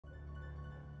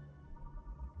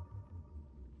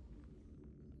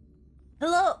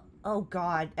Hello? Oh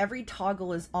god, every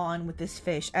toggle is on with this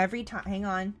fish. Every time. Hang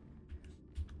on.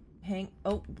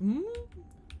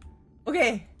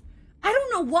 Okay. I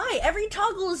don't know why. Every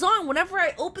toggle is on whenever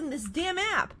I open this damn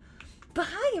app. But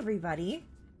hi, everybody.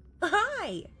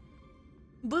 Hi.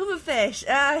 Booba fish.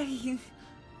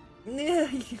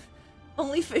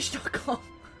 Onlyfish.com.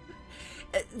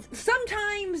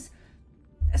 Sometimes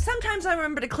I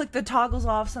remember to click the toggles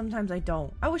off, sometimes I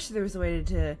don't. I wish there was a way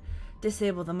to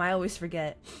disable them. I always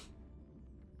forget.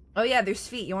 Oh yeah, there's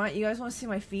feet. You guys want to see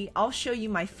my feet? I'll show you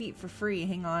my feet for free.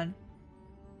 Hang on,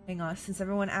 since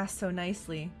everyone asked so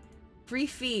nicely. Free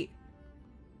feet.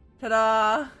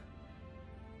 Ta-da!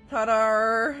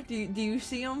 Ta-da! Do you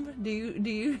see them? Do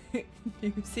you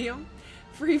see them?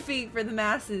 Free feet for the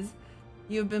masses.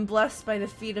 You have been blessed by the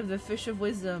feet of the fish of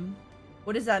wisdom.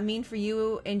 What does that mean for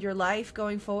you and your life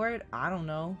going forward? I don't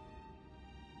know.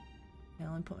 Yeah,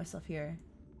 let me put myself here.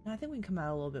 No, I think we can come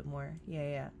out a little bit more.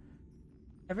 Yeah.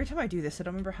 Every time I do this, I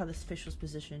don't remember how this fish was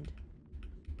positioned.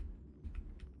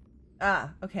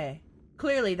 Ah, okay.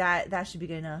 Clearly that should be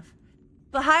good enough.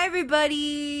 But hi,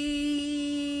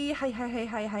 everybody!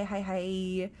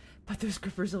 Hi. Put those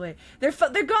grippers away. They're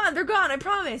gone, I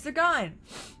promise, they're gone.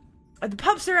 The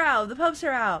pups are out.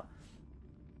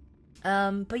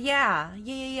 But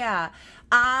yeah.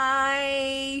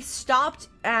 I stopped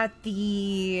at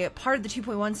the part of the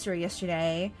 2.1 story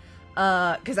yesterday,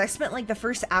 because I spent like the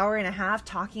first hour and a half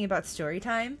talking about story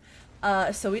time.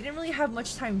 So we didn't really have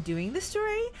much time doing the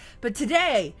story, but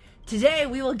today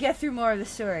we will get through more of the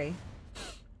story.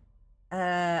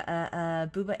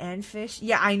 Booba and fish.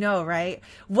 Yeah, I know, right?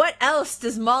 What else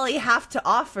does Molly have to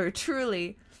offer,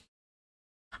 truly?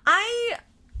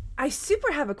 I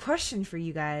super have a question for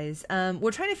you guys.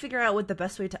 We're trying to figure out what the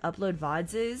best way to upload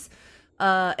VODs is.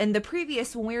 In the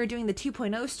previous, when we were doing the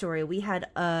 2.0 story, we had,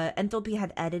 Enthalpy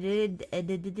had edited.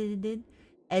 Enthalpy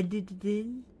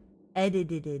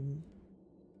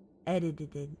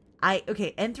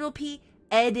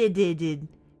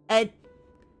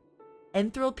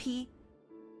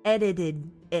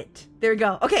edited it. There we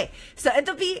go. Okay, so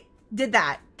Enthalpy did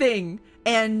that thing,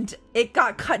 and it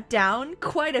got cut down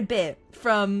quite a bit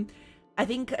from, I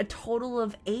think, a total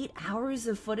of 8 hours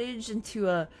of footage into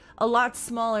a lot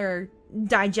smaller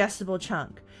digestible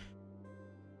chunk.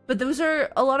 But those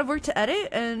are a lot of work to edit,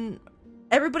 and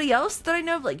everybody else that I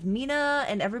know of, like Mina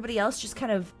and everybody else, just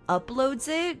kind of uploads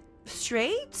it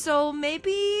straight. So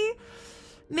maybe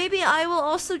I will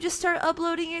also just start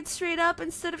uploading it straight up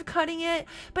instead of cutting it.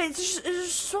 But it's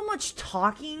just so much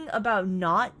talking about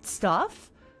not stuff.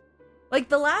 Like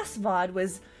the last VOD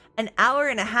was an hour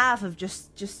and a half of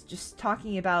just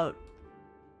talking about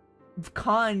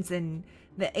cons and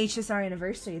the HSR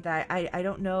anniversary that I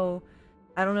don't know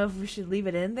if we should leave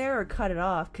it in there or cut it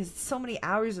off, because it's so many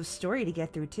hours of story to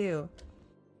get through too.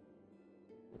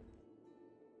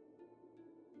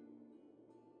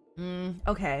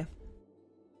 Okay.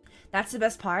 That's the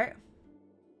best part.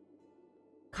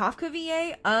 Kafka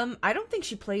VA? I don't think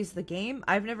she plays the game.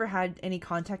 I've never had any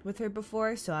contact with her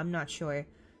before, so I'm not sure.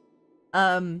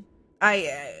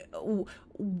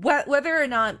 Whether or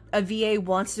not a VA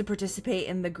wants to participate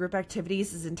in the group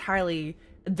activities is entirely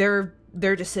their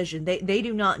decision. They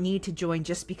do not need to join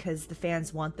just because the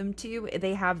fans want them to.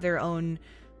 They have their own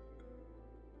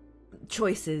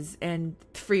choices and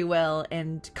free will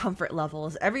and comfort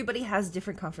levels. Everybody has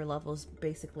different comfort levels,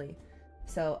 basically.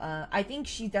 So I think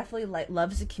she definitely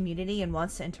loves the community and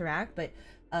wants to interact, but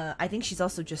I think she's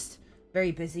also just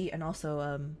very busy and also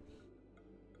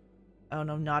I don't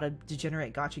know, not a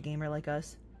degenerate gacha gamer like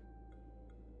us.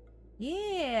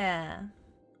 Yeah,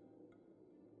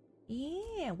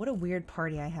 what a weird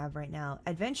party I have right now.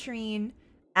 Aventurine,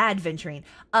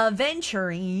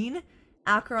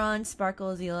 Acheron,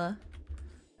 Sparkle, Seele.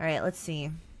 Alright, let's see.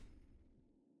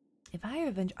 If I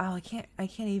have oh, I can't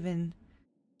even.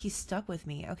 He's stuck with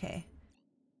me. Okay.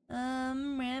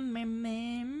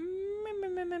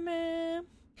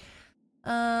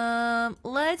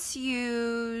 Let's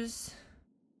use.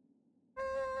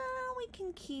 We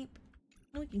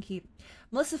can keep.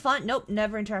 Melissa Font. Nope,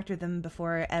 never interacted with them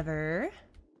before ever.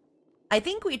 I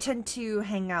think we tend to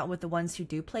hang out with the ones who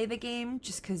do play the game,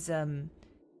 just because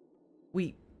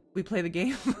we play the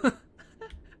game.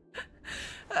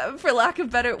 For lack of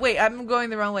better, wait, I'm going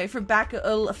the wrong way. For lack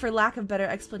of better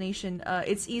explanation,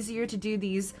 it's easier to do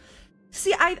these.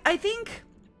 See, I think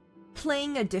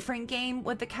playing a different game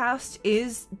with the cast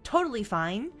is totally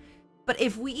fine, but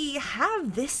if we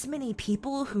have this many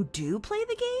people who do play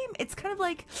the game, it's kind of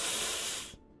like,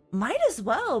 might as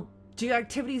well do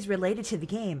activities related to the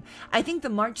game. I think the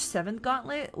March 7th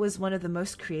Gauntlet was one of the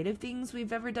most creative things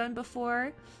we've ever done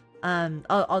before.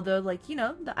 Although, like, you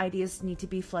know, the ideas need to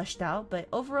be fleshed out, but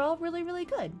overall, really, really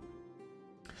good.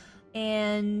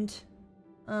 And,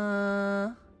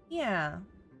 yeah.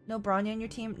 No Bronya on your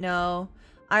team? No.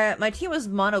 My team was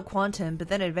mono quantum, but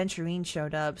then Aventurine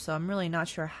showed up, so I'm really not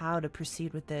sure how to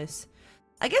proceed with this.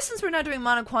 I guess since we're not doing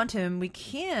mono quantum, we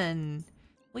can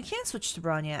switch to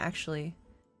Bronya, actually.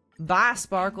 Bye,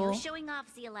 Sparkle. You're showing off,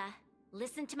 Seele.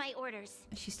 Listen to my orders.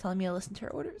 She's telling me to listen to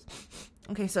her orders.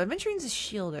 Okay, so Aventurine's a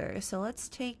shielder, so let's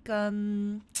take,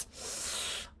 why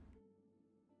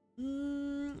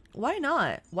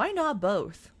not? Why not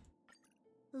both?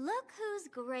 Look who's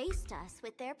graced us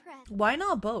with their presence. Why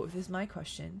not both is my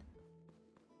question.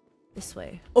 This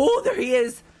way. Oh, there he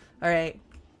is! Alright.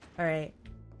 Alright.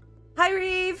 Hi,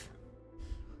 Reeve!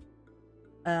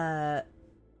 Oh,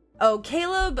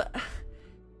 Caleb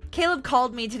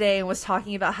called me today and was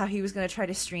talking about how he was gonna try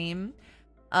to stream.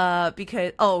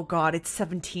 Because, oh god, it's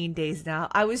 17 days now.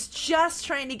 I was just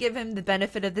trying to give him the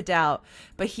benefit of the doubt,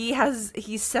 but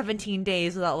he's 17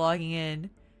 days without logging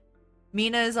in.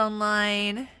 Mina's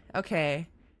online. Okay.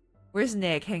 Where's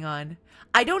Nick? Hang on.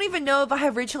 I don't even know if I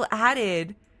have Rachel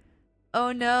added.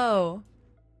 Oh no.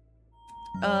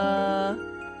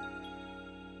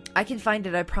 I can find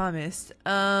it, I promised.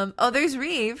 Oh, there's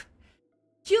Reeve.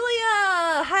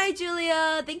 Julia! Hi,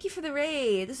 Julia! Thank you for the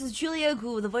raid. This is Julia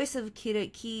Gu, the voice of Kirara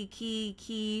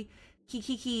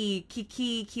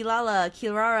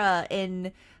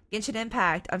in Genshin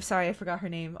Impact. I'm sorry, I forgot her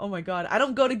name. Oh my god. I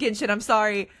don't go to Genshin, I'm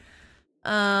sorry.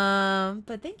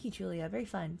 But thank you, Julia. Very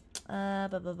fun. Her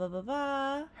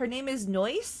name is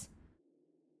Noise?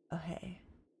 Okay.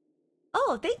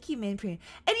 Oh, thank you, Manpreen.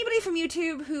 Anybody from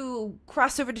YouTube who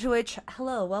crossed over to Twitch,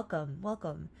 hello, welcome,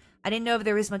 welcome. I didn't know if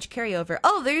there was much carryover.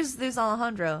 Oh, there's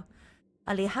Alejandro.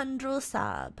 Alejandro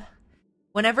Saab.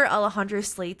 Whenever Alejandro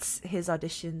slates his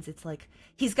auditions, it's like,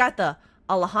 he's got the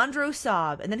Alejandro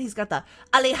Saab, and then he's got the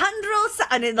Alejandro Saab,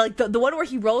 and then like the one where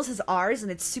he rolls his R's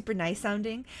and it's super nice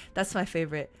sounding. That's my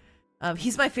favorite.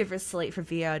 He's my favorite slate for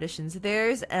VA auditions.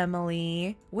 There's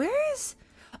Emily. Where's...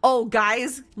 Oh,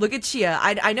 guys, look at Chia.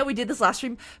 I know we did this last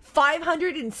stream.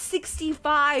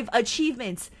 565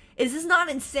 achievements. Is this not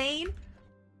insane?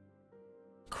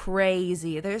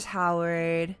 Crazy. There's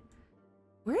Howard.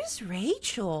 Where's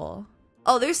Rachel?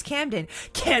 Oh, there's Camden.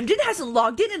 Camden hasn't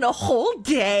logged in a whole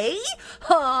day?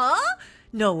 Huh?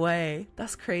 No way.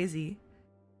 That's crazy.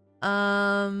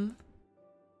 Where's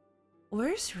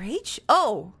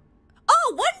Rachel?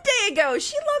 Oh, 1 day ago.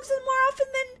 She logs in more often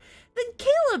than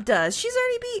Caleb does. She's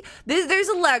already beat. There's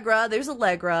Allegra. There's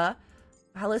Allegra.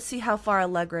 Let's see how far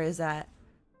Allegra is at.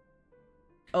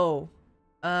 Oh,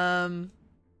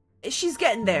 she's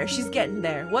getting there. She's getting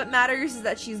there. What matters is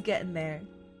that she's getting there.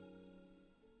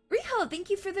 Riho, thank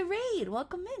you for the raid.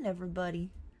 Welcome in, everybody.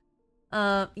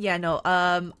 Yeah, no.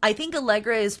 I think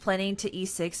Allegra is planning to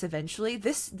E6 eventually.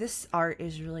 This art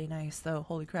is really nice, though.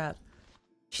 Holy crap.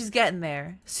 She's getting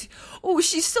there. Oh,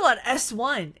 she's still at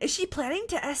S1. Is she planning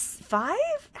to S5?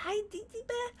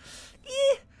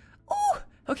 Oh,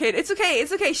 okay. It's okay.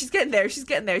 It's okay. She's getting there. She's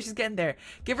getting there. She's getting there.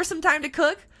 Give her some time to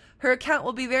cook. Her account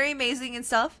will be very amazing and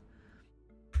stuff.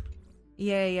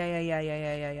 Yeah.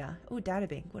 Oh,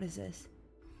 databank. What is this?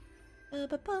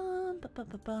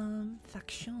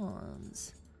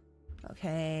 Factions.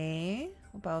 Okay.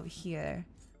 What about over here?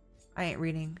 I ain't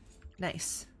reading.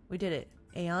 Nice. We did it.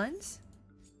 Aeons?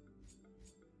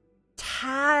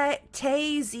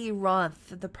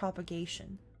 Taziroth, the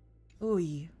propagation.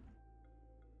 Ooh.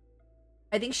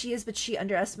 I think she is, but she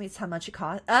underestimates how much it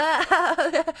costs.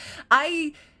 I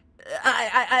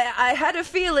had a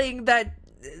feeling that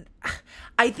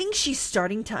I think she's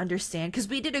starting to understand, because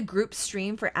we did a group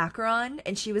stream for Acheron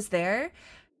and she was there,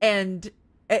 and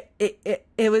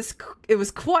it was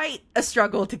quite a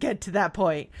struggle to get to that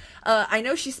point. I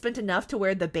know she spent enough to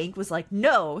where the bank was like,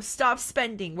 no, stop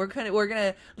spending. We're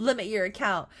gonna limit your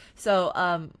account.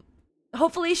 So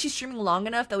hopefully she's streaming long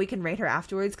enough that we can rate her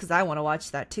afterwards, because I want to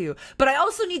watch that too. But I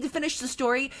also need to finish the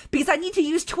story because I need to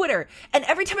use Twitter, and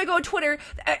every time I go on Twitter,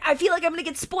 I feel like I'm gonna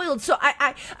get spoiled. So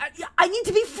I need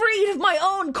to be freed of my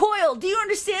own coil. Do you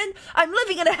understand? I'm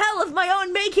living in a hell of my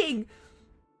own making.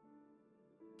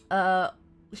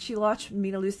 She watched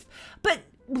Mina lose, but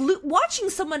watching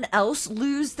someone else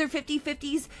lose their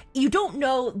 50/50s, you don't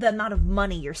know the amount of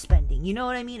money you're spending. You know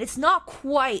what I mean? It's not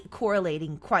quite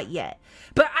correlating quite yet.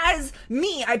 But as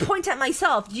me, I point at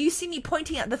myself. Do you see me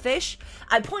pointing at the fish?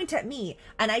 I point at me,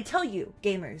 and I tell you,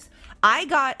 gamers, I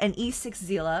got an E6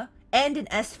 Seele and an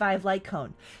S5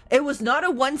 lightcone. It was not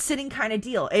a one-sitting kind of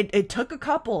deal. It took a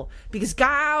couple, because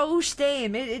gosh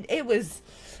damn, it was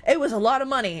a lot of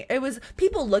money. It was,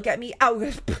 people look at me,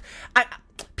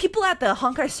 People at the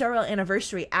Honkai Star Rail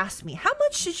anniversary ask me, how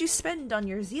much did you spend on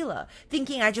your Seele?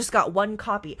 Thinking I just got 1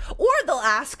 copy. Or they'll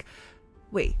ask,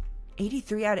 wait,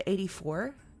 83 out of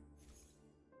 84?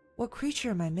 What creature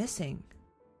am I missing?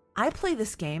 I play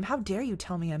this game. How dare you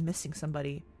tell me I'm missing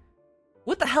somebody?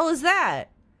 What the hell is that?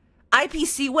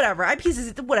 IPC, whatever.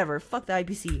 IPC, whatever. Fuck the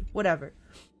IPC, whatever.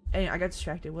 Anyway, I got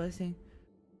distracted. What was I saying?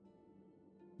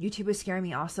 YouTube is scaring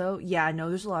me also. Yeah, no,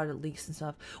 there's a lot of leaks and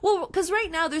stuff. Well, because right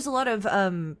now there's a lot of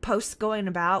posts going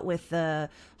about with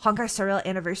the Honkai Star Rail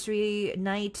anniversary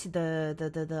night.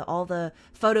 The all the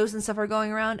photos and stuff are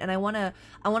going around, and I wanna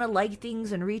like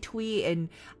things and retweet, and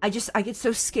I get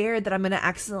so scared that I'm gonna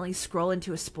accidentally scroll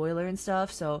into a spoiler and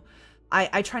stuff. So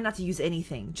I try not to use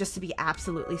anything just to be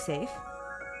absolutely safe.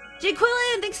 Jade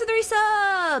Quillen, thanks for the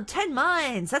resub. 10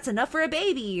 mines. That's enough for a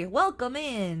baby. Welcome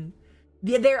in.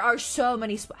 Yeah, there are so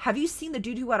many. Have you seen the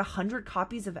dude who had 100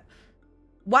 copies of?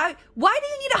 Why do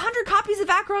you need 100 copies of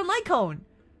Acheron Lightcone?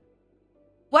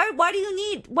 Why do you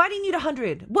need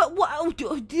 100? What?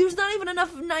 There's not even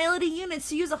enough Nihility units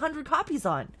to use 100 copies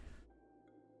on.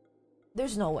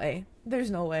 There's no way.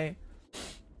 There's no way.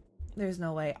 There's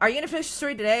no way. Are you gonna finish the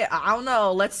story today? I don't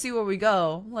know. Let's see where we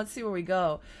go. Let's see where we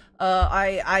go.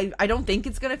 I don't think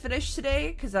it's gonna finish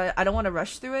today because I don't want to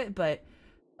rush through it, but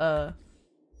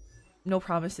no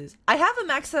promises. I have a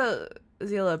Maxa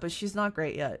Seele, but she's not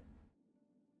great yet.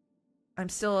 I'm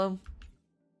still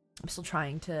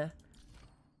trying to.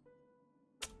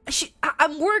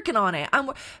 I'm working on it.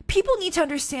 People need to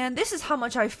understand this is how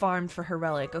much I farmed for her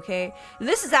relic, okay? And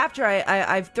this is after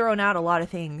I've thrown out a lot of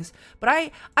things. But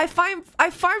I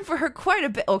farm for her quite a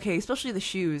bit. Okay, especially the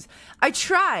shoes. I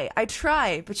try,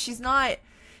 but she's not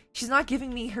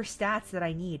giving me her stats that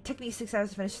I need. Took me 6 hours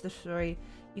to finish the story.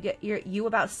 You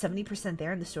about 70%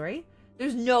 there in the story?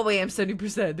 There's no way I'm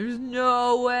 70%. There's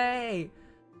no way.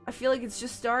 I feel like it's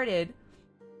just started.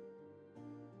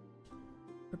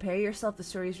 Prepare yourself, the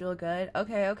story's real good.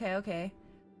 Okay.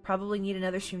 Probably need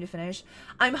another stream to finish.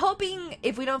 I'm hoping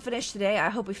if we don't finish today, I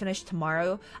hope we finish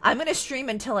tomorrow. I'm gonna stream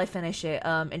until I finish it,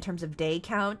 in terms of day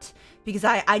count, because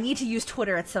I need to use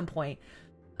Twitter at some point.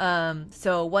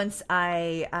 So once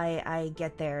I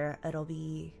get there, it'll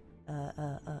be,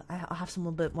 I'll have some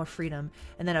little bit more freedom,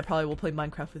 and then I probably will play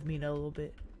Minecraft with Mina a little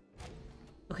bit.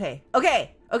 Okay,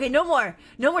 no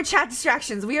more chat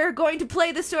distractions. We are going to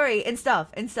play the story and stuff.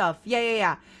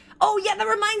 Yeah. Oh yeah, that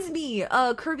reminds me,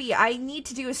 Kirby, I need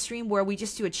to do a stream where we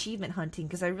just do achievement hunting,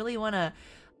 because I really wanna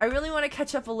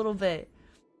catch up a little bit.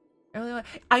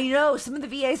 I know some of the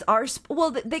VAs are,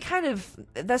 well, they kind of,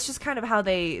 that's just kind of how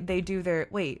they do their,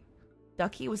 wait,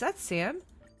 Ducky, was that Sam?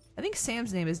 I think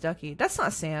Sam's name is Ducky. That's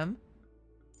not Sam.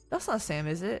 That's not Sam,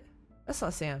 is it? That's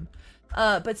not Sam.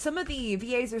 But some of the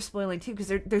VAs are spoiling too,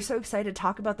 because they're so excited to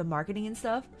talk about the marketing and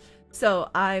stuff. So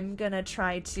I'm gonna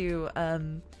try to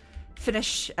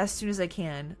finish as soon as I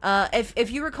can.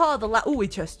 If you recall the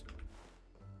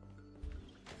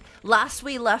last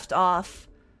we left off,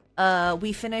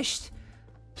 we finished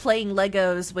playing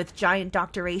Legos with Giant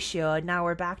Dr. Ratio, and now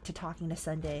we're back to talking to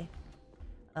Sunday.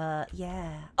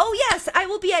 Yeah. Oh yes, I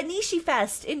will be at Nishi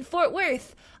Fest in Fort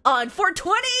Worth on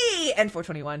 420 and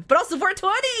 421, but also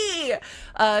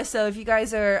 420. So if you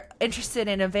guys are interested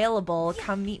and available,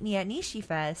 come meet me at Nishi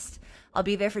Fest. I'll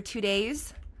be there for 2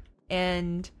 days,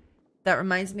 and that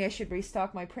reminds me I should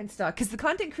restock my print stock, because the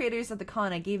content creators at the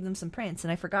con, I gave them some prints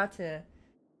and I forgot to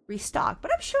restock,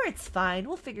 but I'm sure it's fine.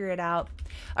 We'll figure it out.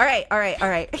 All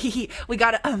right. We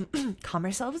gotta calm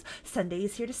ourselves. Sunday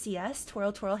is here to see us.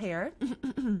 Twirl hair.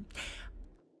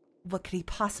 What could he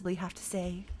possibly have to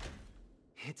say?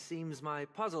 It seems my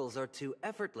puzzles are too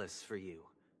effortless for you,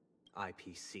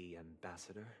 IPC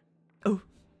ambassador. Oh,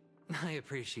 I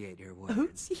appreciate your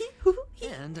words.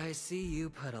 And I see you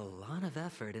put a lot of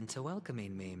effort into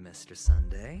welcoming me, Mr.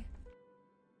 Sunday.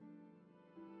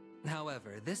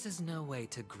 However, this is no way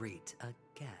to greet a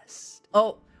guest.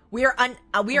 Oh, we are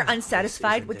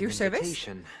unsatisfied with your service.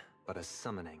 But a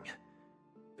summoning.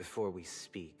 Before we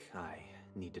speak, I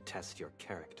need to test your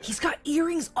character. He's got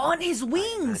earrings on his wings.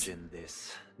 I imagine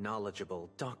this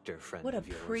knowledgeable doctor friend what a of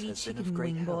yours pretty has been chicken of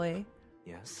great wing help. boy.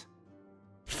 Yes.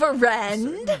 Friend.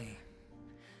 Certainly.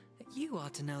 You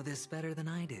ought to know this better than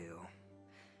I do.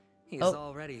 He's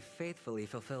already faithfully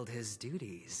fulfilled his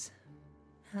duties,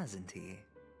 hasn't he?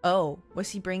 Oh, was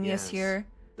he bringing us here?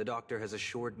 The doctor has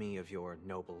assured me of your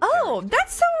noble character.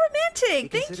 That's so He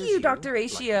romantic. Thank considers you, Dr. like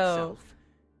Ratio. yourself,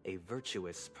 a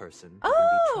virtuous person who can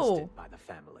be trusted by the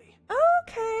family.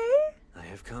 Okay. I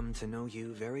have come to know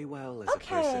you very well as a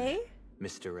person,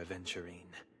 Mr.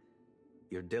 Aventurine.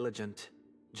 You're diligent,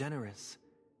 generous,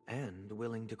 and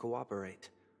willing to cooperate.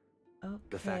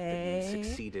 The fact that you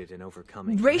succeeded in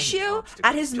overcoming Ratio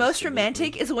at his most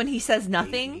romantic is when he says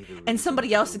nothing and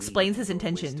somebody else explains his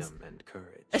intentions.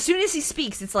 As soon as he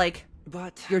speaks, it's like,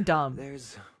 but you're dumb.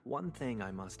 There's one thing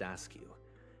I must ask you.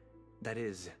 That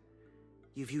is,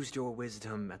 you've used your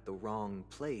wisdom at the wrong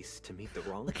place to meet the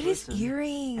wrong person. Look at his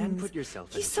earrings. And put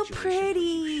yourself He's in a so situation where you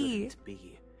pretty. shouldn't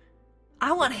be.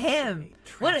 I want him.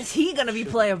 When is he gonna be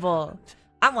playable?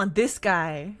 I want this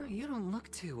guy. You don't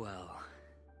look too well.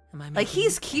 Am I Like, making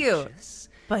he's you cute, anxious?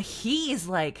 but he's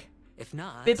like If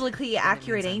not, biblically then it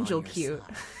accurate means I'm on angel your cute.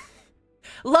 side.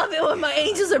 Love it when my If I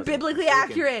angels are wasn't biblically mistaken,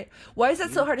 accurate. Why is that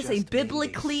so you hard to say? just made a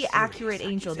Biblically serious accurate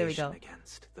angel. There we go. accusation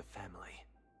against the family.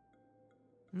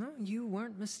 No, you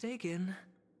weren't mistaken.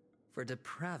 For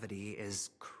depravity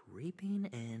is creeping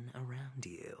in around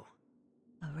you.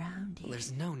 Around you.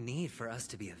 There's no need for us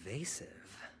to be evasive.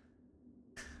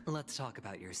 Let's talk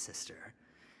about your sister.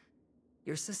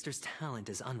 Your sister's talent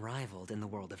is unrivaled in the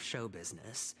world of show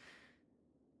business.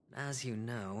 As you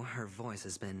know, her voice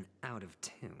has been out of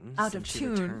tune. Out of since she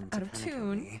tune. returned to Out of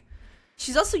tune. Penacony.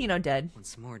 She's also, dead.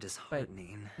 What's more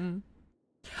disheartening.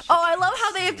 Oh, I love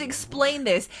how they have to explain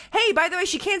this. Hey, by the way,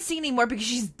 she can't sing anymore because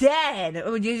she's dead.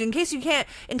 In case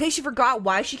you forgot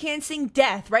why she can't sing,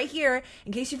 death right here.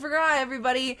 In case you forgot,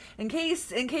 everybody. In case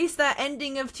that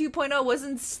ending of 2.0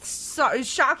 wasn't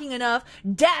shocking enough,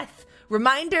 death.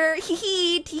 Reminder,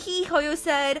 hee hee, Hoyo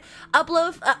said,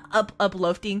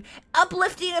 uplifting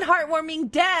and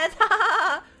heartwarming death.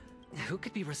 Who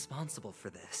could be responsible for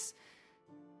this?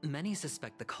 Many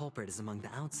suspect the culprit is among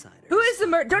the outsiders. Who is the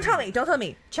murderer? Don't tell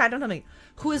me. Chad, don't tell me.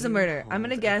 Who is the murderer? I'm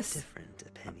gonna Hold a guess. different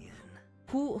opinion.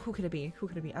 Who could it be?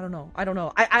 I don't know.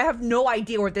 I have no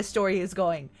idea where this story is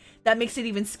going. That makes it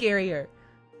even scarier.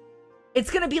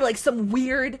 It's gonna be like some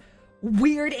weird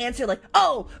answer like,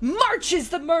 oh, March is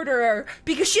the murderer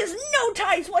because she has no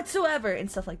ties whatsoever and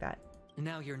stuff like that.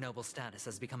 Now your noble status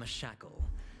has become a shackle,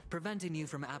 preventing you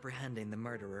from apprehending the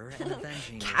murderer and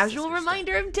avenging your Casual sister's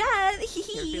reminder death. of death.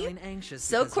 You're feeling anxious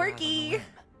So because you're out on a quirky. limb.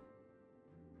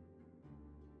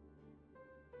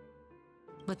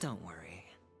 But don't worry,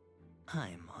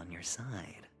 I'm on your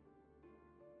side.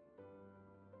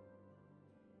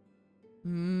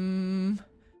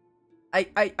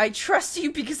 I trust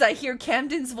you because I hear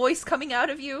Camden's voice coming out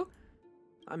of you.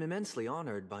 I'm immensely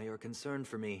honored by your concern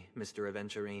for me, Mr.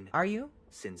 Aventurine. Are you?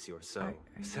 Since you're so Are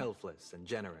you? selfless and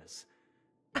generous,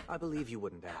 I believe you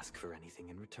wouldn't ask for anything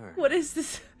in return. What is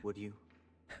this? Would you?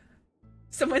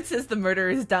 Someone says the murderer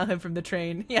is down from the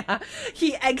train. Yeah,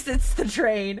 he exits the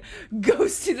train,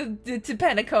 goes to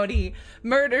Penacony,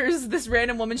 murders this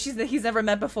random woman he's never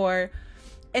met before,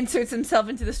 inserts himself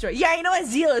into the story. Yeah, you know what?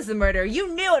 Seele is the murderer.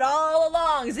 You knew it all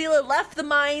along. Seele left the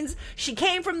mines. She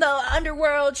came from the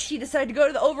underworld. She decided to go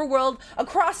to the overworld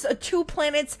across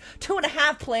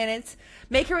 2.5 planets.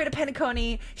 Make her way to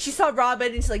Penacony. She saw Robin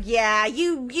and she's like, yeah,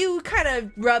 you kind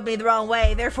of rubbed me the wrong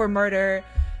way. Therefore, murder.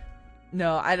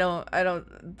 No,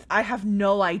 I have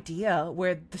no idea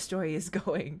where the story is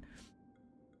going.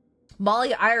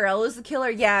 Molly IRL is the killer?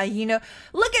 Yeah,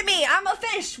 look at me, I'm a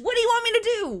fish. What do you want me to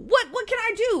do? What can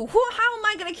I do? How am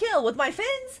I gonna kill? With my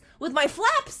fins? With my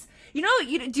flaps? Do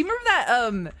you remember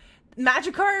that,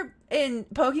 Magikarp in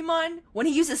Pokemon? When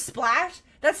he uses Splash?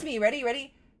 That's me,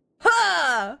 ready?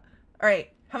 Ha!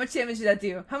 Alright, how much damage did that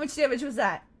do? How much damage was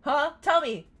that? Huh? Tell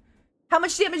me. How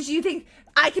much damage do you think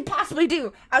I could possibly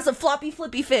do as a floppy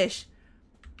flippy fish?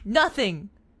 Nothing.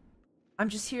 I'm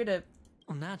just here to...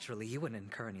 Well, naturally, you wouldn't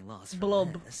incur any loss from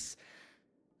Blub. this.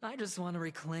 I just want to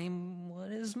reclaim what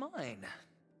is mine.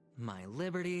 My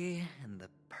liberty and the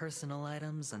personal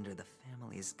items under the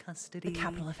family's custody. The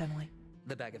capital of family.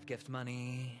 The bag of gift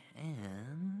money,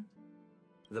 and...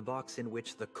 The box in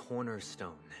which the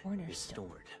cornerstone is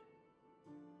stored.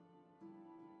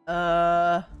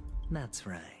 That's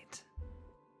right.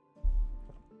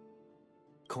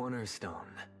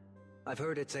 Cornerstone. I've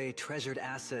heard it's a treasured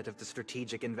asset of the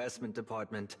Strategic Investment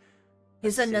Department.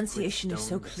 His A enunciation sacred is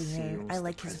so stone that clear. seals I the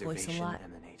like his voice a preservation lot.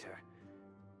 Emanator,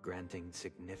 granting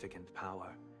significant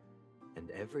power, and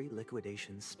every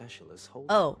liquidation specialist holds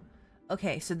Oh, one.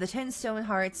 okay, so the 10 stone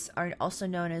hearts are also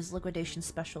known as liquidation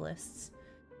specialists.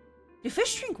 Do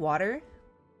fish drink water?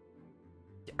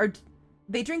 Or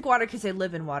they drink water because they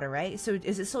live in water, right? So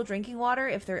is it still drinking water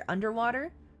if they're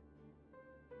underwater?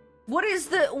 What is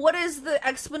the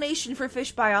explanation for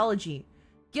fish biology?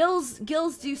 Gills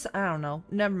do I don't know.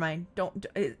 Never mind.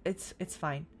 It's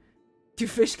fine. Do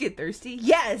fish get thirsty?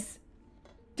 Yes.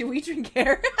 Do we drink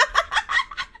air?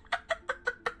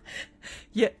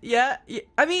 Yeah.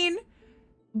 I mean,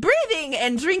 breathing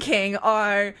and drinking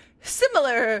are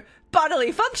similar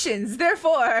bodily functions.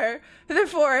 Therefore,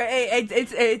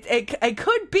 it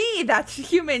could be that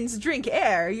humans drink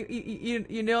air.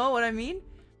 You know what I mean?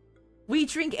 We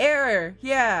drink air.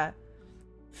 Yeah.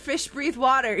 Fish breathe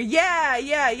water.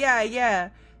 Yeah.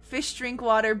 Fish drink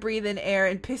water, breathe in air,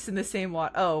 and piss in the same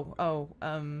water.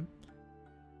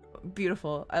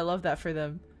 Beautiful. I love that for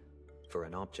them. For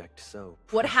an object so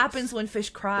precious, what happens when fish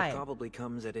cry? It probably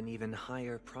comes at an even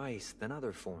higher price than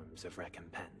other forms of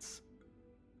recompense.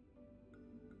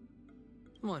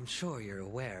 Well, I'm sure you're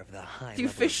aware of the high Do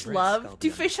level fish of risk love? I'll Do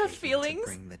be fish have undertaking feelings? to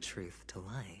bring the truth to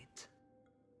light.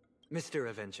 Mr.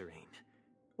 Aventurine,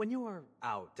 when you're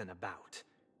out and about,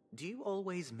 do you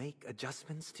always make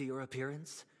adjustments to your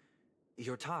appearance?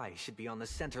 Your tie should be on the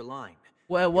center line.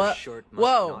 What? Your shirt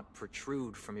must not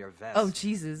protrude from your vest. Oh,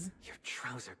 Jesus. Your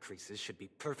trouser creases should be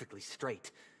perfectly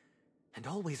straight and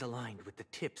always aligned with the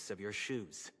tips of your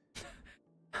shoes.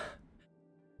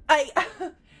 I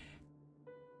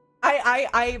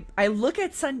look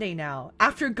at Sunday now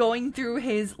after going through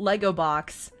his Lego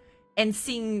box and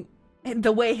seeing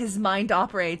the way his mind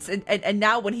operates, and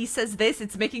now when he says this,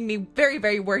 it's making me very,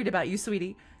 very worried about you,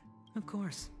 sweetie. Of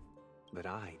course. But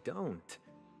I don't,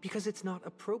 because it's not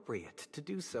appropriate to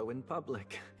do so in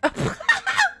public.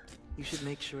 You should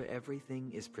make sure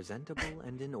everything is presentable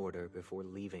and in order before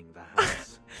leaving the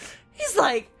house. He's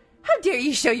like, how dare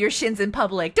you show your shins in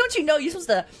public? Don't you know you're supposed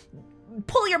to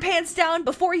pull your pants down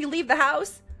before you leave the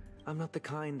house? I'm not the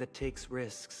kind that takes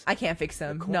risks. I can't fix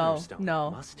him. The No. cornerstone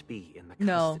must be in the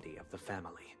custody of the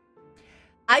family.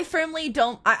 I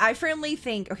firmly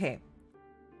think, okay,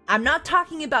 I'm not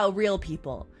talking about real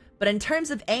people, but in terms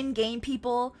of endgame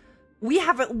people, we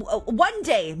have one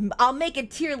day I'll make a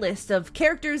tier list of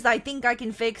characters I think I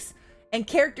can fix and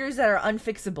characters that are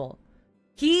unfixable.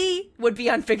 He would be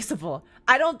unfixable.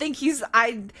 I don't think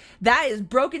that is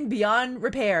broken beyond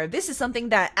repair. This is something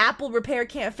that Apple Repair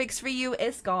can't fix for you.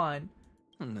 It's gone.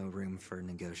 No room for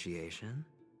negotiation.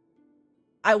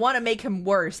 I want to make him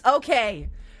worse. Okay.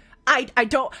 I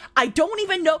don't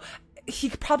even know. He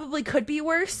probably could be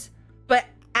worse, but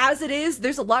as it is,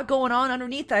 there's a lot going on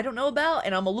underneath that I don't know about,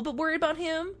 and I'm a little bit worried about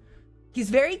him. He's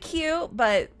very cute,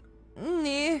 but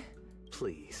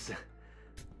Please,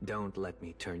 don't let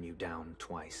me turn you down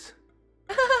twice.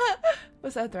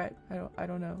 What's that threat? I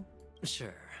don't know.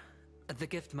 Sure. The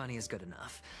gift money is good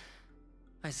enough.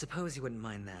 I suppose you wouldn't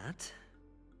mind that.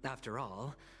 After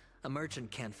all, a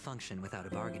merchant can't function without a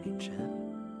bargaining chip.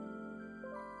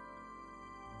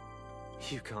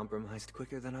 You compromised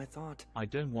quicker than I thought. I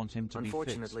don't want him to be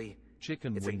Unfortunately, fixed.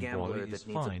 Chicken it's a wing gambler boy that is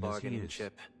needs a fine as he bargaining is.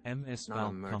 chip, MS not a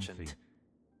Val merchant. comfy.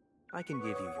 I can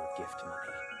give you your gift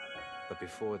money, but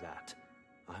before that,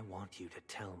 I want you to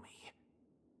tell me.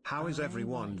 How is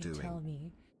everyone doing? Tell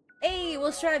me. Hey,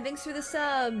 Will Strive, thanks for the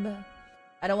sub.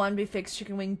 I don't want to be fixed.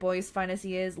 Chicken wing boy is fine as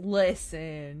he is.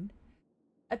 Listen.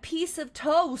 A piece of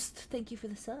toast. Thank you for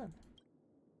the sub.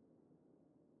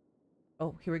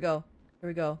 Oh, here we go. Here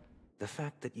we go. The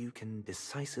fact that you can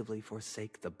decisively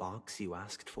forsake the box you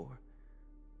asked for,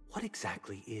 what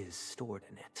exactly is stored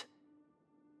in it?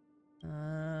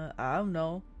 I don't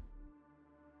know.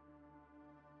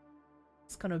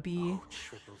 It's gonna be. Oh,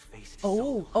 triple-faced Oh,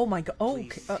 soul. oh my god. Oh,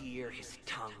 Please sear his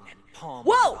tongue and palm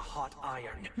Whoa! with a hot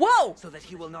iron. Whoa! So that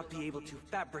he will not be able to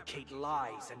fabricate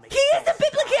lies and make. He is the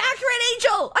biblically accurate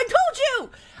angel! I told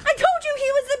you! I told you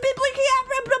he was the biblically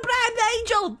accurate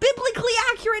angel! Biblically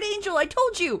accurate angel! I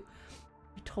told you!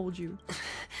 I told you.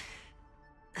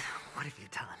 What have you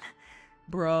done?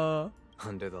 Bruh.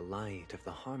 Under the light of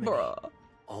the harmony, Bruh.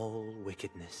 all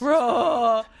wickedness.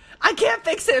 Bruh. I can't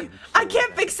fix him! I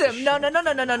can't fix him! No.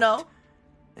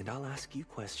 And I'll ask you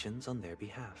questions on their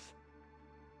behalf.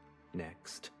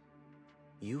 Next,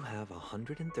 you have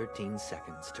 113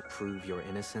 seconds to prove your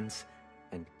innocence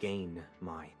and gain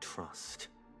my trust.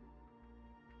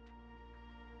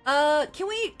 Can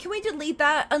we delete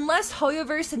that? Unless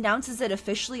Hoyoverse announces it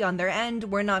officially on their end,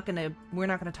 we're not gonna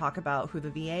talk about who the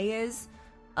VA is.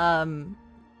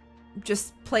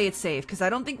 Just play it safe, because I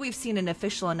don't think we've seen an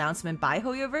official announcement by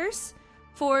Hoyoverse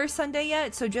for Sunday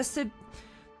yet. So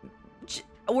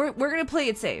we're gonna play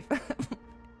it safe. And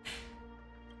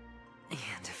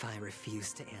if I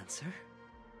refuse to answer?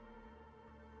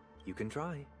 You can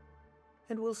try,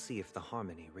 and we'll see if the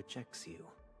harmony rejects you.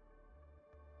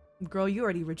 Girl, you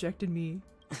already rejected me.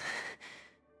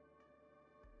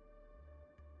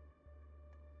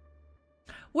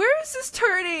 Where is this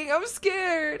turning? I'm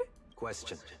scared.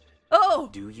 Question. Oh!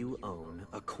 Do you own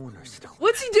a cornerstone?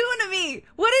 What's he doing to me?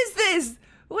 What is this?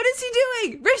 What is he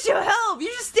doing? Risho, help!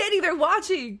 You're just standing there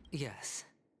watching. Yes.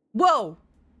 Whoa!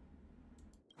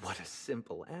 What a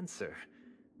simple answer.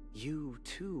 You,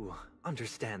 too,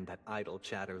 understand that idle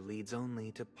chatter leads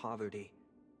only to poverty.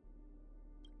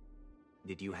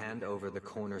 Did you hand over the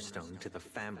cornerstone to the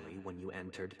family when you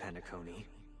entered Penacony?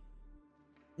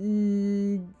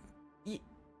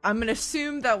 I'm gonna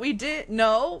assume that we did.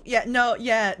 No. Yeah. No.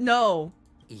 Yeah. No.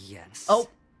 Yes. Oh.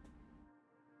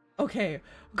 Okay.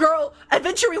 Girl,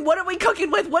 Aventurine, what are we cooking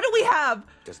with? What do we have?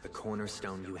 Does the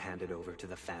cornerstone you handed over to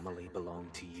the family belong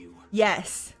to you?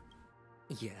 Yes.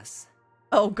 Yes.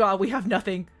 Oh god, we have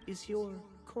nothing. Is your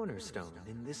cornerstone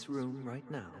in this room right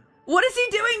now? What is he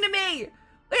doing to me?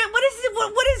 What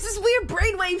is this weird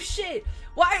brainwave shit?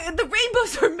 Why the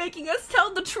rainbows are making us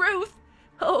tell the truth?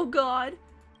 Oh god.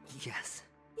 Yes.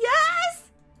 Yes!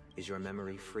 Is your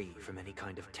memory free from any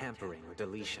kind of tampering or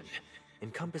deletion,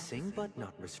 encompassing but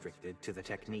not restricted to the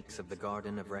techniques of the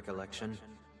Garden of Recollection?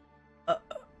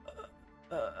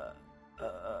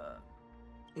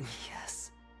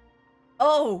 Yes.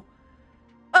 Oh.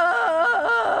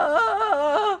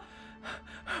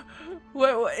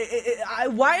 Why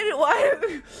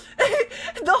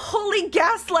the holy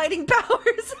gaslighting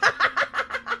powers?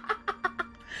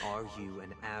 Are you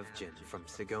an Avgin from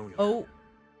Sigonia? Oh.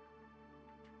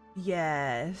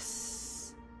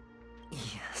 Yes.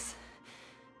 Yes.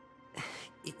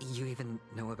 You even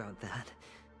know about that?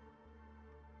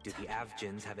 Do the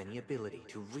Avgins have any ability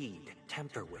to read,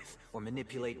 tamper with, or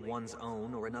manipulate one's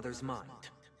own or another's mind?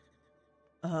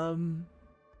 No.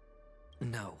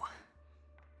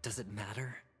 Does it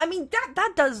matter? I mean that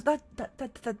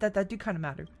do kind of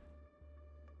matter.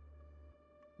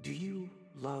 Do you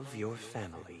love your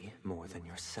family more than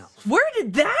yourself? Where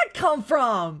did that come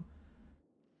from?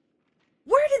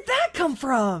 Where did that come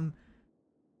from?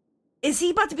 Is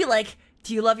he about to be like,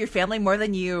 do you love your family more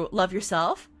than you love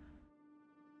yourself?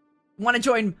 Want to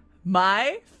join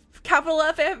my capital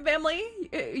F family?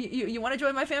 You want to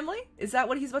join my family? Is that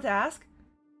what he's about to ask?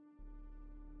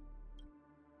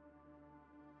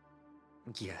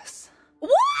 Yes.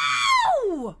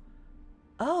 Wow!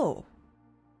 Oh.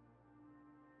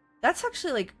 That's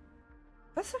actually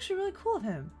really cool of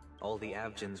him. All the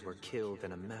Avgins were killed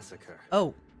in a massacre.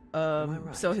 Oh. Am I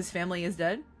right? So his family is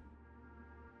dead?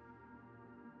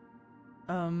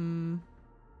 No.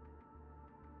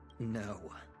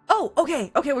 Oh,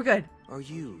 okay, we're good. Are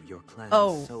you your clan's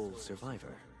sole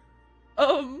survivor?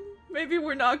 Maybe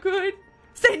we're not good.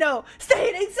 Say no! Say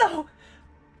it ain't so!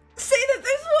 Say that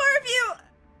there's more of you!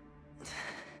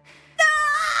 No!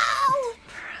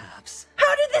 Perhaps.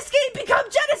 How did this game become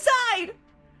genocide?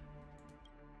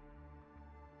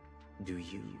 Do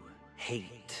you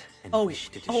hate and Oh, wish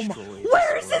to oh destroy my. this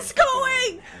Where is this world going? with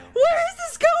your own hands? Where is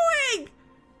this going?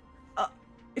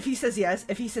 If he says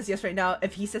yes right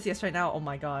now, oh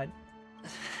my god.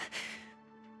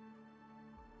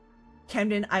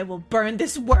 Camden, I will burn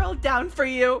this world down for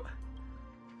you.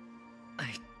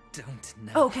 I don't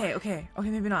know. Okay,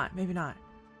 maybe not.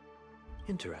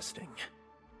 Interesting.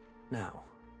 Now,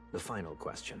 the final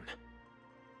question.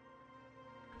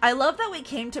 I love that we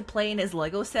came to play in his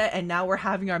Lego set and now we're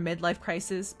having our midlife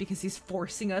crisis because he's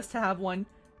forcing us to have one.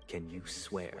 Can you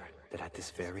swear that at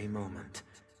this very moment,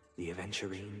 the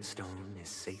Aventurine stone is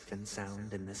safe and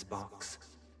sound in this box?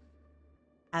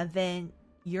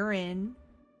 Urine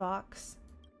box.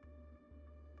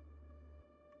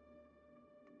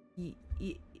 No.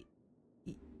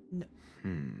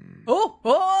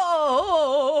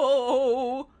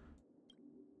 Oh!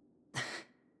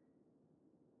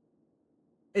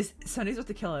 Is Sunny's about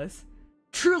to kill us?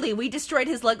 Truly, we destroyed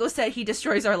his Lego set. He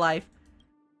destroys our life.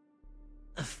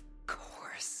 Of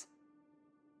course.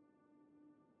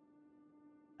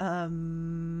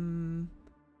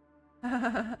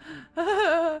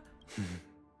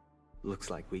 Looks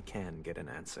like we can get an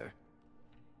answer.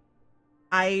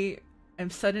 I am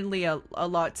suddenly a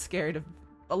lot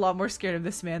more scared of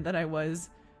this man than I was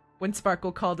when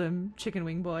Sparkle called him Chicken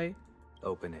Wing Boy.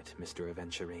 Open it, Mr.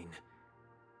 Aventurine.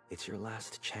 It's your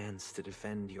last chance to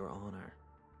defend your honor.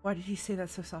 Why did he say that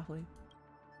so softly?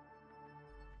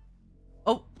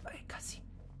 Oh, cutscene.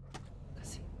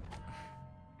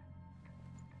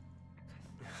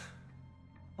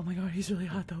 Oh my god, he's really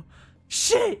hot though.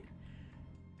 Shit!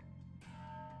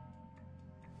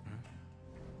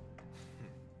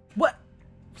 What?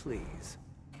 Please.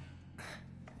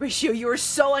 Ratio, you were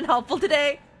so unhelpful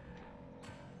today.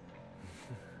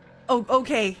 Oh,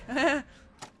 okay.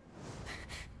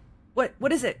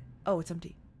 What is it? Oh, it's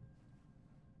empty.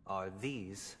 Are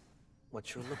these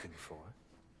what you're looking for?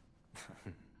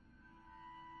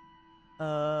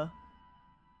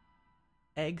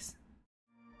 Eggs.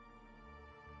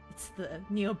 It's the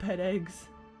Neopet eggs.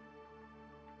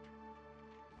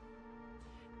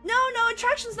 No,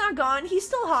 attraction's not gone. He's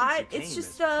still hot. Since you It's came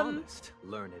just, as promised,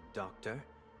 learned doctor.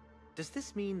 Does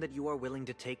this mean that you are willing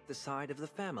to take the side of the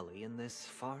family in this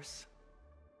farce?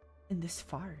 in this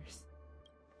farce.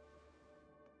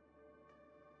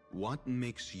 What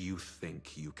makes you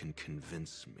think you can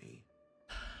convince me?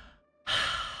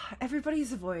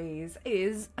 Everybody's voice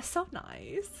is so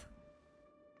nice.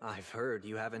 I've heard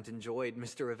you haven't enjoyed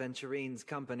Mr. Aventurine's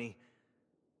company.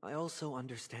 I also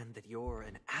understand that you're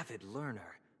an avid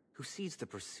learner who sees the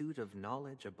pursuit of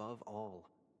knowledge above all.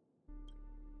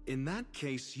 In that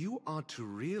case, you ought to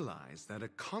realize that a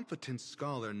competent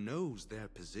scholar knows their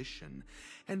position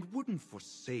and wouldn't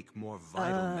forsake more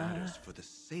vital matters for the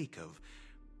sake of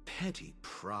petty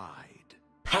pride.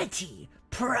 Petty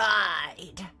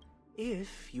pride.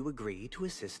 If you agree to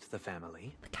assist the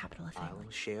family, The capital of family. I'll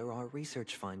share our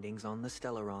research findings on the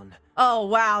Stellaron. Oh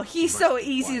wow, he's You so must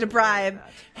be easy to quite aware of bribe.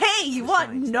 that. Hey, you want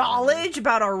Besides the knowledge family,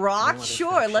 about a no rock? other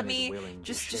Sure, faction let is me willing to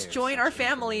just share join such our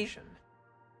family. information.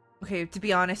 Okay, to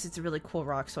be honest, it's a really cool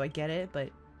rock, so I get it, but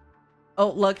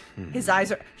oh look, his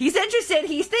eyes are he's interested,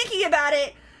 he's thinking about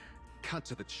it. Cut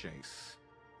to the chase.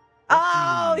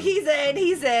 Oh, he's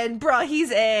in, bro,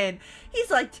 he's in. He's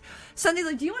like, something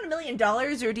like, do you want $1 million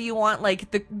or do you want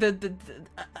like the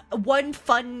one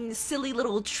fun, silly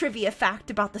little trivia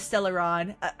fact about the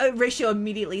Stellaron? Ratio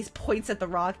immediately points at the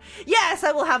rock. Yes,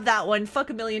 I will have that one. Fuck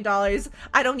 $1 million.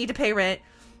 I don't need to pay rent.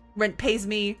 Rent pays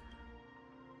me.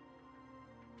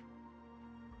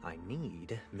 I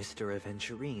need Mr.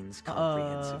 Aventurine's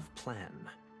comprehensive plan.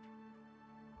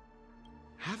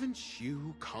 Haven't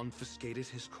you confiscated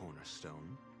his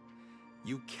cornerstone?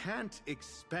 You can't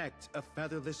expect a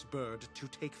featherless bird to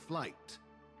take flight.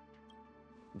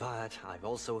 But I've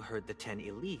also heard the 10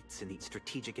 elites in the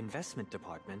Strategic Investment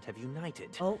Department have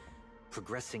united, Oh,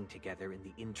 progressing together in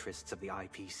the interests of the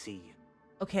IPC.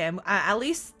 okay. At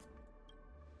least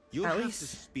You'll At have least- to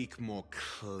speak more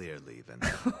clearly than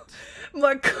that.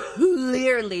 more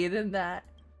clearly than that.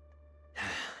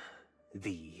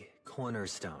 The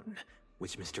cornerstone,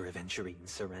 which Mr. Aventurine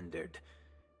surrendered.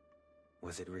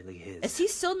 Was it really his? Is he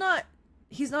still not?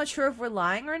 He's not sure if we're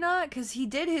lying or not, because he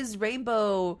did his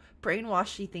rainbow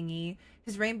brainwashy thingy,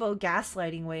 his rainbow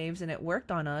gaslighting waves, and it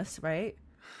worked on us, right?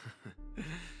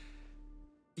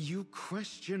 You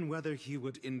question whether he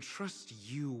would entrust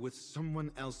you with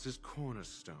someone else's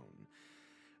cornerstone.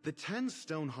 The 10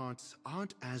 Stonehearts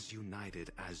aren't as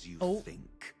united as you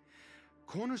think.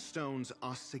 Cornerstones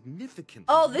are significant.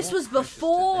 Oh, this was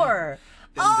before.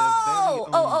 Oh.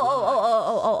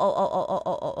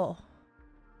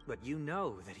 But you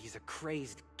know that he's a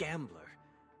crazed gambler.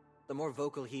 The more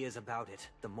vocal he is about it,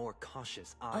 the more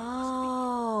cautious I must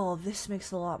Oh, this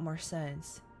makes a lot more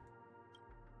sense.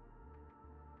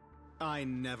 I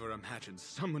never imagined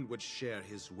someone would share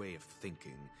his way of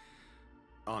thinking.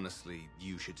 Honestly,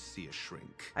 you should see a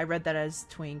shrink. I read that as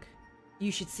twink.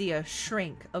 You should see a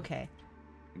shrink. Okay.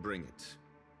 Bring it.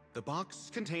 The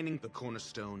box containing the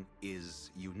cornerstone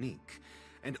is unique,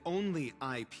 and only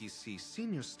IPC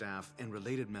senior staff and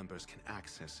related members can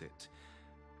access it.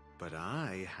 But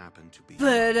I happen to be...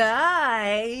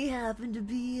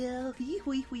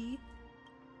 wee.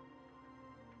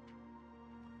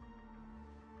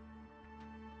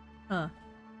 Huh.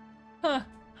 Huh.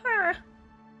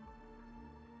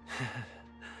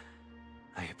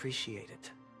 I appreciate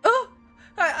it. Oh,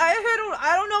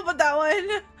 I don't know about that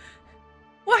one.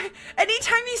 Why?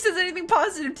 Anytime he says anything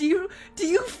positive, do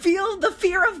you feel the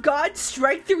fear of God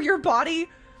strike through your body?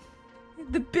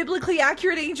 The biblically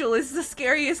accurate angel is the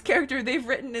scariest character they've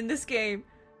written in this game.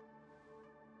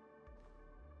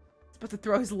 He's about to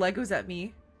throw his Legos at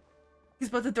me. He's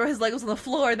about to throw his Legos on the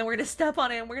floor, and then we're gonna step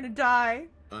on it, and we're gonna die.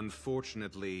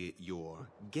 Unfortunately, your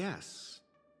guess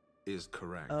is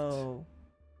correct. Oh.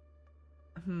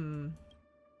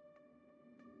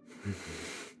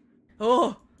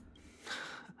 Oh.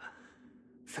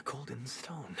 The golden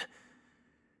stone.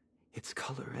 Its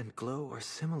color and glow are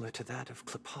similar to that of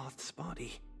Klepoth's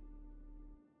body.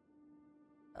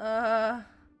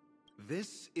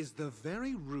 This is the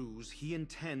very ruse he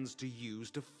intends to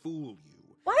use to fool you.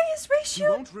 Why is He Ratio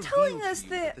won't reveal telling to us you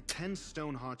that? the 10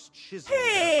 Stonehearts chisel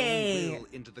Hey! their own will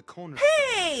into the cornerstone.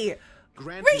 Hey!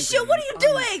 Granting Ratio, them what are an you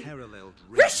doing? unparalleled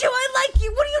risk. Ratio, I like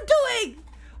you! What are you doing?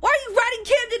 Why are you ratting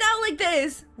Camden out like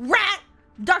this? Rat!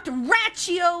 Dr.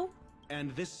 Ratio!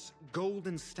 And this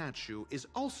golden statue is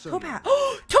also Topaz!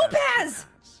 known as Topaz!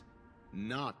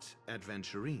 not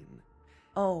Aventurine.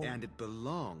 Oh. And it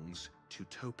belongs to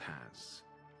Topaz.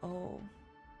 Oh.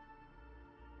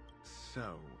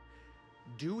 So,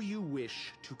 do you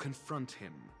wish to confront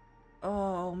him?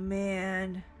 Oh,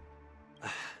 man.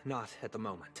 Not at the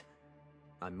moment.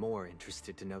 I'm more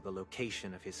interested to know the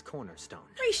location of his cornerstone.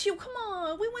 Ratio, come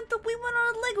on. We went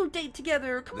on a Lego date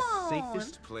together. Come on. The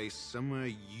safest place somewhere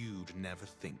you'd never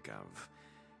think of.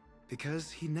 Because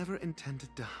he never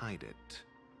intended to hide it.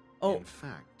 Oh. In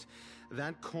fact,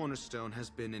 that cornerstone has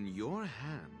been in your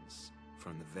hands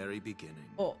from the very beginning.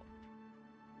 Oh.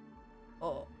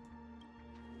 Oh.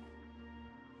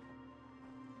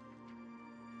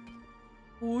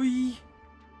 Oi.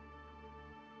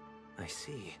 I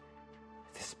see.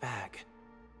 This bag.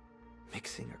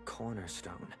 Mixing a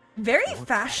cornerstone. Very More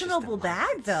fashionable precious than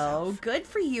life bag, though. itself. Good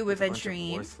for you, With a bunch of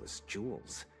Aventurine. worthless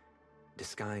jewels.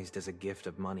 Disguised as a gift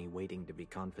of money waiting to be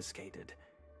confiscated.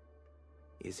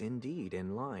 Is indeed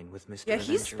in line with Mr. Yeah,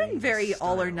 he's been Aventurine's very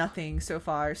all or style. nothing so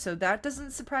far, so that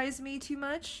doesn't surprise me too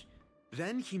much.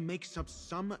 Then he makes up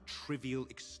some trivial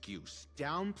excuse,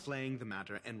 downplaying the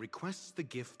matter, and requests the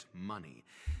gift money.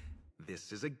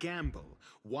 This is a gamble,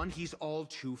 one he's all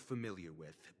too familiar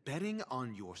with, betting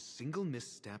on your single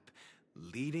misstep,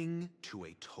 leading to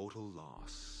a total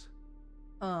loss.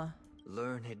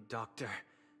 Learned doctor,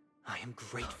 I am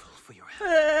grateful for your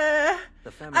help.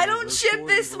 The family I don't will ship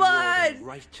surely this reward a one.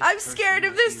 righteous I'm person scared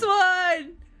of like this you.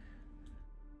 one.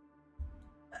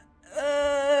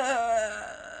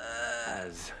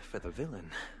 As for the villain,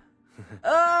 Uh,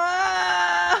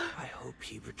 I hope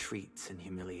he retreats in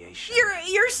humiliation.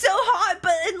 you're so hot,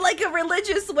 but in like a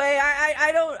religious way.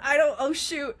 I don't. Oh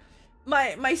shoot,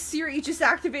 my Siri just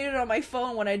activated on my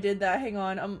phone when I did that. Hang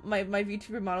on, my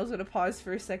VTuber model's gonna pause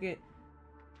for a second.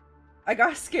 I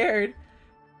got scared.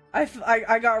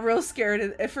 I got real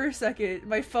scared for a second.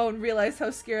 My phone realized how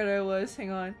scared I was.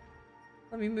 Hang on,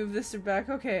 let me move this back.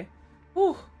 Okay.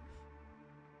 Whew.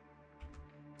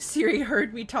 Siri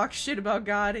heard me talk shit about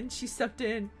God and she stepped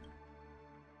in.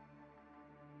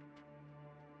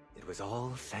 It was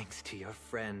all thanks to your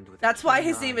friend with That's the why keen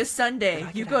his name eye is Sunday. that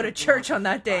I You could go have to a church block on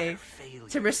that of day fire failure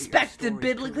to your respect the storied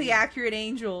biblically career. accurate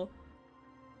angel.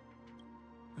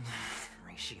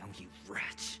 Ratio, you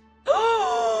wretch.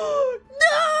 Oh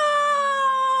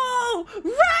no!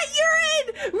 Rat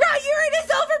urine! Rat urine is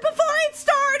over before it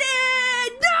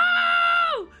started!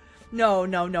 No! No.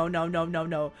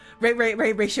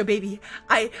 Ratio baby.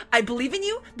 I believe in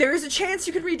you. There is a chance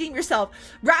you can redeem yourself.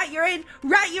 Rat urine.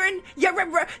 Yeah,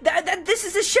 this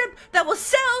is a ship that will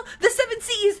sail the 7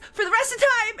 seas for the rest of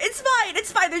time.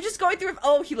 It's fine. They're just going through.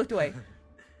 Oh, he looked away.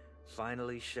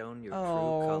 Finally shown your Oh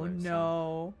true colors. huh?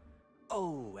 no.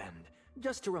 Oh, and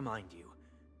just to remind you,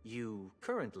 you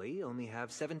currently only have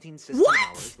 17 system What?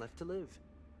 hours left to live.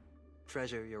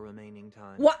 Treasure your remaining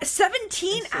time. What?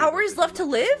 17 and savor hours the left to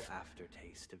delightful live?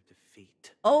 Aftertaste of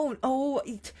defeat. Oh.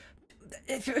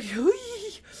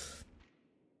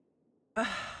 Oh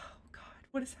God,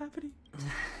 what is happening? You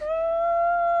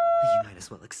might as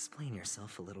well explain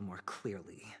yourself a little more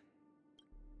clearly.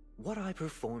 What I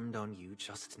performed on you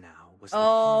just now was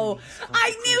Oh, the I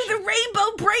knew the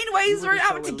rainbow brainwaves were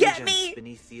out to get me.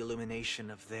 Beneath the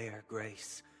illumination of their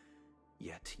grace.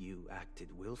 Yet you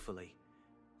acted willfully,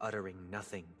 uttering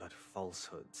nothing but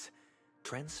falsehoods,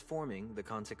 transforming the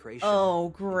consecration Oh,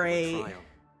 into a great. trial.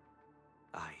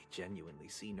 I genuinely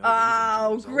see no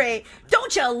Oh, reason to great. result from it.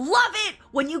 Don't you love it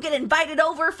when you get invited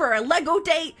over for a Lego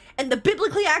date and the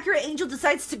biblically accurate angel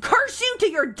decides to curse you to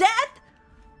your death?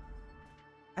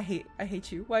 I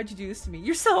hate you. Why'd you do this to me?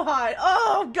 You're so hot.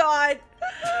 Oh, God.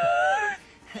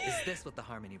 Is this what the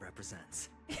harmony represents?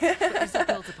 Or is it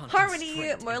built upon Harmony,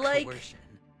 constraint more and like coercion?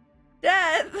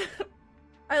 death.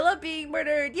 I love being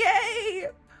murdered. Yay.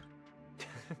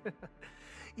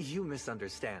 You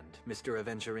misunderstand, Mr.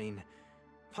 Aventurine.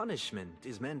 Punishment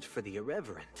is meant for the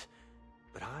irreverent.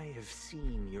 But I have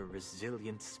seen your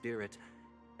resilient spirit,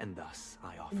 and thus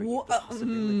I offer you the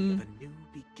possibility of a new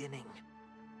beginning.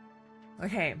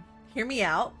 Okay, hear me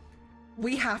out.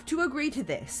 We have to agree to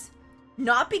this.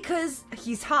 Not because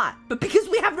he's hot, but because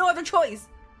we have no other choice.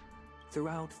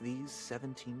 Throughout these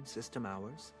 17 system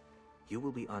hours, you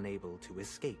will be unable to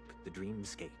escape the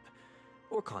dreamscape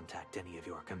or contact any of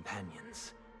your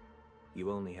companions.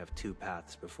 You only have 2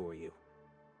 paths before you,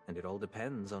 and it all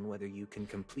depends on whether you can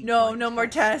complete No, my no more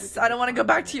test tests. within I don't want to go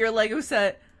back to the your Lego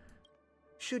set.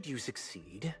 Should you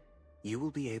succeed, you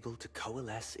will be able to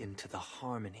coalesce into the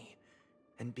harmony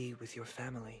and be with your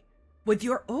family. With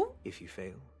your... Oh? If you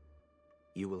fail,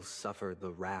 you will suffer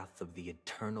the wrath of the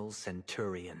eternal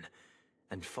centurion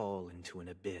and fall into an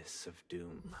abyss of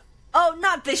doom. Oh,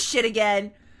 not this shit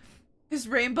again. His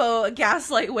rainbow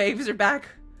gaslight waves are back.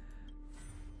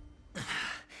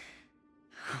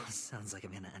 Sounds like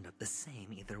I'm gonna end up the same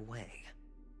either way.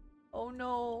 Oh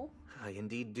no. I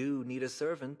indeed do need a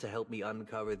servant to help me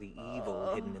uncover the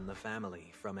evil hidden in the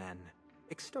family from an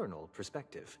external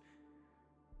perspective.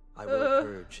 I will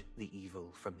purge the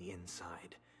evil from the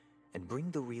inside and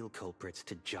bring the real culprits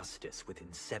to justice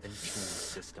within 17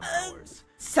 system hours.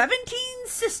 17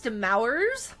 system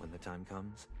hours? When the time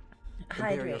comes,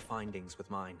 compare your findings with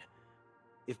mine.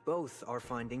 If both our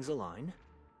findings align,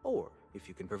 or if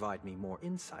you can provide me more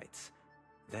insights,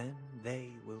 then they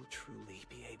will truly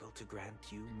be able to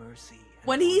grant you mercy.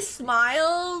 When he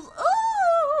smiles,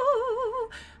 oh,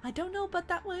 I don't know about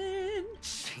that one.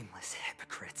 Shameless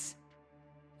hypocrites.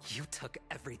 You took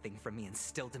everything from me and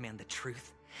still demand the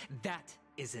truth? That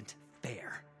isn't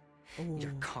fair. Ooh.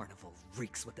 Your carnival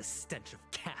reeks with the stench of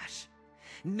cash.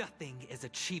 Nothing is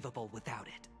achievable without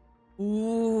it.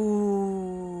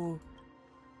 Ooh.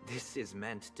 This is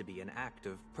meant to be an act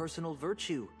of personal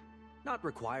virtue, not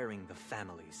requiring the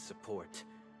family's support.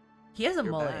 He has a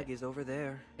Your mullet. bag is over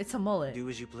there. It's a mullet. Do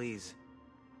as you please.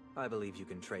 I believe you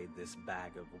can trade this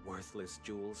bag of worthless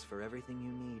jewels for everything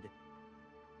you need.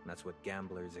 That's what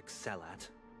gamblers excel at,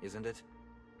 isn't it?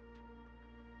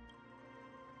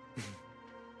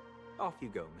 Off you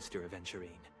go, Mr. Aventurine.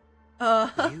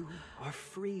 You are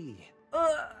free.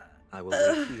 I will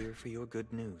wait here for your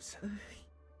good news.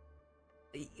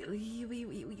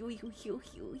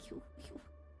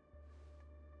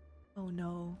 Oh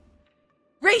no.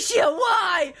 Ratio,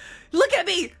 why? Look at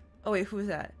me! Oh wait, who's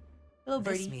that? Hello,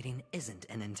 birdie. This meeting isn't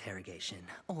an interrogation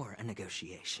or a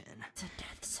negotiation. It's a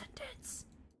death sentence.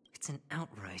 It's an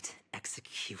outright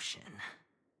execution.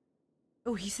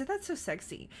 Oh, he said that so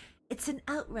sexy. It's an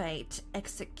outright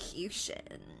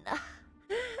execution.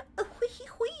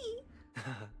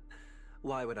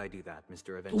 Why would I do that,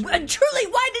 Mr. Aventurine? And truly,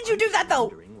 why did you do that though?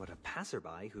 Wondering what a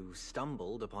passerby who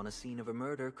stumbled upon a scene of a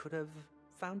murder could have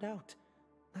found out.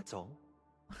 That's all.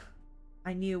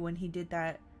 I knew when he did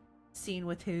that scene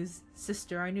with his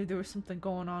sister, I knew there was something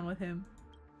going on with him.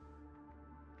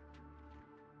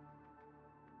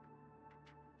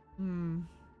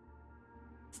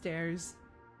 Stairs.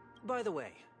 By the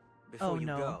way, before you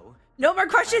go... No more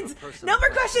questions! No more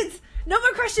questions! No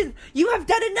more questions! You have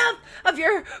done enough of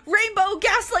your rainbow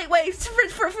gaslight waves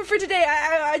for today.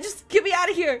 I just get me out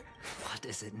of here. What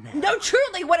is it now? No,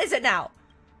 truly, what is it now?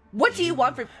 What do you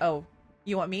want from... Oh,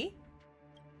 you want me?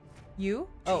 You?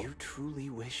 Do you truly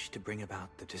wish to bring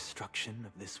about the destruction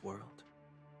of this world?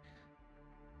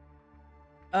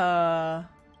 Kakavasha!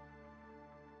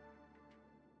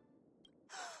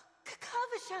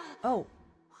 Oh.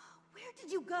 Where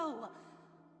did you go?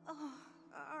 Oh,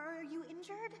 are you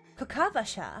injured?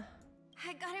 Kakavasha.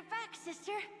 I got it back,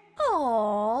 sister.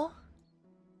 Aww.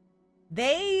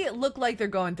 They look like they're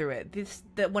going through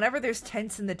it. Whenever there's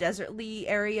tents in the desertly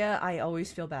area, I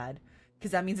always feel bad.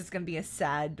 Because that means it's going to be a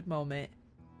sad moment.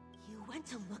 You went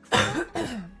to look for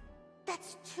them?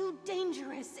 That's too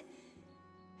dangerous.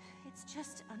 It's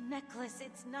just a necklace.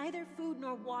 It's neither food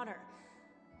nor water.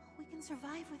 We can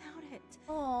survive without it.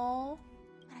 Aww.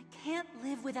 But I can't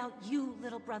live without you,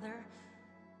 little brother.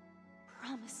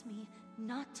 Promise me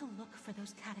not to look for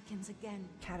those catechins again.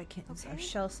 Catechins Okay? are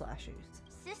shell slashers.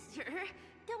 Sister,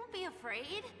 don't be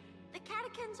afraid. The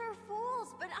catechins are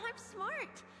fools, but I'm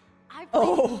smart. I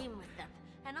played a game with them,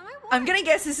 and I won. I'm gonna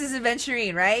guess this is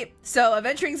Aventurine, right? So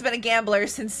Aventurine's been a gambler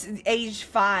since age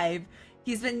 5.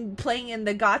 He's been playing in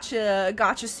the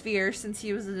gotcha sphere since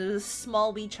he was a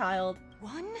small wee child.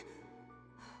 Won?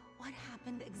 What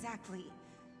happened exactly?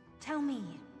 Tell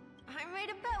me. I made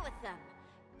a bet with them.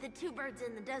 The two birds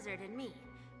in the desert and me.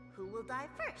 Who will die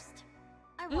first?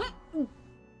 I won.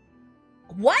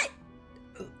 What?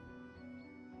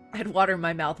 I had water in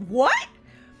my mouth. What?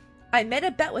 I made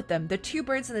a bet with them. The two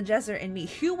birds in the desert and me.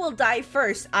 Who will die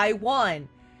first? I won.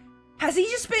 Has he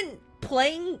just been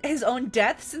playing his own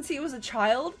death since he was a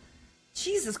child?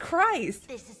 Jesus Christ.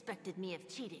 They suspected me of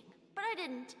cheating, but I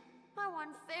didn't. I won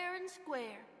fair and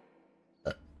square.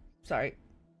 Sorry.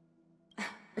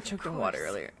 I choked on water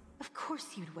earlier. Of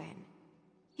course you'd win.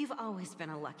 You've always been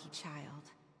a lucky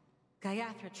child.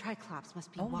 Gaiathra Triclops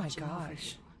must be watching over you.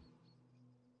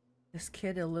 This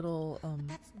kid a little,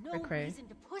 That's no reason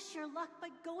to push your luck by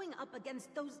going up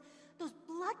against those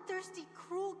bloodthirsty,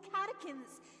 cruel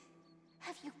catechins.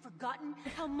 Have you forgotten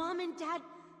how Mom and Dad...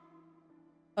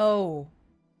 Oh.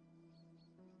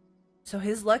 So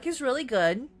his luck is really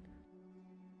good.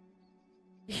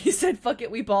 He said, fuck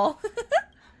it, we ball.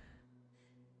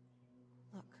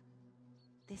 Look,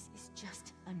 this is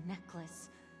just a necklace.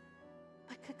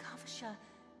 But Kakavasha,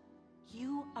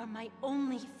 you are my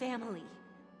only family.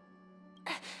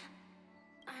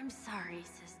 I'm sorry,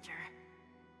 sister.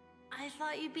 I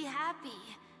thought you'd be happy.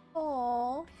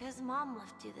 Aww. Because Mom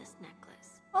left you this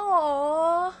necklace.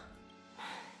 Aww.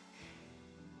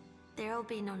 There'll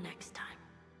be no next time.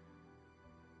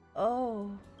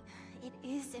 Oh. It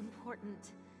is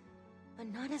important, but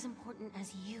not as important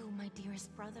as you, my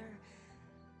dearest brother.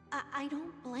 I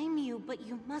don't blame you, but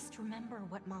you must remember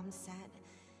what Mom said.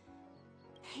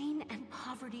 Pain and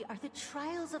poverty are the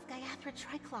trials of Gayatri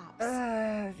Triclops.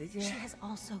 She has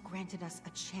also granted us a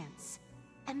chance.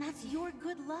 And that's your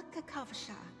good luck,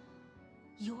 Kakavasha.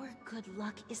 Your good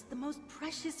luck is the most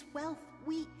precious wealth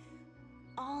we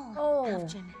all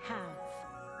Avgin have.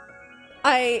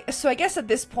 So I guess at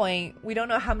this point, we don't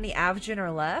know how many Avgin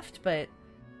are left, but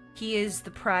he is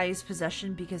the prized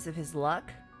possession because of his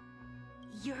luck.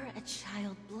 You're a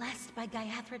child blessed by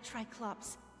Gayatri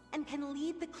Triclops and can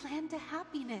lead the clan to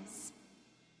happiness.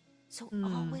 So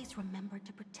always remember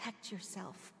to protect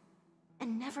yourself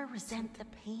and never resent the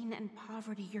pain and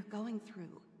poverty you're going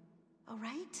through. All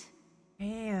right?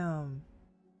 Damn.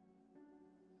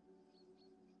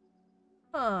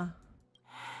 Huh.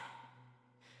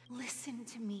 Listen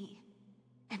to me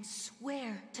and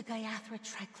swear to Gayatri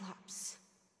Triclops.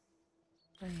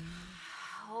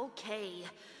 Okay. I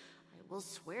will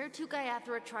swear to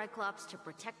Gayatri Triclops to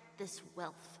protect this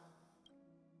wealth.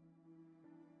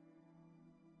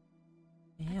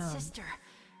 Damn. But sister,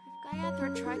 if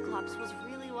Gayatri Triclops was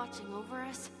really watching over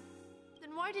us,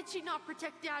 then why did she not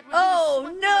protect Dad when he was swept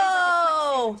away by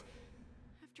the quicksand?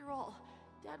 After all,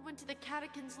 Dad went to the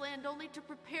Catechins' land only to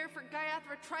prepare for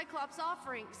Gayatri Triclops'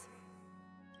 offerings.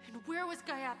 And where was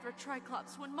Gayatri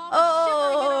Triclops when Mom was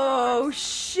shivering in her arms?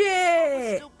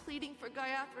 Shit! Still pleading for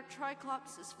Gayatri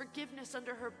Triclops' forgiveness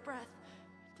under her breath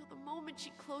until the moment she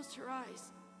closed her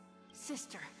eyes.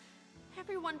 Sister,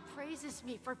 everyone praises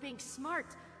me for being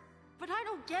smart, but I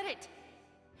don't get it.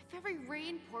 If every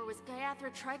rainpour was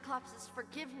Gayatri Triclops'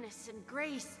 forgiveness and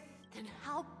grace, then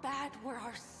how bad were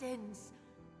our sins?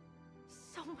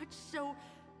 So much so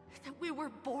that we were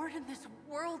born in this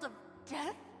world of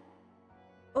death?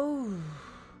 Oh.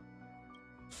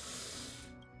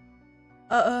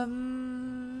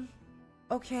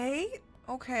 Okay.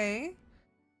 Okay.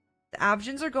 The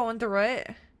Avgins are going through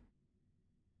it.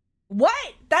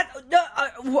 What? That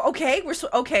okay, we're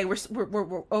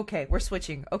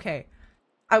switching. Okay.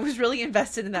 I was really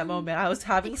invested in that moment. I was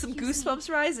having some goosebumps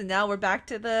rise, and now we're back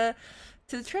to the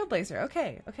Trailblazer.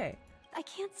 Okay, okay. I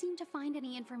can't seem to find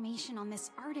any information on this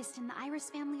artist in the Iris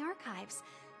family archives.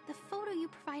 The photo you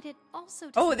provided also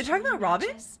doesn't. Oh, they're talking about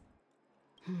Robin?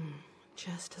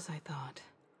 Just as I thought.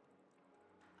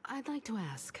 I'd like to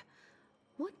ask,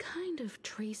 what kind of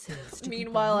traces do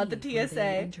Meanwhile, at the people leave when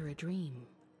they TSA. enter a dream?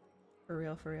 For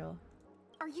real, for real.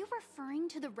 Are you referring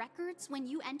to the records when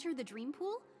you enter the dream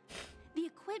pool? The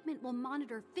equipment will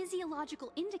monitor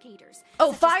physiological indicators. Oh,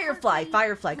 such as Firefly, heart rate,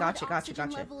 Firefly. blood Gotcha. oxygen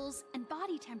levels, and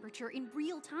body temperature in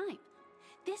real time.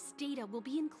 This data will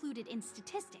be included in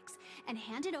statistics and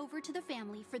handed over to the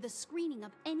family for the screening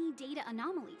of any data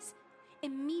anomalies.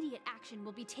 Immediate action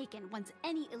will be taken once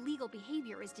any illegal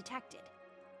behavior is detected.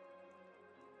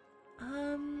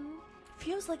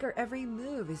 Feels like our every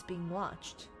move is being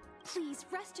watched. Please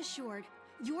rest assured,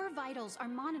 your vitals are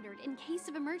monitored in case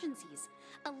of emergencies,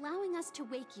 allowing us to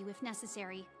wake you if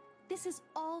necessary. This is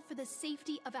all for the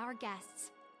safety of our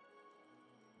guests.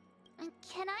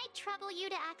 Can I trouble you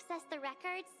to access the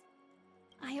records?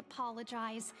 I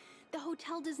apologize. The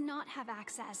hotel does not have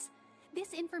access.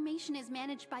 This information is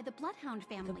managed by the Bloodhound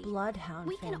family. The Bloodhound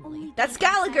we family. Can only That's gain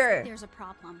access Gallagher! if there's a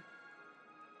problem.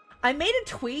 I made a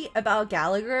tweet about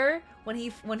Gallagher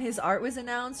when his art was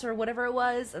announced or whatever it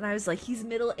was, and I was like, he's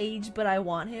middle-aged, but I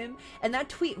want him. And that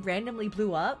tweet randomly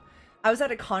blew up. I was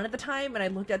at a con at the time, and I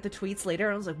looked at the tweets later,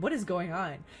 and I was like, what is going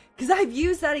on? Because I've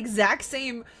used that exact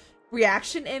same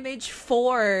reaction image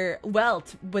for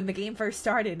Welt when the game first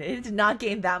started. It did not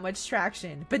gain that much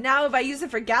traction. But now if I use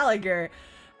it for Gallagher,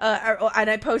 and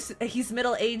I post, he's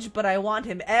middle-aged, but I want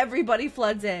him, everybody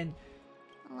floods in.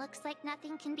 Looks like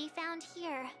nothing can be found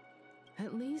here.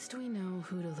 At least we know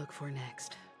who to look for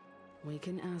next. We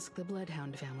can ask the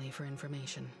Bloodhound family for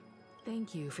information.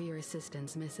 Thank you for your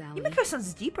assistance, Miss Allie. Yumiko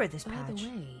sounds deeper this By patch. the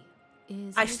way,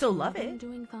 is I Miss still love Robin it.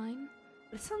 doing fine?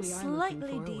 It sounds We are slightly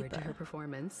looking forward deeper. to her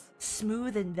performance.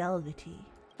 Smooth and velvety.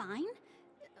 Fine?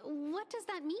 What does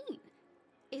that mean?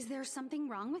 Is there something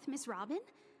wrong with Miss Robin?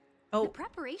 Oh. The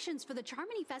preparations for the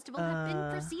Charmony Festival have been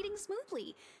proceeding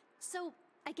smoothly, so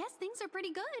I guess things are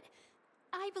pretty good.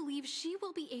 I believe she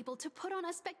will be able to put on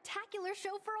a spectacular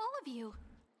show for all of you.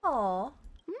 Aww.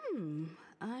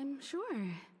 I'm sure.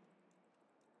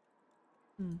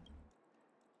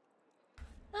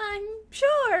 I'm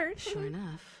sure. Sure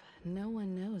enough, no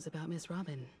one knows about Miss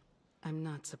Robin. I'm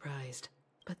not surprised.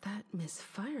 But that Miss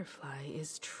Firefly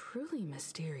is truly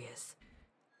mysterious.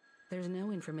 There's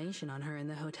no information on her in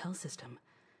the hotel system.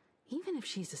 Even if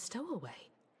she's a stowaway,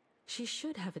 She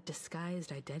should have a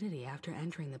disguised identity after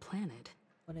entering the planet.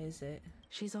 What is it?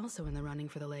 She's also in the running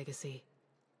for the legacy.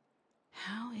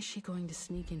 How is she going to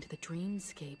sneak into the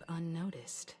dreamscape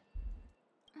unnoticed?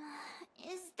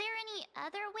 Is there any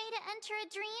other way to enter a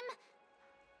dream?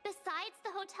 Besides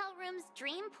the hotel room's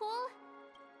dream pool?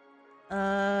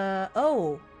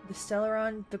 Oh, the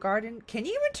Stellaron, the garden. Can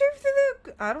you enter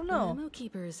through the... I don't know. Memo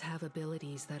keepers have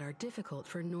abilities that are difficult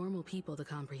for normal people to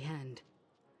comprehend.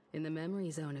 In the memory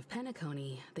zone of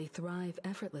Penacony, they thrive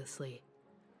effortlessly,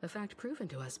 a fact proven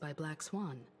to us by Black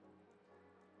Swan.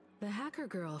 The hacker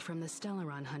girl from the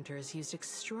Stellaron Hunters used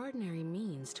extraordinary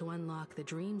means to unlock the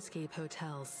Dreamscape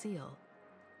Hotel's seal.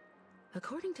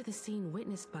 According to the scene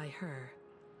witnessed by her,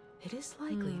 it is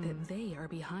likely that they are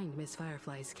behind Miss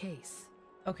Firefly's case.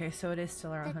 Okay, so it is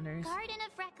Stellaron Hunters. The Garden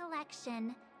of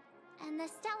Recollection and the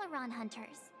Stellaron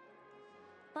Hunters.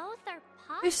 Both are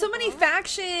possible. There's so many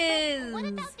factions! What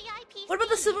about the IPC? What about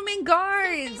the Silvermane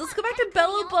Guards? Let's go back to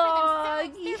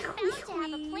Bellabog! They're bound to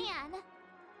have a plan.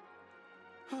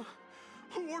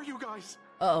 Who are you guys?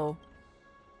 Uh-oh.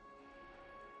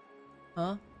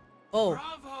 Huh? Oh.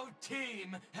 Bravo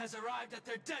team has arrived at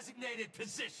their designated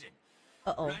position.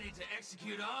 Uh-oh. Ready to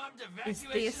execute armed Is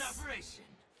evacuation this... operation.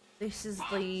 This is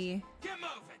the... Get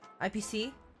moving.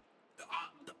 IPC?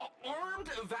 Armed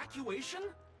evacuation?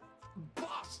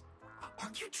 Boss,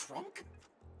 aren't you drunk?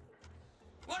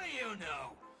 What do you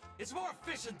know? It's more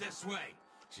efficient this way.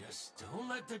 Just don't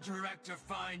let the director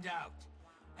find out.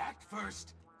 Act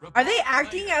first. Are they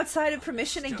acting outside of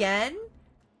permission again?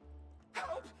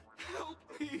 Help! Help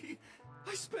me!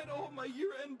 I spent all my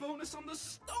year-end bonus on the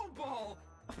snowball!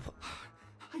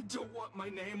 I don't want my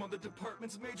name on the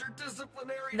department's major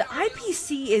disciplinary The notice.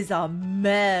 IPC is a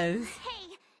mess. Hey,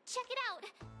 check it out.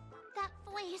 That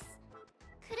voice.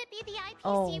 Could it be the IPC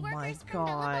Oh workers my from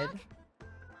god. Bellabog?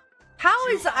 How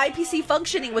is the IPC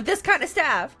functioning with this kind of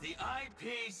staff? The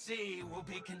IPC will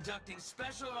be conducting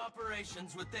special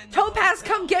operations within the Topaz,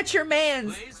 hotel. come get your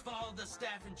mans. Please follow the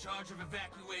staff in charge of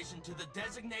evacuation to the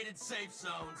designated safe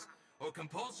zones, or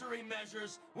compulsory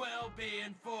measures will be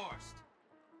enforced.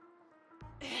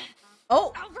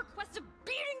 Oh. I'll request a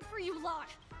beating for you lot.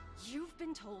 You've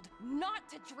been told not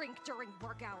to drink during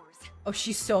work hours. Oh,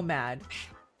 she's so mad.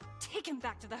 Take him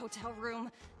back to the hotel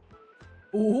room.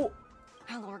 Ooh.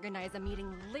 I'll organize a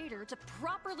meeting later to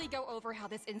properly go over how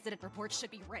this incident report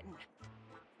should be written.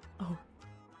 Oh.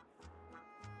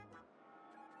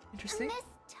 Interesting. Miss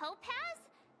Topaz?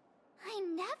 I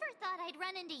never thought I'd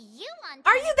run into you on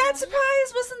Are you that Penacony.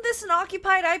 surprised? Wasn't this an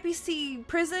occupied IPC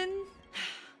prison?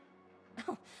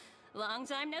 Oh, long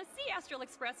time no see, Astral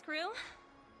Express crew.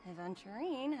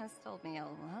 Aventurine has told me a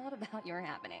lot about your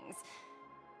happenings.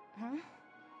 Huh?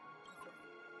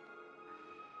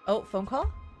 Oh, phone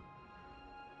call?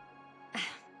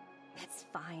 It's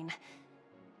fine.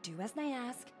 Do as they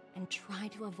ask and try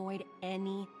to avoid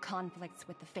any conflicts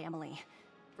with the family.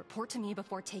 Report to me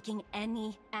before taking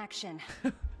any action.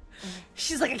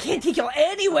 She's like, I can't take y'all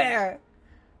anywhere.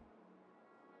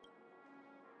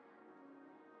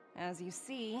 As you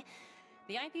see,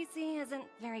 the IPC isn't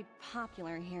very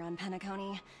popular here on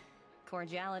Penacony.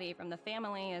 Cordiality from the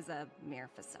family is a mere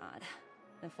facade.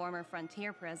 The former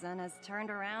frontier prison has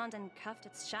turned around and cuffed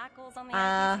its shackles on the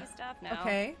IPC stuff now.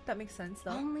 Okay, that makes sense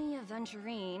though. Only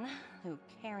Aventurine, who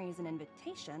carries an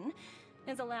invitation,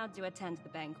 is allowed to attend the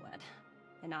banquet.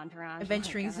 An entourage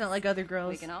Aventurine's like not us, like other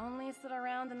girls. We can only sit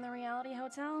around in the reality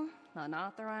hotel,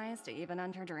 unauthorized to even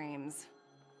enter dreams.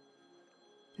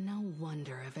 No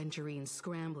wonder Aventurine's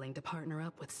scrambling to partner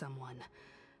up with someone.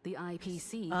 The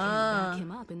IPC can't back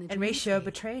him up in the And Ratio dreamscape.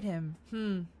 betrayed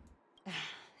him.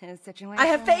 His situation I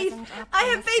have faith. wasn't I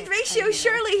have faith, optimistic, Ratio. I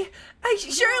Surely,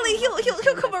 surely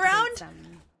he'll come around. Some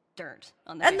dirt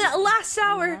on the And that family. last You know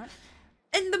hour, what?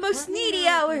 in the most Let me needy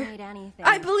know if you hour, need anything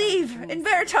I from believe the in dreamscape.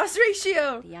 Veritas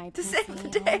Ratio The to IPC save the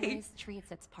day. always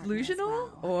treats its partners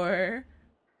Delusional, well.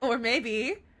 or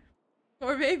maybe.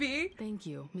 Thank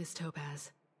you, Miss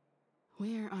Topaz.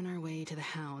 We're on our way to the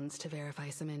Hounds to verify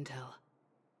some intel.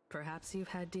 Perhaps you've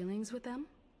had dealings with them?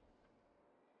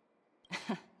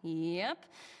 Yep.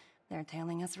 They're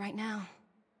tailing us right now.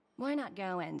 Why not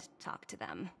go and talk to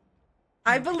them?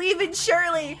 I believe in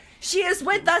Shirley. She is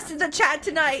with us in the chat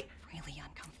tonight. Really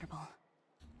uncomfortable.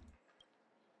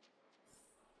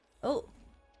 Oh,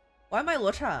 why am I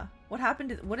Locha? What happened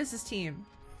to? What is this team?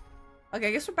 Okay,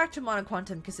 I guess we're back to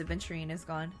Monoquantum because Aventurine is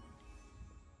gone.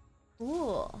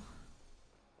 Cool.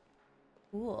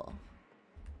 Cool.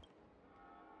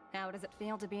 How does it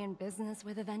feel to be in business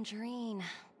with Aventurine?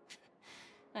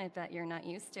 I bet you're not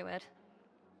used to it.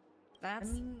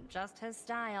 That's just his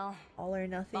style. All or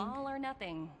nothing. All or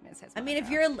nothing is his. I mean,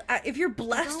 if you're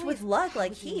blessed with luck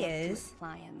like he is,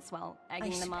 clients while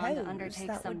egging them on to undertake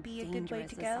that some would be a good way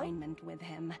dangerous to go. assignment with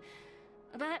him.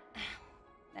 But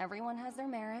everyone has their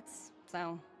merits,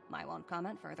 so I won't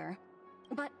comment further.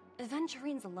 But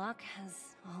Aventurine's luck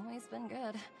has always been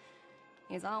good.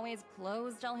 He's always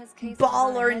closed all his cases.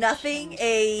 Ball or nothing.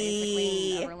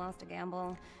 Basically never lost a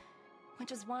gamble.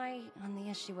 Which is why, on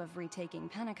the issue of retaking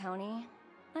Penacony,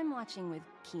 I'm watching with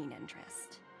keen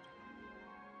interest.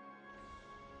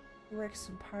 Works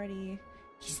some party.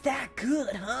 He's that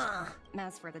good, huh?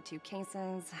 As for the 2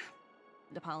 cases,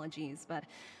 apologies, but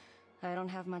I don't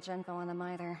have much info on them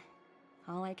either.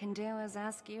 All I can do is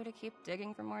ask you to keep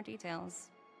digging for more details.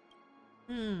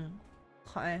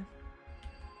 Okay.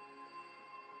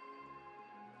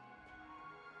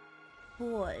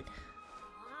 Good.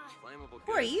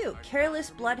 Who are you?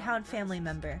 Careless bloodhound family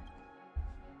member.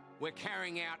 We're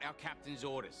carrying out our captain's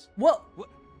orders. What?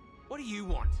 What do you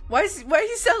want? Why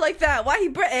he sound like that? Why he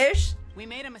British? We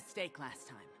made a mistake last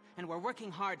time, and we're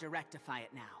working hard to rectify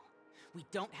it now. We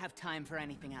don't have time for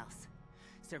anything else.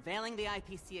 Surveilling the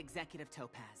IPC executive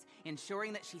Topaz,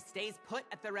 ensuring that she stays put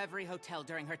at the Reverie Hotel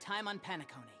during her time on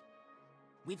Penacony.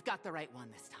 We've got the right one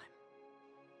this time.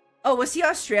 Oh, was he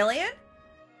Australian?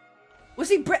 Was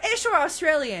he British or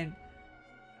Australian?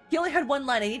 He only had one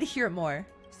line. I need to hear it more.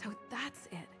 So that's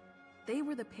it. They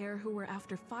were the pair who were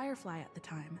after Firefly at the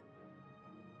time.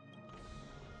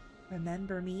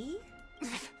 Remember me?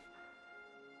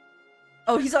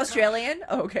 Oh, he's Australian?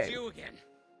 Oh, okay. It's you again.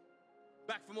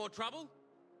 Back for more trouble?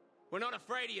 We're not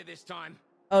afraid of you this time.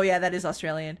 Oh yeah, that is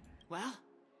Australian. Well,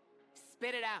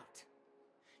 spit it out.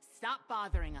 Stop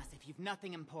bothering us if you've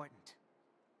nothing important.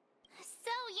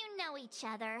 So you know each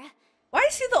other. Why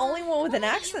is he the only one with an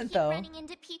accent, though? Running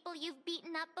into people you've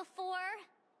beaten up before?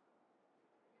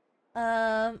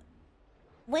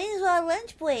 When's our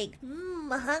lunch break?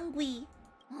 Hungry.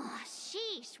 Oh,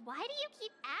 sheesh, why do you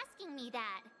keep asking me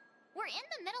that? We're in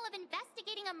the middle of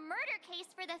investigating a murder case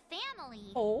for the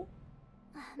family. Oh.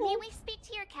 May we speak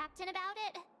to your captain about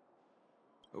it?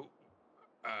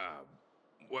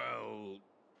 Well...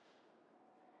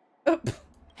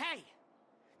 Hey!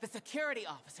 The security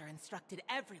officer instructed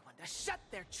everyone to shut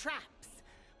their traps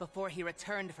before he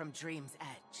returned from Dream's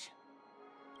Edge.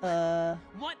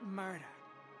 What murder?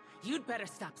 You'd better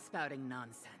stop spouting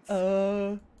nonsense.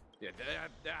 Yeah,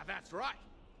 that's right.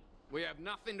 We have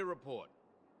nothing to report.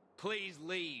 Please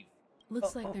leave.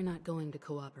 Looks like they're not going to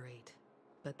cooperate.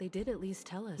 But they did at least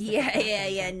tell us.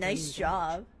 Yeah. Nice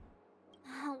job.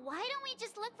 Why don't we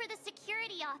just look for the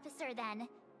security officer then?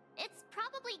 It's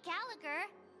probably Gallagher,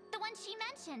 the one she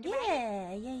mentioned,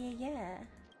 right? Yeah.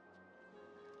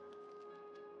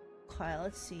 Okay,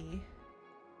 let's see.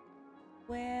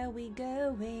 Where we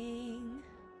going?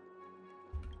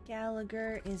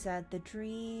 Gallagher is at the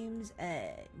Dream's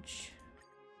Edge.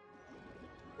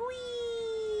 Whee!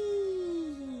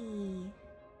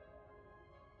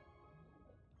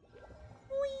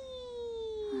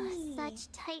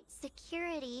 Such tight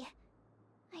security.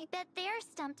 I bet they're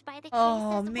stumped by the case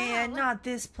Oh as man, well. not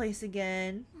this place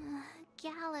again.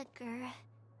 Gallagher.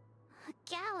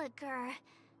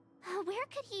 Where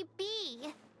could he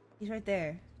be? He's right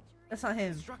there. That's not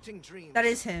him. Constructing dreams That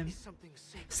is him. is something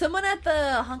sacred. Someone at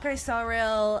the Honkai Star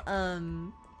Rail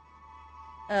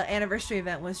anniversary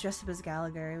event was dressed up as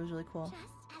Gallagher. It was really cool.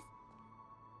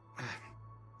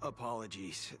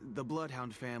 Apologies. The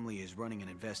Bloodhound family is running an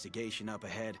investigation up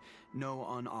ahead. No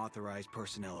unauthorized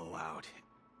personnel allowed.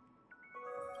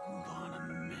 Hold on a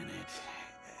minute.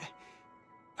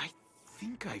 I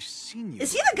think I've seen you.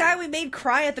 Is he the guy we made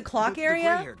cry at the clock area? The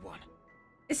gray-haired one.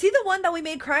 Is he the one that we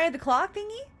made cry at the clock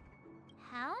thingy?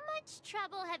 How much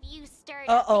trouble have you stirred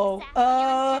Uh-oh.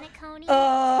 up exactly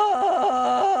on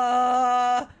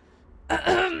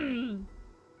Penacony?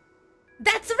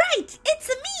 That's right! It's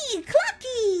me,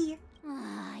 Clocky!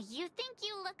 You think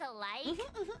you look alike?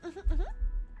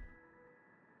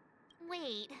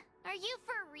 Wait, are you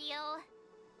for real?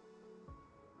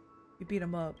 You beat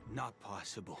him up. Not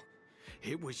possible.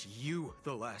 It was you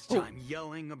the last time,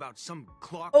 yelling about some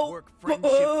clockwork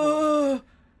friendship.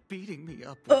 Beating me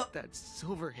up with that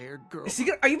silver-haired girl. Is he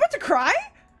gonna, are you about to cry?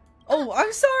 Oh,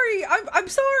 I'm sorry. I'm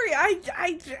sorry.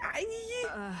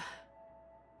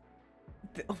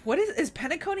 What is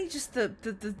Penacony just the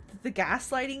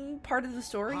gaslighting part of the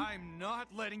story? I'm not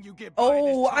letting you get by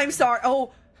Oh, this time. I'm sorry.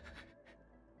 Oh.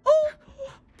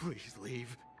 Please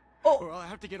leave. Oh. Or I'll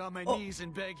have to get on my knees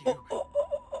and beg you.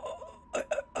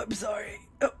 I'm sorry.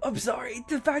 I'm sorry.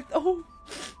 The fact. Oh.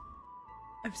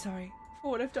 I'm sorry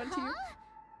for what I've done to you.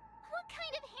 What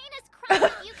kind of heinous crime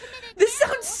have you committed This now?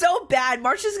 sounds so bad.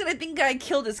 March is gonna think I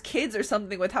killed his kids or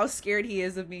something with how scared he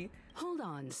is of me. Hold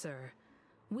on, sir.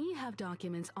 We have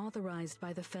documents authorized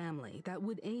by the family that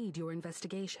would aid your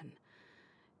investigation.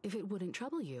 If it wouldn't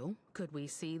trouble you, could we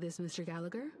see this Mr.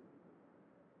 Gallagher?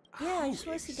 Yeah, I just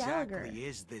want to see Gallagher. Who exactly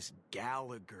is this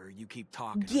Gallagher you keep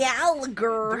talking about?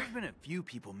 Gallagher! There's been a few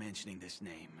people mentioning this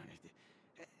name.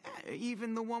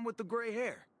 Even the one with the gray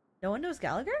hair. No one knows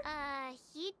Gallagher?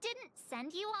 He didn't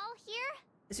send you all here?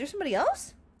 Is there somebody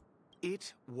else?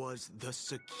 It was the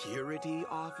security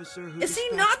officer who Is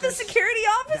he not the security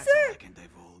officer? That's all I can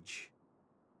divulge.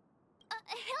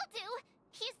 He'll do.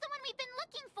 He's the one we've been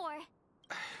looking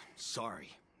for.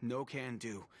 Sorry, no can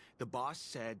do. The boss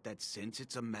said that since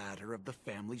it's a matter of the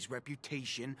family's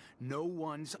reputation, no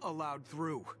one's allowed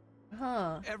through.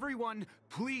 Huh. Everyone,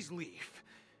 please leave.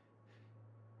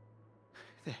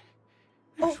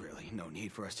 There's really no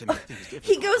need for us to make things difficult.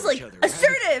 He goes for like each other,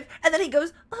 assertive, right? and then he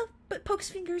goes, "Oh, but pokes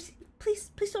fingers.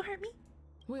 Please don't hurt me."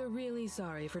 We're really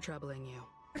sorry for troubling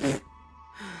you.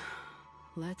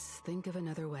 Let's think of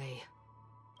another way.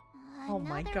 Oh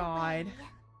my god.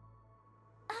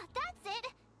 That's it.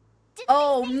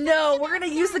 Oh no, we're gonna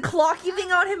use the clocky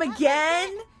thing on him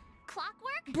again?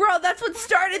 Clockwork? Bro, that's what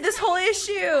started this whole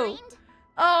issue.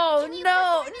 Oh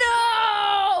no,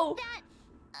 no!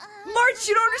 March,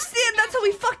 you don't understand. That's how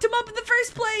we fucked him up in the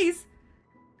first place.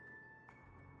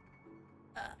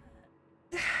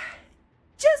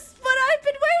 Just what I've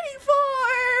been waiting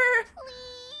for.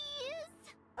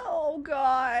 Please. Oh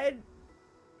god.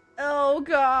 Oh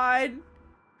god.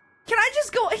 Can I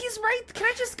just go? He's right. Can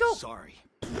I just go? Sorry,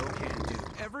 no can do.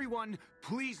 Everyone,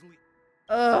 please leave.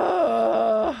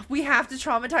 We have to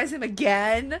traumatize him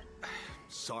again?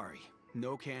 Sorry,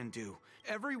 no can do.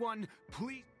 Everyone,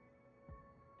 please.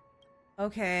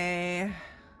 Okay.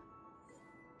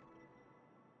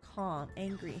 Calm,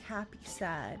 angry, happy,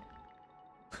 sad.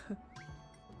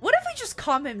 What if we just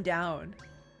calm him down?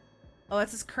 Oh,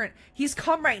 that's his current... He's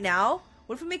calm right now?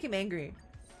 What if we make him angry?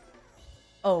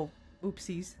 Oh,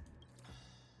 oopsies.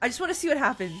 I just want to see what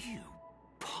happens. You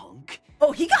punk.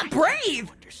 Oh, he got brave! You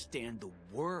understand the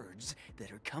words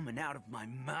that are coming out of my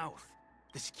mouth.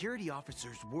 The security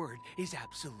officer's word is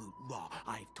absolute law.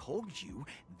 I've told you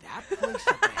that place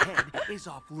up ahead is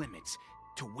off limits.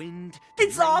 To wind, to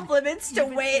it's rain, off limits to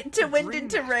wind, to wind and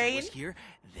to Ringmaster rain. was here,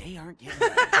 they aren't getting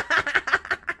that.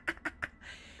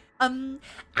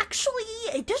 Actually,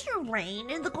 it doesn't rain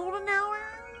in the golden hour.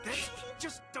 That's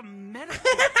just a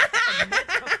metaphor. A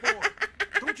metaphor.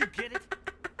 Don't you get it?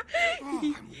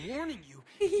 Oh, I'm warning you.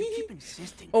 If you keep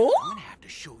insisting, I'm gonna have to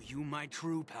show you my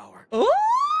true power. Oh!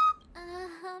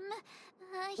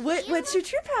 What's your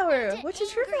true power? What's your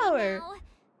true power? Now.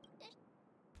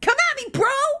 Come at me, bro!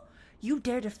 You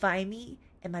dare defy me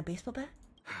and my baseball bat?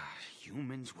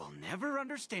 Humans will never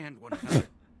understand one another.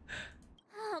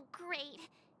 Oh, great.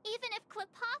 Even if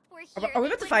Klipoth were here, Are we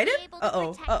about to fight him?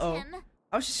 Uh-oh. Him.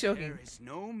 I was just joking. There is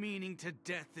no meaning to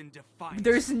death and defiance.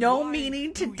 There's no Why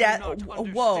meaning to do you death. not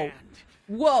Whoa. understand?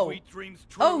 Whoa. Sweet dreams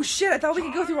Oh true. shit, I thought we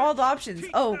could go through all the options.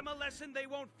 Teach Oh. them a lesson they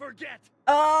won't forget.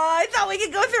 I thought we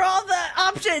could go through all the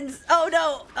options. Oh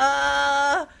no.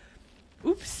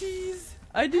 Oopsies.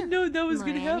 I didn't know that was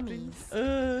gonna happen.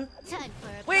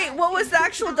 Wait, what was the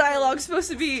actual dialogue supposed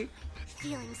to be?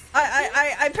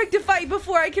 I picked a fight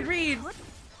before I could read.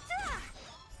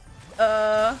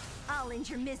 I'll end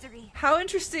your misery. How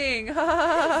interesting.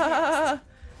 How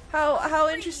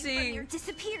interesting. Or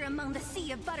disappear among the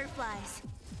sea of butterflies.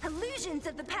 Illusions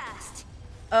of the past.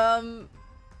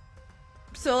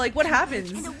 So like what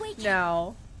happens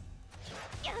now?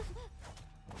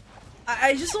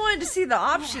 I just wanted to see the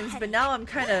options, but now I'm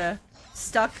kind of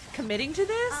stuck committing to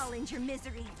this. I'll end your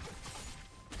misery.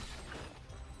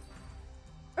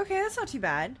 Okay, that's not too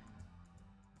bad.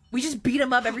 We just beat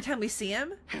him up every time we see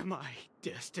him? Am I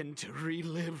destined to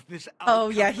relive this outcome? Oh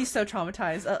yeah, he's so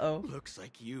traumatized. Uh-oh. Looks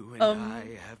like you and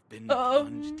I have been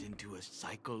plunged into a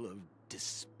cycle of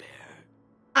despair.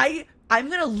 I'm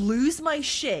gonna lose my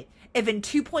shit if in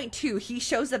 2.2 he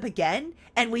shows up again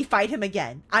and we fight him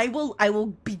again. I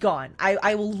will be gone.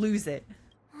 I will lose it.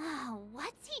 Oh,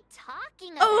 what's he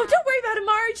talking about? Oh, don't worry about him,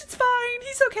 Marge. It's fine.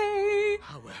 He's okay.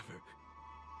 However,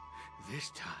 this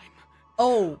time,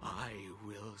 I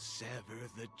will sever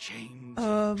the chains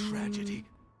of tragedy.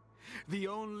 The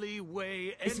only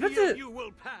way any of you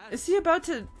will pass is he about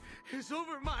to... is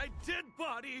over my dead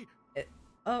body.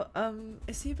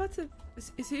 Is he about to...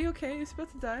 Is he okay? Is he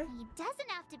about to die? He doesn't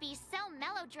have to be so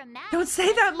melodramatic. Don't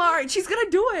say that, Marge. He's gonna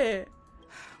do it.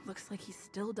 Looks like he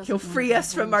still doesn't. He'll free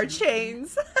us from our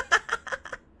chains.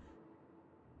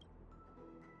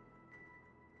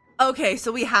 Okay,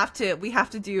 so we have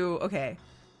to do... Okay.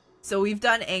 So we've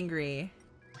done angry.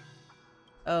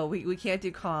 Oh, we can't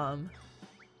do calm.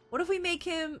 What if we make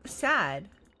him sad?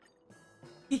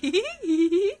 You.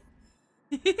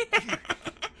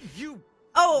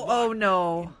 Oh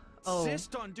no.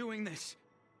 Insist on doing this.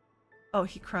 Oh,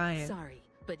 he crying. Sorry,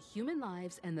 but human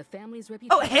lives and the family's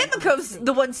reputation. Oh, Hanako's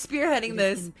the one spearheading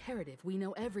this. It's imperative we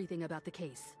know everything about the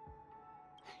case.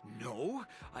 No,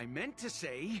 I meant to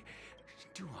say,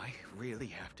 do I really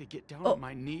have to get down on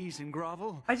my knees and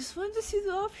grovel? I just wanted to see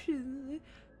the options.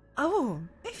 Oh,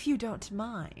 if you don't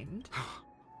mind.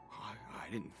 I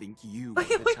didn't think you were the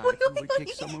type who would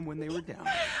kick someone when they were down.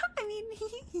 I mean,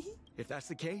 if that's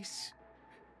the case,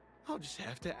 I'll just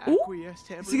have to acquiesce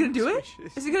to everyone's is he gonna do it?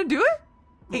 wishes. Is he gonna do it?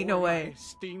 Ain't no Lower way. my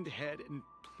esteemed head and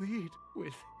plead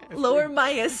with Lower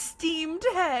my esteemed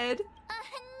head.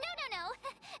 No.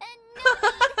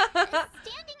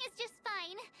 Standing is just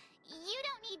fine. You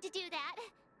don't need to do that.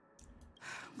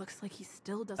 Looks like he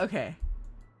still doesn't. Okay.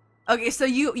 Okay, so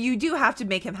you do have to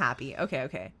make him happy.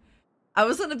 Okay. I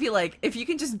was gonna be like, if you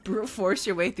can just brute force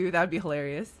your way through, that would be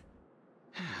hilarious.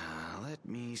 Let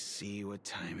me see what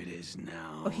time it is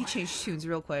now. Oh, he changed tunes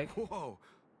real quick. Whoa,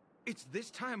 it's this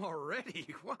time already.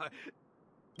 What?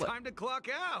 Time to clock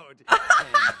out.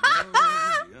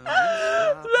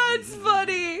 That's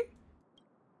funny.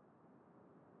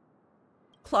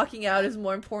 Clocking out is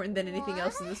more important than anything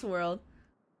else in this world.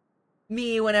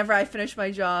 Me, whenever I finish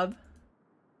my job.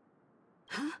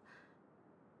 Huh?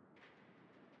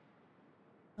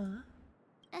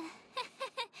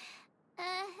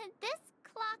 This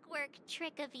clockwork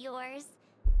trick of yours,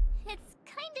 it's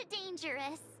kinda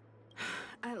dangerous.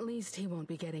 At least he won't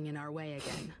be getting in our way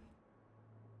again.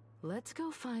 Let's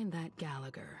go find that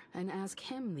Gallagher and ask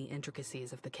him the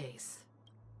intricacies of the case.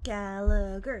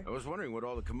 Gallagher. I was wondering what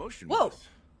all the commotion Whoa. was.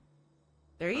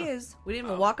 There he is. We didn't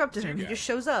even walk up to him. He just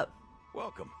shows up.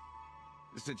 Welcome.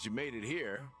 Since you made it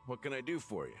here, what can I do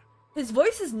for you? His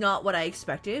voice is not what I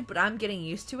expected, but I'm getting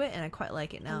used to it, and I quite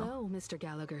like it now. Hello, Mr.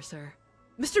 Gallagher, sir.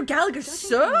 Mr. Gallagher,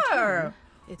 sir!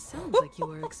 It sounds like you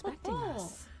were expecting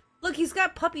us. Look, he's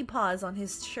got puppy paws on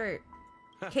his shirt.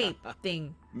 Cape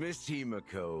thing. Miss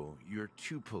Himiko, you're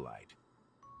too polite.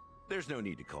 There's no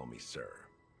need to call me sir.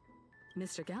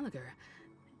 Mr. Gallagher,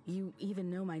 you even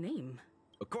know my name.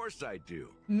 Of course I do.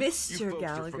 Mr.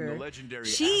 Gallagher.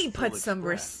 She put some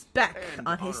respect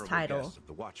on his title. Of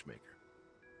the Watchmaker.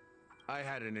 I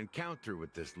had an encounter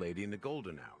with this lady in the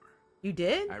golden hour. You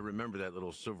did? I remember that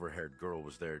little silver-haired girl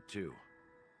was there too.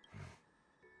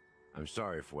 I'm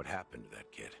sorry for what happened to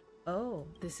that kid. Oh.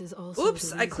 This is also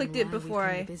Oops, I clicked it before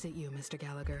I visit you, Mr.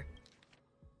 Gallagher.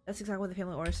 That's exactly what the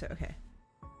family order said. Okay.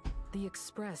 The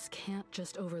Express can't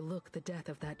just overlook the death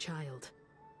of that child.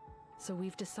 So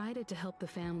we've decided to help the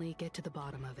family get to the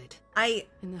bottom of it.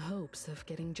 In the hopes of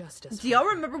getting justice. Do y'all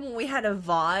remember when we had a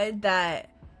VOD that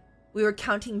we were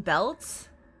counting belts?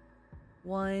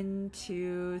 1,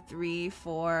 2, 3,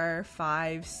 4,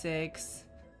 5, 6.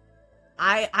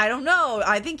 I don't know.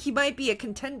 I think he might be a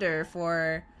contender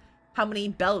for how many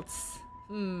belts.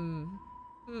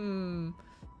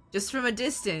 Just from a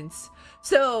distance.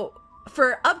 So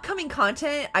for upcoming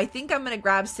content, I think I'm gonna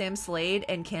grab Sam Slade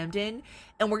and Camden,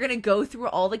 and we're gonna go through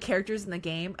all the characters in the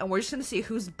game, and we're just gonna see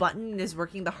whose button is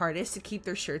working the hardest to keep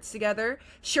their shirts together.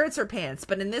 Shirts or pants,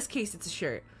 but in this case, it's a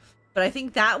shirt. But I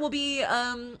think that will be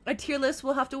a tier list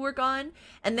we'll have to work on,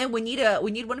 and then we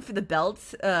need one for the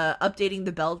belts, updating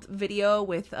the belt video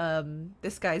with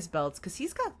this guy's belts, because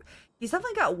he's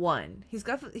definitely got one. He's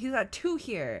got 2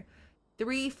 here,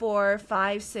 3, 4,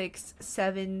 5, 6,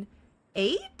 7,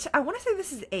 8. I want to say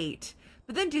this is 8.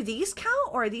 But then, do these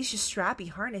count, or are these just strappy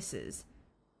harnesses?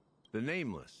 The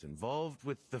Nameless involved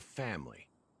with the family.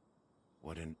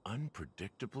 What an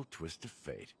unpredictable twist of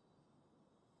fate.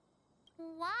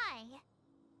 Why?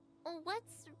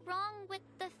 What's wrong with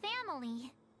the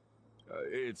family?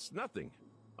 It's nothing.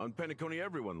 On Penacony,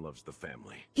 everyone loves the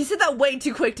family. He said that way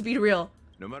too quick to be real.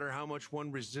 No matter how much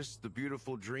one resists the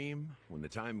beautiful dream, when the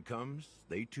time comes,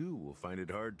 they too will find it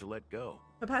hard to let go.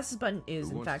 The passes button is,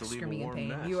 Who in wants fact, to leave a screaming in warm pain.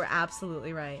 nest? You are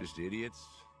absolutely right. Just idiots,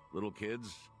 little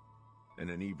kids, and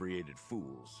inebriated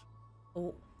fools.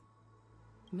 Oh.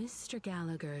 Mr.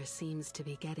 Gallagher seems to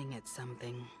be getting at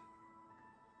something.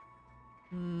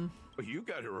 But you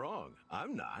got it wrong.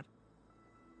 I'm not.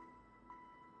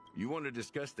 You want to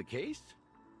discuss the case?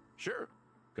 Sure.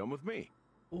 Come with me.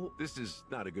 Ooh. This is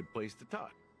not a good place to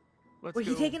talk. Let's Where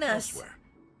go he taking us? elsewhere.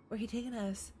 Where he taking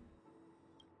us?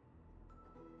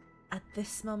 At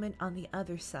this moment on the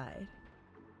other side.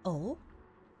 Oh?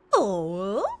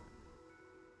 Oh?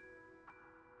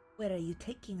 Where are you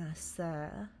taking us,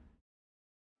 sir?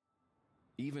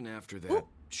 Even after that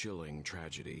chilling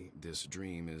tragedy, this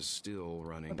dream is still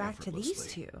running We're back to effortlessly.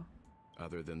 these two.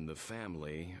 Other than the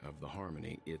family of the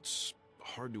Harmony, it's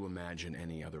hard to imagine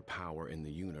any other power in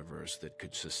the universe that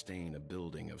could sustain a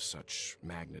building of such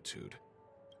magnitude.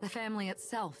 The family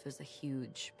itself is a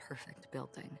huge, perfect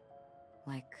building.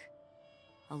 Like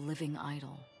a living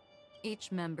idol.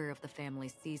 Each member of the family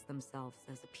sees themselves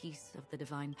as a piece of the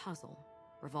divine puzzle,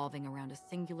 revolving around a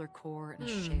singular core and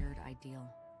a shared ideal.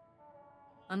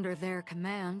 Under their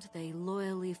command, they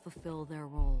loyally fulfill their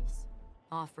roles,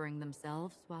 offering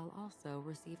themselves while also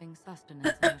receiving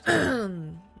sustenance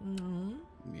in return.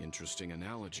 Interesting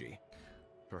analogy.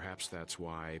 Perhaps that's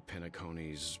why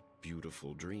Penacony's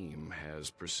beautiful dream has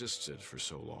persisted for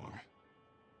so long.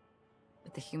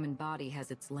 But the human body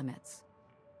has its limits,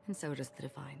 and so does the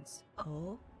divine's.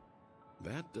 Oh?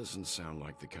 That doesn't sound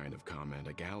like the kind of comment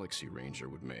a Galaxy Ranger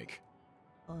would make.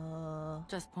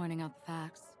 Just pointing out the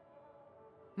facts.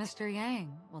 Mr.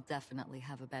 Yang will definitely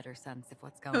have a better sense of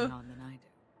what's going on than I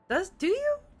do. Do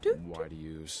you? Why do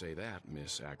you say that,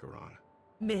 Miss Acheron?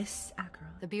 Miss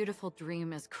Acheron. The beautiful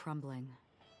dream is crumbling.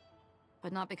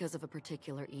 But not because of a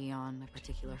particular eon, a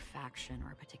particular faction,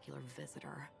 or a particular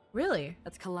visitor. Really?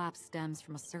 Its collapse stems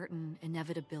from a certain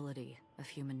inevitability of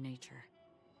human nature.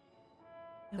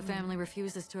 The family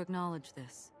refuses to acknowledge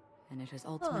this, and it has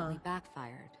ultimately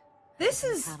backfired. This as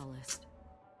a is... catalyst.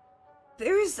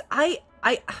 There's...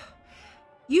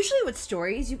 Usually with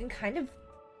stories, you can kind of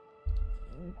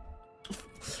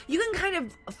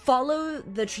follow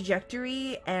the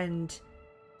trajectory and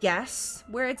guess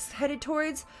where it's headed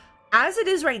towards. As it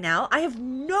is right now, I have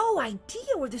no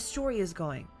idea where the story is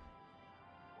going.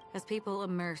 As people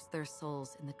immerse their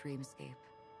souls in the dreamscape,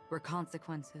 where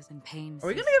consequences and pain... Are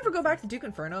we gonna ever go back to Duke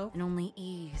Inferno? And only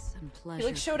ease and pleasure... He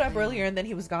like showed up earlier and then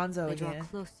he was gonzo they draw again.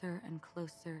 closer and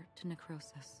closer to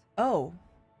necrosis. Oh.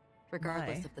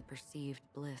 Regardless of the perceived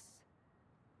bliss,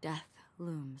 death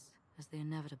looms as the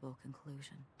inevitable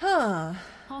conclusion. Huh.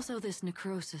 Also, this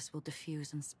necrosis will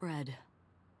diffuse and spread.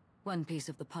 One piece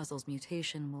of the puzzle's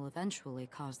mutation will eventually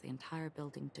cause the entire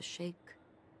building to shake,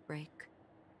 break,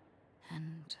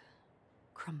 and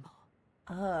crumble.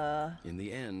 In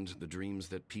the end, the dreams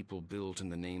that people built in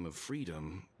the name of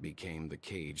freedom became the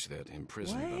cage that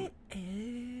imprisoned them. What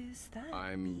is that?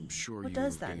 I'm sure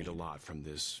you've gained a lot from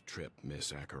this trip,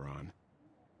 Miss Acheron.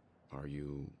 Are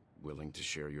you willing to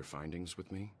share your findings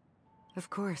with me? Of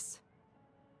course.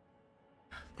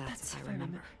 That's if I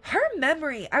remember. Her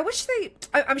memory. I wish they...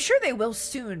 I'm sure they will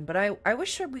soon, but I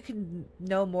wish we could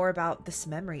know more about this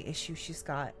memory issue she's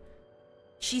got.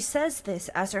 She says this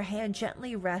as her hand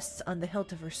gently rests on the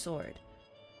hilt of her sword.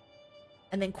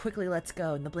 And then quickly lets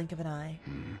go in the blink of an eye.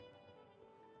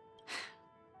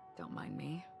 Don't mind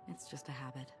me. It's just a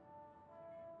habit.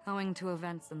 Owing to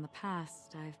events in the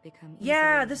past, I've become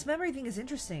Yeah, this memory thing is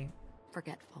interesting.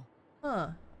 Forgetful. Huh.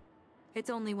 It's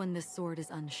only when this sword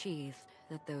is unsheathed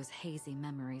that those hazy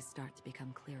memories start to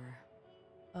become clearer.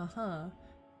 Uh-huh.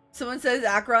 Someone says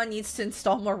Acheron needs to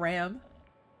install more RAM.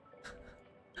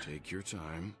 Take your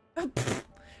time.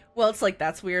 Well, it's like,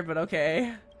 that's weird, but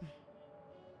okay.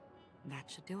 That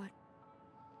should do it.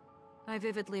 I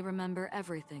vividly remember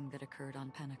everything that occurred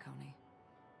on Penacony.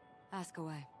 Ask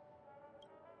away.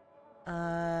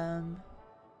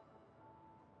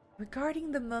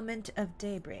 Regarding the moment of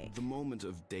daybreak. The moment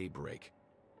of daybreak.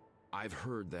 I've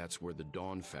heard that's where the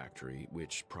Dawn Factory,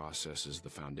 which processes the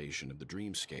foundation of the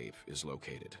dreamscape, is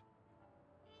located.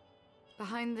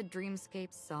 Behind the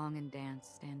dreamscape's song and dance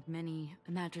stand many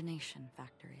imagination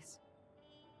factories.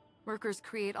 Workers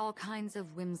create all kinds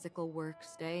of whimsical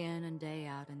works day in and day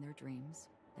out in their dreams.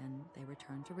 Then they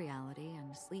return to reality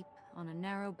and sleep on a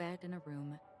narrow bed in a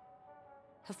room.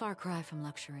 A far cry from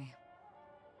luxury.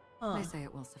 They say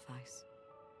it will suffice.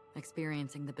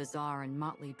 Experiencing the bizarre and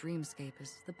motley dreamscape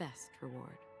is the best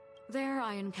reward. There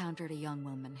I encountered a young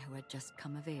woman who had just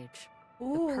come of age.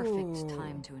 Ooh. The perfect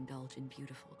time to indulge in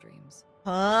beautiful dreams.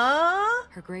 Huh?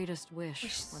 Her greatest wish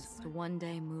was to one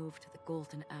day move to the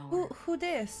golden hour. Who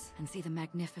this? And see the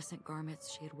magnificent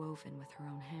garments she had woven with her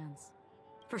own hands.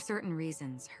 For certain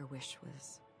reasons, her wish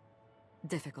was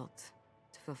difficult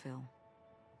to fulfill.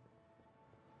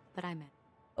 But I met.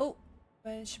 Oh,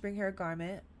 why didn't she bring her a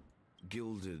garment?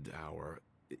 Gilded Hour.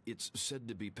 It's said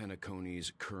to be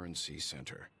Penacony's currency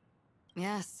center.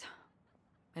 Yes.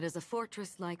 It is a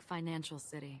fortress-like financial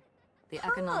city. The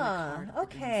economic heart of the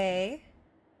okay.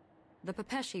 The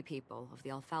Pepeshi people of the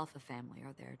Alfalfa family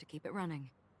are there to keep it running,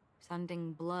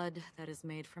 sending blood that is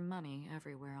made from money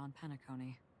everywhere on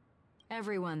Penacony.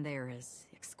 Everyone there is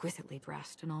exquisitely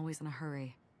dressed and always in a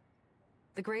hurry.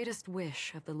 The greatest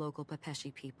wish of the local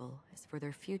Pepeshi people is for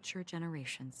their future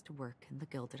generations to work in the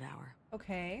Gilded Hour.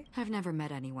 Okay. I've never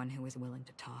met anyone who was willing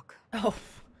to talk. Oh.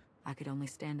 I could only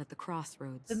stand at the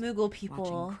crossroads. The Moogle people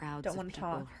watching crowds don't of want to people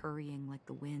talk. hurrying like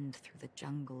the wind through the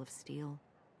jungle of steel,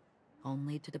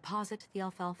 only to deposit the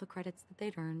alfalfa credits that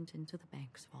they'd earned into the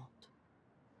bank's vault.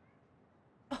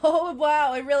 Oh,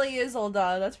 wow. It really is old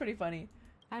dog. That's pretty funny.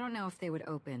 I don't know if they would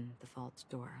open the vault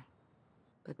door,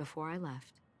 but before I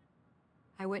left,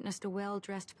 I witnessed a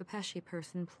well-dressed Pepeshi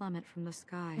person plummet from the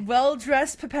sky.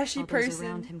 Well-dressed Pepeshi while person. those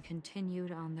around him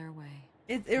continued on their way.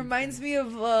 It reminds me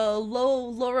of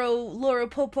Loro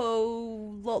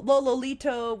Popo,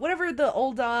 Lolito, whatever the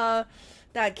old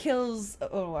that kills.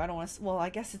 Oh, I don't want to. Well, I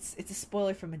guess it's a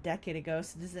spoiler from a decade ago,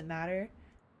 so does it matter?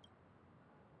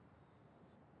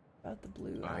 About the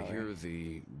blue hour. I hear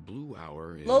the blue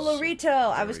hour is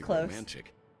Lolorito. I was very close.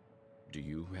 Romantic. Do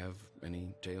you have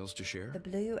any tales to share? The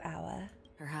blue hour.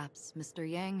 Perhaps Mr.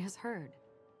 Yang has heard.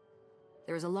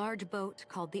 There is a large boat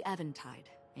called the Eventide,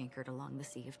 anchored along the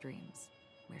Sea of Dreams,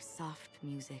 where soft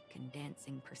music and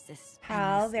dancing persist.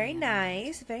 How very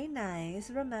nice,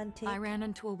 romantic. I ran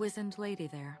into a wizened lady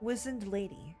there. Wizened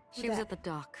lady. She was at the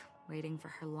dock, waiting for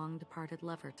her long-departed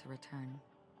lover to return,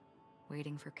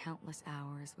 waiting for countless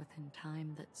hours within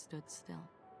time that stood still.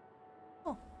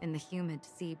 Oh. In the humid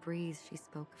sea breeze, she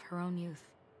spoke of her own youth.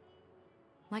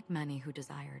 Like many who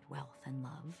desired wealth and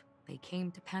love, they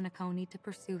came to Penacony to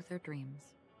pursue their dreams.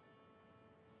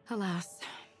 Alas,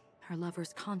 her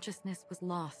lover's consciousness was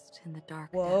lost in the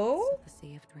dark depths of the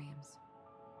Sea of Dreams.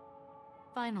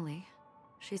 Finally,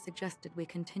 she suggested we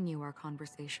continue our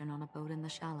conversation on a boat in the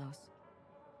shallows.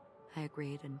 I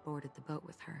agreed and boarded the boat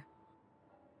with her.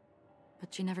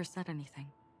 But she never said anything.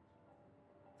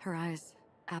 Her eyes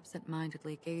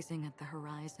absent-mindedly gazing at the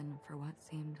horizon for what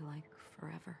seemed like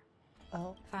forever.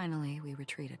 Oh. Finally, we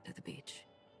retreated to the beach.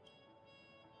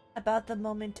 About the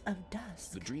moment of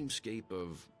dusk. The dreamscape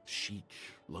of chic,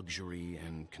 luxury,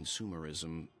 and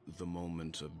consumerism, the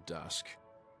moment of dusk.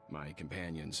 My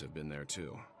companions have been there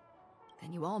too.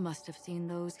 Then you all must have seen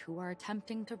those who are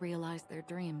attempting to realize their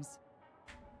dreams.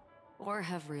 Or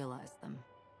have realized them.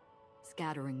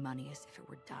 Scattering money as if it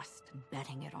were dust and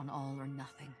betting it on all or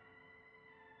nothing.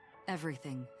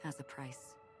 Everything has a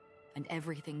price, and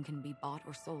everything can be bought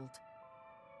or sold.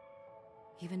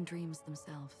 Even dreams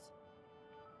themselves.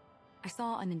 I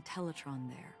saw an Intellitron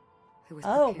there, who was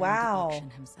preparing to auction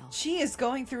himself. She is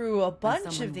going through a bunch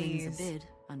of Someone these. wins a bid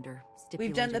under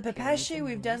We've done the stipulated Pepeshi, periods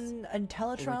we've and done rules. They would do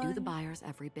Intellitron. the buyer's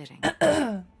every bidding,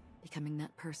 becoming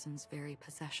that person's very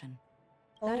possession.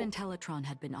 Oh. That Intellitron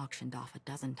had been auctioned off a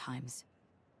dozen times,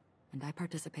 and I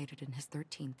participated in his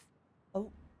 13th.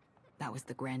 Oh. That was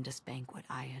the grandest banquet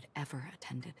I had ever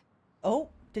attended. Oh,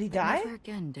 did he die? Never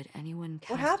again did anyone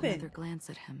What cast happened? another glance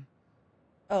at him.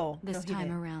 Oh, This no, he time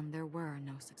didn't. around, there were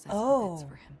no successful bids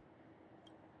for him.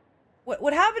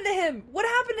 What happened to him? What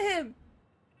happened to him?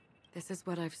 This is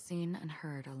what I've seen and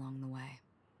heard along the way.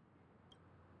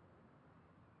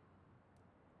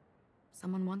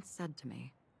 Someone once said to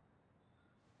me,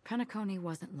 Penacony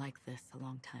wasn't like this a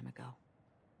long time ago.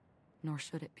 Nor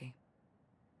should it be.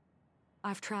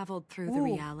 I've traveled through the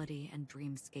reality and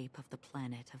dreamscape of the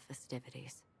planet of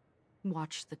festivities.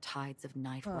 Watched the tides of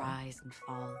night rise and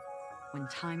fall when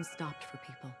time stopped for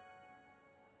people.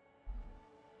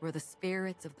 Where the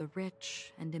spirits of the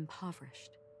rich and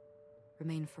impoverished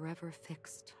remain forever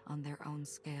fixed on their own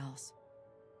scales.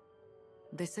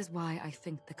 This is why I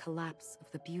think the collapse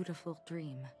of the beautiful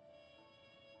dream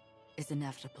is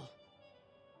inevitable.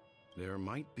 There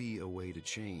might be a way to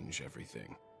change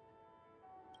everything.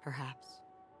 Perhaps.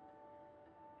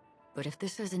 But if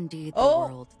this is indeed the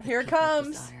world that here it people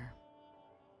comes. desire,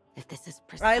 if this is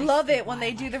I love precisely it when why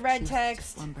they do the life red chooses to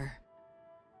text. slumber,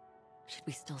 should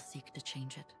we still seek to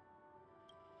change it?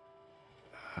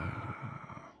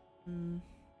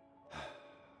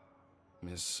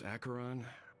 Miss Acheron,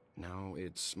 now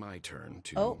it's my turn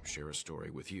to share a story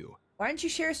with you. Why don't you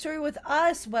share a story with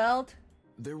us, Weld?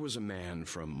 There was a man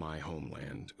from my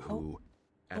homeland who,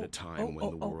 at a time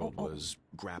when the world was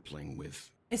grappling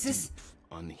with Is this deep,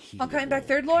 unhealable Honkai Impact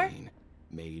Third Lore? pain,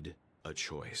 made a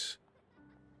choice.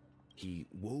 He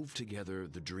wove together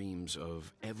the dreams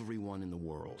of everyone in the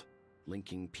world,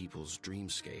 linking people's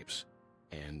dreamscapes,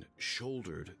 and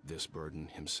shouldered this burden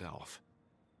himself.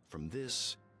 From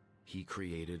this, he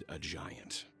created a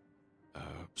giant, a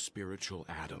spiritual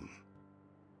atom.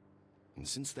 And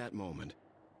since that moment,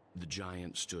 the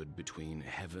giant stood between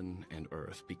heaven and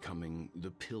earth, becoming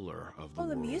the pillar of the the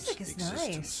world's music is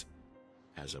existence.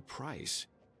 As a price,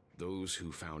 those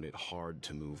who found it hard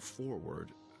to move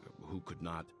forward, who could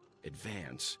not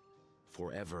advance,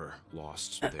 forever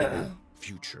lost their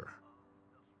future.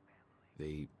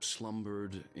 They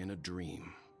slumbered in a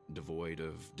dream, devoid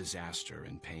of disaster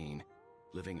and pain,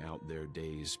 living out their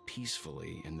days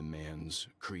peacefully in the man's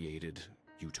created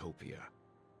utopia.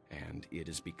 And it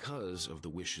is because of the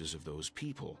wishes of those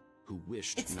people who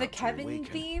wished It's not the to Kevin awaken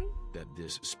theme? that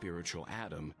this spiritual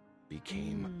atom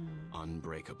became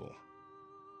unbreakable.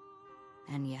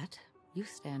 And yet, you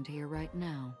stand here right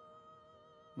now.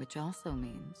 Which also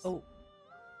means... Oh.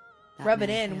 that Rub it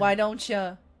man in, failed. why don't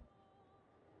you?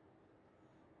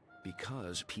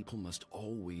 Because people must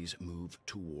always move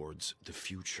towards the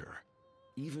future.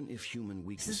 Even if human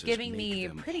weaknesses giving make me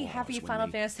them pretty pause happy when Final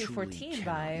they Fantasy truly XIV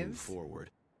cannot move vibes.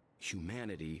 forward,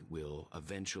 humanity will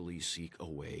eventually seek a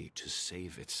way to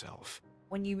save itself.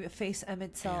 When you face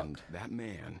Emmett Silk. And that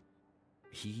man,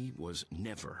 he was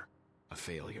never a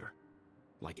failure.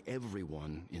 Like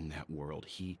everyone in that world,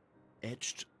 he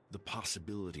etched the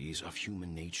possibilities of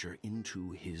human nature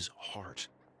into his heart.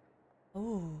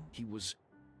 Oh. He was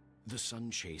the sun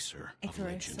chaser of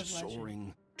Icarus legend, of legend.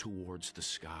 soaring towards the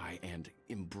sky and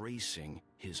embracing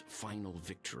his final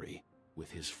victory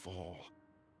with his fall.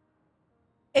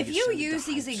 If He you ascended use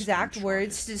the these heights exact uncharted,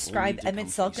 words to describe only to Emmett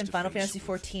come Silk face in to Final face Fantasy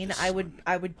with XIV, the I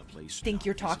would sun, a place think not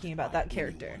you're talking visited about by that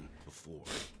character. anyone before.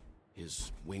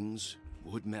 His wings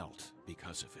would melt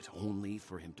because of it, only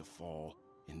for him to fall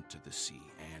into the sea.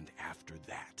 And after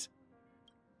that,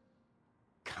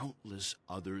 countless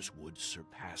others would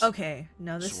surpass him, Okay,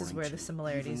 now this is soaring where the to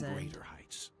similarities even end. greater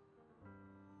heights.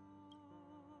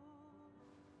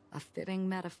 A fitting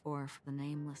metaphor for the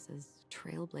Nameless's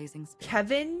trailblazing spirit.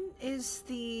 Kevin is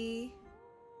the...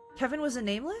 Kevin was a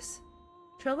nameless?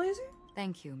 Trailblazer?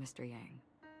 Thank you, Mr. Yang.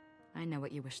 I know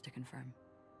what you wish to confirm.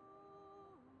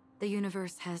 The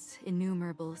universe has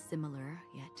innumerable similar,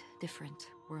 yet different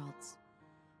worlds.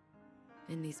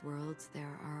 In these worlds,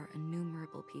 there are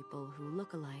innumerable people who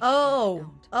look alike but Oh!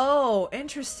 don't. Oh,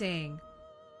 interesting.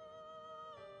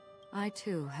 I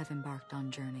too have embarked on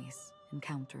journeys,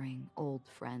 encountering old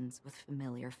friends with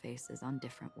familiar faces on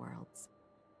different worlds.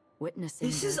 Witnessing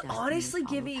This their is destinies honestly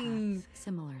follow giving paths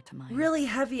similar to mine. really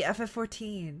heavy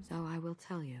FF14. So I will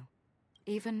tell you,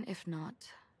 even if not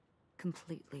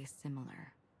completely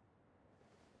similar,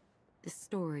 the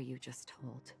story you just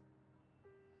told,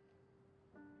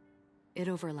 it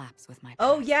overlaps with my past.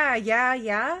 Oh, yeah.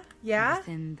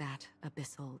 Within that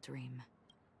abyssal dream,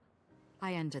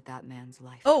 I ended that man's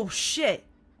life. Oh, shit.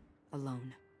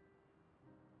 Alone.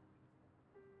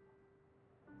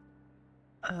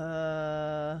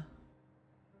 I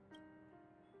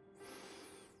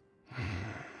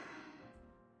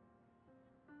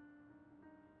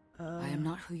am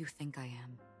not who you think I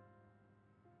am.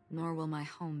 Nor will my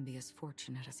home be as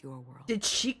fortunate as your world. Did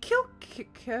she kill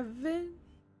Kevin?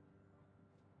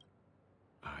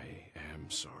 I am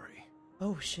sorry.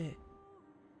 Oh, shit.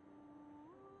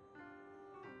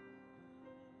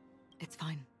 It's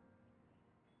fine.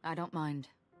 I don't mind,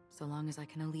 so long as I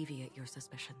can alleviate your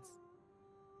suspicions.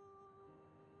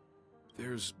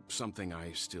 There's something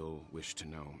I still wish to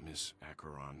know, Miss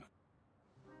Acheron.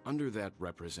 Under that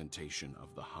representation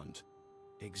of the hunt,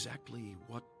 exactly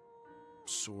what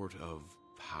sort of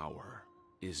power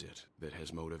is it that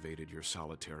has motivated your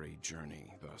solitary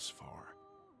journey thus far?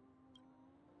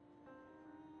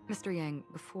 Mr. Yang,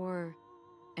 before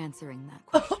answering that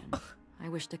question, I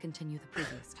wish to continue the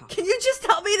previous talk. Can you just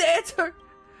tell me the answer?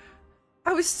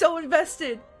 I was so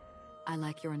invested. I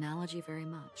like your analogy very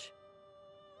much.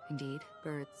 Indeed,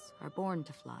 birds are born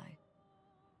to fly.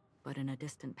 But in a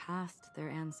distant past, their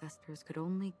ancestors could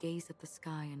only gaze at the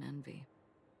sky in envy.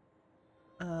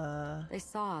 They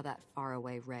saw that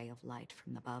faraway ray of light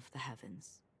from above the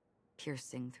heavens,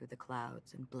 piercing through the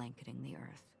clouds and blanketing the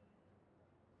earth.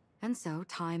 And so,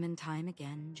 time and time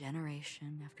again,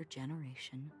 generation after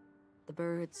generation, the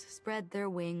birds spread their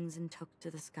wings and took to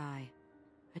the sky,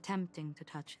 attempting to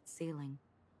touch its ceiling.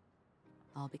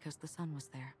 All because the sun was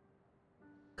there.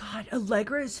 God,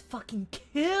 Allegra is fucking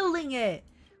killing it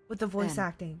with the voice Then,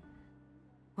 acting.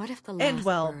 What if the And last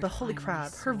well, bird but holy finally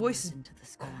crap, her voice soars is into the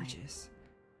sky, gorgeous.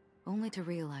 only to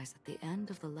realize that the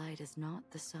end of the light is not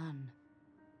the sun,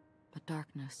 but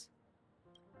darkness?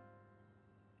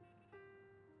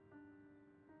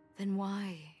 Then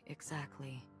why,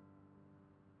 exactly,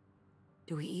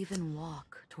 do we even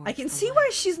walk towards I can the see light? why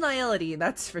she's Nihility,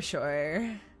 that's for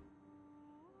sure.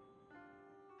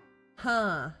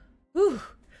 Huh. Whew.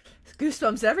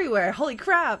 Goosebumps everywhere. Holy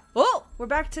crap. Oh, we're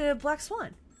back to Black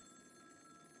Swan.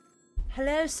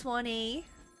 Hello, Swanee.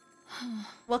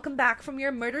 Welcome back from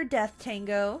your murder death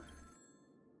tango.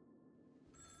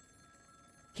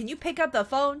 Can you pick up the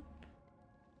phone?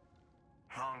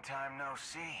 Long time no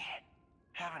see.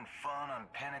 Having fun on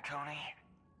Penacony?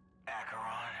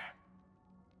 Acheron?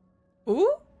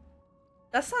 Ooh?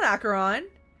 That's not Acheron.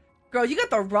 Girl, you got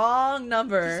the wrong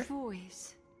number. This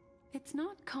voice. It's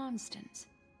not Constance.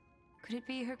 Could it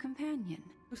be her companion?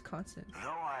 Who's Constance? Though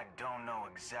I don't know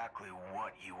exactly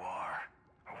what you are,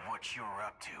 or what you're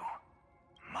up to,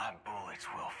 my bullets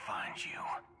will find you.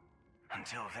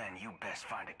 Until then, you best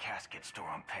find a casket store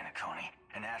on Penacony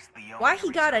and ask the owner. Why he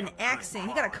got an accent?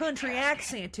 He got a country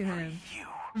accent to him.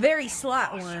 Very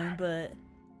slight one, but...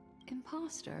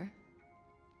 Imposter?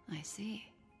 I see.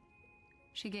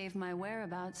 She gave my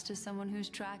whereabouts to someone who's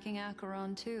tracking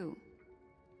Acheron too.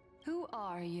 Who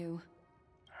are you?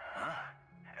 Huh?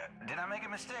 Did I make a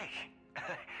mistake?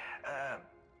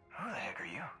 Who the heck are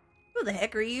you? Who the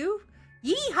heck are you?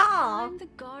 Yeehaw! I'm the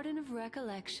Garden of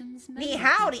Recollections. Me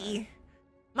howdy.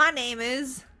 My name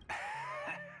is...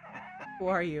 Who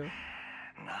are you?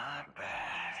 Not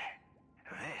bad.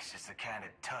 This is the kind of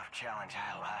tough challenge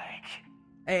I like.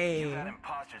 Hey. You got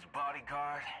imposter's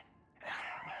bodyguard?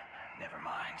 Never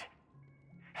mind.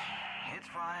 It's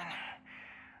fine.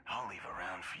 I'll leave a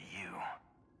round for you.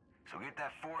 So get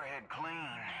that forehead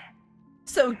clean.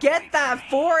 So get that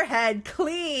forehead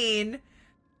clean.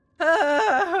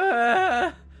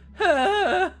 I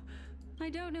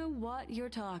don't know what you're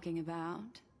talking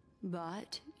about,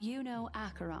 but you know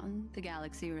Acheron, the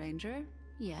Galaxy Ranger,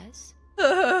 yes?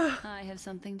 I have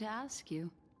something to ask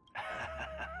you.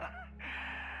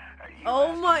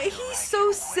 Oh my, he's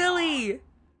so silly.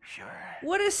 Sure.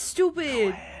 What a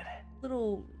stupid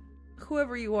little,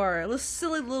 whoever you are, a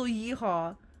silly little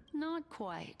yeehaw. Not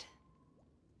quite.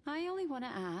 I only want to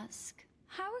ask,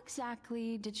 how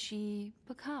exactly did she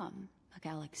become a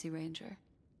Galaxy Ranger?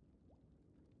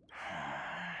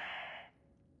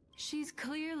 She's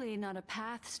clearly not a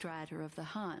path strider of the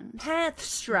hunt. Path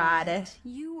strider?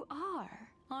 You are,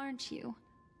 aren't you?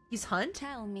 He's hunt?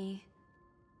 Tell me,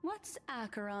 what's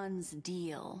Acheron's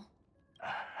deal?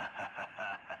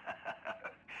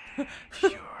 Sure.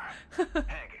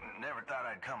 Heck, never thought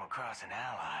I'd come across an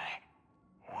ally.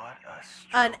 What a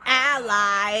stroke. An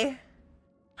ally.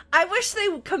 I wish they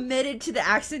committed to the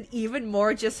accent even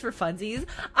more just for funsies.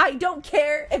 I don't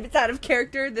care if it's out of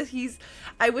character that he's...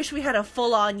 I wish we had a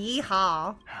full-on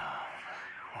yeehaw.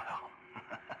 Well,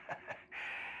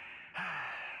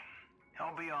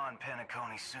 I'll be on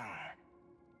Penacony soon.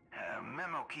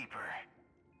 Memo keeper,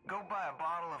 go buy a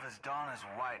bottle of Donna's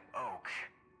white oak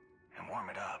and warm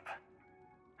it up,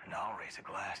 and I'll raise a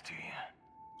glass to you.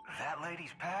 That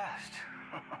lady's passed.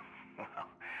 Well,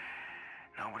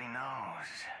 nobody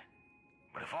knows.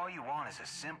 But if all you want is a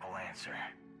simple answer,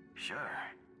 sure,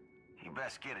 you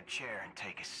best get a chair and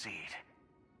take a seat.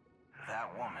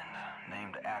 That woman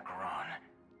named Acheron.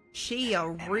 She a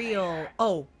real...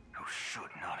 Oh. Who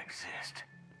should not exist.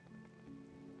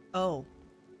 Oh.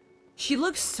 She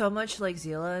looks so much like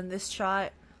Seele in this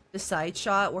shot. The side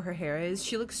shot where her hair is.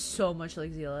 She looks so much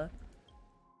like Seele.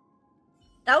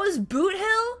 That was Boot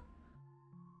Hill?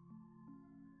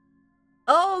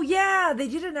 Oh, yeah. They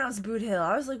did announce Boot Hill.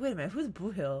 I was like, wait a minute. Who's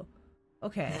Boot Hill?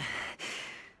 Okay.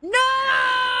 No!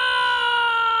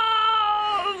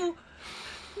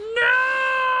 No!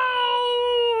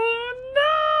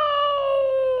 No!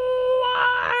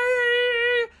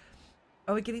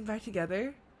 Are we getting back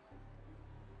together?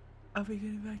 Are we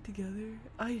getting back together?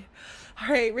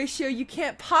 Alright, Ratio, you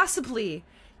can't possibly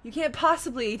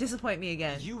disappoint me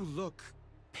again. You look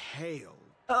pale.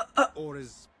 Or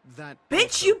is that...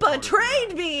 Bitch, you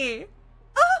betrayed me!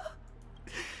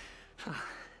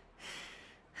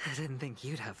 I didn't think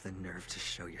you'd have the nerve to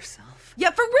show yourself.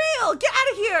 Yeah, for real! Get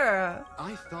out of here!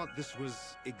 I thought this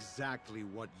was exactly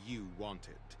what you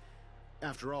wanted.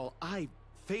 After all, I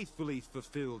faithfully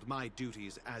fulfilled my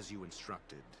duties as you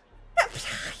instructed.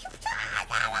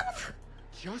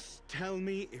 Just tell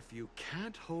me if you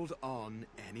can't hold on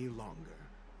any longer.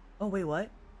 Oh, wait, what?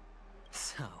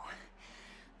 So,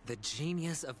 the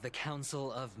genius of the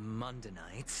Council of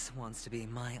Mundanites wants to be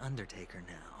my Undertaker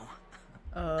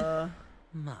now.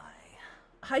 My.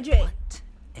 Hi, Jade. What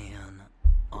an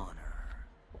honor.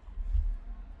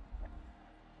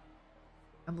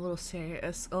 I'm a little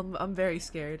serious. I'm very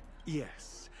scared.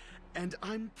 Yes, and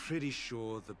I'm pretty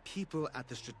sure the people at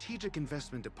the Strategic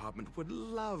Investment Department would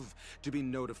love to be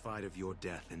notified of your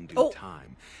death in due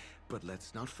time. But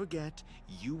let's not forget,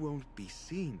 you won't be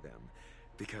seeing them,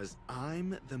 because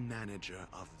I'm the manager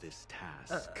of this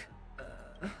task.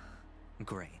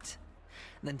 Great.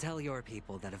 Then tell your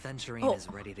people that Aventurine is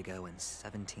ready to go in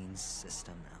 17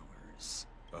 system hours.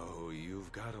 Oh,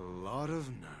 you've got a lot of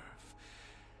nerve.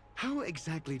 How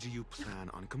exactly do you plan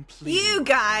on completing... You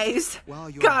guys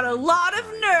got a lot of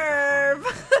nerve!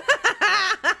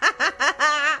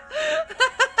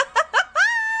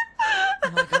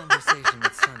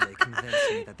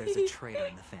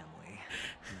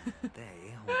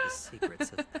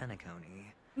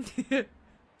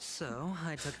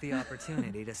 the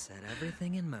opportunity to set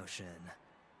everything in motion.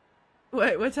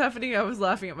 Wait, what's happening? I was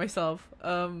laughing at myself.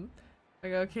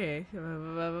 Like, okay.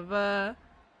 I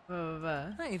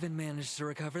even managed to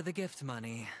recover the gift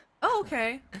money. Oh,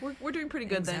 okay. We're doing pretty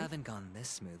good Things then. haven't gone this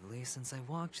smoothly since I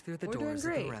walked through the We're doing doors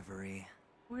of great. the Reverie.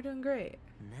 We're doing great.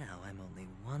 Now I'm only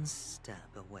one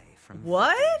step away from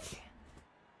What? victory.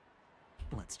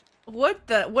 Let's. What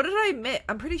did I admit?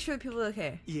 I'm pretty sure people are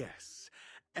okay. Yes.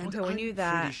 And Okay, we I'm knew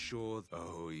that. pretty sure.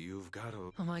 Oh, you've got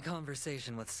to. Well, my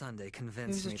conversation with Sunday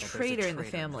convinced There's me a that traitor there's a in the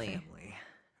traitor family.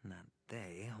 and that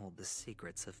they hold the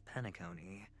secrets of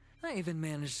Penacony. I even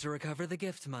managed to recover the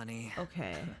gift money.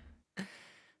 Okay.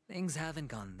 Things haven't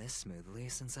gone this smoothly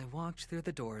since I walked through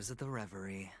the doors of the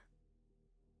Reverie.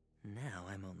 Now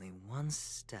I'm only one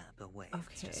step away.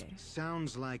 Okay.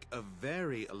 Sounds like a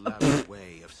very elaborate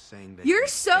way of saying that. You're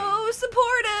so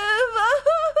supportive.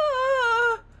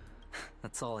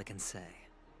 That's all I can say.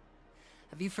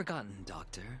 Have you forgotten,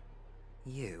 Doctor?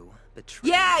 You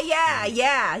betrayed.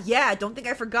 Yeah. Don't think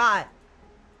I forgot.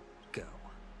 Go.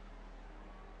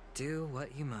 Do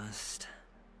what you must.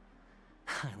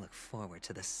 I look forward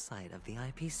to the sight of the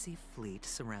IPC fleet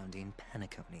surrounding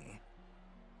Penacony.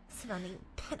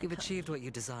 You've achieved what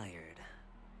you desired,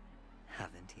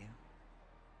 haven't you?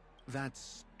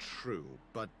 That's true,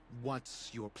 but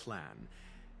what's your plan?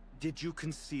 Did you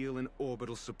conceal an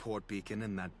orbital support beacon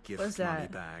in that gift money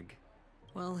bag?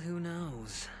 Well, who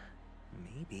knows?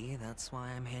 Maybe that's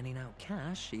why I'm handing out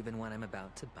cash even when I'm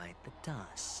about to bite the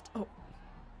dust. Oh.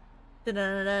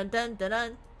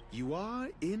 Dun-dun-dun-dun-dun-dun. You are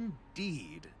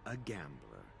indeed a gambler.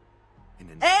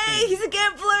 Hey, he's a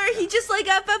gambler! He just like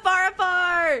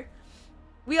FFRFR!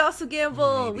 We also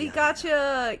gamble! We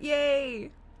gotcha!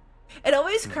 Yay! It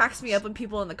always cracks me up when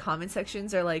people in the comment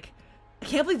sections are like, I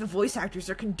can't believe the voice actors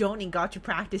are condoning gotcha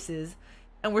practices.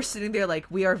 And we're sitting there like,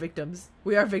 we are victims.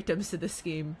 We are victims to this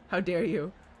scheme. How dare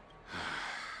you?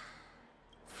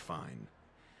 Fine.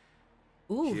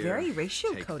 Ooh, Here, very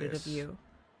ratio take coded this. of you.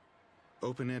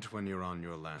 Open it when you're on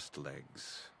your last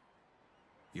legs.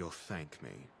 You'll thank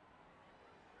me.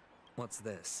 What's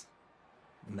this?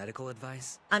 Medical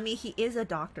advice? I mean, he is a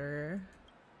doctor.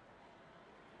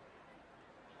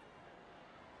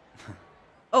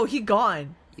 Oh, he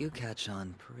gone. You catch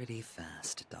on pretty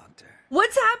fast, Doctor.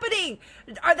 What's happening?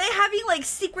 Are they having like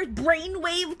secret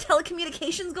brainwave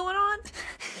telecommunications going on?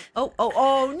 Oh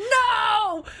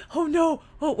no! Oh no!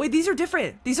 Oh wait, these are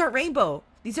different. These aren't rainbow.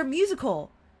 These are musical.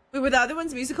 Wait, were the other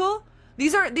ones musical?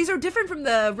 These are different from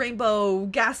the rainbow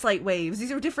gaslight waves.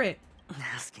 These are different.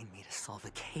 Asking me to solve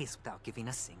a case without giving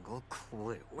a single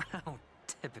clue. How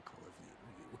typical of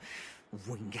you, you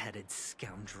wing-headed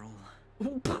scoundrel.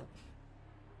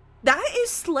 That is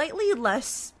slightly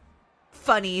less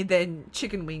funny than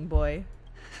Chicken Wing Boy.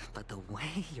 But the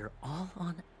way you're all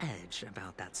on edge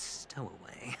about that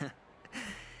stowaway,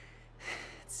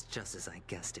 it's just as I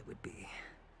guessed it would be.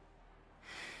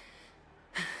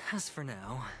 As for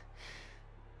now,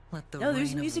 let the No, there's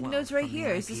rain of music wealth notes right from the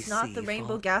here. Is this not the IPC rainbow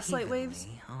fall gaslight waves?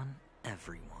 evenly on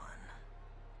everyone.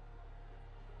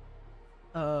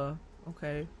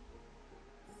 Okay.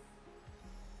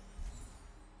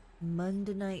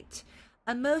 Monday night.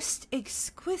 A most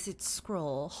exquisite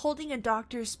scroll holding a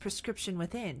doctor's prescription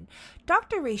within.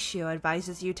 Dr. Ratio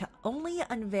advises you to only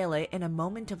unveil it in a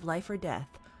moment of life or death.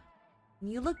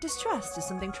 You look distressed. Is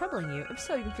something troubling you? If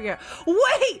so, you can figure out.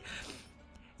 Wait!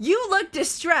 You look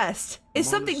distressed. Is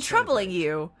something troubling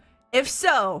you? If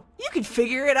so, you can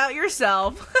figure it out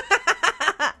yourself.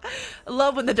 I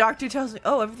love when the doctor tells me,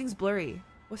 oh, everything's blurry.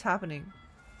 What's happening?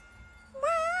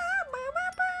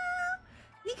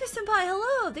 Nika Senpai,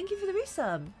 hello! Thank you for the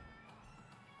resub.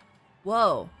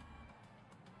 Whoa.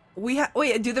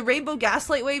 Wait, do the rainbow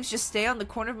gaslight waves just stay on the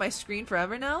corner of my screen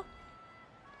forever now?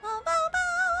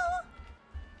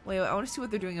 Wait, I want to see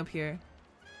what they're doing up here.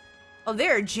 Oh,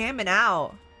 they're jamming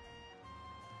out.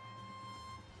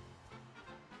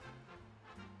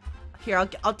 Here,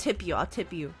 I'll tip you. I'll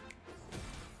tip you.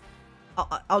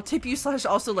 I'll tip you /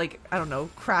 also like, I don't know,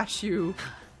 crash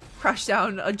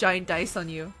down a giant dice on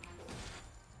you.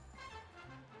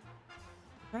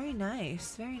 Very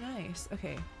nice, very nice.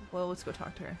 Okay, well, let's go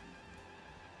talk to her.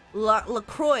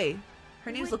 LaCroix.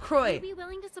 Her name's LaCroix. Would you be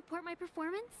willing to support my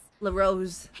performance?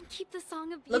 LaRose. And keep the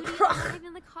Song of Beauty LaCroix. alive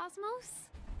in the cosmos?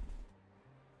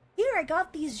 Here, I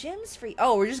got these gems for you.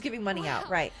 Oh, we're just giving money out,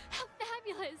 right. How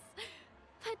fabulous!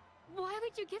 But why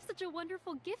would you give such a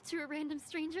wonderful gift to a random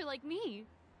stranger like me?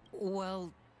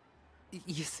 Well,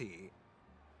 you see,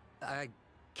 I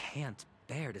can't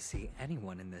bear to see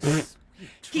anyone in this.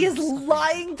 He is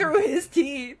lying through his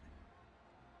teeth.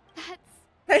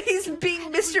 He's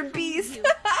being Mr. Beast.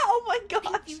 Oh my gosh.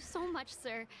 Thank you so much,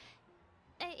 sir.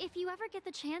 If you ever get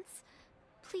the chance,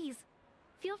 please,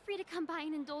 feel free to come by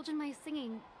and indulge in my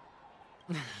singing.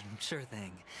 Sure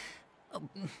thing. Oh,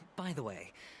 by the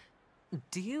way,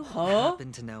 do you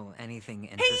happen to know anything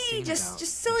interesting Hey, about... just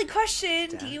silly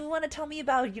question. death? Do you want to tell me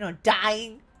about,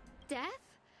 dying? Death?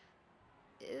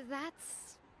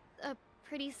 That's a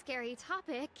pretty scary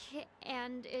topic,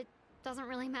 and it doesn't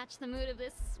really match the mood of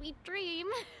this sweet dream.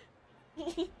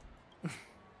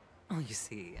 Oh, you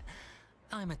see,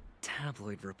 I'm a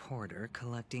tabloid reporter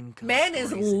collecting ghost Man is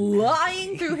stories in lying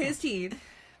Penacony. through his teeth.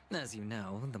 As you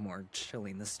know, the more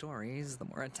chilling the stories, the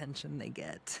more attention they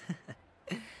get.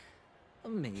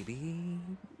 Maybe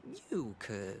you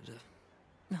could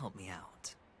help me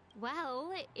out.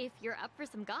 Well, if you're up for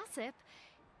some gossip,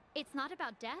 it's not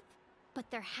about death, but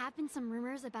there have been some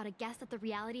rumors about a guest at the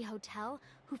reality hotel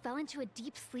who fell into a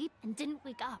deep sleep and didn't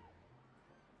wake up.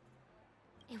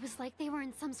 It was like they were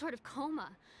in some sort of coma.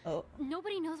 Oh.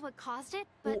 Nobody knows what caused it,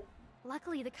 but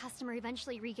luckily the customer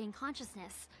eventually regained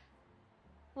consciousness.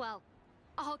 Well,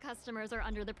 all customers are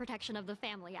under the protection of the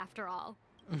family, after all.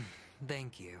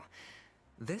 Thank you.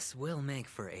 This will make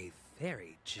for a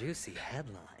very juicy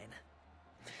headline.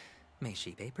 May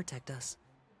Sheepe protect us.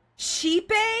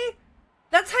 Sheepe?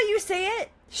 That's how you say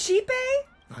it? Sheepe?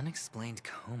 Unexplained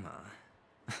coma.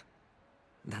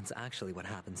 That's actually what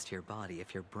happens to your body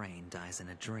if your brain dies in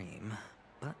a dream.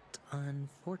 But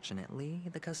unfortunately,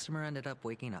 the customer ended up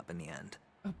waking up in the end.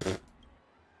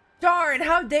 Darn,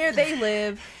 how dare they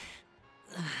live?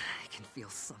 I can feel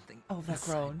something. Oh, that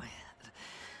inside groan. my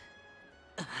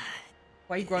head.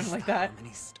 Why are you groaning Is like the that?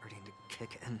 harmony starting to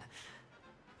kick in?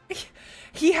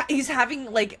 He's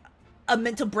having like a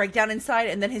mental breakdown inside,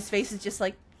 and then his face is just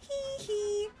like hee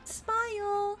hee,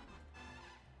 smile.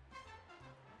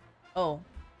 Oh.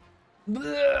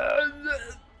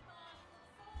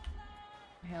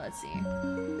 Okay, let's see.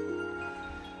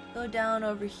 Go down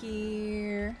over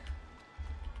here.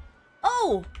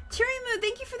 Oh, Tirimu,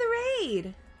 thank you for the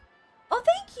raid. Oh,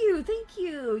 thank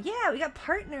you. Yeah, we got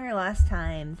partner last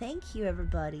time. Thank you,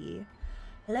 everybody.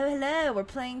 Hello. We're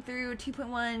playing through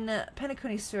 2.1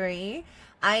 Penacony story.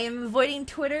 I am avoiding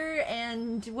Twitter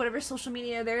and whatever social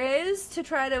media there is to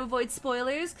try to avoid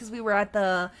spoilers because we were at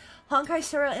the Honkai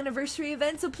Star Rail anniversary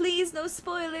event, so please, no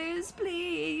spoilers,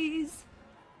 please.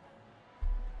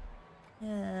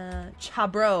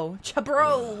 Chabro. The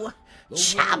world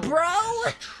has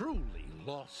Chabro! truly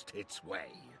lost its way.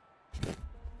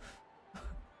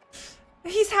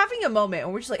 He's having a moment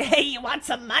and we're just like, hey, you want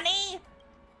some money?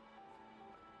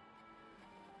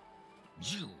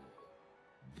 You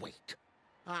wait.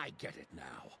 I get it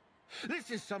now. This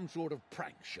is some sort of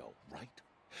prank show, right?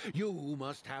 You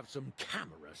must have some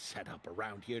cameras set up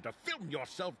around here to film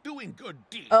yourself doing good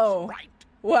deeds, right?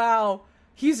 Wow.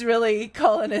 He's really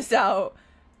calling us out.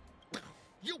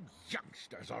 You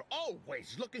youngsters are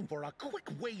always looking for a quick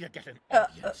way to get an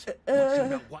audience. But you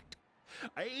know what?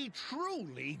 A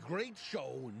truly great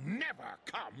show never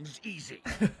comes easy.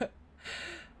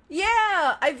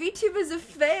 Yeah, I VTube as a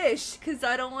fish because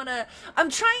I don't want to. I'm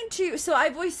trying to. So I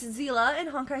voiced Seele in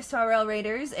Honkai Star Rail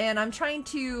Raiders, and I'm trying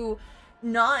to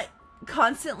not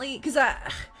constantly because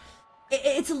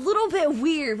it's a little bit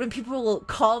weird when people will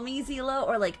call me Seele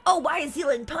or like, oh, why is Seele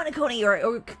in Penacony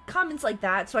or comments like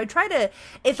that. So I try to,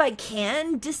 if I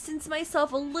can, distance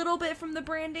myself a little bit from the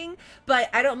branding, but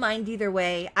I don't mind either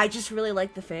way. I just really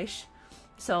like the fish,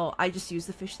 so I just use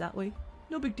the fish that way.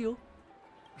 No big deal.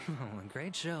 Oh, a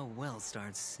great show will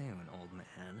start soon, old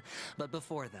man. But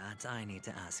before that, I need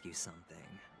to ask you something.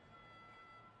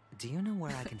 Do you know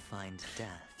where I can find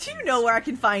death? Do you know where I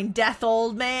can find death,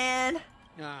 old man?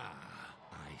 Ah,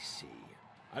 I see.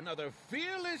 Another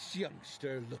fearless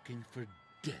youngster looking for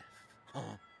death,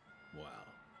 huh? Well,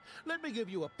 let me give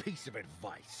you a piece of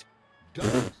advice.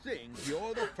 Don't think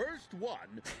you're the first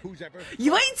one who's ever...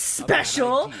 You ain't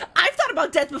special! I've thought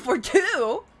about death before,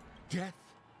 too! Death?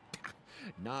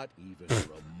 Not even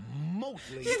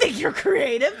remotely... You think you're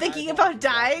creative, thinking about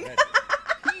dying?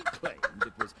 He claimed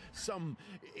it was some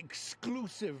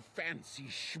exclusive fancy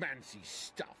schmancy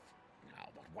stuff. Now,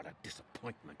 but what a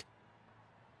disappointment.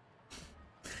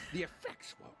 The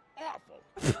effects were awful.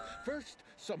 First,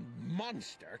 some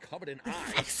monster covered in eyes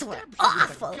Effects were stabs you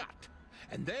with a awful. gut,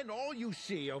 and then all you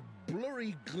see are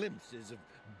blurry glimpses of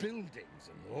buildings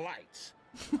and lights.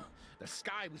 The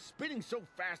sky was spinning so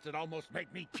fast it almost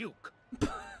made me puke.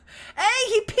 Hey,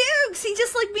 he pukes! He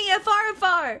just like me,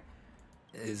 FR.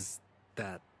 Is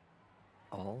that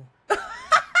all?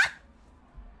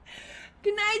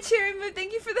 Good night, Cherry.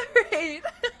 Thank you for the raid.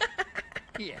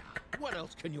 Yeah, What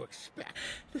else can you expect?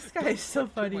 This guy is so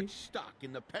funny. Too much stock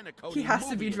in the Penacony He has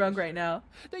to be movie drunk industry. right now.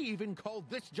 They even call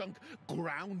this junk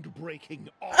groundbreaking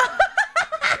art.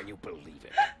 Can you believe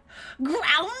it?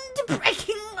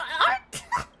 Groundbreaking art?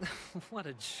 What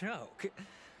a joke.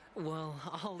 Well,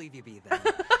 I'll leave you be then.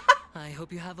 I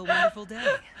hope you have a wonderful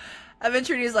day.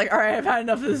 Aventurine is like, alright, I've had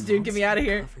enough of this dude. Get me out of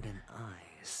here. Covered in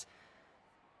eyes.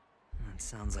 That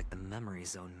sounds like the memory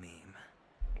zone meme.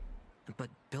 But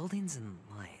buildings and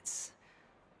lights...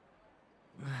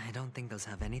 I don't think those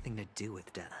have anything to do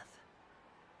with death.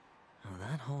 Oh,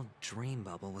 that whole dream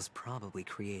bubble was probably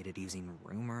created using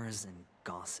rumors and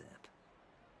gossip.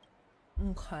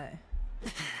 Okay.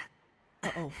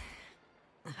 Uh-oh.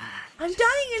 I'm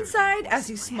dying inside as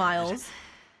he smiles.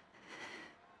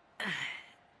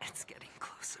 It's getting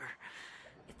closer.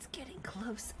 It's getting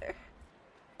closer.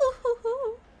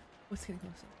 Ooh-hoo-hoo. What's getting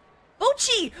closer?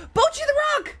 Bochi! Bochi the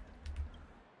Rock!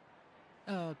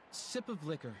 A sip of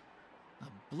liquor. A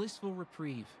blissful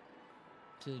reprieve.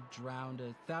 To drown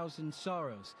 1,000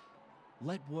 sorrows.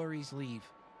 Let worries leave.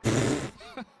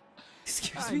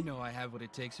 Excuse me? I know I have what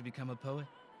it takes to become a poet.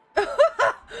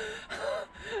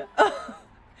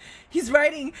 He's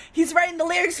writing the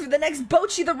lyrics for the next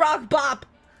Bochi the Rock bop.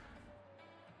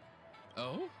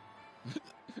 Oh?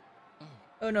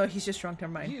 Oh no, he's just drunk,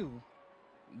 never mind.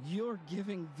 You're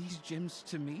giving these gems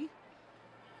to me?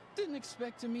 Didn't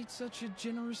expect to meet such a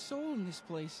generous soul in this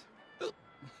place.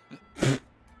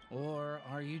 Or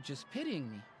are you just pitying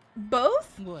me?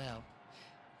 Both? Well,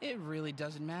 it really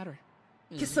doesn't matter.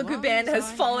 Kisoku Band has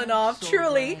fallen off.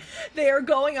 Truly, they are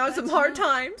going on some hard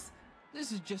times.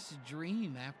 This is just a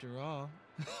dream after all.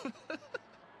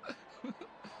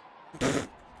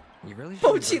 You really should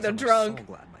Bochi the drunk. Soul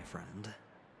glad, my friend.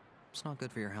 It's not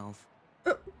good for your health.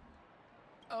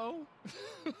 Oh.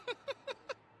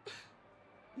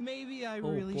 Maybe I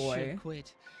really should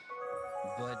quit.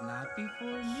 But not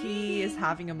before me. He is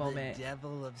having a moment. The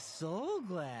devil of Soul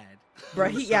Glad. Bro,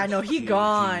 he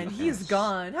gone. He's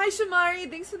gone. Hi, Shamari.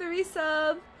 Thanks for the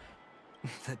resub.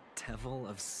 The devil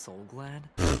of Soul Glad?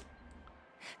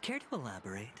 Care to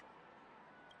elaborate?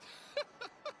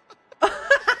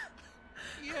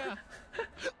 Yeah.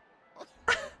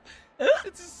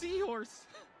 It's a seahorse.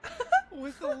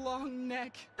 With a long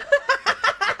neck.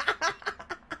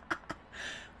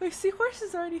 Wait,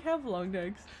 seahorses already have long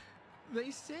necks. They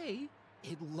say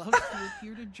it loves to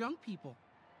appear to drunk people.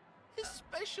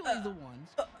 Especially the ones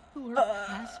who are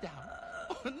passed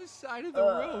out on the side of the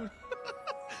road.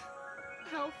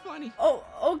 How funny. Oh,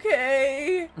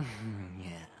 okay.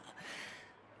 Yeah.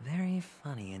 Very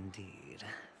funny indeed.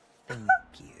 Thank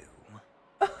you.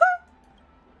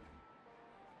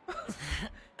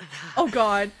 Oh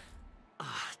god.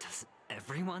 Does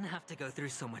everyone have to go through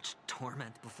so much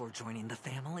torment before joining the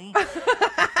family?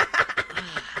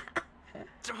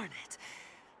 Darn it.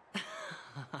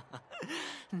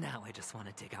 Now I just want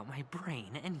to dig out my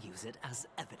brain and use it as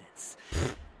evidence.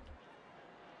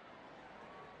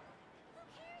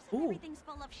 Ooh. Everything's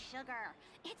full of sugar.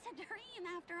 It's a dream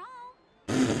after all.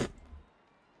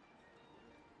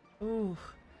 Ooh.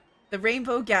 The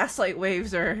rainbow gaslight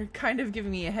waves are kind of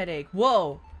giving me a headache.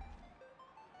 Whoa.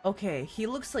 Okay, he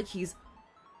looks like he's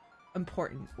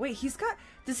important. Wait,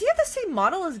 does he have the same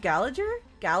model as Gallagher?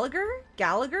 Gallagher?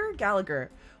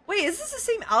 Wait, is this the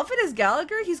same outfit as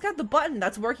Gallagher? He's got the button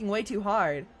that's working way too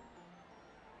hard.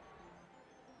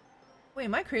 Wait,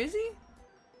 am I crazy?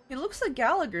 It looks like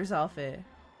Gallagher's outfit.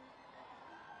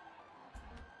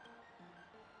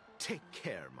 Take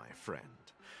care, my friend.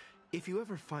 If you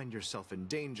ever find yourself in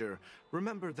danger,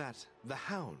 remember that the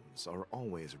hounds are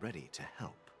always ready to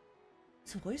help.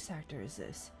 What voice actor is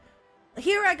this?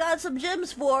 Here, I got some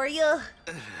gems for you.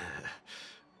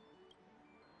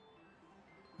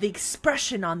 The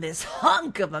expression on this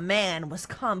hunk of a man was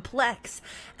complex,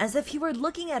 as if he were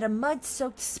looking at a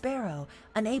mud-soaked sparrow,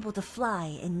 unable to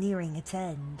fly and nearing its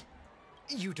end.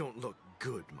 You don't look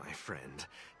good, my friend.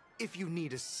 If you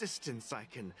need assistance, I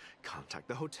can contact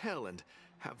the hotel and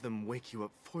have them wake you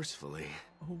up forcefully.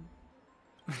 Oh.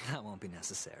 That won't be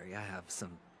necessary. I have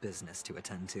some business to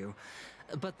attend to.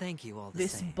 But thank you all the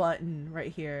this same. This button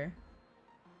right here.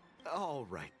 All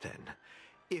right, then.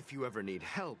 If you ever need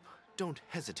help, don't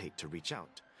hesitate to reach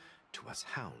out to us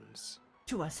hounds.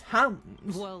 To us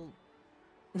hounds? Well,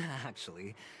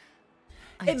 actually...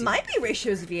 It might be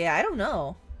Ratios VA, I don't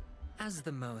know. As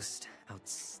the most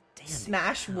outstanding...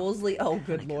 Smash Woolsey? Oh,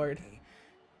 good lord.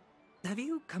 Have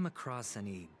you come across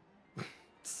any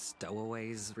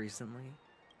stowaways recently?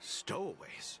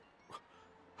 Stowaways?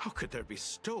 How could there be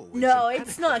stowaways? No,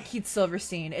 it's not Keith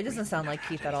Silverstein. It doesn't sound like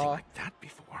Keith at all. Like that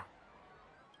before.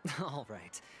 All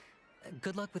right.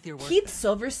 Good luck with your work. Keith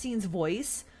Silverstein's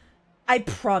voice, I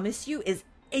promise you, is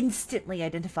instantly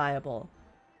identifiable.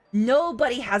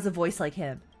 Nobody has a voice like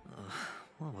him.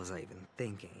 What was I even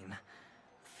thinking?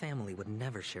 Family would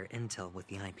never share intel with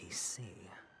the IPC.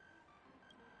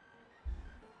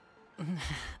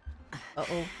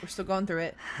 Uh-oh, we're still going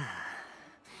through it.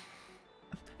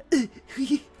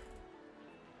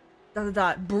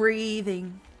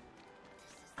 Breathing.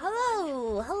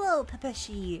 Hello,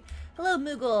 Pepeshi. Hello,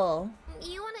 Moogle.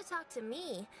 You want to talk to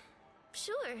me?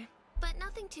 Sure, but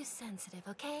nothing too sensitive,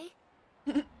 okay?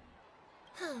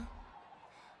 Huh.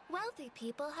 Wealthy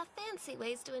people have fancy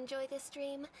ways to enjoy this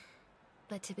dream.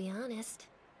 But to be honest,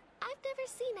 I've never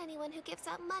seen anyone who gives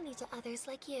out money to others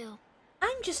like you.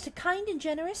 I'm just a kind and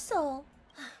generous soul.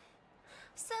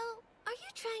 So, are you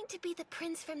trying to be the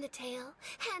prince from the tale,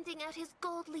 handing out his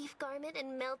gold leaf garment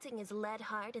and melting his lead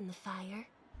heart in the fire?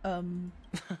 I'm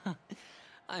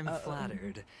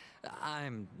flattered.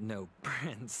 I'm no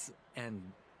prince, and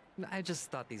I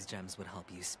just thought these gems would help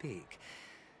you speak.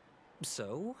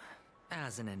 So,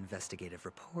 as an investigative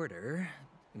reporter,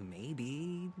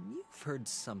 maybe you've heard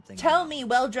something. Tell me,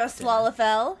 well-dressed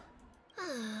Lalafell.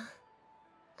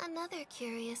 Another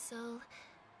curious soul.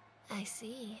 I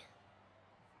see.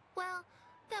 Well,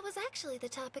 that was actually the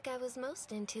topic I was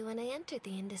most into when I entered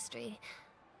the industry.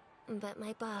 But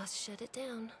my boss shut it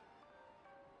down.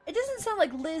 It doesn't sound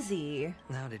like Lizzie.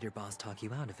 How did your boss talk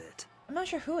you out of it? I'm not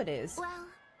sure who it is. Well,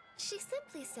 she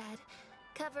simply said,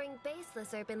 covering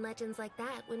baseless urban legends like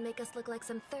that would make us look like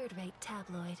some third-rate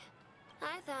tabloid.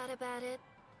 I thought about it,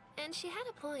 and she had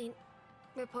a point.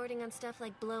 Reporting on stuff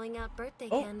like blowing out birthday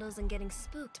candles and getting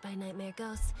spooked by nightmare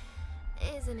ghosts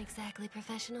isn't exactly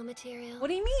professional material. What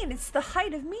do you mean? It's the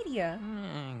height of media.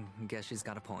 Guess she's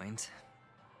got a point.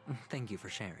 Thank you for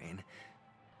sharing.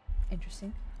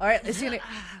 Interesting. All right, is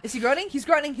he grunting? He's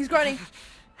grunting. He's grunting.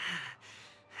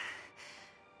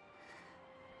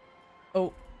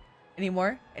 Oh, any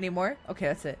more? Any more? Okay,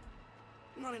 that's it.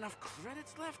 Not enough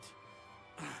credits left?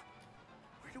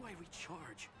 Where do I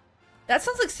recharge? That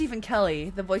sounds like Stephen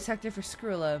Kelly, the voice actor for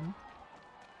Skrulum.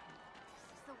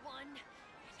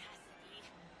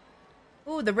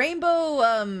 Ooh, the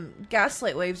rainbow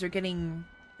gaslight waves are getting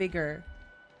bigger.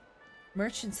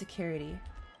 Merchant security.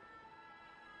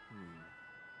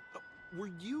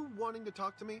 Were you wanting to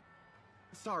talk to me?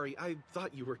 Sorry, I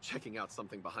thought you were checking out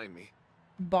something behind me.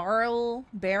 Barrel?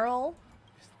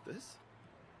 Is this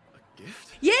a gift?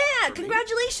 Yeah! For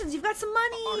Congratulations! me? You've got some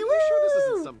money! Are you sure this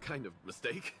isn't some kind of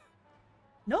mistake?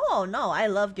 No, I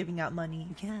love giving out money.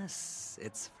 Yes,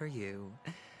 it's for you.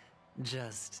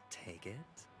 Just take it.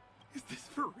 Is this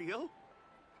for real?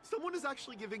 Someone is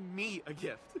actually giving me a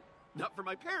gift. Not for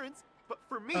my parents, but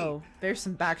for me. Oh, there's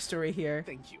some backstory here.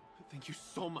 Thank you. Thank you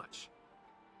so much.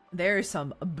 There's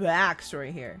some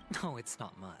backstory here. No, it's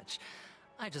not much.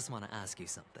 I just want to ask you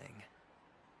something.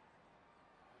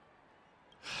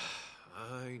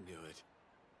 I knew it.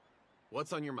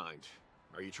 What's on your mind?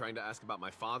 Are you trying to ask about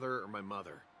my father or my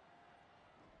mother?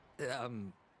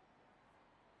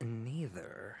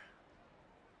 Neither.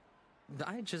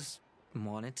 I just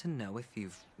wanted to know if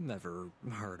you've ever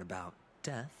heard about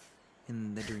death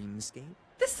in the dreamscape.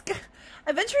 This guy,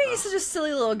 Aventurine is such a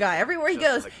silly little guy. Everywhere he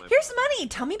goes, like here's some money.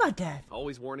 Tell me about death.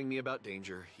 Always warning me about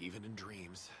danger, even in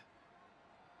dreams.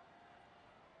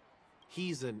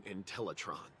 He's an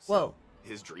Intellitron. Whoa.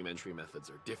 His dream entry methods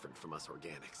are different from us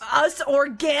organics. Us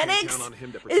organics? Count on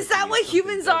him to Is that protect me what if something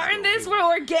humans does are in go this?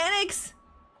 haywire. We're organics?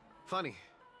 Funny.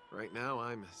 Right now,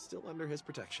 I'm still under his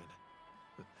protection.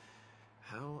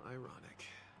 How ironic.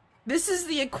 This is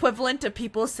the equivalent of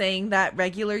people saying that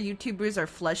regular YouTubers are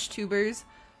flesh tubers.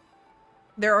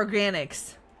 They're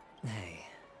organics. Hey,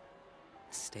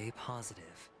 stay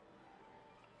positive.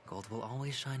 Gold will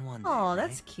always shine one day. Oh, right?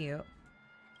 that's cute.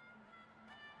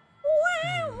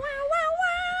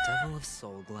 Devil of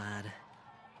Soulglad,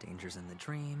 dangers in the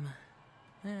dream,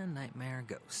 and nightmare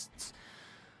ghosts.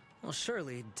 Well,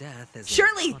 surely death is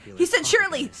Shirley! He said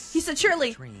Shirley! He said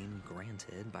Shirley! Dream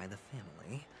granted by the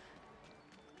family.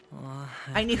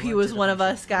 I knew he was one of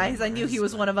us, guys. I knew he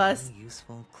was one of us.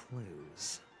 Useful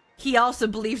clues. He also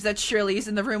believes that Shirley's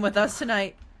in the room with us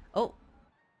tonight. Oh.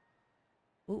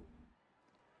 Oh.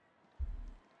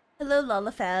 Hello,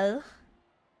 Lalafell.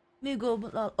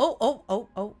 Moogle.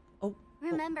 Oh.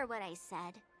 Remember what I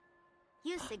said.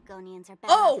 You Sigonians are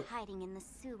better Oh! at hiding in the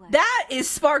sewer. That is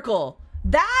Sparkle.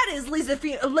 That is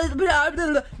Lizzie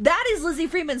that is Lizzie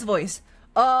Freeman's voice.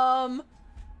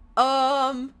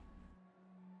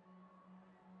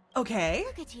 Okay.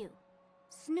 Look at you,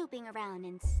 snooping around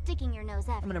and sticking your nose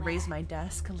everywhere. I'm gonna raise my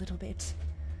desk a little bit.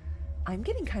 I'm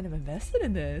getting kind of invested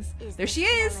in this. Is There the she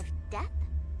smell is. of death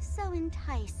So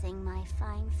enticing, my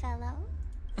fine fellow.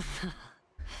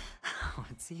 Oh,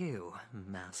 it's you,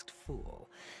 masked fool.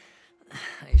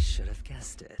 I should have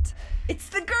guessed it. It's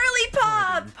the girly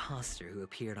pop! You're the imposter who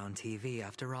appeared on TV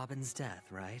after Robin's death,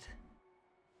 right?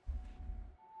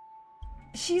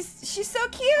 She's so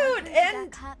cute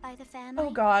and got caught by the family.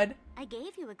 oh god. I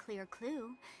gave you a clear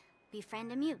clue.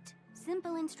 Befriend a mute.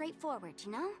 Simple and straightforward,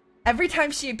 you know? Every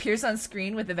time she appears on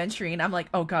screen with Aventurine, I'm like,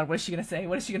 oh god, what is she gonna say?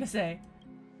 What is she gonna say?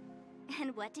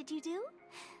 And what did you do?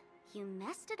 You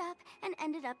messed it up and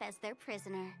ended up as their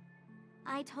prisoner.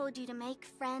 I told you to make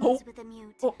friends with a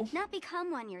mute, not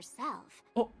become one yourself.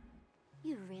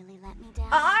 You really let me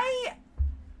down.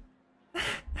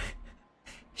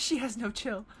 She has no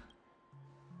chill.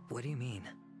 What do you mean?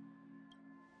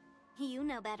 You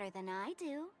know better than I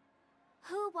do.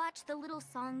 Who watched the little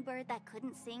songbird that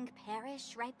couldn't sing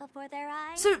perish right before their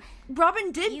eyes? So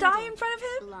Robin did die in front of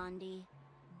him? Blondie.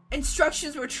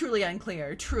 Instructions were truly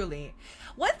unclear, truly.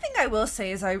 One thing I will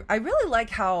say is I really like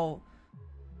how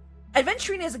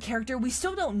Aventurine as a character, we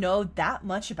still don't know that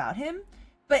much about him,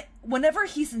 but whenever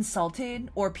he's insulted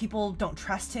or people don't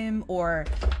trust him or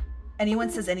anyone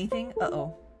says anything,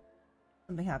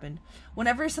 something happened.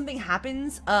 Whenever something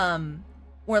happens,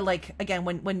 or like again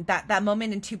when that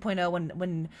moment in 2.0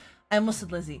 when I almost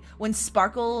said Lizzie, when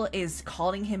Sparkle is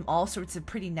calling him all sorts of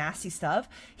pretty nasty stuff,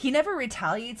 he never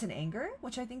retaliates in anger,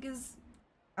 which I think is,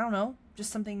 I don't know,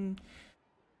 just something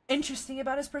interesting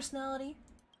about his personality.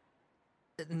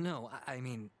 No, I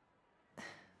mean,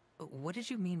 what did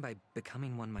you mean by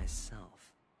becoming one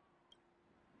myself?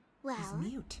 Well, he's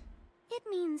mute. It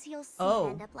means you'll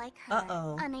soon end up like her,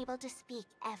 Uh-oh. unable to speak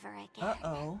ever again.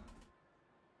 Uh-oh.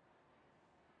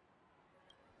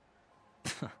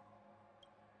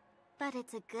 But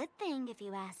it's a good thing if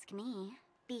you ask me,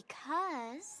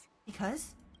 because...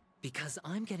 Because? Because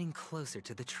I'm getting closer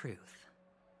to the truth,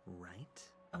 right?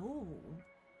 Oh.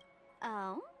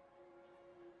 Oh?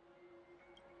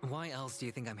 Why else do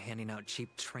you think I'm handing out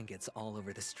cheap trinkets all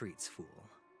over the streets, fool?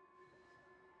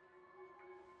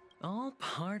 All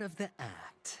part of the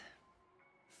act.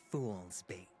 Fool's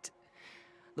bait.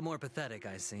 The more pathetic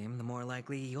I seem, the more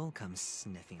likely you'll come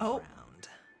sniffing around.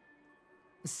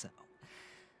 So,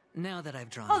 now that I've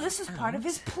drawn this is part of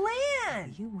his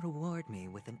plan! You reward me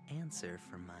with an answer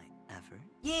for my effort?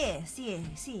 Yes.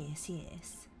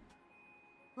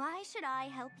 Why should I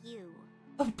help you?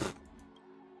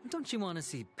 Don't you want to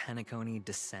see Penacony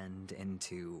descend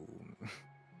into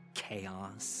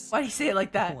chaos? Why do you say it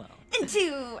like that? Well,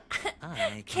 into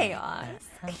chaos.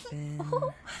 Why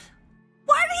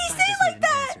Why do you say it like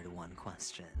that? Answer to one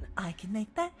question. I can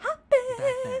make that happen.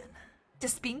 Back then,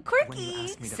 just being when you quirky,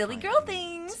 asked me to silly find girl a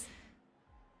things. mate,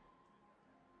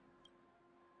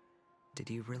 did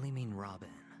you really mean Robin?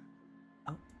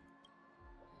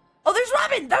 Oh, there's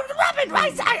Robin! There's Robin!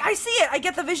 I see it! I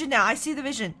get the vision now. I see the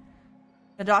vision.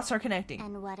 The dots are connecting.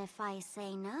 And what if I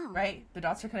say no? Right? The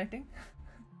dots are connecting.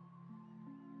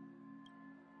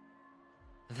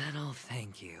 Then I'll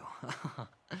thank you.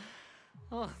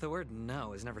 Oh, the word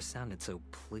no has never sounded so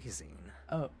pleasing.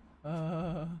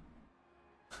 The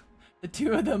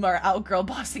two of them are out girl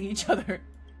bossing each other.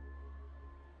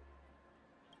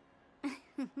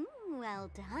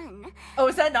 Well done. Oh,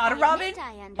 is that not a Robin? admit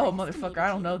I Oh, underestimated motherfucker, I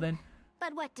don't you. know then.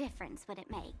 But what difference would it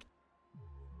make?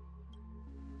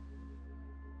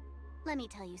 Let me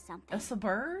tell you something. That's a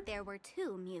bird? There were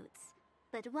 2 mutes,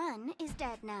 but one is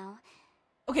dead now.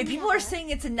 Okay, people are saying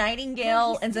it's a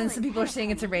nightingale, and then some people are saying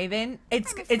it's a raven.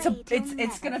 It's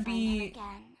gonna be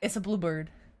it's a bluebird.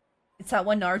 It's that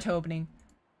one Naruto opening.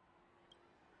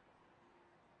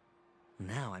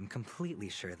 Now I'm completely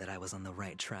sure that I was on the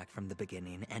right track from the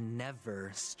beginning and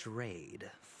never strayed,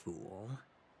 fool.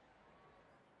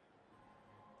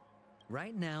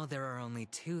 Right now, there are only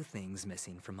 2 things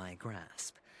missing from my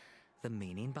grasp. The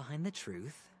meaning behind the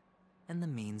truth, and the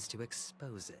means to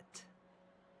expose it.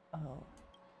 Oh.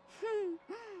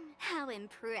 How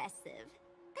impressive.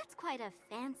 That's quite a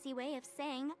fancy way of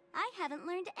saying I haven't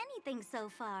learned anything so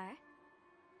far.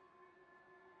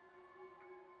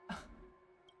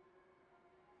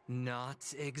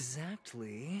 Not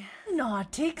exactly.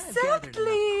 Not I've gathered enough exactly.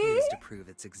 clues to prove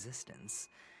its existence,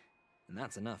 and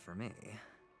that's enough for me.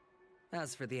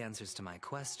 As for the answers to my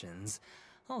questions,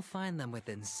 I'll find them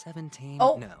within 17.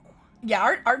 Oh, no.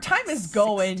 Yeah, our time is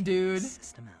going, dude.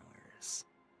 System hours.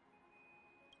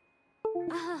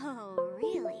 Oh,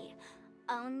 really?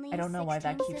 Only I don't know why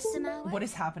that 16 keeps. system hours? What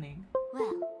is happening?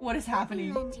 Well, What is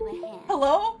happening? lend you a hand.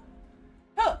 Hello?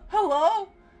 Hello?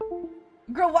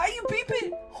 Girl, why are you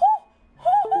beeping?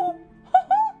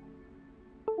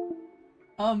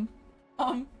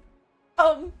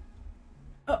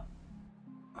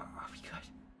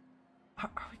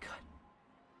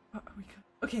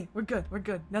 Okay, we're good. We're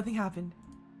good. Nothing happened.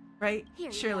 Right?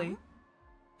 Here Surely. you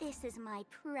go. This is my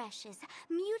precious,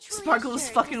 mutually Sparkle is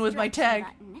assured fucking with my tag.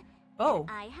 button, Oh.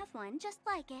 and I have one just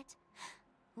like it.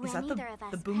 When Is that either of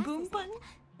us the boom boom passes button?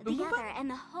 it, Boom the boom other button? and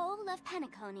the whole of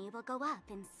Penacony will go up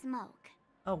in smoke.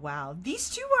 Oh, wow. These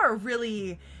two are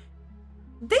really...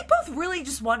 They both really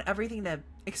just want everything to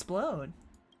explode.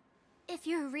 If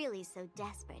you're really so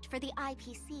desperate for the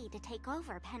IPC to take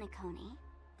over Penacony,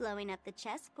 blowing up the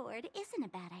chessboard isn't a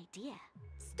bad idea.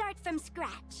 Start from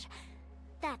scratch.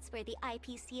 That's where the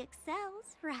IPC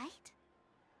excels, right?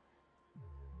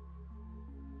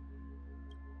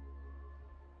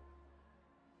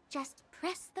 Just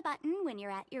press the button when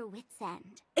you're at your wit's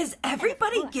end. Is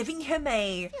everybody giving him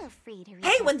a... Feel free to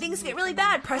Hey, when things get really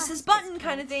bad, press this button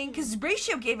kind of thing? Because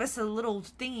Ratio gave us a little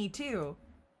thingy, too.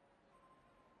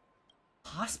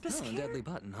 Hospice care? A deadly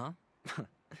button, huh?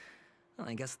 Well,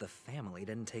 I guess the family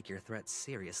didn't take your threat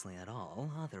seriously at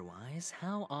all. Otherwise,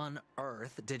 how on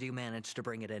earth did you manage to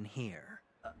bring it in here?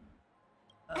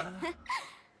 I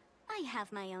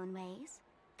have my own ways.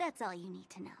 That's all you need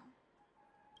to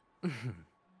know.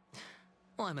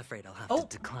 Well, I'm afraid I'll have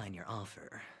to decline your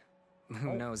offer.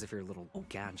 Who knows if your little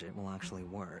gadget will actually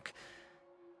work.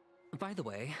 By the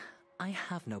way, I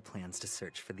have no plans to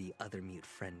search for the other mute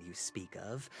friend you speak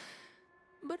of,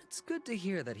 but it's good to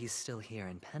hear that he's still here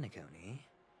in Penacony.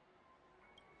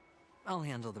 I'll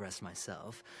handle the rest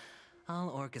myself. I'll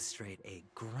orchestrate a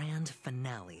grand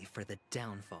finale for the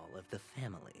downfall of the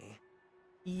family.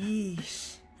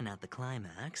 Yeesh. And at the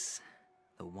climax,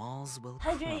 the walls will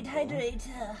Hydrate, crumble, hydrate.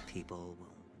 people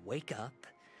will wake up,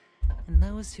 and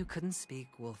those who couldn't speak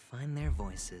will find their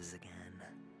voices again.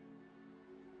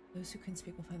 Those who couldn't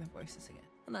speak will find their voices again.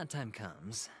 When that time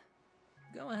comes,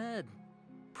 go ahead.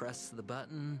 Press the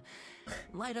button,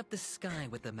 light up the sky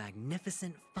with a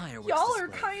magnificent fireworks Y'all are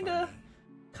display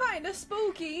kinda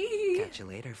spooky. Catch you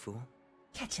later, fool.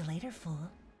 Catch you later, fool.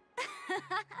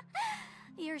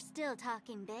 You're still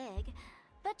talking big,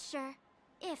 but sure,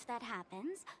 if that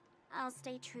happens, I'll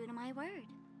stay true to my word.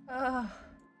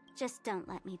 Just don't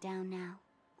let me down now,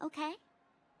 okay?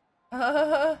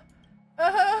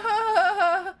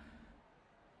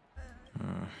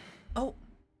 Oh.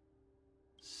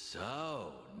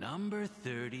 So, number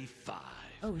 35.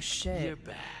 Oh, shit. You're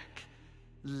back.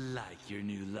 Like your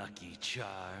new lucky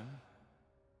charm?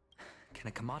 Can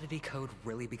a commodity code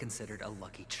really be considered a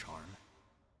lucky charm?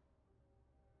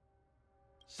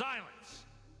 Silence!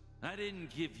 I didn't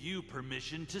give you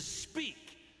permission to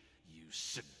speak, you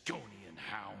Sigonian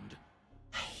hound.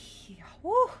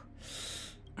 Woo.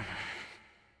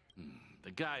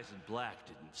 The guys in black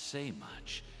didn't say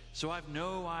much, so I've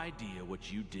no idea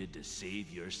what you did to save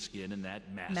your skin in that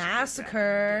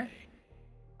massacre.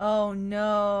 Oh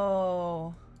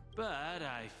no. But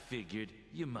I figured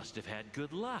you must have had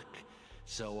good luck,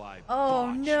 so I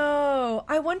Oh no.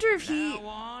 I wonder if he... Now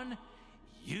on,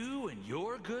 you and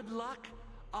your good luck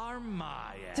are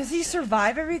my ass. Does he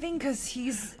survive everything because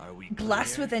he's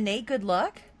blessed with innate good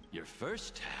luck? Your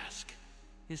first task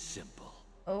is simple.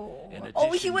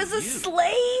 Oh, he was a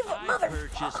slave,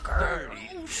 motherfucker.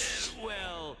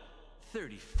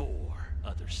 34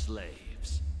 other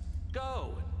slaves.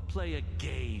 Go and play a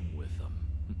game with them.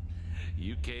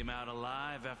 You came out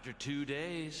alive after 2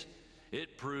 days.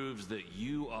 It proves that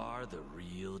you are the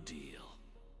real deal.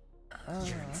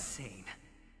 You're insane.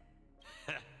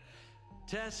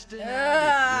 Testing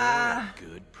out if you're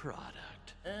a good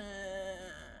product.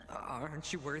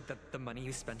 Aren't you worried that the money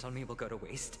you spent on me will go to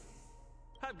waste?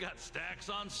 I've got stacks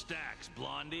on stacks,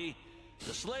 Blondie.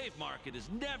 The slave market is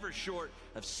never short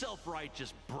of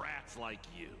self-righteous brats like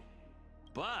you.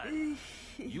 But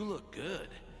you look good.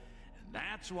 And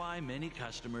that's why many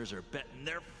customers are betting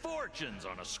their fortunes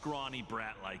on a scrawny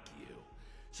brat like you.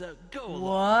 So go along.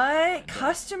 What?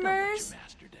 Customers? Don't let your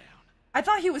master down. I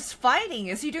thought he was fighting.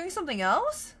 Is he doing something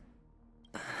else?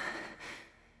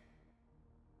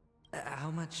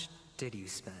 How much did you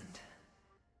spend?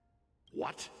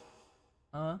 What?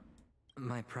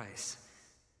 My price.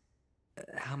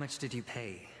 How much did you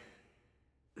pay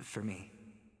for me?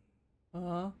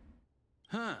 Huh.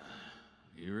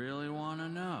 You really want to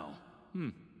know?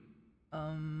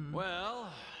 Well,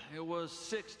 it was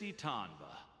 60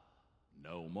 tanba.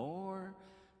 No more,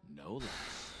 no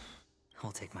less.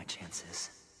 I'll take my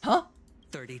chances. Huh?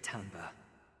 30 tanba.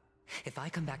 If I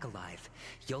come back alive,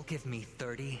 you'll give me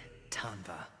 30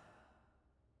 tanba.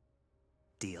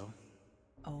 Deal?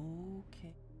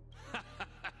 Okay.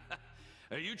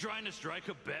 Are you trying to strike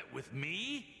a bet with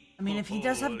me? I mean, if he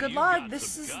does have good luck,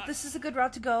 this is a good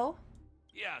route to go.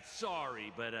 Yeah,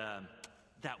 sorry, but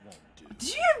that won't do. Did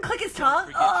you hear him click his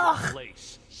tongue? Don't forget your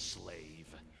place, slave.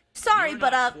 Sorry, You're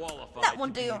but not qualified that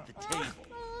won't to be do. at the table.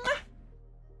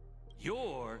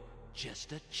 You're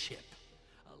just a chip.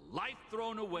 A life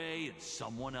thrown away in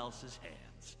someone else's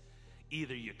hands.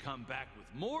 Either you come back with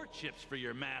more chips for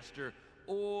your master,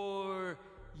 or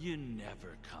you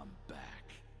never come back.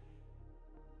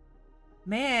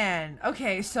 Man,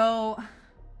 okay, so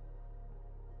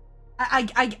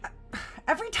I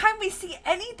every time we see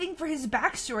anything for his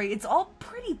backstory, it's all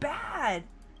pretty bad.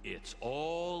 It's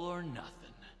all or nothing.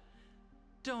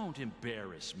 Don't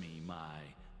embarrass me, my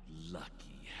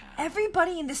lucky hat.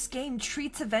 Everybody in this game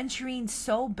treats Aventurine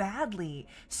so badly.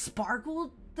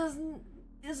 Sparkle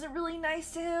isn't really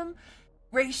nice to him.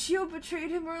 Ratio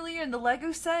betrayed him earlier in the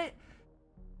Lego set.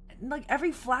 Like,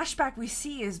 every flashback we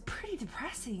see is pretty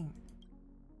depressing.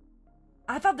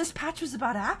 I thought this patch was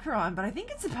about Acheron, but I think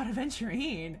it's about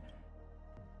Aventurine.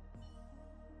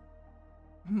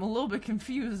 I'm a little bit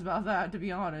confused about that, to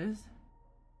be honest.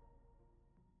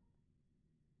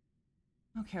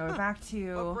 Okay, we're back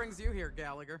to... What brings you here,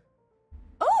 Gallagher?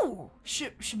 Oh!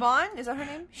 Siobhan? Is that her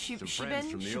name? Some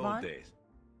friends from the old days.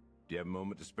 Do you have a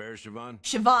moment to spare, Siobhan?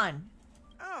 Siobhan.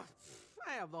 Oh,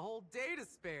 I have the whole day to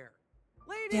spare.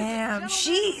 Ladies Damn, and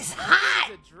she's gentlemen, hot!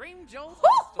 welcome to Dream Joel's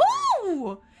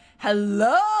Woo-hoo!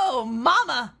 Hello,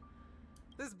 mama!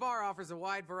 This bar offers a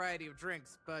wide variety of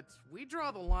drinks, but we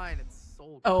draw the line at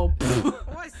soul. Oh,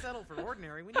 why settle for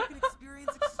ordinary when you can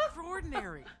experience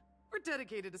extraordinary? We're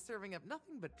dedicated to serving up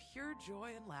nothing but pure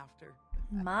joy and laughter.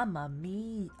 Mama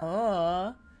me.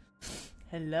 Oh.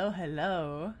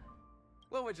 Hello.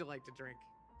 What would you like to drink?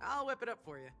 I'll whip it up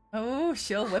for you. Oh,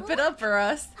 she'll whip it up for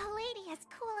us. A lady as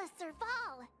cool as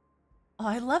Serval. Oh,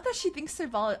 I love that she thinks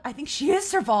Serval. I think she is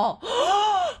Serval.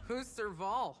 Who's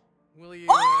Serval? Will you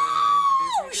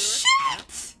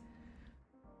shit!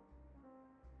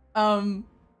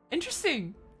 introduce me to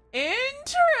her?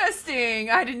 Interesting.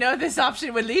 I didn't know this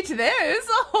option would lead to this.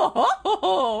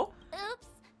 Oh. Oops.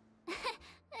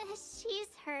 She's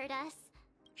heard us.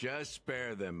 Just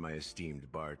spare them, my esteemed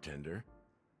bartender.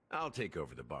 I'll take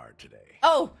over the bar today.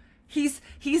 Oh, he's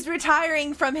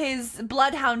retiring from his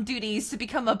bloodhound duties to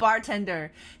become a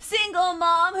bartender. Single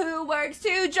mom who works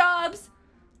 2 jobs.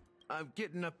 I'm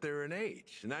getting up there in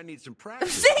age, and I need some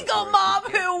practice. Single mom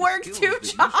who works 2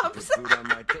 jobs. Food on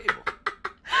my table.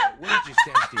 Where did you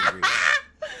stash the ingredients?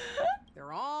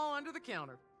 They're all under the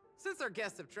counter. Since our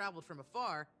guests have traveled from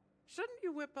afar, shouldn't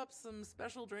you whip up some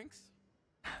special drinks?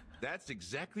 That's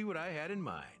exactly what I had in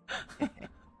mind.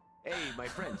 Hey, my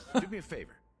friends, do me a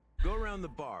favor. Go around the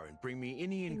bar and bring me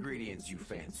any ingredients you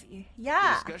fancy.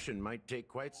 Yeah. The discussion might take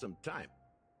quite some time.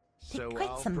 So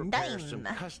I'll prepare some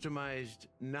customized,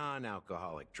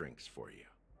 non-alcoholic drinks for you.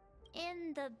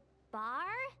 In the bar?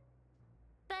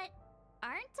 But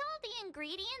aren't all the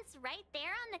ingredients right there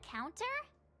on the counter?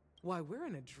 Why, we're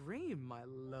in a dream, my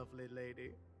lovely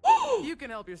lady. You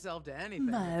can help yourself to anything.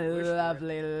 My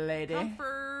lovely lady.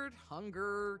 Comfort,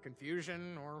 hunger,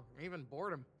 confusion, or even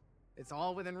boredom. It's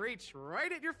all within reach,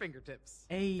 right at your fingertips.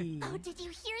 Hey. Oh, did you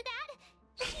hear that?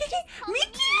 Me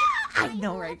too. I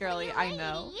know, right, girlie? I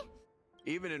know.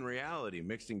 Even in reality,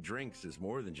 mixing drinks is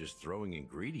more than just throwing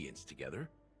ingredients together.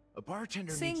 A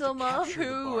bartender Single needs to mom capture the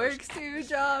who bar's works 2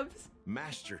 jobs.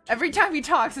 master. Every time he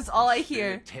talks, it's all I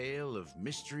hear. A tale of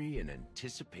mystery and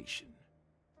anticipation.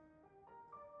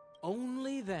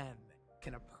 Only then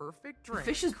can a perfect drink.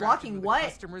 The fish is crafted blocking with what?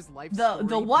 customer's life The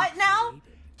story what be now? created.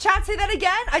 Chat, say that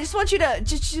again. I just want you to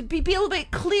just be a little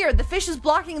bit clear. The fish is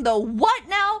blocking the what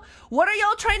now? What are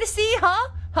y'all trying to see? Huh?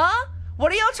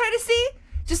 What are y'all trying to see?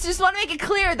 Just want to make it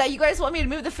clear that you guys want me to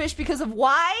move the fish because of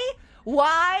why?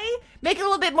 Why? Make it a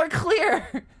little bit more clear.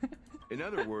 In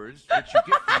other words, what you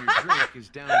get from your drink is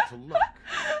down to luck.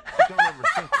 But don't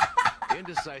overthink it.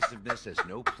 Indecisiveness has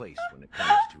no place when it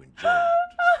comes to enjoyment.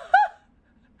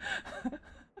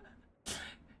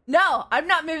 No, I'm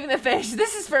not moving the fish.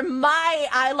 This is for my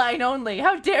eye line only.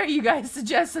 How dare you guys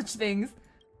suggest such things?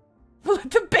 Let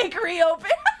the bakery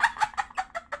open.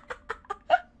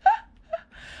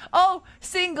 Oh,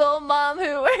 single mom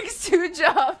who works 2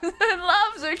 jobs and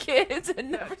loves her kids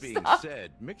and never That being stops.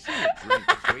 said, mixing a drink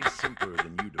is way simpler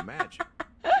than you'd imagine.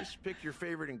 Just pick your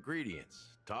favorite ingredients,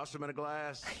 toss them in a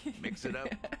glass, mix it up,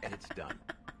 and it's done.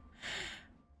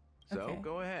 So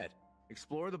go ahead,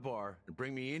 explore the bar, and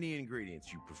bring me any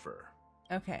ingredients you prefer.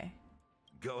 Okay.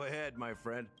 Go ahead, my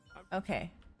friend. Okay.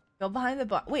 Go behind the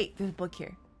bar. Wait, there's a book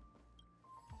here.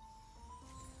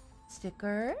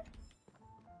 Sticker.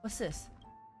 What's this?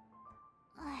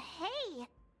 Hey,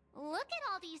 look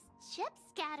at all these chips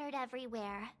scattered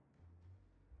everywhere.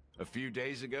 A few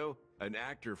days ago, an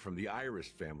actor from the Iris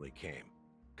family came.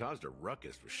 Caused a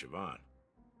ruckus with Siobhan.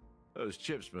 Those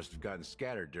chips must have gotten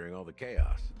scattered during all the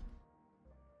chaos.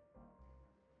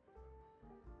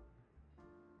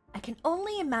 can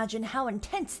only imagine how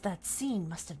intense that scene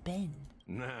must have been.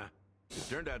 Nah, it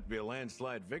turned out to be a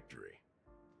landslide victory.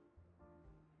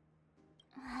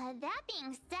 That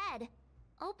being said,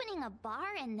 opening a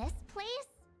bar in this place,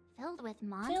 filled with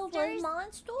monsters,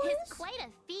 is quite a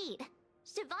feat.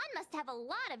 Siobhan must have a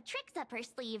lot of tricks up her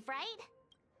sleeve, right?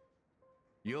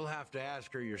 You'll have to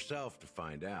ask her yourself to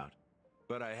find out.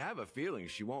 But I have a feeling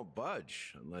she won't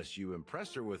budge unless you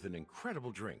impress her with an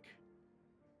incredible drink.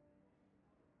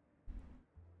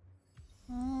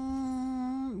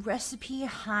 Recipe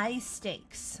high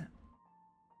stakes.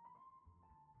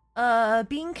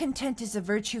 Being content is a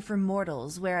virtue for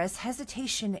mortals, whereas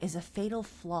hesitation is a fatal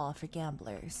flaw for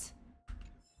gamblers.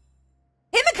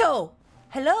 Himiko!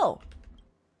 Hello!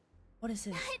 What is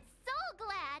this? It's Soul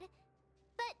Glad!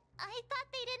 But I thought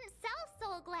they didn't sell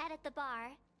Soul Glad at the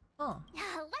bar. Oh.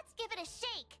 Let's give it a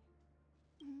shake.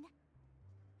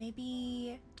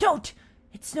 Maybe... Don't!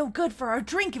 It's no good for our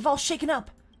drink if all shaken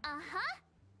up. Uh-huh.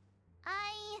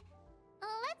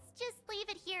 Let's just leave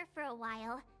it here for a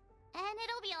while, and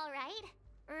it'll be alright,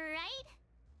 right?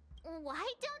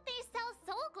 Why don't they sell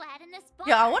Soul Glad in this bar?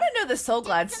 Yeah, I want to know the Soul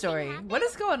Glad story. What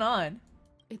is going on?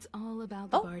 It's all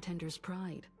about the bartender's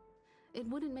pride. It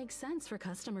wouldn't make sense for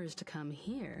customers to come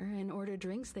here and order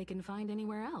drinks they can find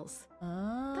anywhere else.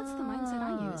 That's the mindset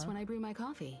I use when I brew my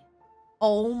coffee.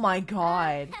 Oh my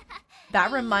god.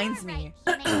 That reminds me.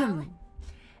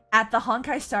 At the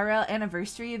Honkai Star Rail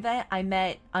anniversary event, I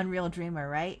met Unreal Dreamer,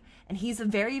 right? And he's a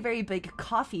very, very big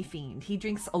coffee fiend. He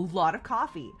drinks a lot of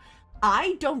coffee.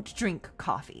 I don't drink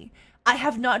coffee. I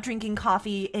have not drinking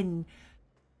coffee in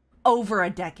over a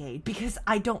decade because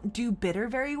I don't do bitter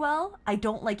very well. I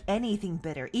don't like anything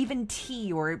bitter, even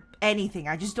tea or anything.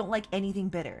 I just don't like anything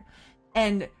bitter.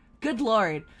 And good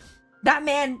lord, that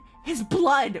man, his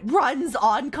blood runs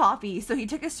on coffee. So he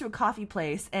took us to a coffee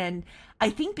place, and I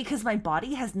think because my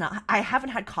body I haven't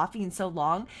had coffee in so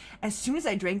long, as soon as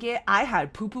I drank it, I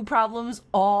had poo-poo problems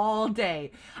all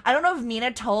day. I don't know if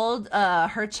Mina told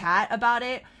her chat about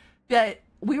it, but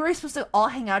we were supposed to all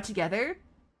hang out together,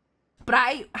 but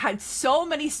I had so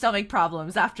many stomach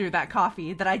problems after that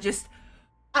coffee that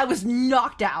I was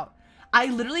knocked out. I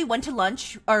literally went to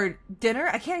lunch or dinner.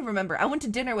 I can't even remember. I went to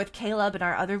dinner with Caleb and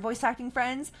our other voice acting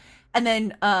friends. And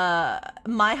then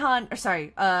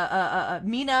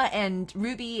Mina and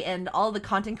Ruby and all the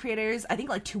content creators, I think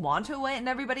like Tuwanto went and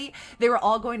everybody, they were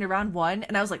all going to round 1.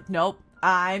 And I was like, nope,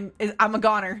 I'm a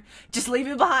goner. Just leave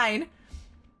me behind.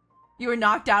 You were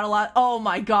knocked out a lot. Oh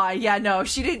my god. Yeah, no,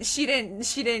 she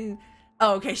didn't.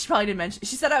 Oh, okay, she probably didn't mention.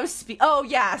 She said I was oh,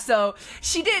 yeah, so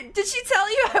she did. Did she tell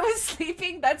you I was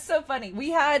sleeping? That's so funny.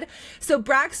 So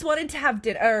Brax wanted to have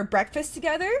breakfast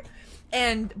together,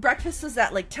 and breakfast was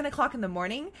at like 10 o'clock in the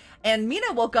morning, and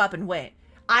Mina woke up and went.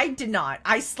 I did not.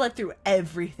 I slept through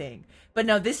everything. But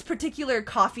no, this particular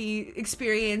coffee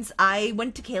experience, I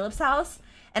went to Caleb's house,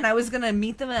 and I was gonna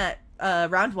meet them at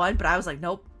round 1, but I was like,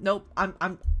 nope,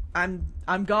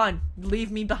 I'm gone.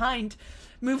 Leave me behind.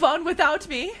 Move on without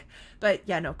me. But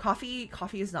yeah, no, coffee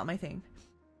is not my thing.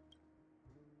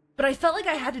 But I felt like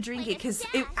I had to drink it because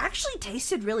it actually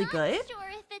tasted really good.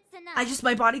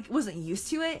 My body wasn't used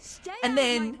to it. Stay and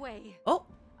then, out of my way. Oh,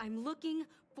 I'm looking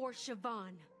for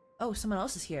Siobhan. Oh, someone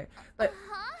else is here. But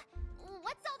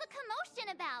what's all the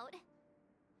commotion about?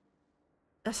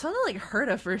 That sounded like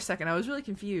Herta for a second. I was really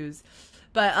confused.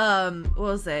 But what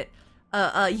was it?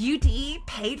 UD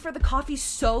paid for the coffee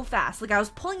so fast. Like I was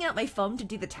pulling out my phone to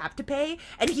do the tap to pay,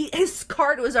 and his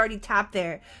card was already tapped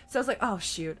there. So I was like, oh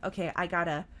shoot, okay, I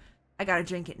gotta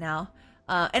drink it now.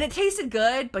 And it tasted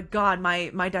good, but god,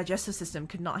 my digestive system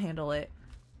could not handle it.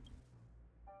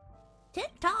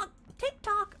 Tick tock, tick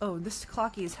tock. Oh, this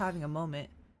clocky is having a moment.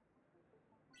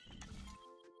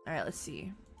 All right, let's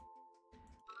see.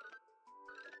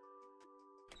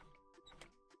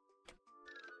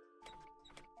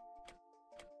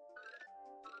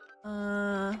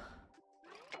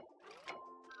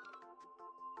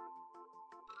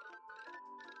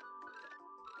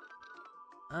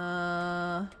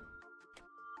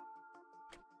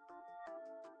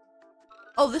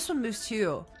 Oh, this one moves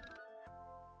too.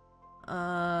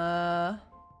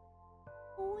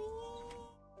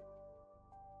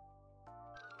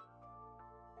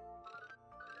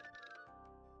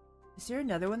 Is there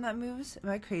another one that moves? Am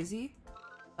I crazy?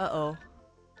 Uh-oh.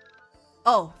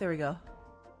 Oh, there we go.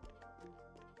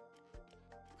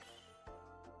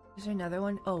 Is there another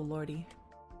one? Oh, lordy.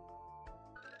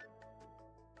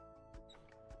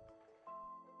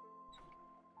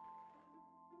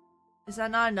 Is that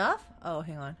not enough? Oh,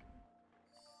 hang on.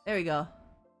 There we go.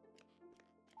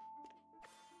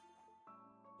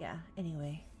 Yeah,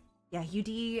 anyway. Yeah,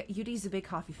 UD's a big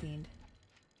coffee fiend.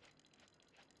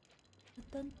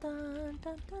 dun, dun,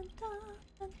 dun, dun,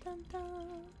 dun, dun,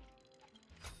 dun.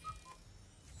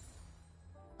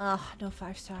 Ugh, no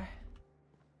 5-star.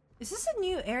 Is this a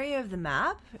new area of the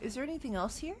map? Is there anything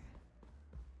else here?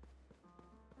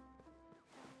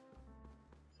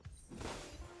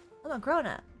 I'm a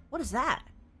grown-up. What is that?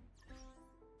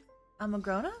 I'm a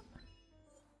grown-up?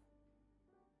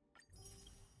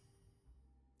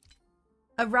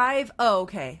 Arrive. Oh,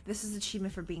 okay. This is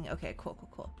achievement for being... Okay, cool, cool,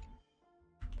 cool.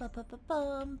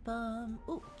 Ba-ba-ba-bum-bum.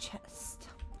 Ooh, chest.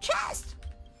 Chest!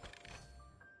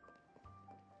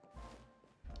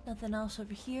 Nothing else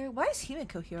over here. Why is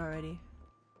Himiko here already?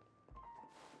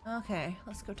 Okay,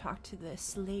 let's go talk to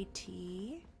this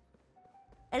lady.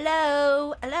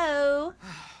 Hello? Hello?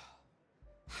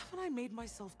 Haven't I made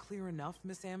myself clear enough,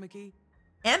 Miss Amiki?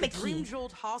 Amiki? The Dream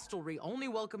Jolt Hostelry only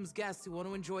welcomes guests who want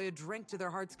to enjoy a drink to their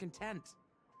heart's content.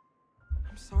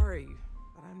 I'm sorry,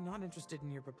 but I'm not interested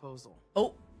in your proposal.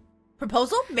 Oh.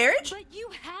 Proposal? Marriage? But you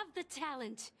have the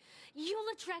talent. You'll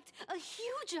attract a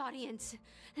huge audience.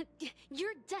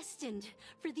 You're destined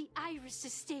for the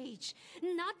Iris' stage,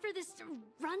 not for this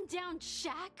rundown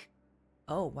shack.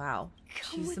 Oh, wow.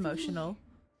 Come She's with emotional. me.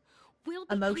 We'll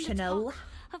become Emotional. the talk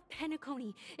of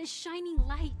Penacony is shining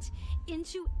light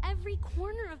into every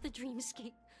corner of the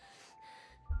dreamscape.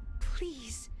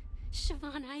 Please,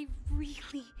 Siobhan, I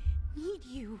really need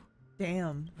you.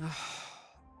 Damn.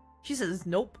 She says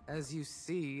nope. As you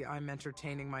see, I'm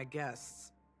entertaining my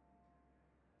guests.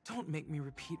 Don't make me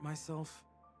repeat myself.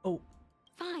 Oh.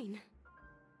 Fine.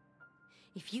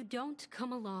 If you don't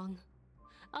come along,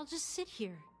 I'll just sit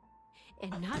here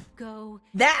and not go.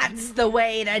 That's the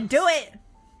way to do it.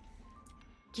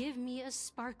 Give me a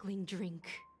sparkling drink.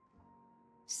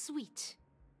 Sweet.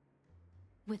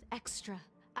 With extra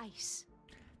ice.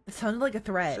 It sounded like a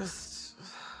threat. Just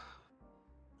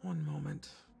one moment.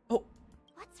 Oh.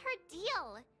 What's her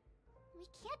deal? We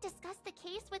can't discuss the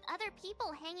case with other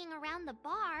people hanging around the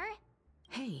bar.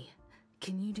 Hey,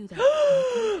 can you do that?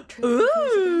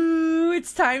 Ooh,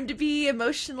 it's time to be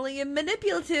emotionally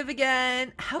manipulative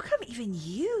again. How come even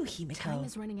you, Himiko? Time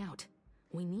is running out.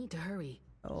 We need to hurry.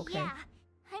 Okay. Yeah,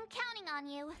 I'm counting on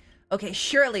you. Okay,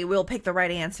 surely we'll pick the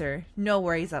right answer. No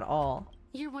worries at all.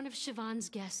 You're one of Siobhan's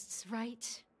guests,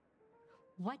 right?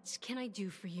 What can I do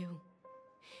for you?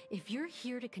 If you're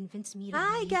here to convince me to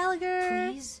leave,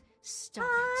 Gallagher. please stop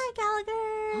Hi,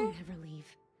 Gallagher. I'll never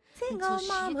leave. Single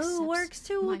mom who works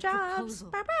 2 jobs.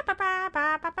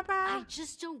 I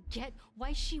just don't get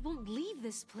why she won't leave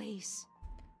this place.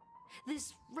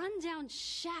 This rundown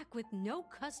shack with no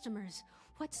customers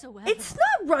whatsoever. It's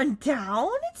not run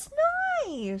down. It's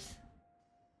nice.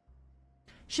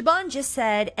 Siobhan just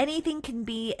said anything can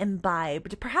be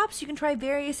imbibed. Perhaps you can try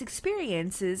various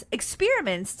experiments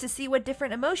to see what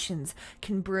different emotions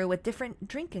can brew with different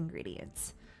drink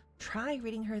ingredients. Try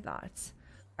reading her thoughts.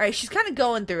 All right, she's kind of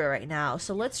going through it right now,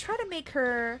 so let's try to make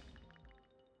her...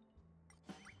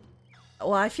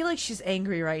 Well, I feel like she's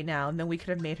angry right now, and then we could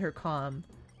have made her calm.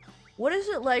 What is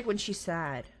it like when she's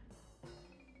sad?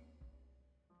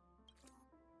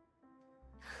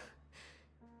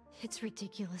 It's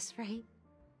ridiculous, right?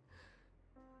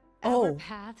 Oh. Our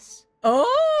paths.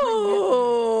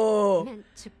 Oh. Meant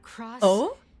to cross.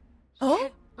 Oh. Oh.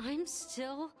 Yet I'm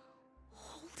still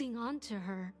holding on to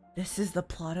her. This is the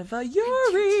plot of a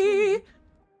Yuri.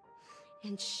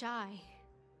 And shy.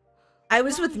 I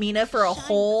was with Mina for a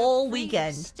whole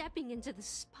weekend. Stepping into the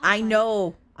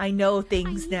spotlight. I know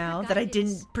things now that I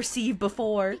didn't perceive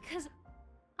before. Because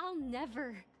I'll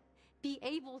never be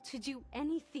able to do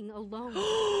anything alone.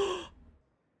 You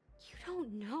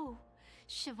don't know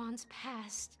Siobhan's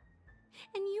past.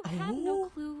 And you have no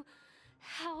clue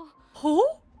how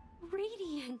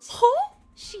radiant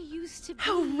she used to be.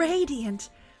 How radiant.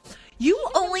 You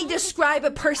only describe a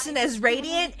person as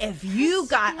radiant if you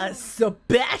got a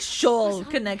special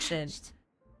connection.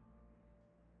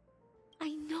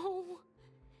 I know.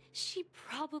 She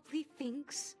probably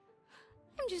thinks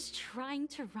I'm just trying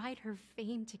to ride her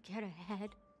fame to get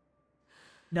ahead.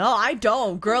 No, I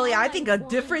don't, girlie. I think a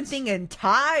different thing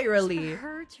entirely. For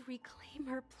her to reclaim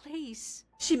her place.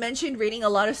 She mentioned reading a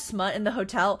lot of smut in the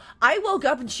hotel. I woke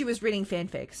up and she was reading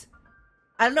fanfics.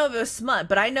 I don't know if it was smut,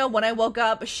 but I know when I woke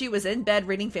up, she was in bed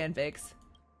reading fanfics.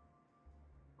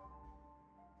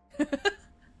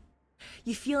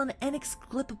 You feel an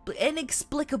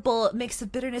inexplicable mix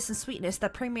of bitterness and sweetness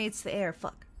that permeates the air.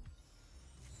 Fuck.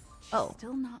 She's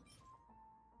still not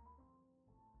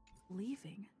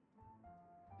leaving.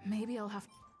 Maybe I'll have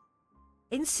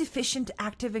Insufficient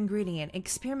active ingredient.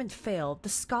 Experiment failed. The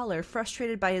scholar,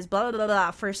 frustrated by his blah blah blah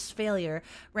blah first failure,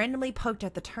 randomly poked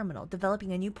at the terminal.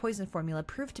 Developing a new poison formula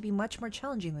proved to be much more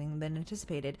challenging than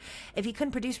anticipated. If he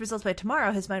couldn't produce results by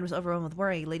tomorrow, his mind was overwhelmed with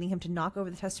worry, leading him to knock over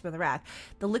the test tube on the rack.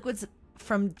 The liquids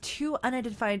from 2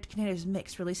 unidentified containers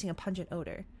mixed, releasing a pungent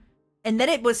odor. And then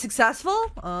it was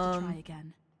successful? Try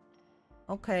again.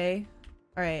 Okay.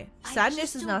 Alright.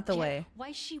 Sadness is not the way.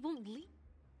 Why she won't leave?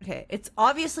 Okay, it's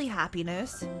obviously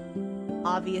happiness.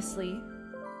 Obviously.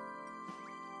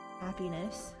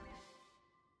 Happiness.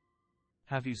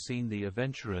 Have you seen the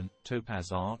Aventurine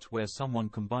Topaz art where someone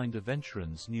combined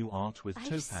Aventurine's new art with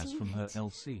Topaz from her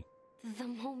LC? The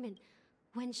moment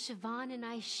when Siobhan and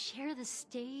I share the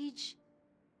stage,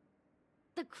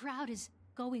 the crowd is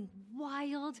going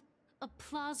wild,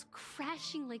 applause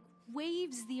crashing like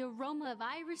waves, the aroma of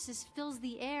irises fills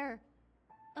the air.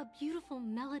 A beautiful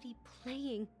melody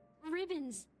playing,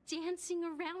 ribbons dancing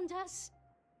around us,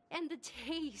 and the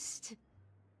taste.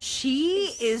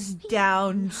 She is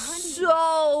down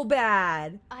so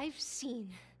bad. I've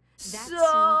seen that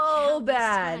so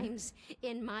bad times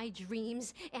in my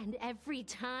dreams, and every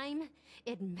time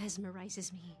it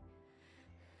mesmerizes me.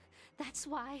 That's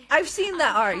why I've seen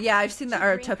that art. Yeah, I've seen that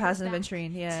art of Topaz and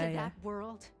Aventurine. Yeah, yeah. That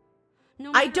world.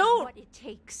 No I don't. What it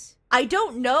takes. I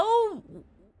don't know.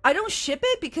 I don't ship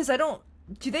it because I don't.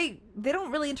 They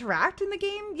don't really interact in the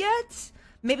game yet.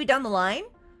 Maybe down the line.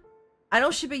 I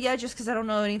don't ship it yet just because I don't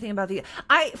know anything about the.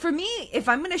 For me, if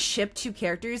I'm gonna ship 2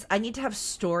 characters, I need to have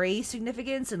story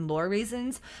significance and lore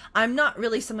reasons. I'm not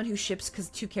really someone who ships because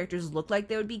 2 characters look like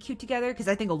they would be cute together, because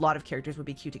I think a lot of characters would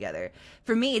be cute together.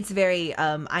 For me, it's very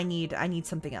I need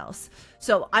something else.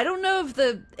 So I don't know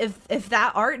if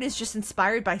that art is just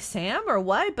inspired by Sam or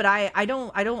what, but I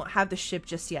don't have the ship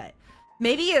just yet.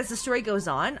 Maybe as the story goes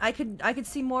on, I could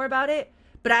see more about it.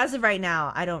 But as of right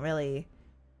now, I don't really.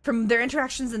 From their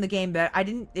interactions in the game, but it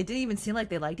didn't even seem like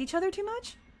they liked each other too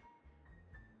much.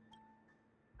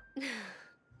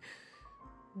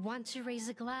 Want to raise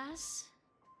a glass,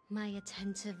 my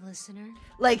attentive listener?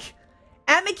 Like,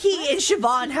 Amiki and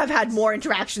Siobhan have had more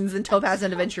interactions than Topaz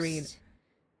and Aventurine.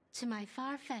 To my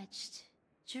far-fetched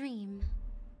dream.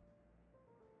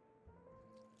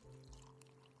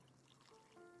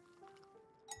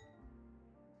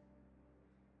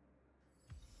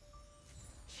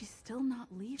 She's still not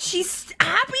leaving.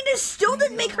 Happiness still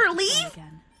didn't make her leave?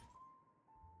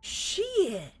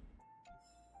 Shit.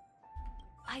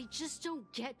 I just don't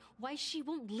get why she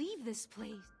won't leave this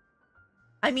place.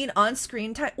 I mean,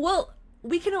 on-screen time. Well,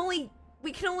 we can only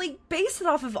base it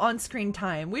off of on-screen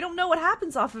time. We don't know what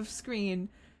happens off of screen.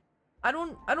 I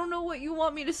don't know what you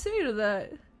want me to say to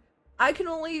that. I can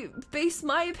only base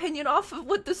my opinion off of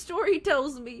what the story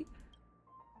tells me.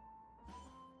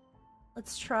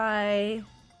 Let's try.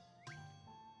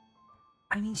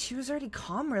 I mean, she was already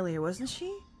calm earlier, wasn't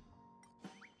she?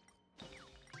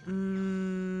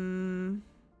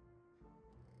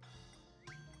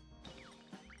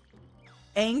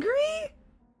 Angry?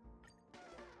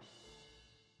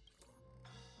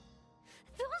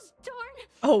 Those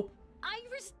darn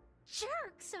Iris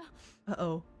jerks.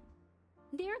 Uh-oh.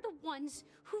 They're the ones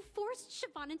who forced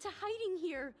Siobhan into hiding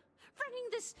here, running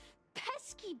this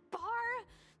pesky bar.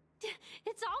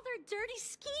 It's all their dirty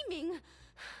scheming.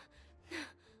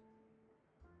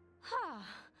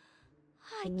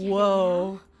 I get Whoa.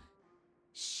 it now.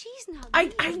 She's not. I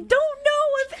don't know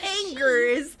if anger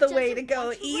is the way to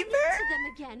go either. To them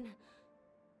again.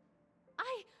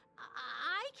 I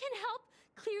can help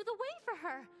clear the way for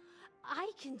her.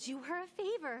 I can do her a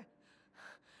favor.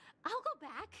 I'll go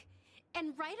back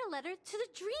and write a letter to the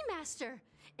Dream Master,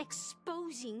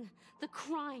 exposing the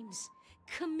crimes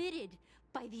committed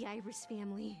by the Iris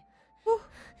family.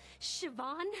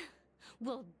 Siobhan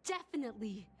will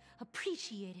definitely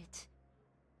appreciate it.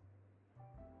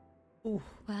 Ooh.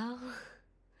 Well,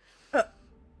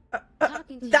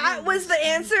 that was the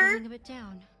answer? A bit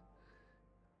down.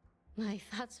 My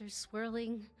thoughts are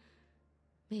swirling,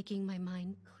 making my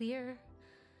mind clear.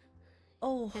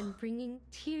 And bringing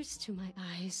tears to my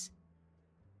eyes.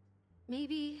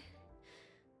 Maybe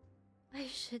I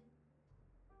should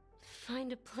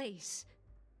find a place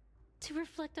to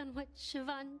reflect on what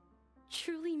Siobhan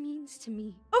truly means to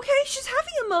me. Okay, she's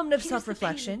having a moment of Here's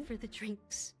self-reflection. the payment for the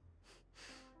drinks.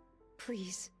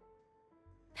 Please,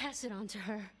 pass it on to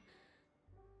her.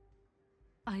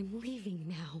 I'm leaving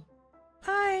now.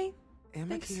 Hi.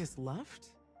 Amiki has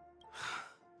left?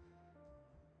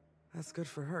 That's good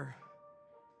for her.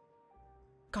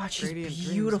 God, she's Radiant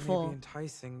beautiful. Dreams may be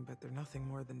enticing, but they're nothing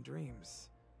more than dreams.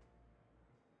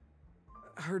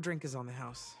 Her drink is on the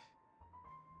house.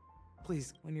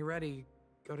 Please, when you're ready,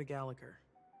 go to Gallagher.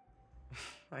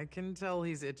 I can tell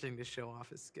he's itching to show off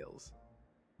his skills.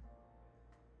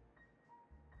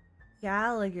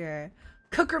 Gallagher.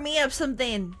 Cooker me up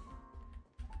something.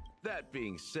 That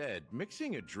being said,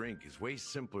 mixing a drink is way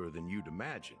simpler than you'd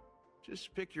imagine.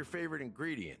 Just pick your favorite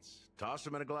ingredients, toss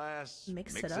them in a glass,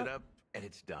 Mix it it up, and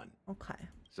it's done. Okay.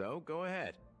 So go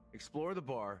ahead, explore the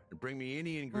bar, and bring me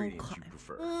any ingredients you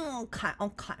prefer.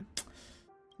 Okay.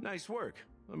 Nice work.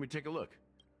 Let me take a look.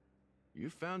 You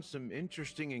found some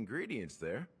interesting ingredients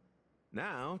there.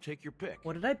 Now take your pick.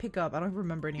 What did I pick up? I don't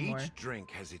remember anymore. Each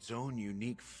drink has its own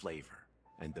unique flavor,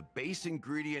 and the base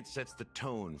ingredient sets the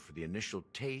tone for the initial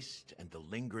taste and the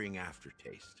lingering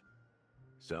aftertaste.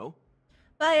 So,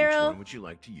 bye, which Arrow. one would you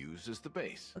like to use as the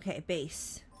base? Okay,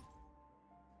 base.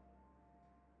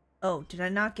 Oh, did I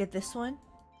not get this one?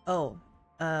 Oh,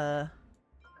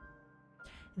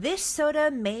 this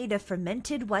soda made of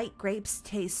fermented white grapes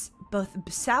tastes both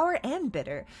sour and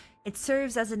bitter. It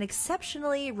serves as an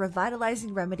exceptionally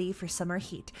revitalizing remedy for summer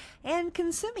heat, and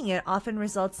consuming it often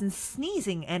results in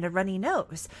sneezing and a runny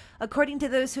nose. According to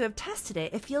those who have tested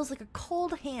it, it feels like a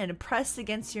cold hand pressed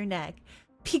against your neck.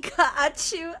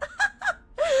 Pikachu!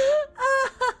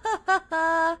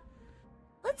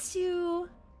 Let's do...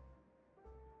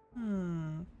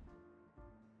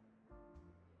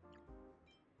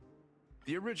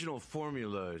 The original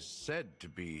formula is said to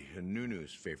be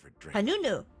Hanunu's favorite drink.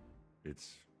 Hanunu!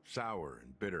 It's sour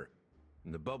and bitter,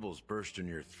 and the bubbles burst in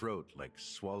your throat like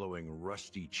swallowing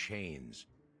rusty chains,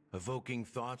 evoking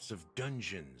thoughts of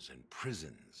dungeons and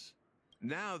prisons.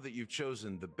 Now that you've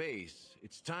chosen the base,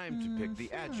 it's time to pick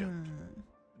the adjunct,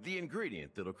 the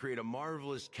ingredient that'll create a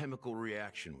marvelous chemical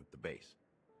reaction with the base.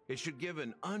 It should give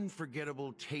an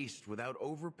unforgettable taste without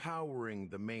overpowering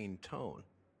the main tone.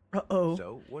 Uh-oh.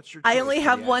 So, what's your I choice only for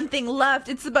have the one adjunct? thing left.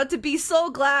 It's about to be so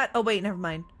glad. Oh, wait, never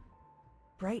mind.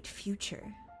 Bright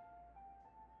future.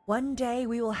 One day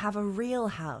we will have a real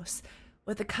house.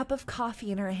 With a cup of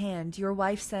coffee in her hand, your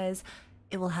wife says,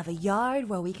 it will have a yard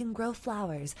where we can grow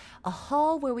flowers, a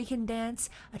hall where we can dance,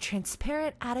 a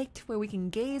transparent attic where we can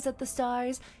gaze at the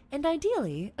stars, and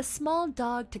ideally, a small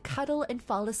dog to cuddle and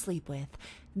fall asleep with.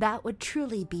 That would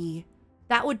truly be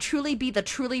the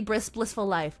truly blissful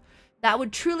life. That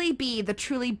would truly be the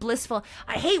truly blissful.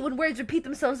 I hate when words repeat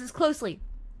themselves this closely.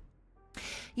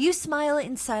 You smile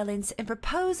in silence and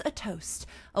propose a toast.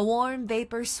 A warm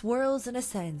vapor swirls and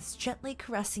ascends, gently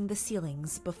caressing the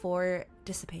ceilings before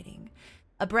dissipating.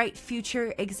 A bright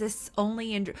future exists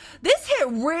only in... This hit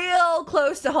real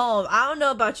close to home. I don't know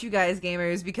about you guys,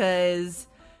 gamers, because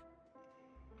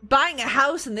buying a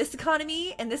house in this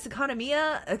economy, and this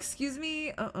economia, excuse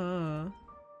me,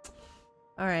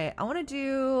 Alright, I want to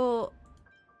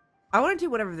do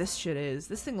whatever this shit is.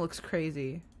 This thing looks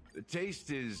crazy. The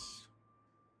taste is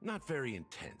not very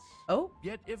intense. Oh?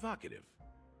 Yet evocative.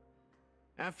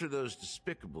 After those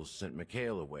despicables sent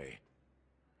Mikhail away,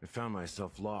 I found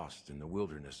myself lost in the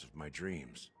wilderness of my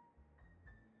dreams.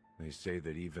 They say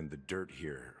that even the dirt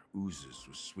here oozes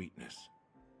with sweetness.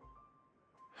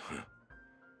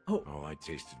 All I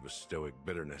tasted was stoic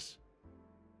bitterness.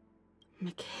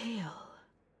 Mikhail.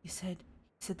 You said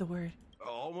the word.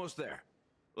 Almost there.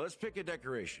 Let's pick a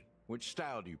decoration. Which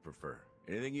style do you prefer?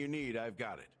 Anything you need, I've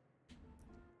got it.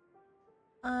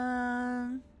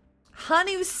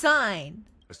 Hanu's sign.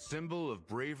 A symbol of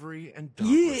bravery and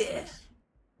dauntlessness.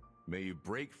 May you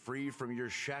break free from your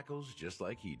shackles just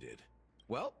like he did.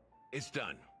 Well, it's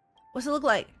done. What's it look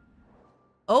like?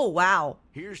 Oh, wow.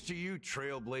 Here's to you,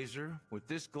 Trailblazer, with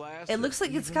this glass. It looks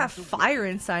like it's got fire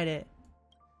inside it.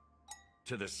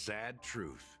 To the sad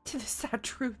truth. To the sad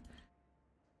truth.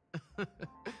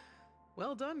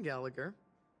 Well done, Gallagher.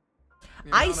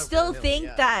 I still think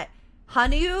that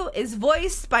Hanu is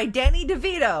voiced by Danny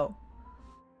DeVito.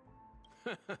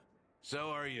 So,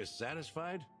 are you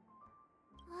satisfied?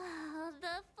 Oh,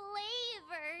 the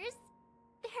flavors.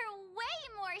 They're way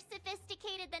more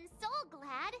sophisticated than Soul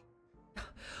Glad.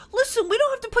 Listen, we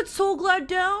don't have to put Soul Glad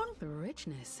down. The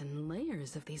richness and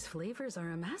layers of these flavors are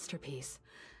a masterpiece.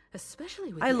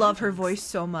 Especially with I love her voice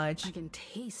so much. I can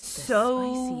taste the so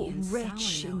spicy and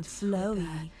rich sour and notes with flowy.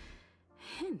 a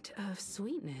hint of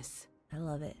sweetness. I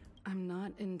love it. I'm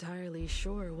not entirely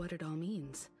sure what it all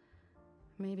means.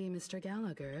 Maybe Mr.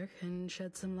 Gallagher can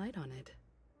shed some light on it.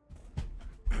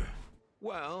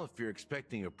 Well, if you're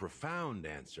expecting a profound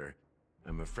answer,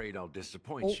 I'm afraid I'll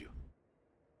disappoint you.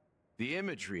 The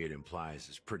imagery it implies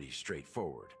is pretty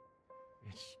straightforward.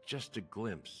 It's just a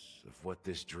glimpse of what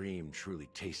this dream truly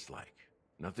tastes like.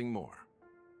 Nothing more.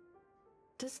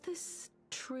 Does this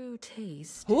true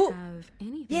taste Ooh. have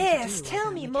anything Yes, to do tell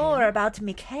with me Mikhail? more about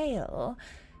Mikhail.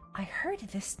 I heard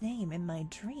this name in my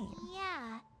dream.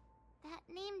 Yeah,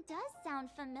 sound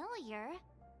familiar.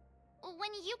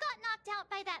 When you got knocked out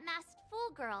by that masked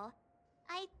fool girl,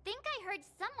 I think I heard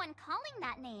someone calling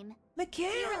that name.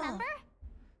 Mikhail! Do you remember?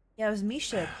 Yeah, it was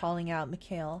Misha calling out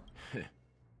Mikhail.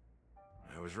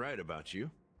 I was right about you.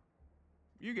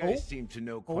 You guys seem to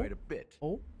know quite a bit.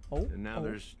 And now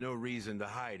there's no reason to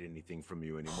hide anything from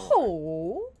you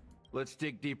anymore. Let's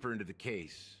dig deeper into the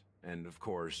case. And of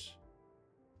course,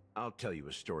 I'll tell you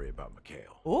a story about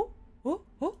Mikhail.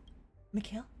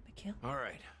 Mikhail? All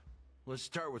right. Let's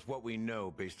start with what we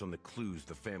know based on the clues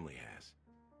the family has.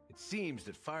 It seems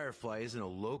that Firefly isn't a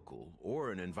local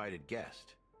or an invited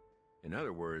guest. In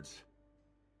other words,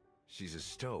 she's a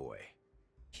stowaway.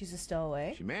 She's a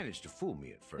stowaway? She managed to fool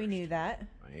me at first. We knew that.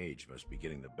 My age must be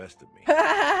getting the best of me.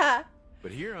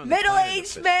 But here on the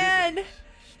middle-aged man!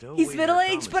 He's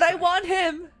middle-aged, but I want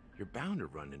him! You're bound to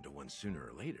run into one sooner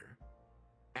or later.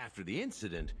 After the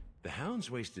incident, the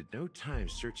hounds wasted no time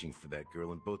searching for that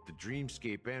girl in both the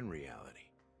dreamscape and reality.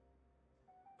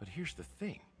 But here's the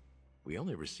thing. We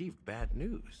only received bad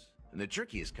news, and the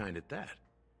trickiest kind at that.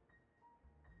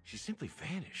 She simply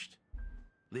vanished,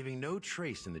 leaving no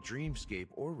trace in the dreamscape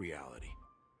or reality,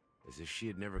 as if she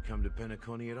had never come to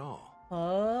Penacony at all.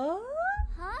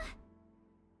 Huh?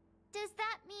 Does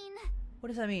that mean... What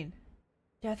does that mean?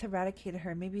 Death eradicated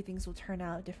her. Maybe things will turn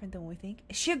out different than we think.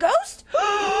 Is she a ghost?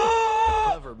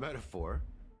 Clever metaphor.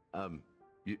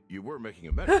 You were making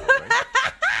a metaphor, right?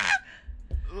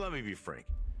 Let me be frank.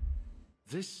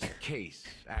 This case,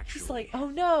 actually... She's like, oh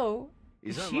no.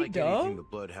 Is she unlike dumb? anything the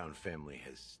Bloodhound family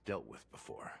has dealt with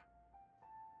before.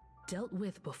 Dealt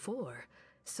with before?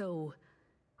 So,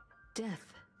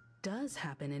 death does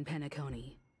happen in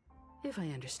Penacony, if I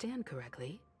understand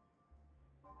correctly.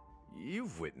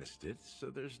 You've witnessed it, so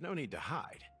there's no need to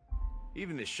hide.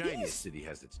 Even the shiniest city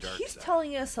has its dark He's side.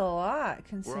 telling us a lot,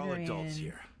 considering... We're all adults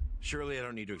here. Surely I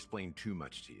don't need to explain too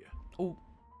much to you. Oh.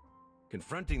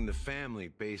 Confronting the family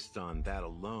based on that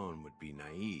alone would be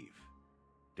naive.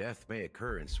 Death may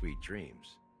occur in sweet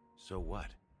dreams. So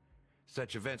what?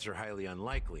 Such events are highly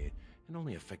unlikely and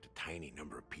only affect a tiny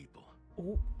number of people.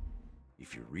 Oh.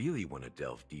 If you really want to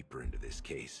delve deeper into this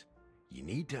case, you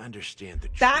need to understand the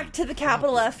Back to the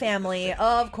capital F family,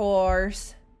 of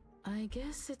course. I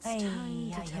guess it's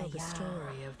time to tell the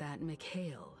story of that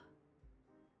Mikhail.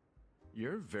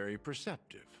 You're very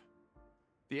perceptive.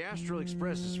 The Astral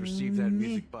Express has received that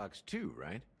music box too,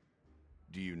 right?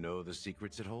 Do you know the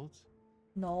secrets it holds?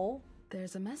 No.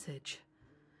 There's a message.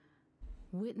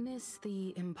 Witness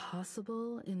the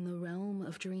impossible in the realm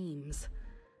of dreams.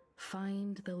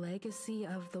 Find the legacy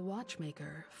of the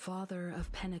Watchmaker, father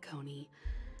of Penacony,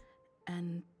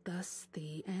 and thus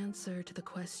the answer to the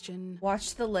question...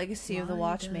 Watch the legacy of the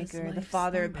Watchmaker, the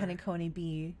father of Penacony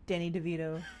be Danny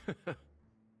DeVito.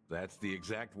 That's the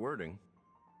exact wording.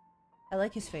 I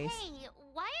like his face. Hey,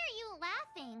 why are you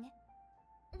laughing?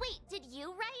 Wait, did you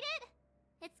write it?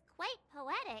 It's quite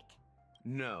poetic.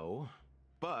 No,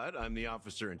 but I'm the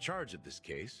officer in charge of this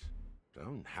case.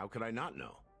 So how could I not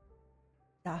know?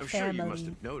 I'm sure you must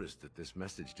have noticed that this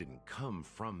message didn't come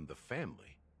from the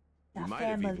family. You might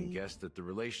have even guessed that the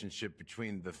relationship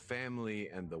between the family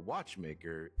and the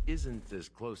Watchmaker isn't as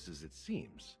close as it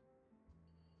seems.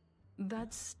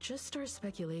 That's just our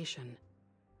speculation.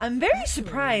 I'm very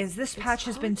surprised this patch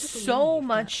has been so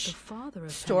much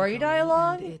story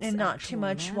dialogue and not too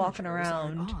much walking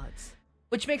around.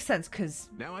 Which makes sense because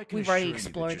we've already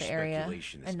explored the area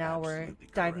and now we're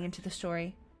diving into the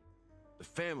story. The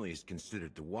family has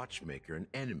considered the Watchmaker an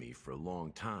enemy for a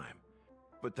long time,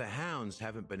 but the hounds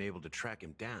haven't been able to track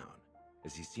him down,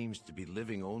 as he seems to be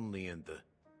living only in the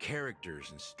characters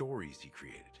and stories he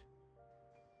created.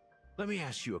 Let me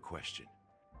ask you a question.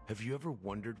 Have you ever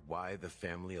wondered why the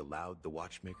family allowed the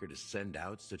Watchmaker to send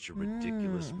out such a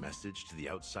ridiculous message to the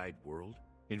outside world?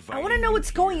 I want to know what's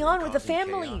going on with the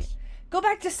family. Chaos? Go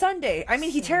back to Sunday. I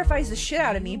mean, he terrifies the shit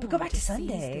out of me, but go back to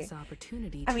Sunday.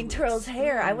 I mean, twirls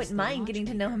hair. I wouldn't mind getting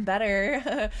to know him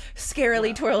better.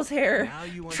 Scarily twirls hair.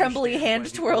 Trembly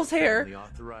hand twirls hair. They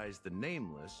authorized the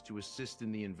Nameless to assist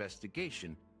in the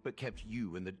investigation, but kept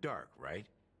you in the dark, right?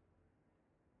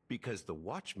 Because the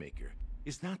Watchmaker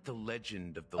is not the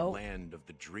legend of the land of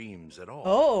the dreams at all.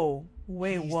 Oh,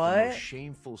 wait, what? He's the most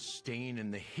shameful stain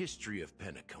in the history of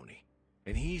Penacony.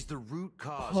 And he's the root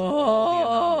cause of all the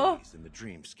anomalies in the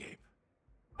dreamscape.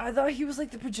 I thought he was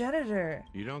like the progenitor.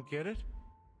 You don't get it?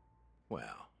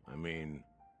 Well, I mean,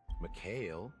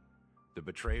 Mikhail, the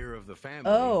betrayer of the family.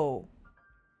 Oh.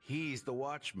 He's the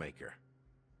Watchmaker.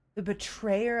 The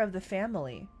betrayer of the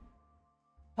family.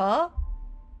 Huh?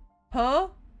 Huh?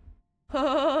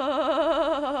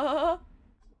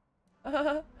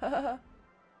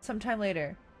 Sometime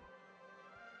later.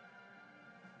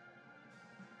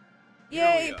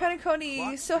 Yay,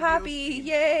 Penacony! So happy!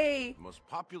 Yay! Most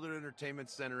popular entertainment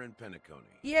center in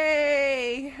Penacony.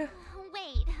 Yay!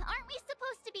 Wait, aren't we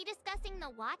supposed to be discussing the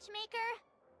watchmaker?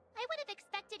 I would have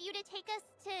expected you to take us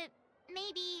to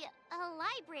maybe a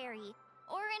library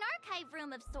or an archive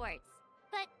room of sorts.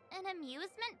 But an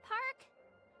amusement park?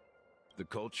 The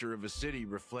culture of a city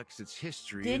reflects its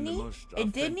history Didn't in he? the most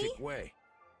Didn't he? authentic way.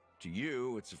 To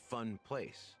you, it's a fun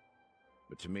place.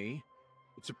 But to me,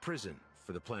 it's a prison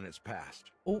for the planet's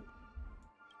past. Oh.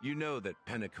 You know that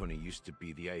Penacony used to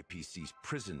be the IPC's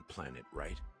prison planet,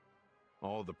 right?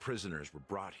 All the prisoners were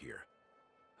brought here,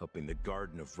 helping the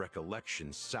Garden of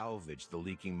Recollection salvage the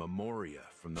leaking memoria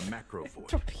from the macro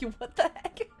void. What the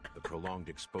heck? The prolonged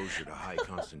exposure to high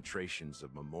concentrations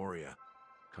of memoria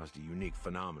caused a unique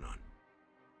phenomenon.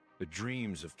 The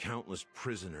dreams of countless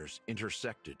prisoners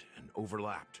intersected and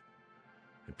overlapped,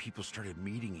 and people started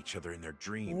meeting each other in their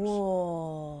dreams,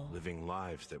 Whoa. living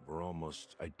lives that were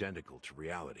almost identical to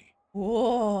reality.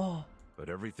 Whoa. But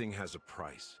everything has a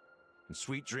price, and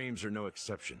sweet dreams are no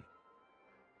exception.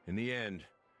 In the end,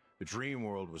 the dream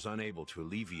world was unable to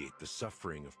alleviate the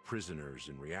suffering of prisoners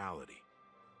in reality.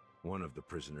 One of the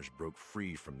prisoners broke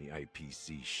free from the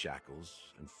IPC shackles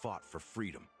and fought for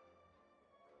freedom.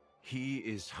 He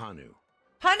is Hanu.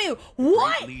 Hanu, the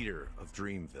what? great leader of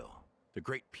Dreamville, the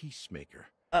great peacemaker,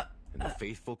 and the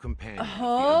faithful companion of the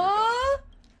Huh?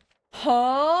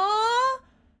 Huh?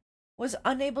 Was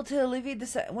unable to alleviate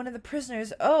one of the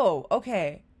prisoners. Oh,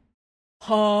 okay.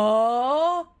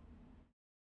 Huh?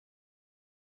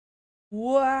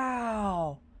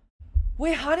 Wow.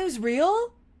 Wait, Hanu's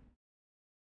real?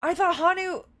 I thought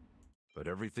Hanu... But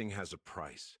everything has a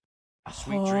price.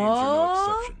 Sweet dreams are no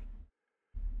Huh? exception.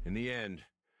 In the end,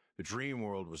 the dream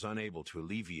world was unable to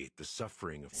alleviate the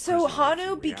suffering of So prisoners Hanu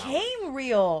in reality. became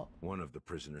real. One of the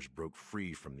prisoners broke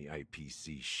free from the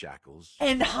IPC shackles.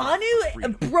 And fought for Hanu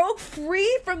freedom. broke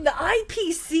free from the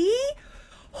IPC?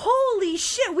 Holy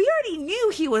shit, we already knew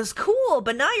he was cool,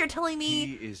 but now you're telling me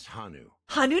He is Hanu.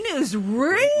 Hanu is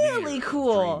great really leader of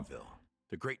cool. Dreamville,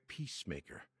 the great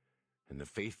peacemaker, and the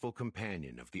faithful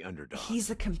companion of the underdog. He's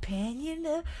a companion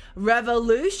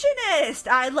revolutionist.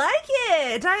 I like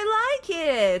it. I like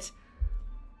it.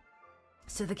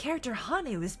 So the character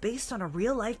Hanu is based on a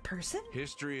real life person?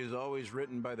 History is always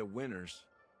written by the winners.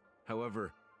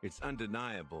 However, it's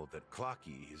undeniable that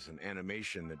Clocky is an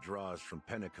animation that draws from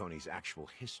Penacony's actual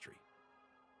history.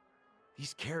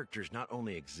 These characters not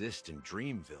only exist in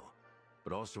Dreamville,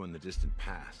 but also in the distant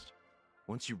past.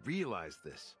 Once you realize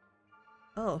this,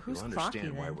 Oh, who's you'll Clocky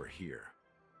understand why then? we're here.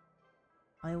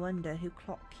 I wonder who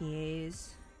Clocky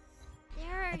is.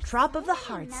 There are A drop so of the many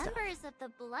heart stuff. members of the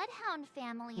Bloodhound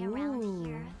family around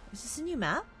here. Is this a new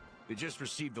map? They just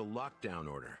received a lockdown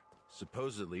order,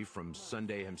 supposedly from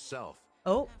Sunday himself.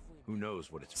 Oh. Who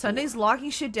knows what it's Sunday's locking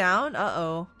shit down?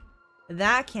 Uh-oh.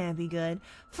 That can't be good.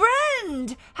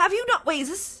 Friend! Have you not... Wait,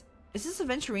 is this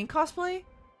Aventurine cosplay?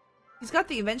 He's got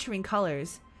the Aventurine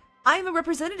colors. I'm a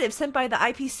representative sent by the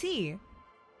IPC.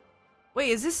 Wait,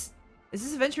 is this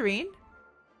Aventurine?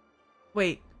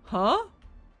 Wait, huh?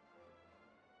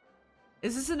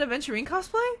 Is this an Aventurine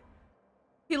cosplay?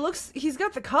 He's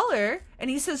got the color, and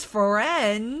he says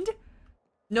friend.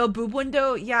 No boob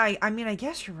window. Yeah, I mean, I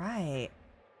guess you're right.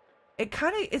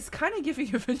 It's kind of giving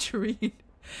Aventurine.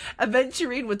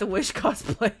 Aventurine with the Wish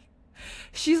cosplay.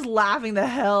 She's laughing the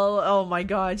hell. Oh my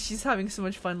god, she's having so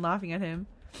much fun laughing at him.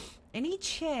 Any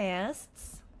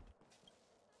chests?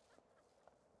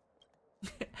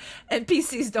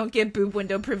 NPCs don't get boob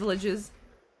window privileges.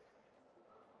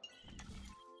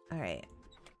 Alright.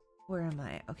 Where am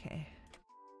I? Okay.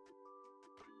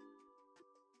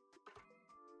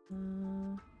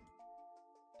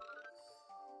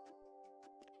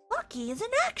 Lucky is in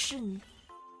action!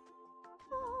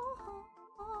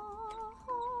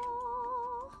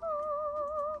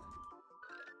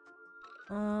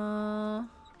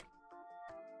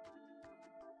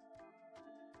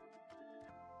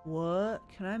 What?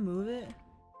 Can I move it?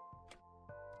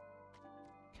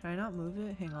 Can I not move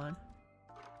it? Hang on.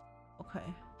 Okay.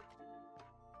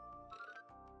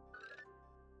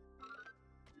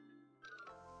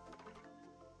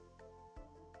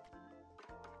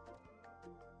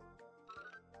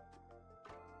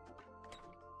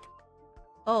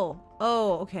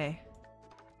 Oh, okay.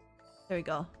 There we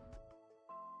go.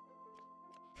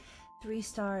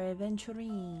 3-star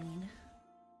Aventurine.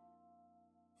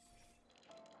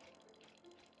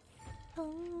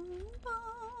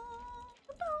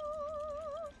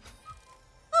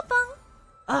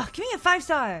 Ugh, give me a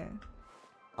 5-star.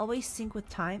 Always sync with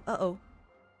time. Uh-oh.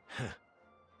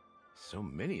 So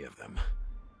many of them.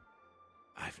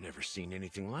 I've never seen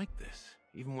anything like this.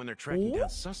 even when they're tracking down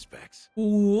suspects.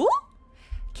 Ooh?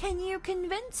 Can you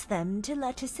convince them to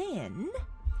let us in?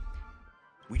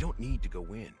 We don't need to go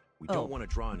in. We don't want to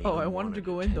draw any I wanted to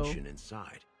go in though.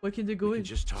 inside. Why can't they go in? We can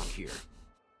just talk here.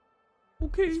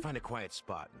 Okay. Let's find a quiet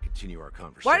spot and continue our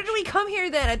conversation. Why did we come here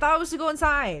then? I thought it was to go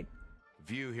inside.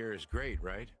 View here is great,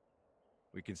 right?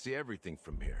 We can see everything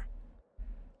from here.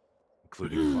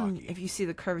 Including Rocky. If you see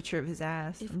the curvature of his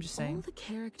ass, I'm just saying. All the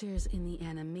characters in the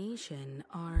animation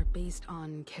are based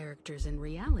on characters in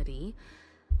reality,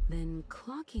 then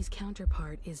Clocky's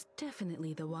counterpart is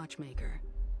definitely the Watchmaker.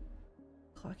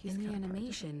 Clocky's in the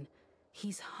animation,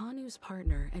 he's Hanu's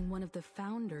partner and one of the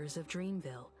founders of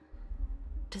Dreamville.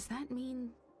 Does that mean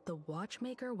the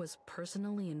Watchmaker was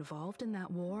personally involved in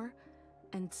that war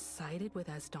and sided with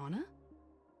Asdana?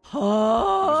 It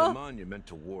was a monument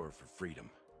to war for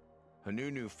freedom.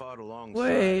 Hanunu fought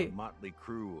alongside a motley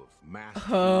crew of masked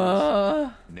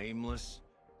thieves, nameless,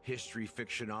 history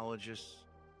fictionologists,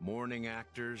 mourning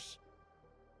actors,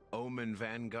 omen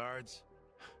vanguards,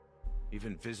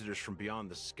 even visitors from beyond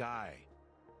the sky.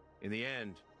 In the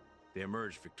end, they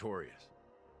emerged victorious.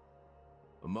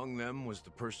 Among them was the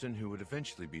person who would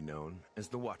eventually be known as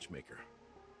the Watchmaker.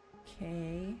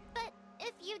 Okay. But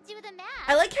if you do the math,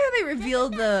 I like how they reveal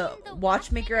the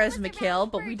Watchmaker as Mikhail,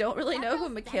 but we don't really know who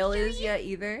Mikhail is yet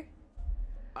either.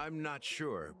 I'm not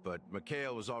sure, but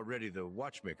Mikhail was already the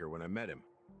Watchmaker when I met him,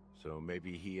 so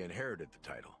maybe he inherited the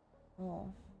title.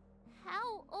 Oh.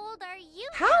 How old are you?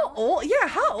 How old? Yeah,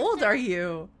 how old are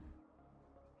you?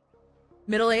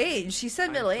 Middle age. She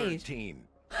said middle age. 13.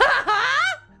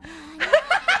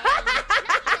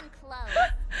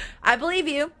 I believe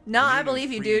you. No, I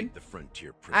believe you, dude.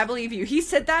 I believe you. He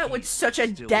said that with such a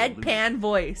deadpan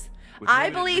voice. I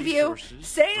believe you.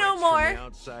 Say no more.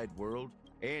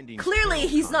 Clearly,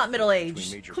 he's not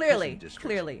middle-aged. Clearly.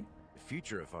 The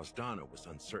future of Asdana was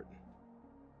uncertain.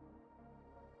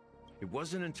 It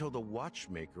wasn't until the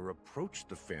Watchmaker approached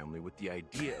the family with the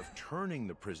idea of turning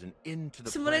the prison into the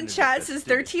Someone in chat says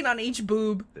 13 on each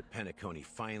boob. That Penacony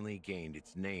finally gained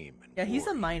its name and yeah, he's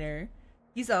a minor.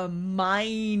 He's a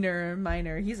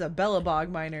minor. He's a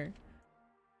Bellabog minor.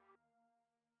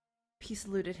 He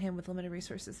saluted him with limited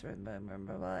resources.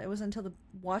 It wasn't until the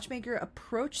Watchmaker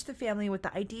approached the family with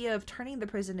the idea of turning the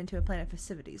prison into a planet of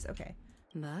festivities. Okay.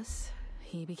 Thus,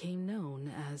 he became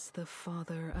known as the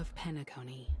father of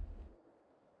Penacony.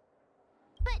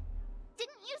 But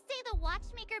didn't you say the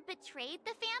Watchmaker betrayed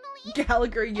the family?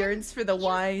 Gallagher yearns for the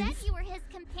wines. You said you were his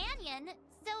companion,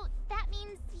 so that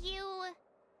means you...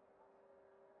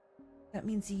 That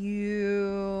means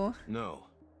you... No.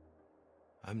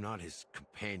 I'm not his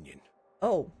companion.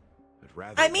 Oh. I'd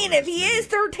rather I mean, if he is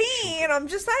 13, I'm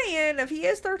just saying, if he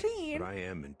is 13. But I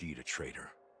am indeed a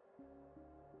traitor.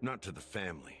 Not to the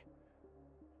family,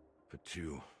 but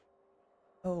to...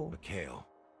 Mikhail.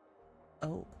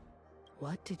 Oh.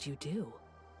 What did you do?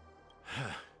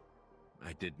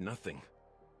 I did nothing.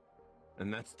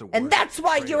 And that's the worst. And that's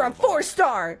why you're a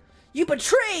 4-star! You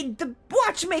betrayed the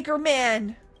Watchmaker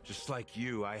man! Just like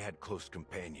you, I had close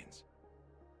companions.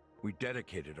 We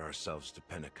dedicated ourselves to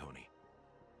Penacony.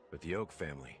 But the Oak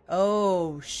family...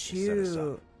 Oh, set us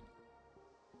shoot. up.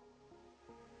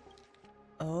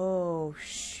 Oh,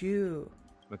 shoot.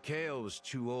 Mikhail was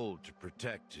too old to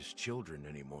protect his children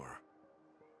anymore.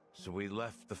 So we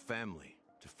left the family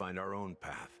to find our own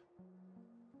path.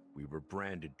 We were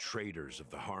branded traitors of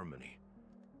the Harmony,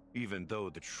 even though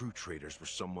the true traitors were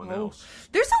someone else.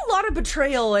 There's a lot of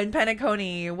betrayal in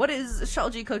Penacony. What is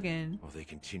Shalji cooking? While they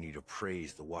continue to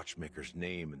praise the Watchmaker's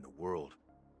name in the world,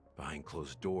 behind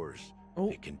closed doors,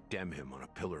 they condemn him on a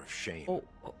pillar of shame.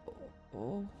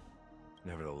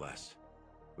 Nevertheless,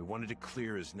 we wanted to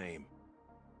clear his name.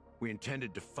 We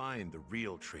intended to find the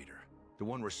real traitor, the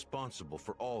one responsible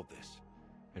for all this,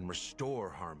 and restore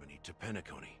harmony to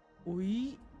Penacony. But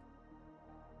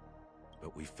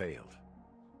we failed.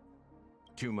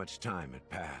 Too much time had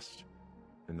passed,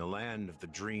 and the land of the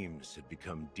dreams had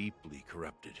become deeply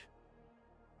corrupted.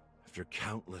 After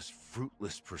countless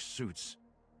fruitless pursuits,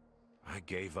 I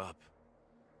gave up.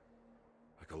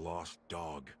 Like a lost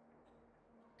dog.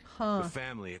 The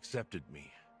family accepted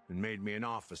me and made me an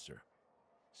officer,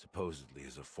 supposedly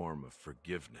as a form of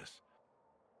forgiveness.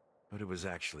 But it was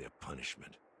actually a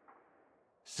punishment.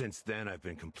 Since then, I've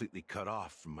been completely cut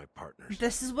off from my partners.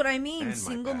 This is what I mean.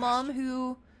 Single mom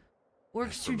who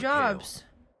works 2 jobs.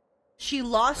 She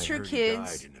lost her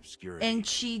kids and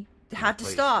she had to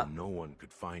stop. No one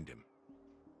could find him.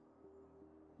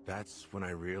 That's when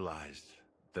I realized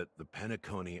that the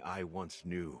Penacony I once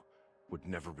knew would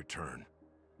never return.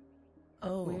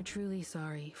 We're truly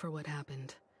sorry for what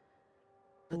happened.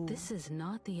 But this is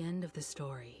not the end of the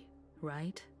story.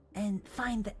 right? And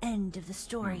find the end of the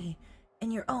story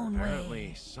in your own Apparently,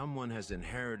 way. someone has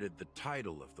inherited the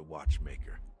title of the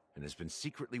Watchmaker and has been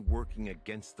secretly working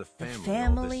against the The family,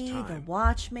 family, all this the time.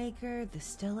 Watchmaker, the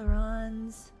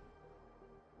Stellarons.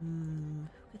 Who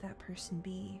could that person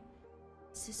be?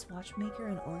 Is this Watchmaker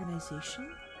an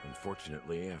organization?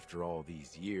 Unfortunately, after all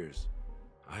these years,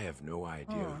 I have no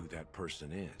idea who that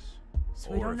person is.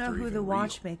 So we or don't if know they're who even the real.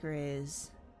 Watchmaker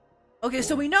is. Okay,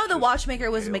 so we know the Watchmaker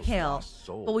was Mikhail,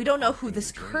 but we don't know who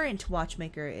this current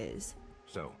Watchmaker is.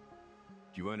 So,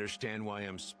 do you understand why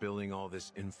I'm spilling all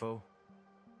this info?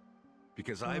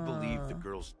 Because I believe the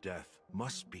girl's death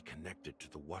must be connected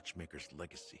to the Watchmaker's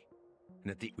legacy.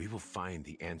 And we will find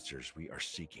the answers we are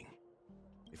seeking.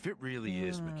 If it really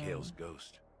is Mikhail's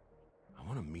ghost, I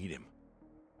want to meet him.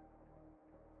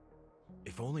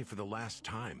 If only for the last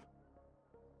time.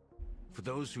 For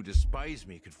those who despise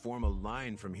me could form a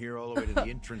line from here all the way to the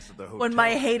entrance of the hotel. When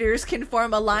my haters can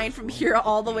form a line from here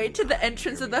all the way to the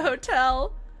entrance of the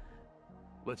hotel.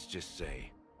 Let's just say,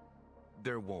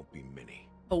 there won't be many.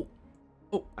 Oh.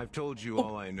 I've told you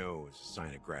all I know is a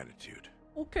sign of gratitude.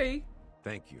 Okay.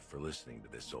 Thank you for listening to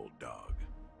this old dog.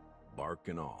 Bark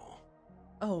and all.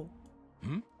 Oh.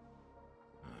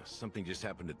 Something just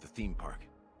happened at the theme park.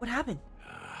 What happened?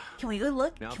 Can we go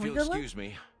look? Now, Can if we you'll go excuse look?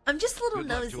 me. I'm just a little Good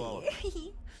luck nosy. to all of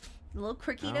A little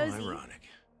quirky How nosy. ironic.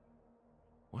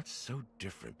 What's so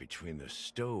different between the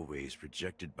stowaways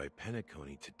rejected by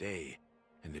Penacony today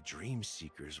and the dream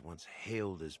seekers once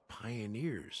hailed as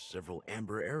pioneers several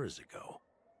amber eras ago?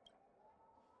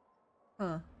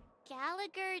 Huh.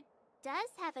 Gallagher does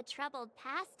have a troubled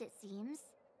past, it seems.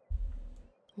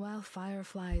 While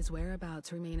Firefly's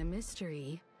whereabouts remain a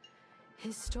mystery,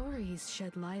 his stories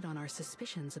shed light on our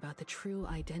suspicions about the true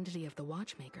identity of the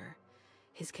Watchmaker,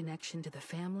 his connection to the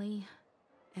family,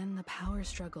 and the power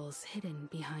struggles hidden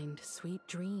behind sweet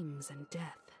dreams and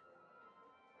death.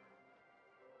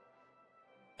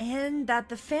 And that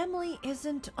the family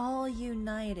isn't all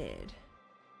united.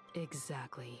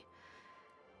 Exactly.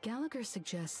 Gallagher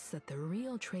suggests that the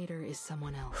real traitor is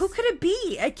someone else. Who could it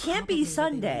be? It can't Probably be within the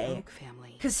Sunday. Oak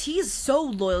family. Because he's so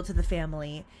loyal to the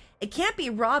family. It can't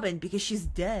be Robin because she's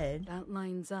dead. That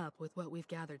lines up with what we've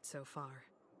gathered so far.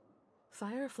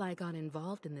 Firefly got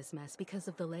involved in this mess because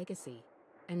of the legacy,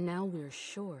 and now we're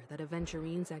sure that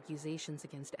Aventurine's accusations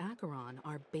against Acheron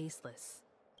are baseless.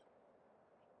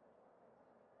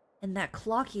 And that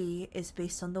Clocky is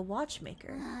based on the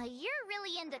Watchmaker. You're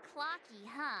really into Clocky,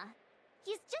 huh?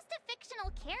 He's just a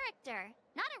fictional character,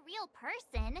 not a real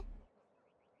person.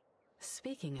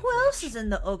 Speaking of Who which, else is in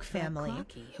the Oak that family?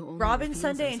 Clocky who only Robin, reveals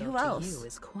Sunday, and himself who to else? you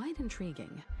is quite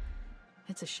intriguing.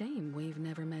 It's a shame we've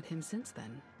never met him since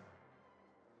then.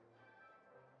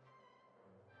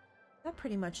 That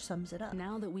pretty much sums it up.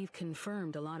 Now that we've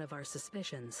confirmed a lot of our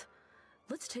suspicions,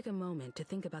 let's take a moment to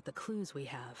think about the clues we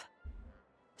have.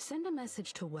 Send a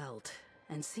message to Welt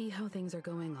and see how things are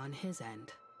going on his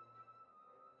end.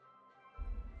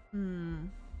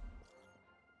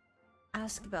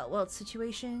 Ask about Welt's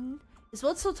situation. Is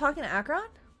Welt still talking to Acheron?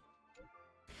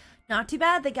 Not too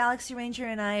bad. The Galaxy Ranger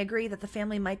and I agree that the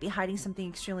family might be hiding something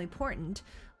extremely important.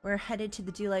 We're headed to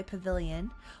the Dewlight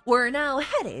Pavilion. We're now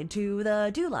headed to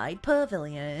the Dewlight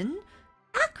Pavilion.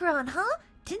 Acheron, huh?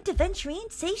 Didn't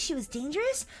Aventurine say she was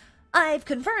dangerous? I've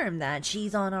confirmed that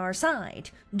she's on our side.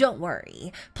 Don't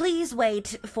worry. Please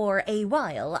wait for a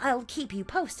while. I'll keep you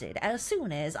posted as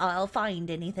soon as I'll find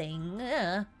anything.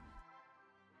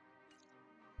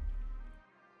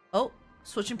 Oh,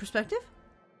 switching perspective?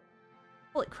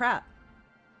 Holy crap.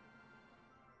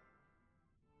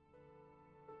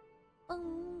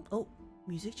 Oh,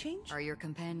 music change? Are your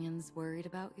companions worried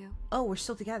about you? Oh, we're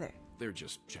still together. They're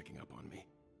just checking up on me.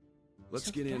 Let's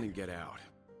get in and get out.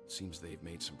 Seems they've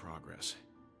made some progress.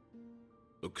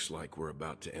 Looks like we're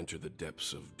about to enter the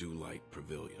depths of Dewlight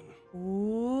Pavilion.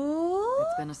 Ooh.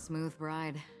 It's been a smooth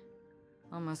ride.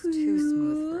 Almost too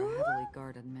smooth for a heavily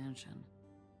guarded mansion.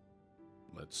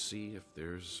 Let's see if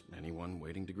there's anyone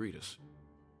waiting to greet us.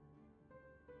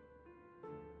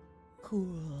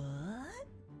 What?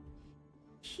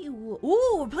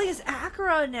 Ooh, we're playing as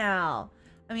Acheron now.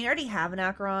 I mean, I already have an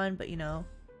Acheron, but you know.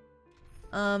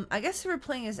 I guess if we're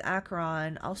playing as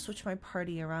Acheron, I'll switch my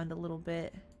party around a little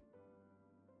bit.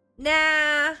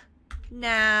 Nah,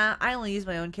 I only use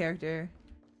my own character.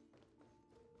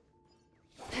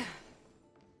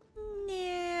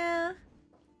 Nah.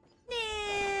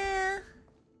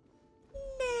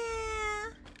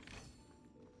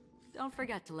 Don't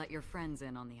forget to let your friends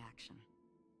in on the action.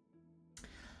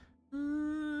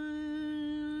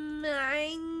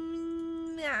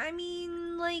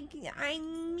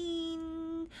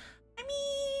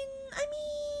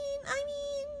 I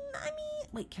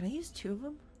Wait, can I use 2 of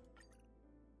them?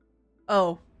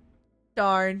 Oh.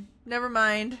 Darn. Never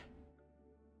mind.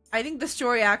 I think the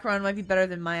story Acheron might be better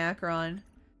than my Acheron.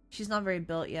 She's not very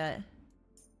built yet.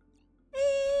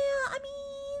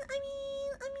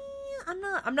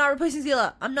 I'm not replacing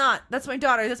Seele. I'm not. That's my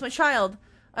daughter. That's my child.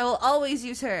 I will always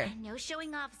use her. No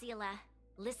showing off, Seele.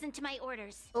 Listen to my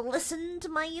orders. Listen to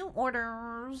my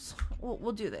orders.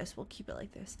 We'll do this. We'll keep it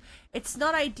like this. It's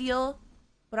not ideal,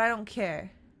 but I don't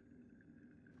care.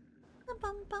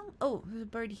 Oh, there's a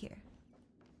bird here.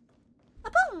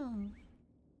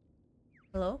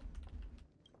 Hello?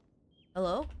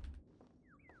 Hello?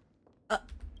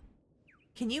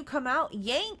 Can you come out?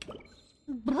 Yank!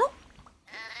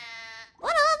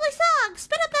 What a lovely song!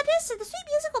 Spin up that disc and the sweet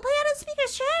music will play out on the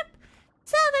speaker's chirp.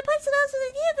 So if I place it also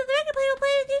the new, then the record player will play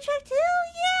a new track too.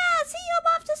 Yeah! See you, I'm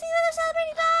off to see another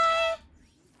celebrating.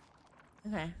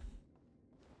 Okay.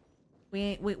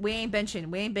 We ain't benching.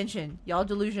 We ain't benching. Y'all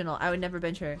delusional. I would never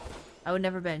bench her. I would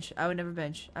never bench. I would never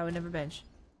bench. I would never bench.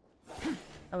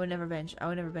 I would never bench. I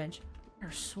would never bench.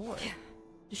 Her sword.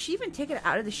 Does she even take it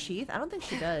out of the sheath? I don't think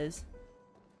she does.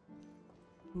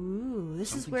 Ooh,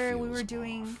 this is where we were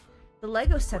doing the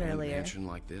Lego set earlier. A mansion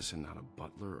like this and not a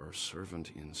butler or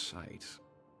servant in sight.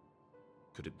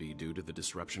 Could it be due to the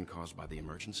disruption caused by the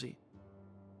emergency?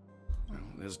 Well,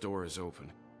 this door is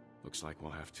open. Looks like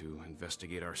we'll have to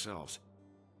investigate ourselves.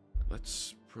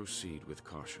 Let's proceed with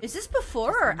caution. Is this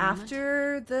before or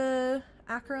after the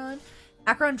Acheron?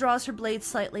 Acheron draws her blade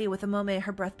slightly. With a moment,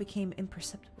 her breath became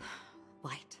imperceptible.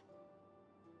 Light.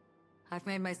 I've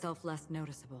made myself less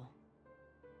noticeable.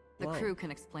 The crew can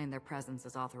explain their presence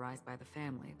as authorized by the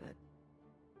family, but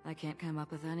I can't come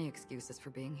up with any excuses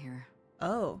for being here.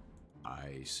 Oh.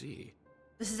 I see.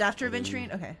 This is after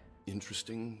Aventurine? Okay.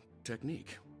 Interesting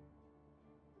technique.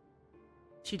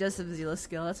 She does have Seele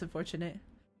skill. That's unfortunate.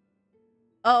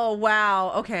 Oh,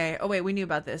 wow. Okay. Oh, wait. We knew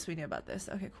about this. We knew about this.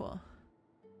 Okay, cool.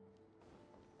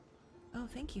 Oh,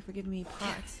 thank you for giving me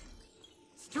pots.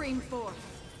 Stream 4.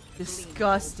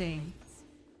 Disgusting.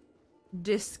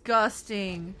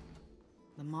 Disgusting.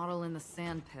 The model in the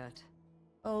sand pit.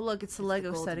 Oh, look. It's the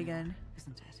Lego set again.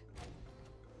 Isn't it?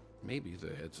 Maybe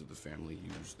the heads of the family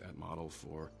used that model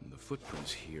for... The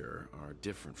footprints here are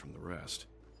different from the rest.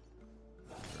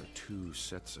 There are 2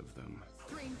 sets of them.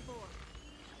 Stream 4.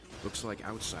 Looks like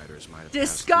outsiders might have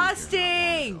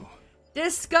Disgusting!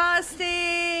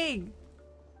 Disgusting!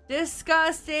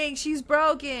 Disgusting! She's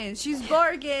broken! She's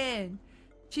broken!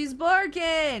 She's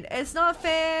broken! It's not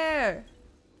fair!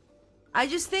 I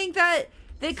just think that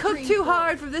they cooked too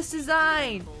hard for this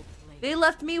design! They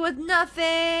left me with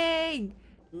nothing!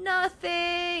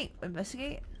 Nothing!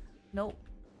 Investigate? Nope.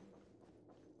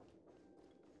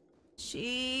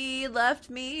 She left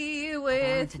me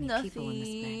with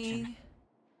nothing.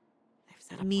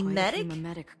 Mimetic?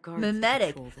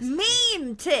 Mimetic.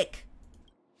 Meme tick!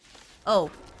 Oh.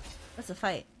 That's a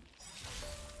fight.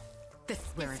 This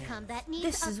is where it is.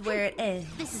 This is where it is.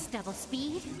 This is double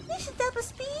speed. This is double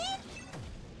speed.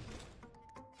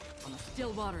 On the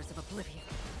still waters of oblivion,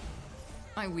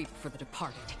 I weep for the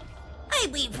departed. I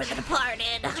weep for the departed.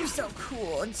 I'm so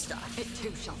cool and stuff. It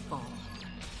too shall fall.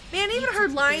 Man, even her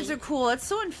lines are cool. It's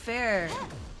so unfair.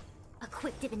 A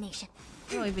quick divination.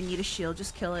 You don't even need a shield.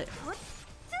 Just kill it.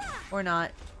 Or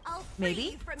not.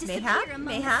 Maybe? Mayhap?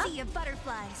 Mayhap? Sea of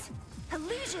butterflies.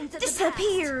 Illusions of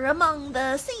Disappear among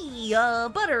the sea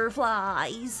of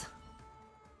butterflies.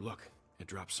 Look, it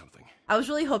dropped something. I was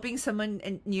really hoping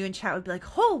someone new in chat would be like,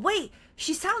 oh, wait,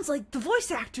 she sounds like the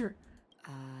voice actor.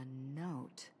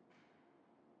 Note.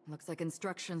 Looks like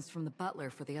instructions from the butler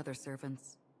for the other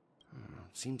servants.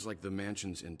 Seems like the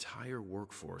mansion's entire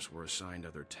workforce were assigned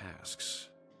other tasks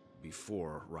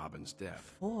before Robin's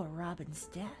death. Before Robin's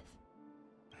death?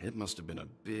 It must have been a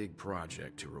big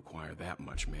project to require that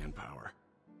much manpower.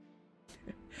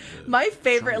 My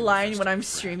favorite line when I'm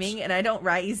streaming and I don't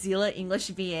write Seele English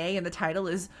VA and the title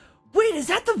is, wait, is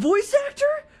that the voice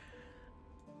actor?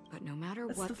 But no matter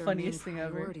That's what the their funniest main thing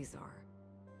ever. priorities are,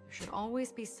 there should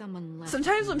always be someone left.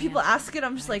 Sometimes when people ask it,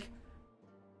 I'm just like,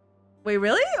 wait,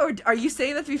 really? Or are you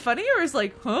saying that to be funny? Or is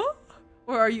like, huh?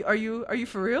 Or are you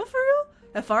for real? For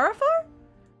real? FR?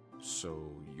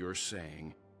 So you're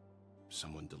saying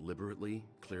someone deliberately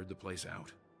cleared the place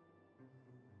out?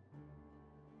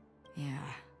 Yeah,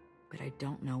 but I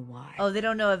don't know why. Oh, they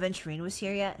don't know Aventurine was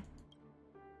here yet?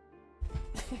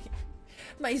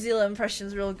 My Seele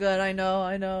impression's real good. I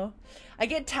know. I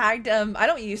get tagged. I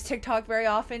don't use TikTok very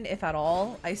often, if at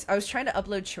all. I was trying to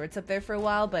upload shorts up there for a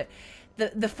while, but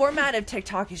the format of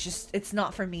TikTok is just, it's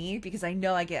not for me because I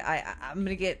know I'm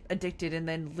gonna get addicted and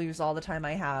then lose all the time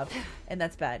I have, and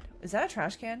that's bad. Is that a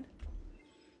trash can?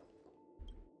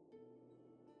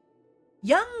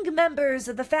 Young members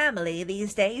of the family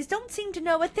these days don't seem to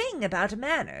know a thing about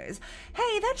manners.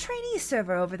 Hey, that trainee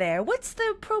server over there, what's the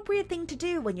appropriate thing to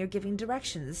do when you're giving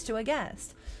directions to a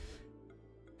guest?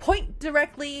 Point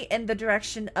directly in the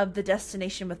direction of the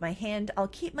destination with my hand. I'll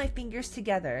keep my fingers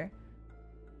together.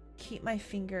 Keep my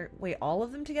finger... Wait, all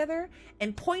of them together?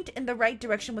 And point in the right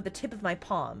direction with the tip of my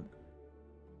palm.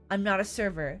 I'm not a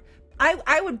server.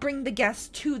 I would bring the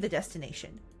guest to the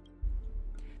destination.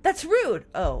 That's rude!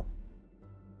 Oh.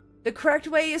 The correct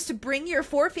way is to bring your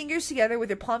 4 fingers together with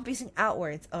your palm facing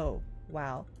outwards. Oh,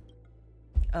 wow.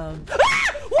 Ah!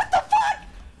 What the fuck?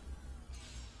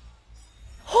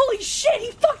 Holy shit,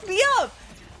 he fucked me up!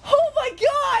 Oh my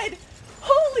god!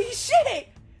 Holy shit!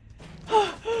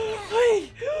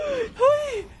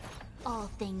 All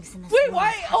things in this Wait,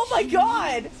 why? Oh my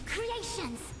god!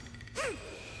 Creations.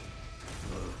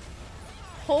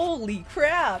 Holy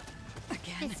crap!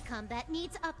 This combat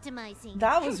needs optimizing.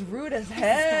 That was rude as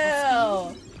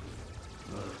hell.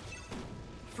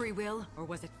 Free will, or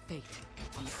was it fate?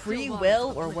 Free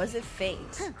will, or was it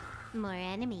fate? More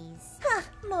enemies.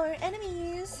 More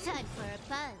enemies. Time for a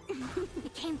buzz. We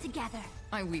came together.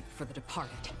 I weep for the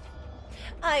departed.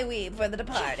 I weep for the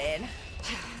departed.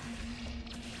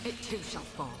 It too shall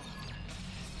fall.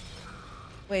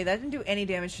 Wait, that didn't do any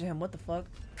damage to him. What the fuck?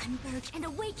 Converge and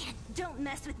awaken. Don't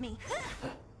mess with me.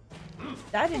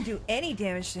 That didn't do any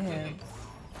damage to him.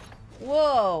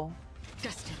 Whoa.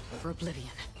 Destined for oblivion.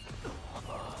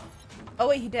 Oh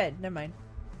wait, he did. Never mind.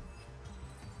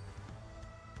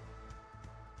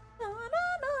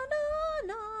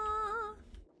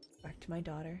 Back to my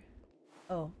daughter.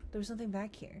 Oh, there was something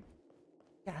back here.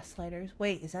 Gaslighters.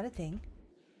 Wait, is that a thing?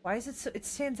 Why is it so... It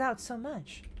stands out so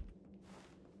much.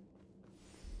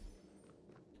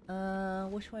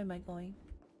 Which way am I going?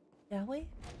 That way?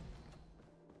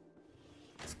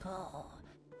 Let's go.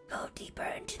 Go deeper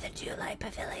into the July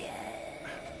Pavilion.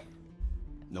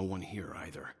 No one here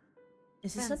either.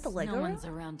 Is this Since not the Lego no room? one's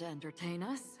around to entertain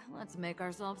us, let's make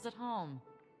ourselves at home.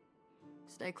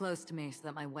 Stay close to me so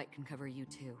that my white can cover you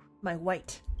too. My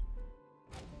white.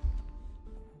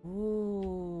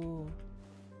 Ooh.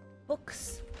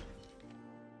 Books.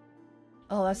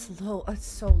 Oh, that's low. That's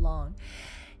so long.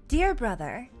 Dear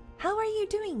brother, how are you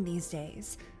doing these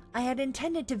days? I had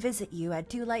intended to visit you at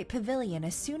Dewlight Pavilion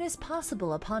as soon as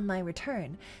possible upon my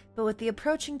return, but with the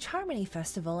approaching Charmony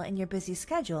Festival and your busy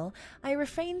schedule, I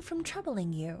refrained from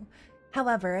troubling you.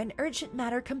 However, an urgent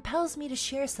matter compels me to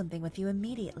share something with you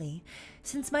immediately.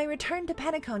 Since my return to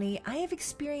Penacony, I have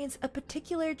experienced a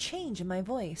peculiar change in my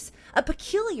voice.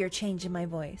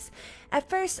 At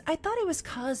first, I thought it was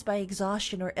caused by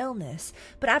exhaustion or illness,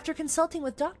 but after consulting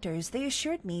with doctors, they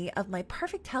assured me of my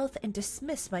perfect health and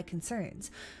dismissed my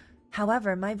concerns.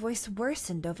 However, my voice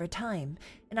worsened over time,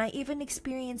 and I even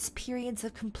experienced periods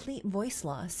of complete voice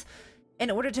loss.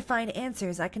 In order to find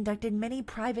answers, I conducted many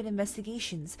private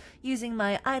investigations, using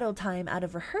my idle time out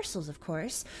of rehearsals, of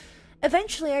course.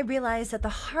 Eventually, I realized that the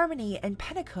harmony in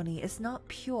Penacony is not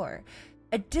pure.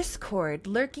 A discord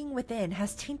lurking within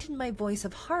has tainted my voice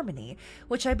of harmony,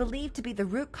 which I believe to be the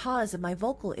root cause of my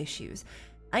vocal issues.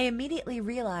 I immediately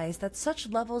realized that such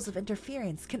levels of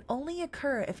interference can only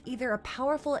occur if either a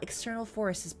powerful external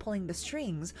force is pulling the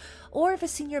strings, or if a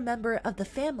senior member of the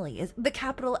family, the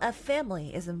capital F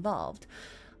family, is involved.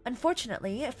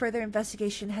 Unfortunately, further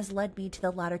investigation has led me to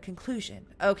the latter conclusion.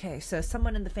 Okay, so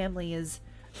someone in the family is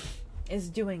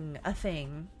doing a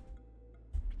thing.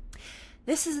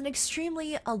 This is an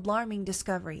extremely alarming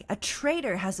discovery. A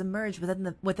traitor has emerged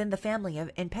within the family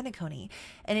in Penacony,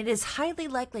 and it is highly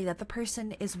likely that the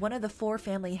person is one of the 4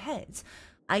 family heads.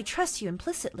 I trust you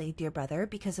implicitly, dear brother,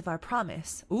 because of our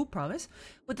promise. Ooh, promise?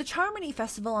 With the Charmony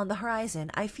Festival on the horizon,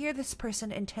 I fear this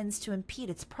person intends to impede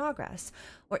its progress,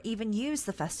 or even use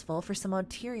the festival for some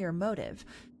ulterior motive.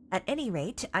 At any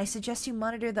rate, I suggest you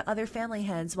monitor the other family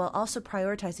heads while also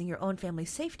prioritizing your own family's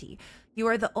safety. You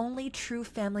are the only true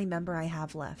family member I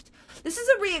have left. This is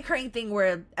a reoccurring thing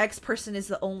where X person is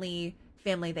the only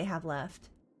family they have left.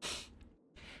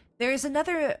 There is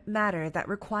another matter that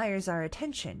requires our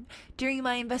attention. During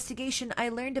my investigation, I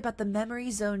learned about the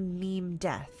Memory Zone meme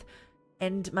death,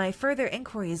 and my further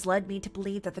inquiries led me to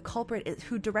believe that the culprit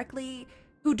who directed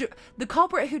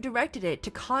it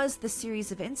to cause the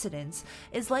series of incidents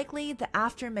is likely the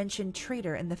after-mentioned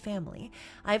traitor in the family.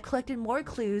 I have collected more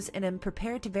clues and am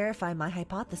prepared to verify my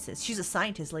hypothesis. She's a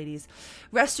scientist, ladies.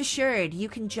 Rest assured, you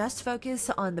can just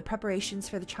focus on the preparations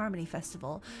for the Charmony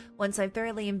Festival. Once I've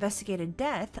thoroughly investigated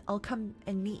death, I'll come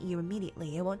and meet you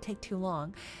immediately. It won't take too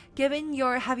long. Given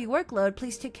your heavy workload,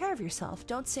 please take care of yourself.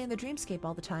 Don't stay in the dreamscape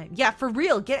all the time. Yeah, for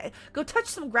real. Go touch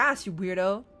some grass, you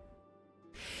weirdo.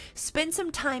 Spend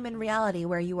some time in reality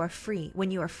where you are free.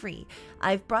 When you are free,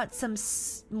 I've brought some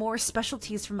more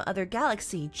specialties from other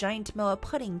galaxy. Giant moa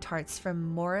pudding tarts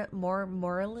from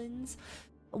Morlands,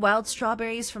 wild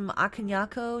strawberries from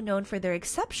Akanyako, known for their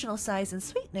exceptional size and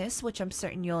sweetness, which I'm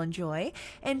certain you'll enjoy,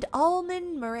 and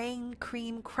almond meringue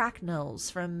cream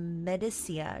cracknels from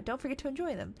Medicia. Don't forget to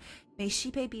enjoy them. May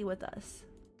Shipe be with us.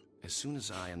 As soon as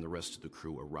I and the rest of the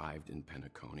crew arrived in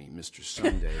Penacony, Mr.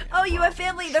 Sunday and oh, you have Robin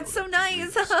family. That's so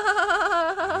nice.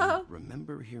 I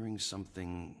remember hearing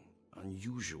something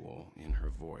unusual in her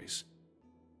voice.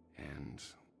 And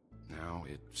now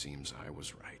it seems I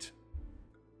was right.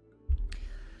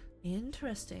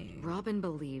 Interesting. Robin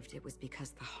believed it was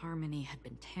because the harmony had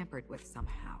been tampered with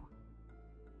somehow.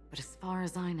 But as far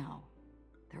as I know,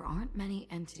 there aren't many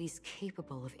entities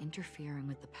capable of interfering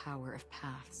with the power of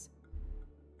paths.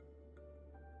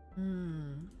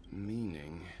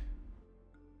 Meaning?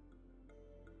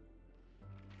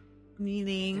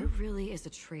 Meaning? There really is a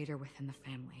traitor within the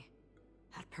family.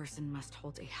 That person must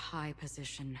hold a high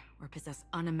position or possess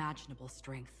unimaginable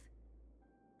strength.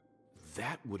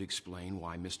 That would explain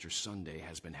why Mr. Sunday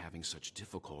has been having such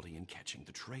difficulty in catching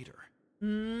the traitor.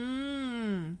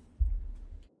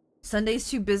 Sunday's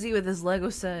too busy with his Lego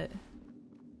set.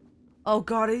 Oh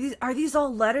god, are these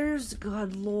all letters?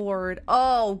 Good lord.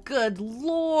 Oh, good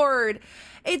lord.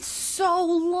 It's so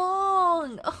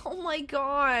long. Oh my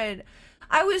god.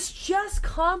 I was just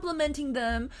complimenting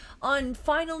them on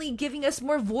finally giving us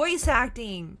more voice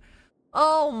acting.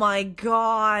 Oh my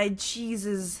god,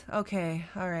 Jesus. Okay,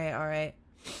 alright.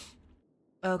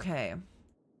 Okay.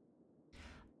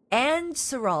 And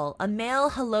Sorrel, a male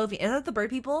Halovian, is that the bird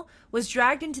people, was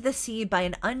dragged into the sea by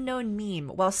an unknown meme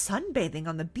while sunbathing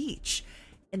on the beach.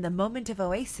 In the moment of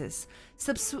oasis,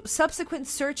 subsequent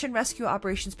search and rescue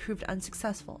operations proved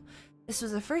unsuccessful. This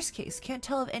was the first case. Can't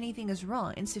tell if anything is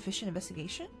wrong. Insufficient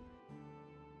investigation?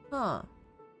 Huh.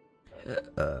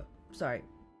 Sorry.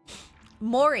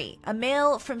 Mori, a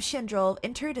male from Shandrol,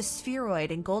 entered a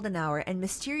spheroid in golden hour and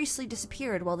mysteriously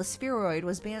disappeared while the spheroid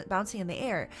was bouncing in the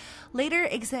air. Later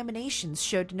examinations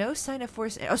showed no sign of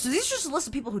force. Oh, so these are just a list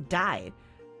of people who died.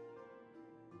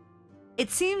 It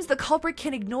seems the culprit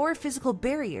can ignore physical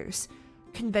barriers.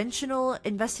 Conventional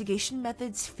investigation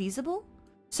methods feasible?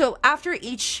 So after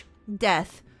each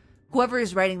death, whoever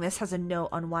is writing this has a note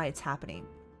on why it's happening.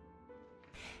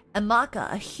 Amaka,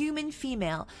 a human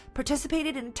female,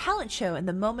 participated in a talent show in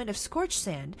the moment of scorched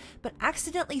sand, but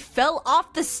accidentally fell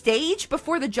off the stage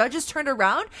before the judges turned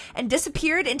around and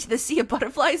disappeared into the sea of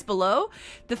butterflies below.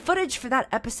 The footage for that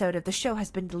episode of the show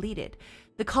has been deleted.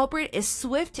 The culprit is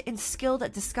swift and skilled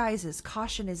at disguises.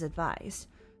 Caution is advised.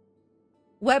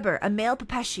 Weber, a male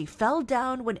Pepeshi, fell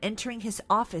down when entering his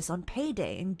office on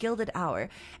payday in Gilded Hour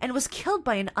and was killed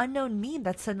by an unknown meme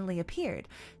that suddenly appeared.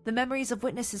 The memories of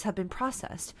witnesses have been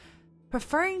processed.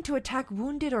 Preferring to attack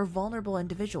wounded or vulnerable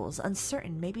individuals,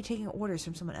 uncertain, maybe taking orders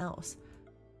from someone else.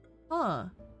 Huh.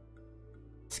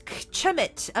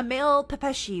 Chemit, a male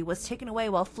Pepeshi, was taken away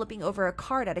while flipping over a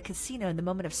card at a casino in the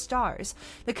moment of stars.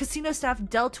 The casino staff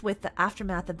dealt with the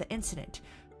aftermath of the incident.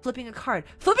 Flipping a card.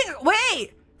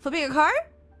 Flipping a card?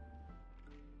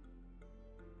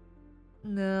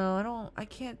 No, I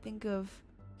can't think of...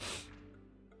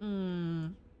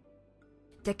 Dekem,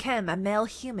 a male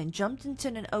human, jumped into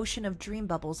an ocean of dream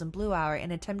bubbles in Blue Hour in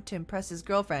an attempt to impress his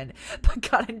girlfriend, but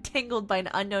got entangled by an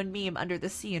unknown meme under the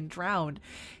sea and drowned.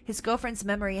 His girlfriend's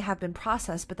memory have been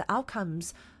processed, but the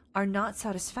outcomes are not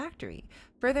satisfactory.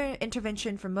 Further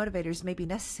intervention from motivators may be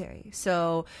necessary.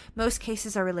 So, most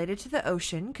cases are related to the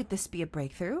ocean. Could this be a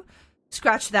breakthrough?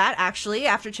 Scratch that, actually.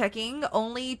 After checking,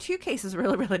 only 2 cases were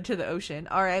related to the ocean.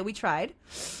 Alright, we tried.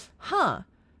 Huh.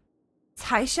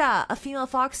 Taisha, a female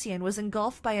Foxian, was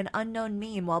engulfed by an unknown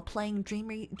meme while playing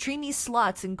dreamy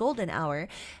slots in Golden Hour.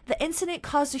 The incident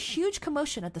caused a huge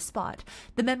commotion at the spot.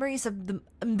 The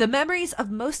memories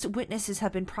of most witnesses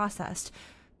have been processed.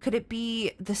 Could it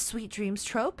be the sweet dreams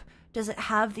trope? Does it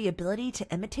have the ability to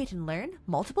imitate and learn?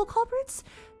 Multiple culprits?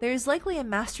 There is likely a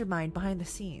mastermind behind the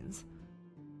scenes.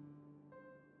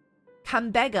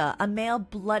 Kambega, a male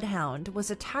bloodhound,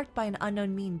 was attacked by an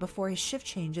unknown meme before his shift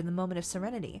change in the moment of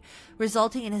serenity,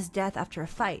 resulting in his death after a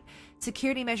fight.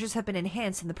 Security measures have been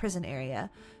enhanced in the prison area.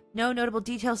 No notable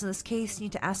details in this case.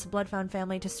 Need to ask the Bloodhound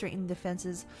family to straighten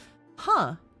defenses.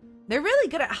 Huh. They're really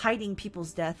good at hiding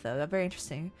people's death, though. That's very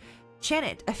interesting.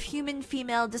 Janet, a human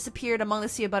female, disappeared among the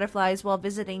sea of butterflies while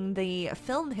visiting the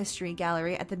film history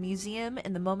gallery at the museum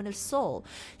in the moment of soul.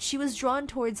 She was drawn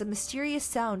towards a mysterious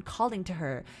sound calling to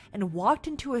her and walked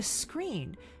into a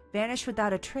screen, vanished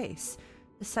without a trace.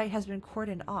 The site has been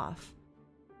cordoned off.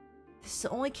 This is the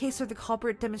only case where the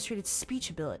culprit demonstrated speech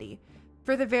ability.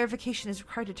 Further verification is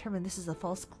required to determine this is a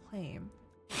false claim.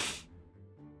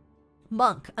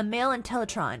 Monk, a male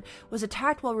Intellitron, was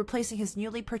attacked while replacing his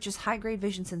newly purchased high-grade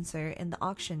vision sensor in the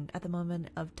auction at the moment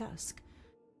of dusk.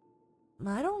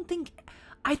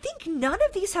 I think none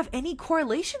of these have any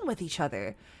correlation with each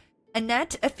other.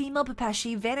 Annette, a female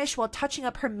Papashi, vanished while touching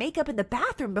up her makeup in the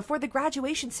bathroom before the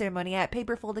graduation ceremony at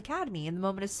Paperfold Academy in the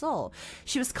Moment of Soul.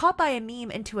 She was caught by a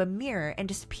meme into a mirror and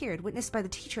disappeared, witnessed by the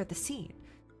teacher at the scene.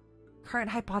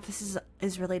 Current hypothesis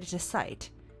is related to sight.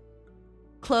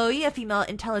 Chloe, a female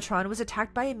Intellitron, was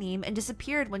attacked by a meme and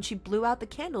disappeared when she blew out the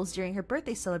candles during her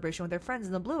birthday celebration with her friends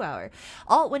in the Blue Hour.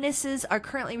 All witnesses are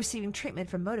currently receiving treatment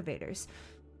from motivators.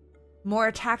 More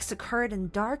attacks occurred in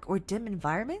dark or dim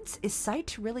environments? Is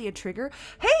sight really a trigger?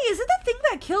 Hey, is it the thing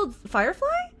that killed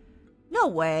Firefly? No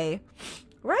way.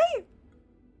 Right?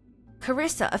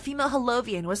 Carissa, a female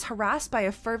Holovian, was harassed by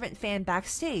a fervent fan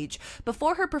backstage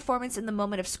before her performance in the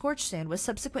Moment of Scorch Sand was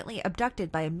subsequently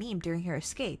abducted by a meme during her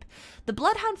escape. The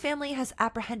Bloodhound family has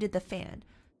apprehended the fan.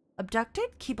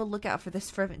 Abducted? Keep a lookout for this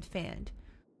fervent fan.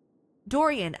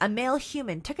 Dorian, a male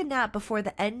human, took a nap before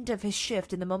the end of his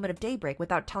shift in the Moment of Daybreak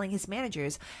without telling his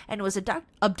managers and was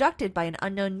abducted by an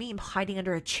unknown meme hiding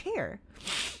under a chair.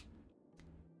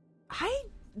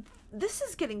 This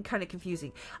is getting kind of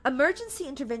confusing. Emergency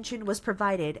intervention was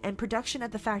provided and production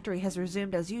at the factory has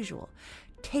resumed as usual.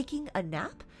 Taking a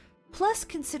nap? Plus,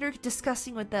 consider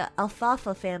discussing with the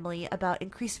Alfalfa family about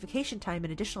increased vacation time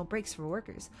and additional breaks for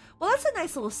workers. Well, that's a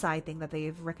nice little side thing that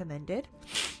they've recommended.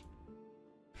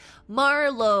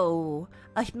 Marlowe,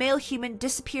 a male human,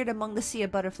 disappeared among the sea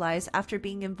of butterflies after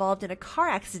being involved in a car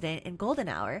accident in Golden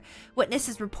Hour.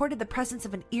 Witnesses reported the presence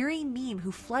of an eerie meme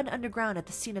who fled underground at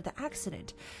the scene of the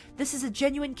accident. This is a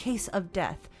genuine case of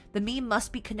death. The meme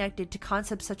must be connected to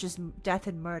concepts such as death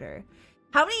and murder.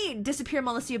 How many disappear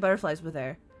among the sea of butterflies were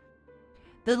there?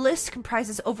 The list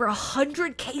comprises over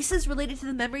 100 cases related to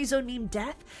the Memory Zone meme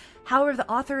death. However, the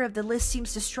author of the list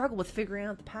seems to struggle with figuring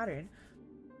out the pattern.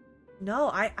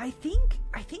 No, I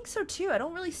think so too. I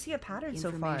don't really see a pattern so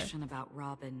far. Information about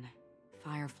Robin,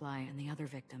 Firefly, and the other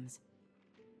victims.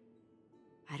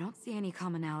 I don't see any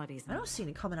commonalities. I don't see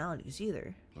any commonalities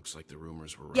either. Looks like the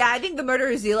rumors were right. Yeah, I think the murderer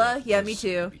is Seele. Yeah, me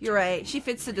too. You're right. She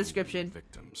fits the description.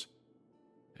 Victims.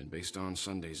 And based on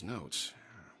Sunday's notes,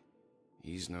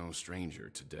 he's no stranger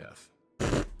to death.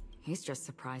 He's just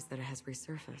surprised that it has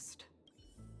resurfaced.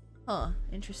 Huh,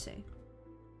 interesting.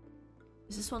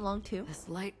 Is this one long too? This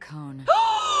light cone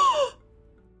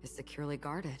is securely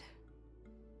guarded.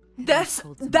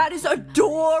 That is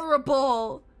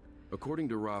adorable. According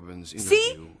to Robin's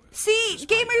interview, see,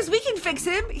 gamers, we can fix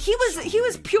him. He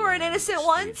was pure and innocent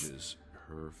once.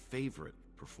 Her favorite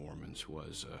performance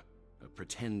was a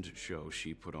pretend show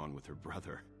she put on with her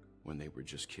brother when they were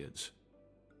just kids.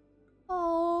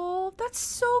 Oh, that's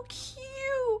so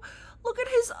cute. Look at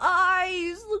his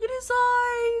eyes. Look at his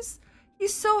eyes.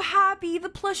 He's so happy. The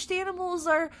plushed animals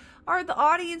are the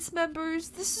audience members.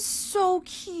 This is so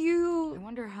cute. I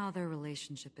wonder how their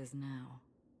relationship is now.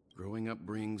 Growing up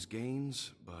brings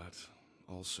gains, but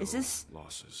also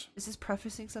losses. Is this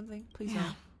prefacing something? Please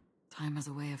yeah. Time has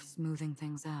a way of smoothing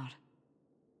things out.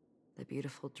 The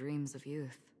beautiful dreams of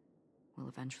youth will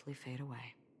eventually fade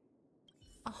away.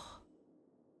 Oh.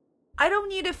 I don't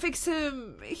need to fix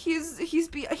him.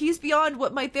 He's beyond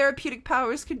what my therapeutic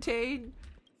powers contain.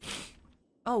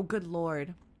 Oh, good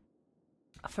lord.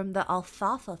 From the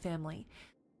Alfalfa family.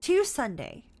 To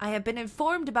Sunday, I have been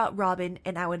informed about Robin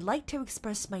and I would like to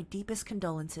express my deepest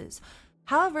condolences.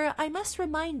 However, I must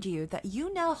remind you that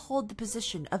you now hold the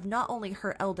position of not only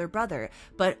her elder brother,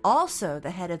 but also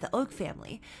the head of the Oak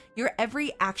family. Your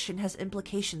every action has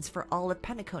implications for all of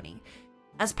Penacony.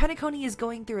 As Penacony is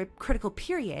going through a critical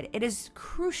period, it is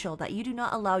crucial that you do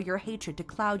not allow your hatred to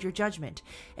cloud your judgment,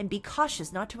 and be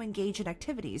cautious not to engage in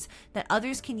activities that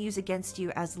others can use against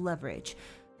you as leverage.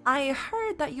 I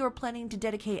heard that you are planning to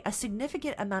dedicate a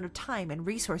significant amount of time and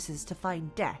resources to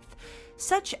find death.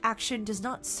 Such action does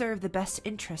not serve the best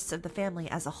interests of the family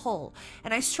as a whole,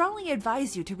 and I strongly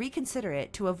advise you to reconsider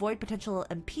it to avoid potential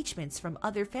impeachments from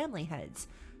other family heads.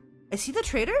 Is he the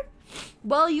traitor?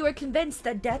 Well, you are convinced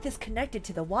that death is connected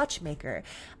to the Watchmaker.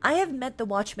 I have met the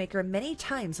Watchmaker many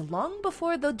times long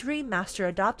before the Dream Master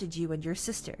adopted you and your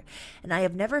sister, and I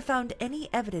have never found any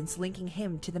evidence linking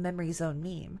him to the Memory Zone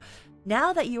meme.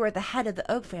 Now that you are the head of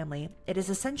the Oak family, it is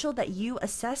essential that you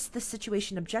assess the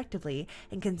situation objectively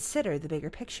and consider the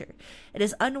bigger picture. It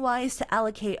is unwise to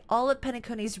allocate all of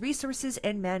Penacony's resources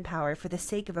and manpower for the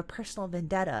sake of a personal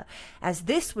vendetta, as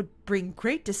this would bring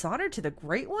great dishonor to the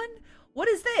Great One? What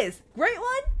is this? Great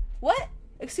One? What?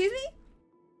 Excuse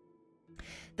me?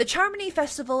 The Charmony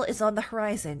Festival is on the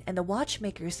horizon, and the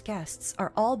Watchmaker's guests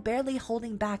are all barely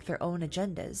holding back their own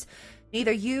agendas.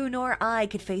 Neither you nor I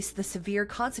could face the severe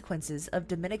consequences of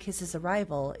Dominicus's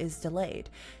arrival is delayed.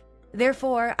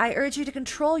 Therefore, I urge you to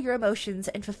control your emotions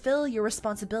and fulfill your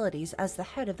responsibilities as the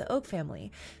head of the Oak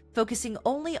family, focusing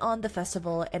only on the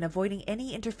festival and avoiding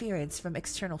any interference from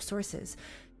external sources.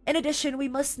 In addition, we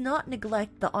must not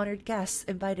neglect the honored guests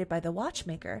invited by the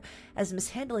Watchmaker, as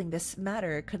mishandling this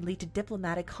matter could lead to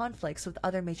diplomatic conflicts with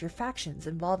other major factions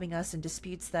involving us in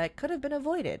disputes that could have been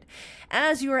avoided.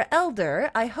 As your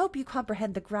elder, I hope you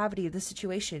comprehend the gravity of the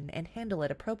situation and handle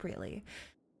it appropriately.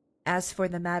 As for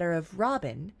the matter of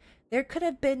Robin,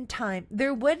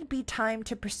 there would be time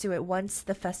to pursue it once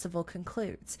the festival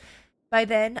concludes. By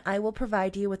then, I will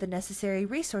provide you with the necessary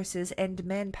resources and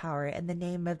manpower in the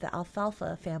name of the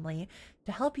Alfalfa family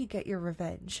to help you get your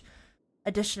revenge.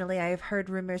 Additionally, I have heard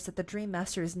rumors that the Dream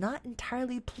Master is not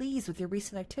entirely pleased with your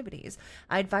recent activities.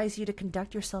 I advise you to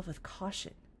conduct yourself with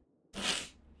caution.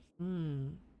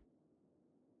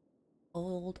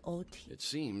 Old OT. It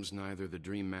seems neither the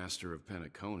Dream Master of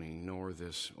Penacony nor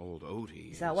this old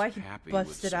OT is that why he happy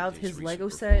busted out his recent Lego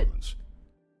set?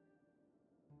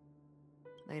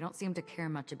 They don't seem to care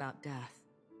much about death.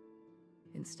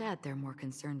 Instead, they're more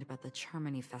concerned about the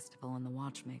Charmony Festival and the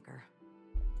Watchmaker.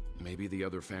 Maybe the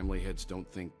other family heads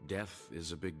don't think death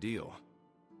is a big deal.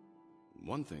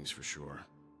 One thing's for sure.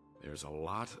 There's a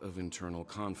lot of internal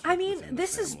conflict. I mean,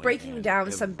 this is breaking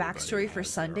down some backstory for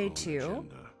Sunday, too.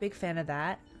 Big fan of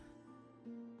that.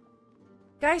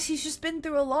 Guys, he's just been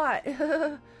through a lot.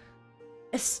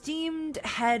 Esteemed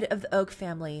head of the Oak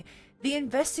family, the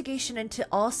investigation into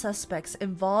all suspects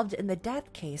involved in the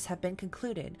death case have been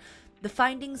concluded. The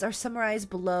findings are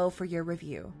summarized below for your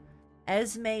review.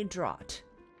 Esme Draught.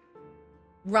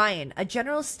 Ryan, a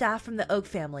general staff from the Oak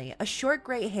family, a short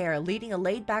gray hair, leading a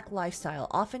laid-back lifestyle,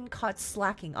 often caught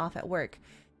slacking off at work.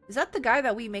 Is that the guy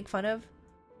that we make fun of?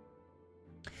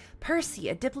 Percy,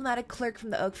 a diplomatic clerk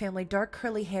from the Oak family, dark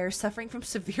curly hair, suffering from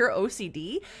severe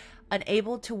OCD,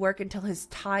 unable to work until his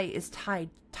tie is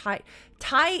tied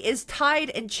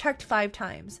and checked 5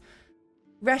 times.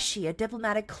 Reshi, a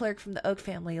diplomatic clerk from the Oak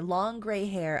family, long gray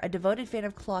hair, a devoted fan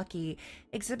of clocky,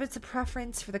 exhibits a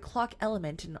preference for the clock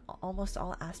element in almost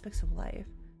all aspects of life.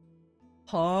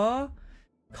 Huh?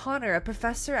 Connor, a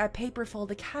professor at Paperfold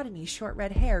Academy, short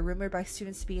red hair, rumored by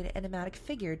students to be an enigmatic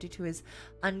figure due to his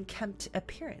unkempt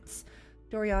appearance.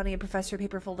 Doriani, a professor at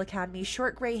Paperfold Academy,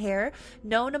 short gray hair,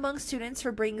 known among students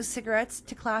for bringing cigarettes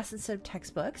to class instead of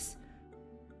textbooks.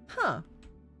 Huh.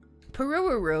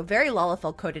 Perururu, very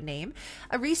Lalafell coded name,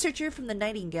 a researcher from the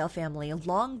Nightingale family,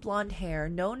 long blonde hair,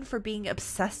 known for being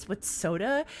obsessed with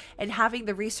soda and having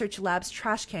the research lab's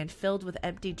trash can filled with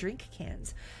empty drink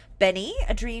cans. Benny,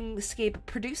 a dreamscape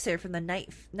producer from the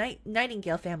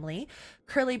Nightingale family,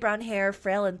 curly brown hair,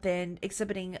 frail and thin,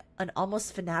 exhibiting an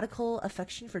almost fanatical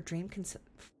affection for dream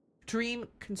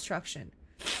construction.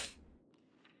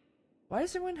 Why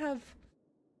does everyone have...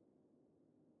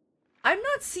 I'm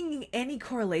not seeing any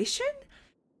correlation.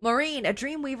 Maureen, a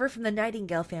dreamweaver from the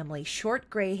Nightingale family, short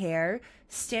gray hair,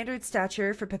 standard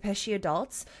stature for Pepeshi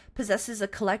adults, possesses a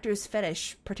collector's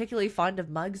fetish, particularly fond of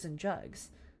mugs and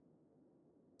jugs.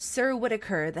 Sir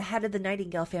Whitaker, the head of the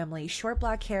Nightingale family, short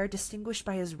black hair distinguished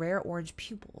by his rare orange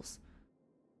pupils.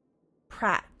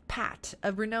 Pat,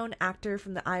 a renowned actor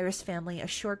from the Iris family, a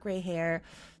short gray hair,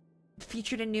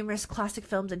 featured in numerous classic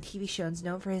films and TV shows,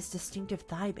 known for his distinctive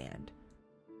thigh band.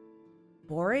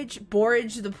 Borage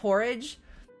the Porridge,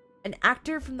 an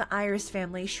actor from the Iris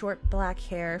family, short black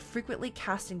hair, frequently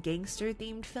cast in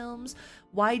gangster-themed films,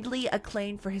 widely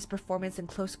acclaimed for his performance in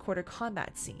close-quarter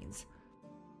combat scenes.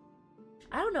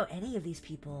 I don't know any of these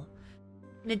people.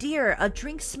 Nadir, a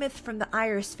drinksmith from the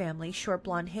Iris family, short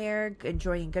blonde hair,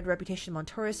 enjoying good reputation among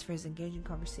tourists for his engaging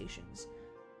conversations.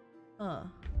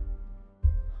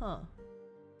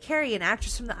 Carrie, an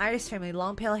actress from the Iris family,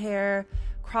 long pale hair,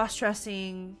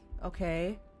 cross-dressing,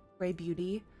 okay, gray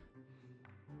beauty.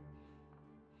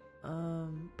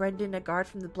 Brendan, a guard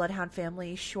from the Bloodhound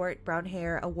family, short brown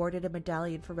hair, awarded a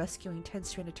medallion for rescuing 10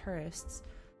 stranded tourists.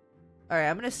 Alright,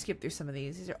 I'm gonna skip through some of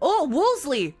these. Oh,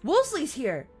 Woolsey! Woolsey's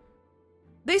here!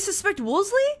 They suspect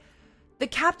Woolsey? The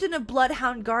captain of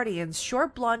Bloodhound Guardians,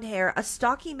 short blonde hair, a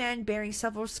stocky man bearing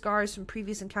several scars from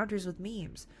previous encounters with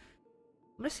memes.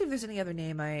 I'm gonna see if there's any other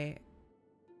name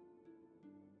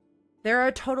There are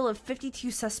a total of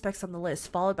 52 suspects on the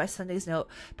list, followed by Sunday's note.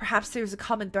 Perhaps there's a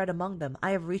common thread among them.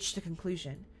 I have reached a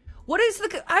conclusion. What is the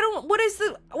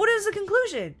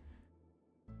conclusion?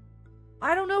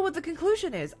 I don't know what the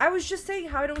conclusion is. I was just saying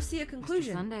how I don't see a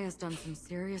conclusion. Mr. Sunday has done some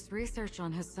serious research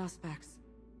on his suspects.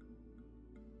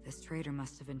 This traitor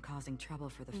must have been causing trouble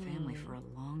for the family for a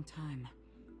long time.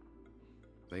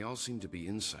 They all seem to be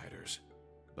insiders,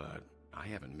 but I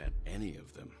haven't met any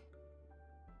of them.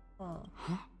 Oh.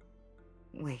 Huh?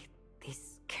 Wait,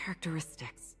 these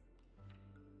characteristics.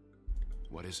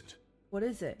 What is it? What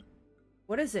is it?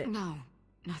 What is it? No,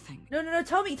 nothing. No,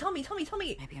 tell me.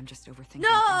 Maybe I'm just overthinking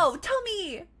No, things. tell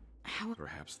me.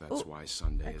 Perhaps that's why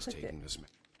Sunday is taking this.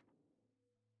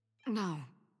 No,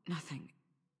 nothing.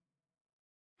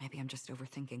 Maybe I'm just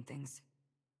overthinking things.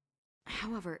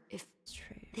 However, if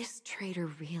this traitor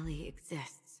really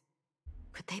exists,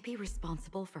 could they be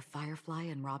responsible for Firefly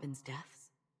and Robin's deaths?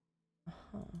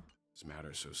 This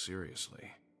matter so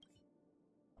seriously.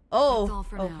 Oh, that's all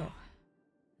for okay. now.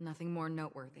 Nothing more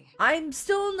noteworthy. I'm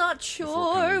still not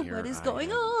sure what is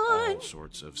going on. All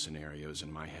sorts of scenarios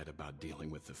in my head about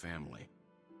dealing with the family.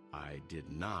 I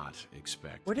did not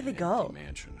expect. Where did they an go? empty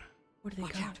mansion. Where did they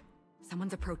Watch go? out.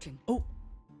 Someone's approaching. Oh.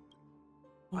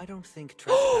 I don't think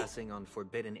trespassing on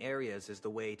forbidden areas is the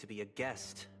way to be a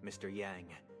guest, Mr. Yang.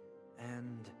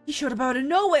 And... He showed up out of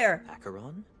nowhere!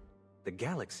 Acheron? The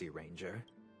Galaxy Ranger?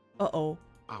 Uh-oh.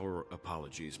 Our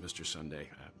apologies, Mr. Sunday.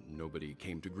 Nobody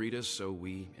came to greet us, so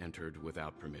we entered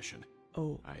without permission.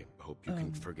 Oh. I hope you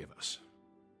can forgive us.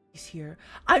 He's here.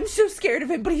 I'm so scared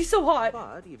of him, but he's so hot.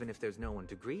 But even if there's no one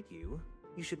to greet you,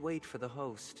 you should wait for the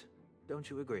host. Don't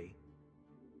you agree?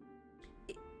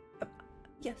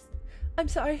 Yes. I'm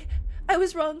sorry. I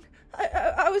was wrong.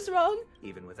 I was wrong.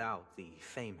 Even without the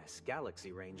famous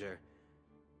Galaxy Ranger.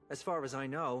 As far as I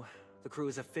know, the crew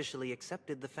has officially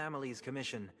accepted the family's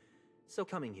commission, so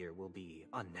coming here will be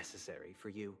unnecessary for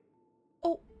you.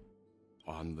 Oh.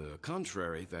 On the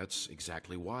contrary, that's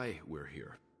exactly why we're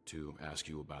here. To ask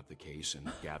you about the case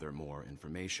and gather more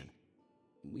information.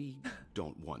 We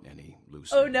don't want any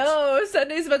loose ends. Oh no,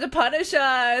 Sunday's about to punish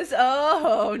us.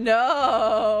 Oh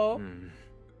no.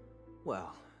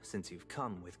 Well, since you've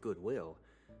come with goodwill,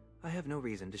 I have no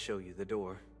reason to show you the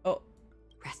door. Oh.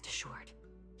 Rest assured,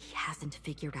 he hasn't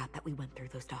figured out that we went through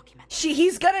those documents.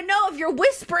 He's gonna know if you're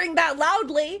whispering that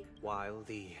loudly. While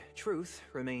the truth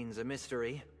remains a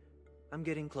mystery, I'm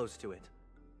getting close to it.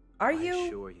 Are I you?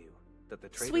 assure you that the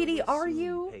traitor Sweetie, will are soon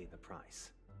you? pay the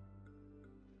price.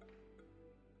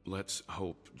 Let's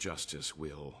hope justice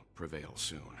will prevail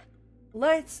soon.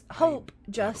 Let's hope I have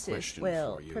a justice question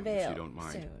will for you, prevail if you don't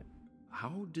mind. soon.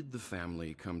 How did the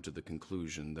family come to the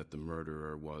conclusion that the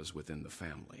murderer was within the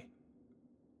family?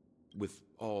 With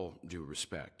all due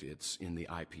respect, it's in the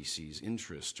IPC's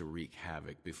interest to wreak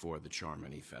havoc before the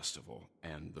Charmony Festival,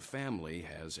 and the family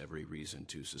has every reason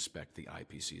to suspect the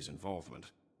IPC's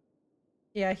involvement.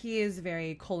 Yeah, he is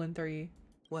very :3.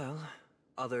 Well,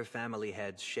 other family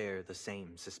heads share the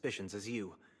same suspicions as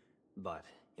you, but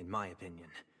in my opinion,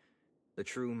 the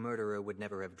true murderer would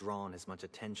never have drawn as much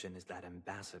attention as that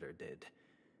ambassador did.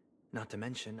 Not to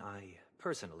mention, I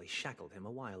personally shackled him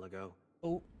a while ago.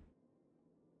 Oh.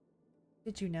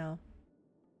 Did you know?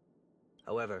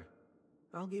 However,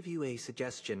 I'll give you a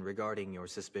suggestion regarding your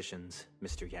suspicions,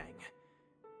 Mr. Yang.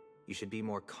 You should be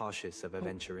more cautious of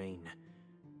Aventurine.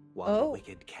 While the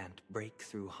wicked can't break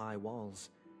through high walls,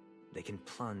 they can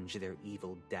plunge their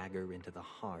evil dagger into the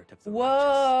heart of the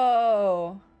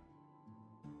Whoa.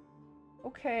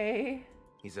 Okay.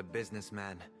 He's a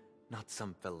businessman, not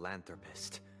some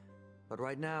philanthropist. But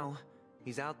right now,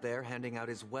 he's out there handing out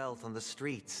his wealth on the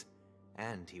streets.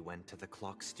 And he went to the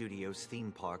Clock Studios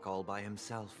theme park all by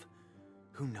himself.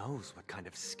 Who knows what kind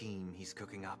of scheme he's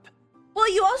cooking up?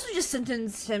 Well, you also just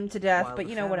sentenced him to death, While but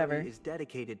the you know, whatever. family is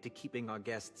dedicated to keeping our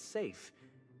guests safe,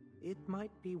 it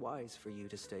might be wise for you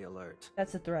to stay alert.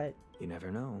 That's a threat. You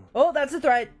never know. Oh, that's a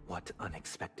threat. What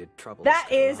unexpected troubles That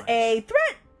could is arise. a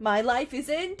threat. My life is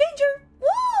in danger.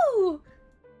 Woo!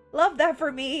 Love that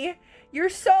for me. You're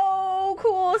so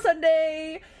cool,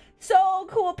 Sunday. So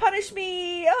cool. Punish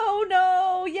me. Oh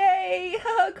no. Yay.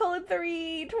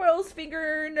 :3. Twirls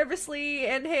finger nervously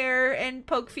and hair and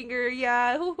poke finger.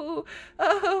 Yeah. Ooh.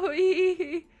 Oh.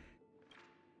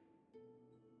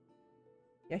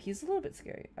 Yeah, he's a little bit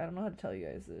scary. I don't know how to tell you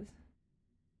guys this.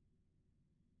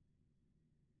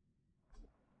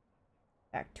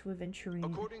 Back to Aventurine.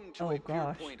 According to a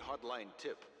Pierpoint hotline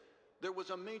tip, there was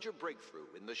a major breakthrough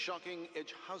in the shocking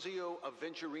Ejhazio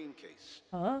Aventurine case.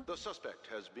 The suspect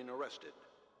has been arrested.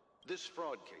 This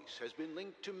fraud case has been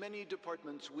linked to many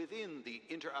departments within the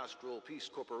Interastral Peace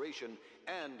Corporation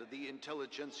and the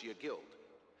Intelligentsia Guild,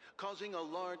 causing a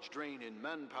large drain in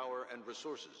manpower and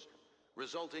resources,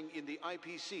 resulting in the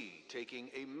IPC taking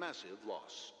a massive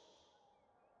loss.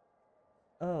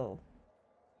 Oh.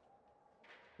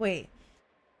 Wait.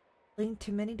 Linked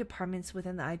to many departments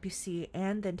within the IPC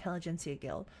and the Intelligentsia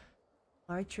Guild.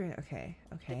 Raturine, okay.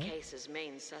 The case's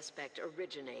main suspect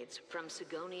originates from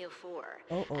Sigonia 4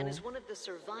 and is one of the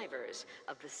survivors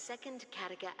of the second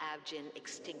Kataka-Abjin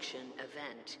extinction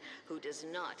event, who does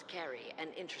not carry an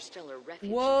interstellar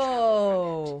refugee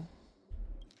travel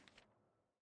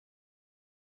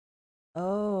permit.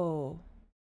 Oh.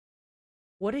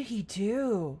 What did he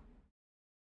do?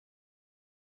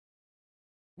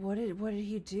 What did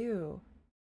he do?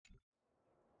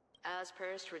 As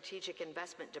per Strategic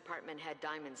Investment Department head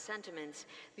Diamond's sentiments,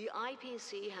 the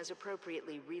IPC has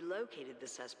appropriately relocated the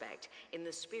suspect in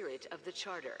the spirit of the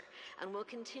Charter and will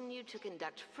continue to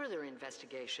conduct further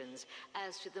investigations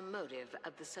as to the motive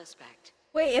of the suspect.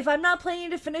 Wait, if I'm not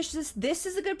planning to finish this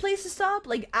is a good place to stop?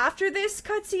 Like after this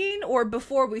cutscene or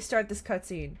before we start this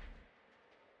cutscene?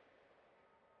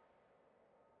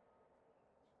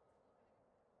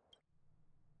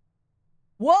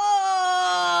 Whoa!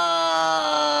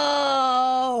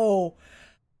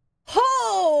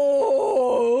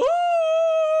 Oh!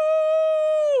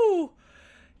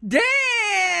 Damn!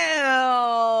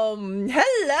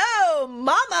 Hello,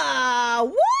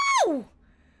 mama! Woo!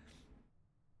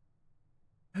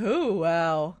 Oh,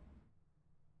 wow.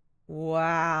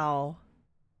 Wow.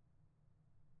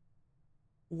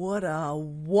 What a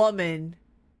woman.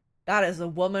 That is a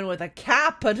woman with a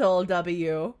capital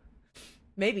W.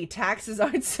 Maybe taxes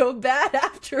aren't so bad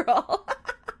after all.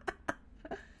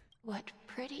 What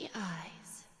pretty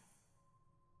eyes.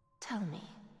 Tell me,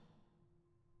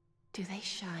 do they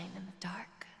shine in the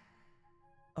dark?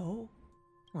 Oh.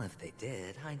 Well, if they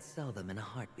did, I'd sell them in a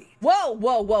heartbeat. Whoa,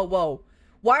 whoa, whoa, whoa.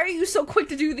 Why are you so quick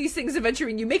to do these things,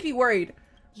 Aventurine? You make me worried.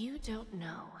 You don't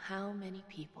know how many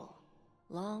people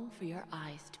long for your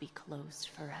eyes to be closed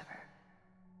forever.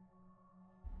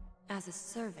 As a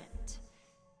servant,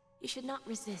 you should not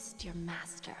resist your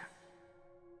master.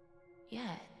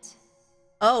 Yet...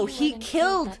 Oh, he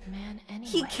killed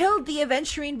the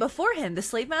Aventurine before him, the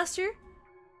slave master?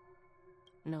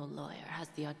 No lawyer has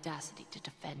the audacity to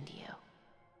defend you.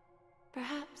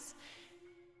 Perhaps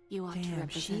you ought to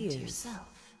represent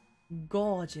yourself.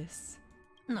 Gorgeous.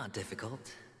 Not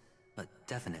difficult, but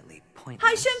definitely pointless.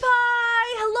 Hi,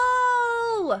 Shinpai!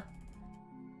 Hello!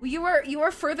 You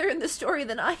are further in the story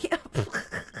than I am.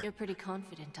 You're pretty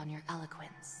confident on your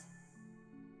eloquence.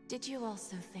 Did you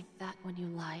also think that when you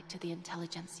lied to the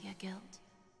Intelligentsia Guild?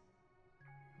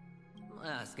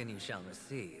 Ask and you shall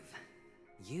receive.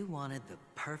 You wanted the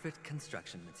perfect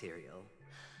construction material.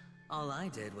 All I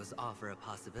did was offer a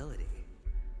possibility.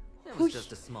 It was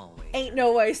just a small way. Ain't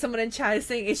no way someone in chat is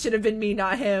saying it should have been me,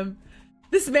 not him.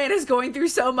 This man is going through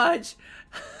so much.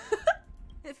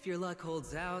 If your luck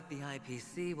holds out, the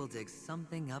IPC will dig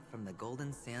something up from the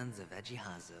golden sands of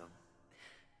Ejihazo.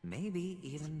 Maybe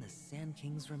even the Sand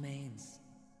King's remains.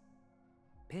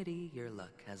 Pity your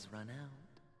luck has run out.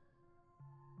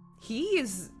 He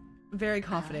is very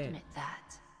confident. I'll admit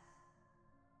that.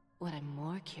 What I'm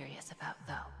more curious about,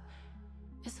 though,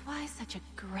 is why such a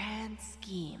grand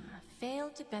scheme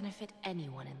failed to benefit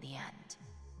anyone in the end,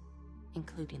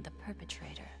 including the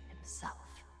perpetrator himself.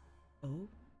 Oh?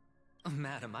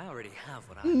 Madam, I already have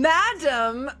what I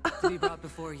Madam! to be brought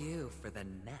before you for the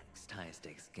next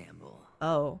high-stakes gamble.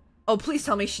 Oh. Oh, please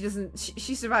tell me she doesn't...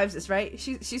 She survives this, right?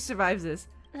 She survives this.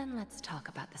 Then let's talk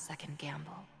about the second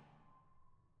gamble.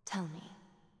 Tell me,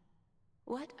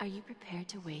 what are you prepared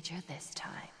to wager this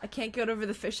time? I can't get over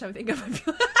the fish. I think I might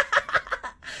be...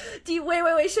 Do you... Wait,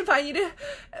 Shinpai,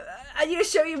 I need to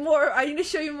show you more. I need to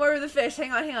show you more of the fish.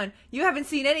 Hang on. You haven't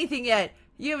seen anything yet.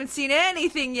 You haven't seen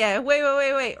anything yet. Wait.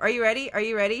 Are you ready?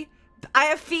 I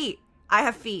have feet.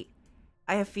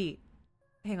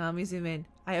 Hang on, let me zoom in.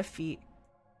 I have feet.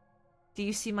 Do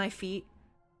you see my feet?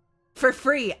 For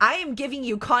free. I am giving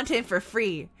you content for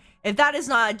free. If that is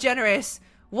not generous,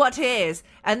 what is?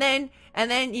 And then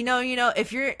you know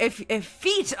if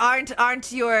feet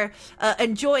aren't your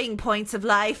enjoying points of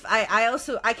life,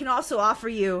 I can also offer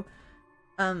you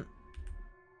I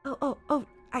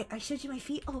showed you my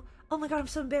feet. Oh my god, I'm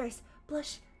so embarrassed.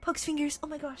 Blush, pokes fingers. Oh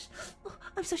my gosh. Oh,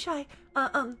 I'm so shy.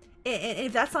 And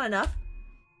if that's not enough,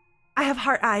 I have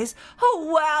heart eyes.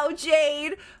 Oh wow,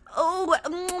 Jade. Oh,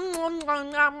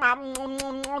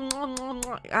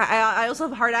 I also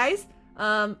have heart eyes.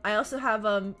 I also have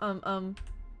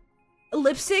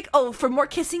lipstick. Oh, for more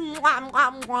kissing.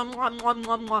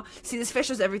 See, this fish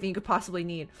has everything you could possibly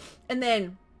need. And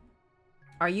then,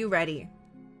 are you ready?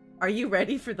 Are you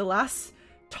ready for the last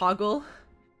toggle?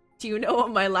 Do you know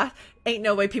what my last... Ain't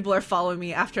no way people are following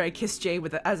me after I kiss Jade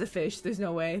as a fish. There's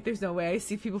no way. I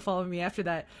see people following me after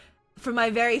that. For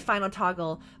my very final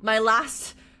toggle, my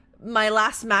last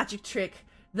magic trick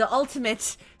the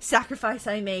ultimate sacrifice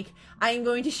I make. I am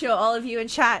going to show all of you in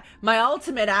chat my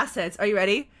ultimate assets. Are you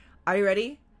ready? Are you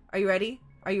ready? Are you ready?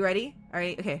 Are you ready? All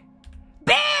right, okay.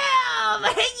 BAM!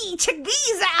 Hey, check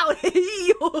these out!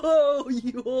 Yo,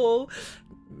 yo.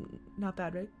 Not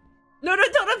bad, right? No,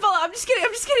 don't unfollow. I'm just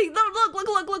kidding.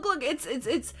 Look.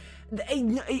 It's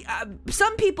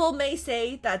some people may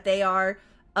say that they are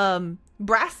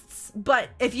breasts, but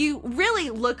if you really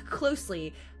look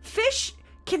closely, fish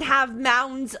can have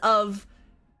mounds of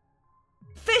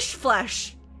fish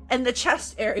flesh in the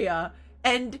chest area,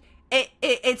 and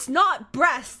it's not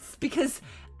breasts because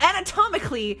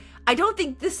anatomically I don't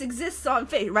think this exists on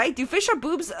fish, right? Do fish have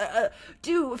boobs?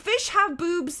 Do fish have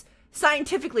boobs?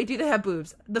 Scientifically, do they have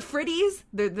boobs? The fritties?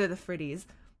 They're the fritties.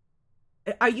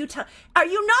 Are you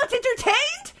not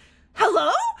entertained?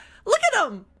 Hello? Look at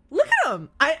them. Look at them.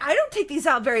 I don't take these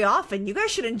out very often. You guys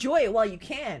should enjoy it while you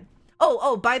can.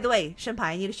 Oh, by the way, Shenpai,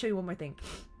 I need to show you one more thing.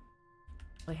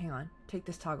 Wait, hang on. Take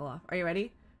this toggle off. Are you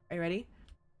ready? Are you ready?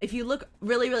 If you look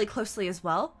really, really closely as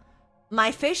well,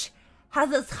 my fish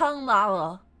has a tongue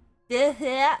model. Wait,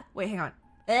 hang on.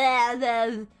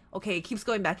 Okay, it keeps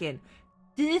going back in.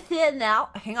 Do you see it now?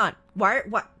 Hang on. What?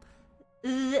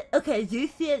 Okay, do you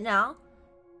see it now?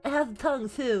 It has a tongue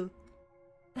too.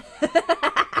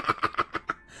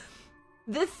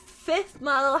 This fifth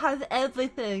model has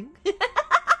everything.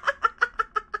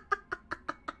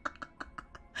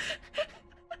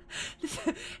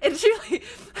 It's really...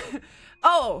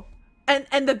 Oh,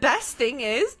 and the best thing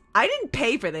is, I didn't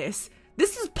pay for this.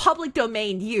 This is public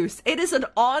domain use. It is an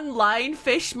online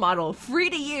fish model, free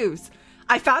to use.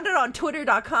 I found it on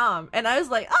twitter.com and I was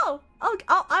like, oh,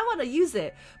 I want to use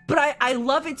it. But I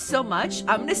love it so much.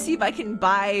 I'm gonna see if I can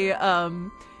buy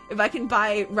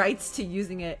rights to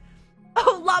using it.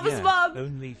 Oh, Lava's Mom!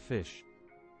 Only fish.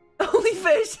 Only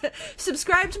fish.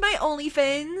 Subscribe to my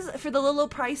OnlyFans for the little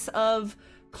price of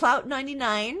Clout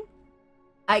 99.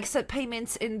 I accept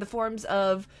payments in the forms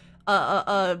of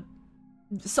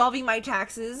solving my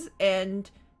taxes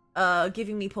and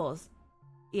giving me pulls.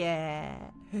 Yeah.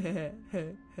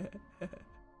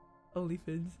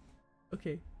 OnlyFans.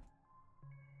 Okay.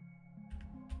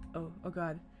 Oh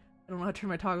god. I don't know how to turn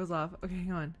my toggles off. Okay,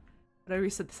 hang on. How do I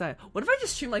reset the side? What if I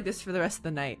just stream like this for the rest of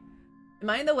the night? Am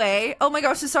I in the way? Oh my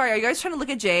gosh, so sorry. Are you guys trying to look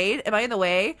at Jade? Am I in the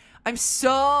way? I'm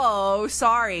so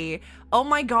sorry. Oh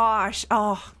my gosh.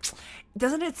 Oh,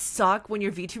 doesn't it suck when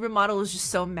your VTuber model is just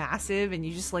so massive and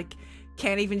you just like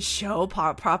can't even show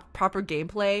proper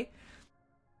gameplay?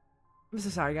 I'm so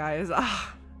sorry, guys.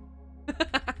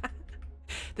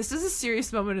 This was a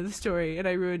serious moment in the story and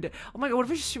I ruined it. Oh my god, what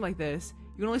if I just stream like this?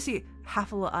 You can only see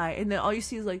half a little eye and then all you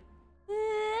see is like...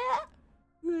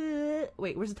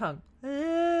 Wait, where's the tongue?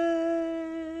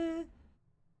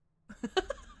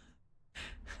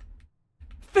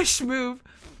 Fish move.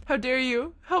 How dare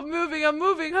you? I'm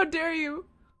moving. How dare you?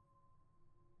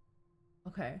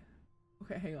 Okay,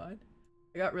 hang on.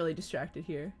 I got really distracted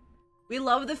here. We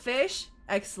love the fish.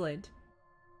 Excellent.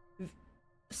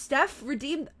 Steph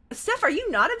redeemed. Steph, are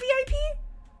you not a VIP?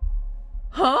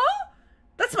 Huh?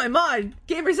 That's my mod.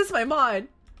 Gamers, that's my mod.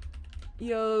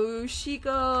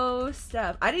 Yoshiko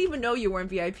Steph. I didn't even know you weren't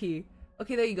VIP.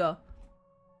 Okay, there you go.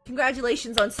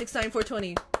 Congratulations on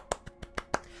 69420.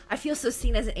 I feel so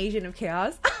seen as an agent of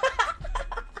chaos.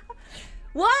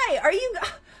 Why? Are you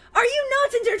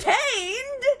not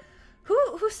entertained?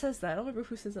 Who says that? I don't remember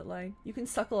who says that line. You can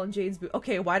suckle on Jade's boot.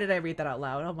 Okay, why did I read that out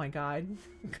loud? Oh my god.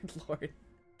 Good lord.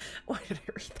 Why did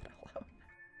I read that out loud?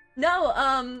 No,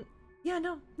 yeah,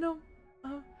 no.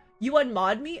 You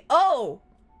unmod me? Oh!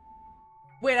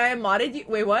 Wait, I unmodded you?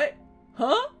 Wait, what?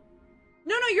 Huh?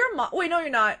 No, you're a mod. Wait, no, you're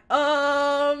not.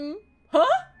 Huh?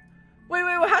 Wait,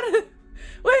 how did...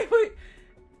 Wait.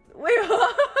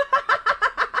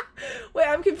 Wait,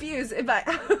 I'm confused. If I...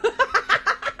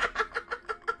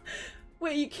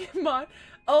 Wait, you can't mod...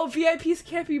 Oh, VIPs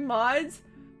can't be mods?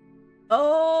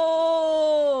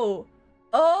 Oh!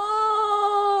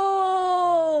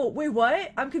 Wait,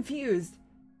 what? I'm confused.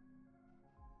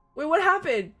 Wait, what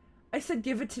happened? I said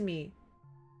give it to me.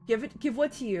 Give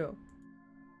what to you?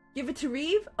 Give it to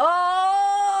Reeve?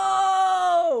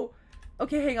 Oh!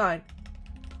 Okay, hang on.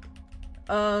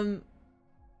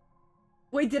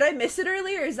 Wait, did I miss it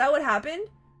earlier? Is that what happened?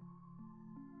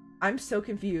 I'm so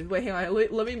confused. Wait, hang on.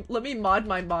 Let me mod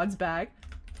my mods back.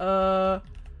 As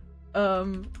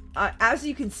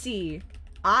you can see,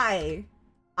 I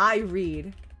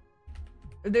read.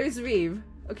 There's Reeve.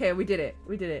 Okay, we did it.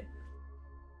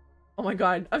 Oh my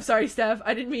god. I'm sorry, Steph.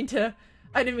 I didn't mean to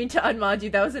unmod you.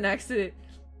 That was an accident.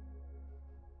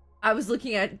 I was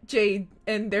looking at Jade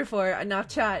and therefore not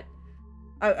chat.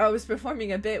 I was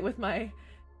performing a bit with my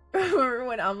Remember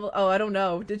when oh, I don't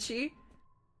know. Did she?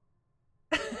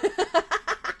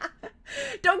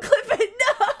 Don't clip it.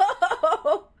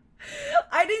 No!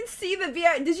 I didn't see the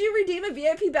VIP. Did you redeem a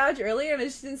VIP badge earlier and I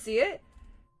just didn't see it?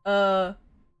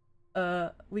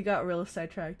 We got real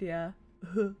sidetracked, yeah.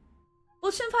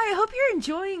 Well, Shinpai, I hope you're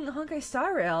enjoying Honkai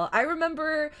Star Rail. I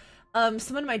remember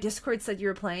someone in my Discord said you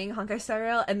were playing Honkai Star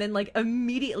Rail, and then like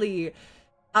immediately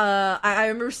I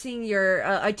remember seeing your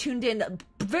I tuned in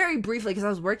very briefly because I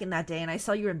was working that day, and I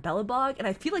saw you were in Bellabog, and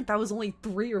I feel like that was only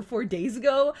 3 or 4 days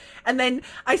ago. And then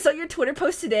I saw your Twitter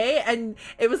post today, and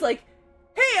it was like,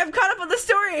 hey, I'm caught up on the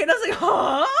story, and I was like,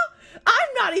 huh?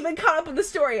 I'm not even caught up on the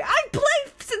story. I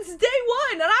played since day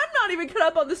one, and I'm not even caught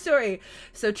up on the story.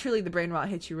 So truly, the brain rot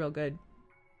hits you real good.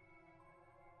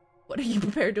 What are you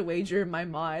prepared to wager in my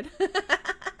mod?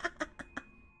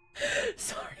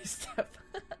 Sorry, Steph.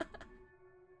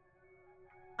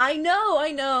 I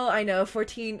know.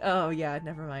 14. Oh, yeah,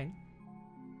 never mind.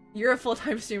 You're a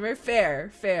full-time streamer?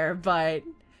 Fair, but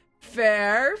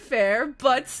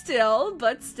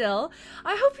still.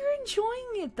 I hope you're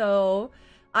enjoying it, though.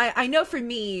 I know for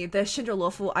me, the Shinra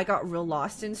Lofu, I got real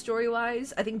lost in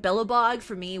story-wise. I think Bellabog,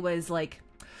 for me, was like...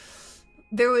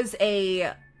 There was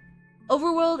a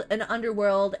overworld and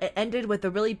underworld. It ended with a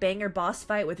really banger boss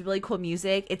fight with really cool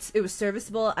music. It was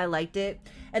serviceable. I liked it.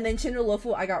 And then Shinra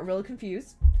Lofu, I got real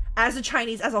confused. As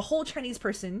a whole Chinese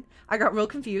person, I got real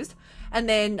confused. And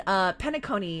then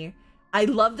Penacony, I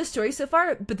love the story so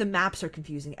far, but the maps are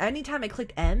confusing. Anytime I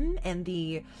clicked M and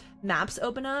the maps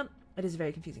open up, it is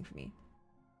very confusing for me.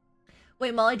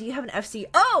 Wait, Molly, do you have an FC?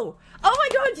 Oh my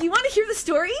god, do you want to hear the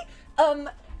story?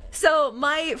 So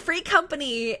my free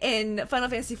company in Final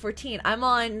Fantasy XIV, I'm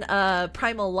on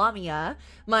Primal Lamia.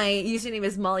 My username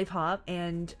is Mollypop,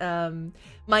 and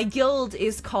my guild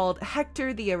is called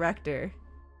Hector the Erector.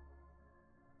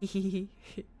 You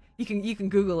can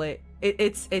Google it.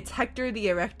 It's Hector the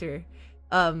Erector.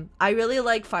 I really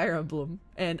like Fire Emblem,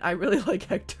 and I really like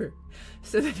Hector,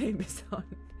 so the name is on.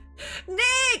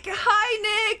 Nick!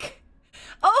 Hi, Nick!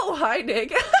 Oh, hi,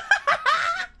 Nick!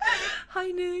 Hi,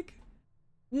 Nick.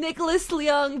 Nicholas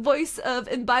Leung, voice of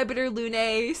Imbibitor Lune /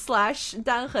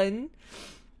 Danhen.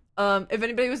 If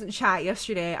anybody was in chat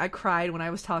yesterday, I cried when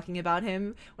I was talking about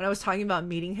him, when I was talking about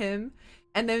meeting him.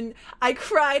 And then I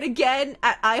cried again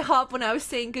at IHOP when I was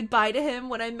saying goodbye to him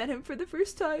when I met him for the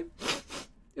first time.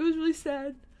 It was really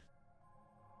sad.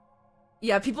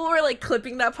 Yeah, people were like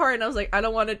clipping that part, and I was like, I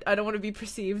don't want to be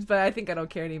perceived, but I think I don't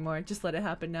care anymore. Just let it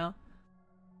happen now.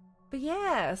 But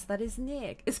yes, that is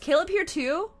Nick. Is Caleb here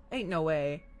too? Ain't no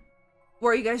way.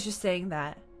 Or are you guys just saying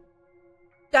that?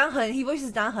 Danhen, he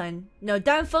voices Danhen. No,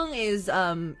 Danfeng is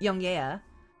Young Ye.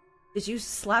 Did you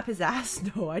slap his ass?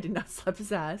 No, I did not slap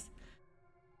his ass.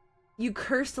 You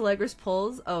cursed Allegra's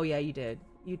pulls? Oh yeah, you did.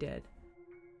 You did.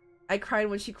 I cried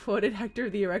when she quoted Hector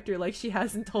the Erector like she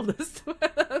hasn't told us.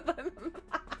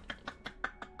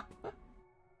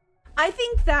 I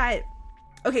think that...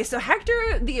 Okay, so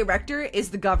Hector the Erector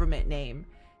is the government name.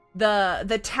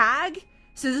 The tag...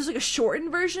 So there's like a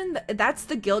shortened version. That's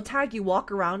the guild tag you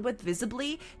walk around with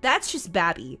visibly. That's just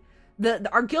Babby.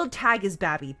 Our guild tag is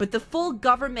Babby, but the full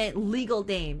government legal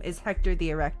name is Hector the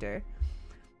Erector.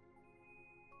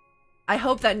 I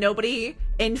hope that nobody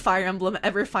in Fire Emblem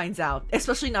ever finds out,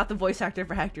 especially not the voice actor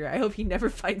for Hector. I hope he never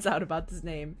finds out about this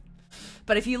name.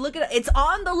 But if you look at it, it's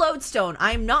on the lodestone.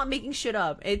 I'm not making shit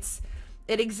up. It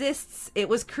exists. It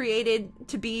was created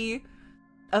to be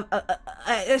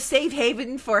a safe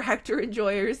haven for Hector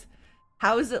enjoyers.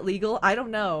 How is it legal? I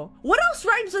don't know. What else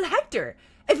rhymes with Hector?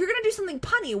 If you're gonna do something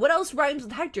punny, what else rhymes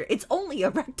with Hector? It's only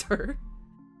Erector.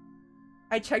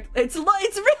 I checked. It's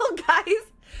real, guys.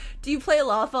 Do you play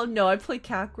Lalafell? No, I play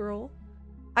Catgirl.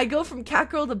 I go from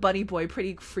Catgirl to Bunny Boy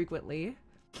pretty frequently.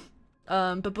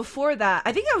 But before that,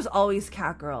 I think I was always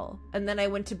Catgirl, and then I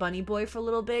went to Bunny Boy for a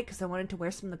little bit because I wanted to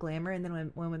wear some of the glamour, and then I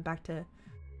went back to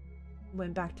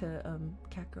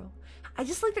Catgirl. I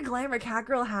just like the glamour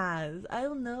Catgirl has. I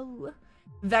don't know.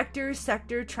 Vector,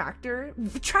 Sector, Tractor.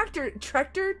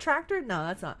 Tractor? No,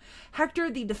 that's not. Hector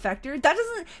the Defector. That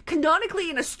doesn't, canonically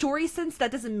in a story sense,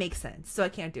 that doesn't make sense, so I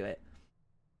can't do it.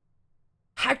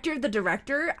 Hector the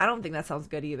Director? I don't think that sounds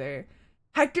good either.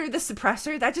 Hector the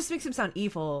Suppressor? That just makes him sound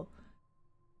evil.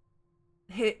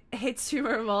 Hit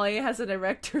streamer Molly has an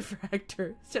erector for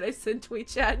Hector. Should I send tweet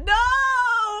chat? No!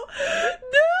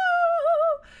 No!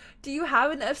 Do you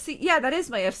have an FC? Yeah, that is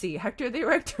my FC. Hector the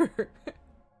Erector.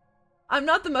 I'm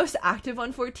not the most active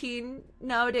on 14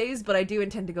 nowadays, but I do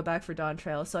intend to go back for Dawn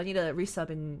Trail, so I need to resub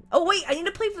and... Oh wait, I need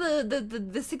to play for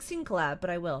the 16 collab, but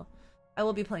I will. I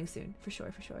will be playing soon, for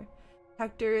sure, for sure.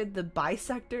 Hector the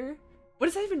Bisector? What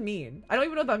does that even mean? I don't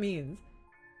even know what that means.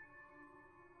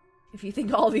 If you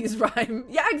think all these rhyme.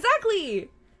 Yeah, exactly!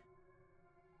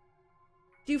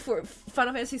 Do for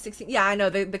Final Fantasy 16. Yeah, I know,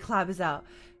 the collab is out.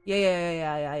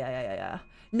 Yeah.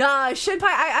 Nah, Shinpai,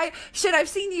 I've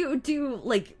seen you do,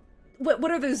 like,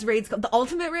 what are those raids called? The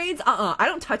ultimate raids? I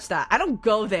don't touch that. I don't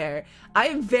go there. I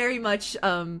am very much,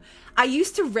 I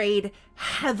used to raid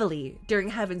heavily during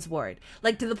Heaven's Ward.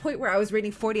 Like, to the point where I was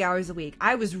raiding 40 hours a week.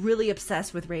 I was really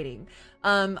obsessed with raiding.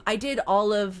 I did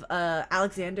all of,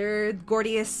 Alexander,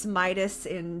 Gordius, Midas,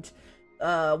 and,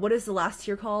 what is the last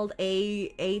tier called?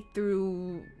 A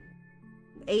through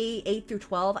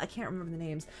 12. I can't remember the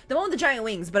names. The one with the giant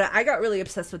wings, but I got really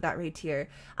obsessed with that raid tier.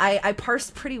 I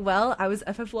parsed pretty well. I was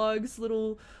FFlog's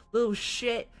little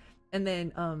shit, and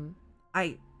then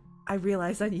I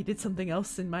realized I needed something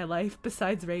else in my life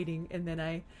besides raiding, and then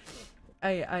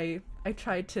I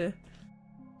tried to.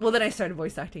 Well, then I started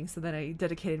voice acting, so then I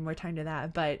dedicated more time to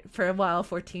that. But for a while,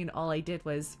 14, all I did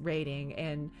was raiding,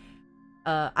 and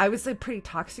I was like pretty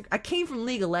toxic. I came from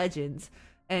League of Legends.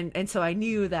 And so I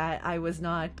knew that I was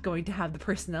not going to have the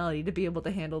personality to be able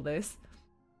to handle this.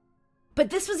 But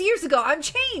this was years ago. I'm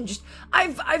changed.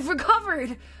 I've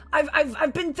recovered.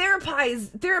 I've been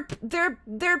therapized.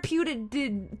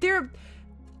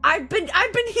 I've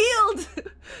been healed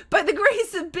by the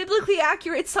grace of biblically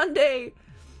accurate Sunday.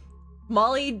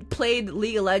 Molly played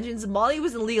League of Legends. Molly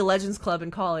was in League of Legends club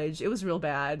in college. It was real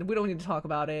bad. We don't need to talk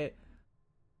about it.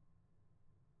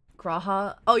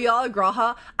 Graha. Oh, y'all are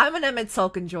Graha? I'm an Emmett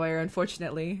Sulk enjoyer,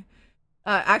 unfortunately.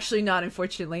 Actually, not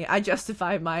unfortunately. I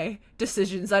justify my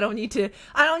decisions. I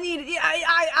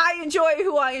enjoy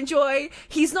who I enjoy.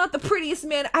 He's not the prettiest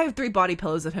man. I have 3 body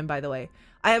pillows of him, by the way.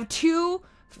 I have 2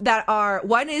 that are,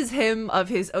 one is him of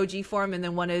his OG form, and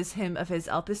then one is him of his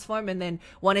Elpis form, and then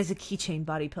one is a keychain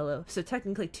body pillow. So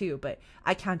technically 2, but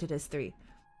I count it as 3.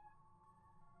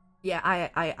 Yeah,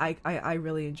 I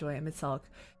really enjoy Emmett Sulk.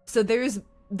 So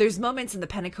there's moments in the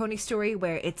Penacony story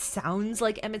where it sounds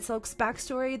like Emmett Sulk's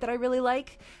backstory that I really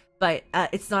like, but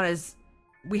it's not as...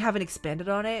 We haven't expanded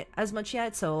on it as much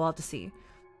yet, so we'll have to see.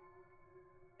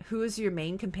 Who is your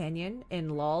main companion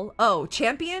in LoL? Oh,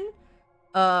 champion?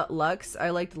 Lux.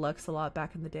 I liked Lux a lot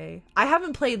back in the day. I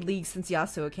haven't played League since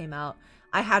Yasuo came out.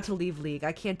 I had to leave League.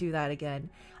 I can't do that again.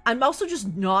 I'm also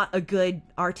just not a good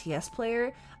RTS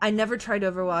player. I never tried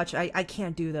Overwatch. I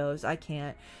can't do those. I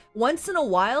can't. Once in a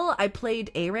while, I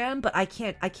played ARAM, but I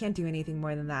can't do anything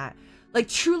more than that. Like,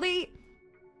 truly,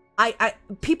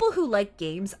 people who like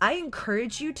games, I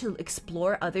encourage you to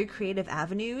explore other creative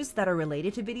avenues that are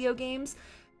related to video games,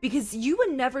 because you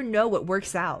would never know what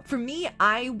works out. For me,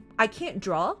 I can't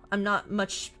draw. I'm not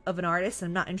much of an artist.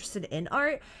 I'm not interested in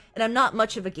art, and I'm not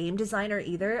much of a game designer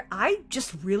either. I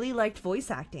just really liked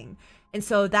voice acting, and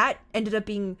so that ended up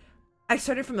being... I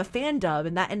started from a fan dub,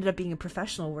 and that ended up being a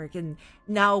professional work, and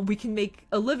now we can make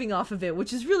a living off of it,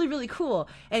 which is really, really cool.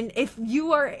 And if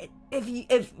video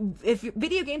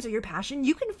games are your passion,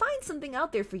 you can find something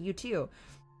out there for you too.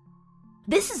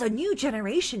 This is a new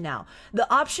generation now.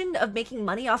 The option of making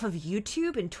money off of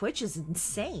YouTube and Twitch is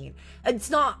insane.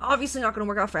 It's obviously not going to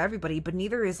work out for everybody, but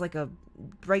neither is like a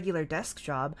regular desk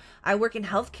job. I work in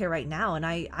healthcare right now, and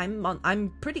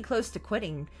I'm pretty close to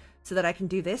quitting so that I can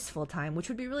do this full time, which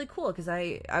would be really cool, because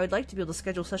I would like to be able to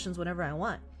schedule sessions whenever I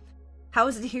want. How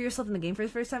was it to hear yourself in the game for the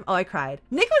first time? Oh, I cried.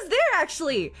 Nick was there,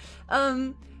 actually!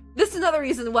 This is another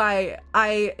reason why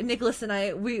Nicholas and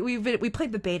I, we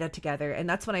played the beta together, and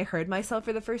that's when I heard myself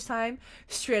for the first time.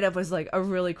 Straight up was like a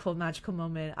really cool, magical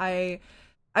moment. I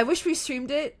wish we streamed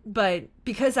it, but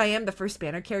because I am the first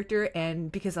banner character,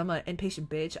 and because I'm an impatient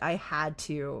bitch, I had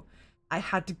to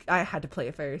play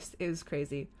it first. It was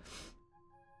crazy.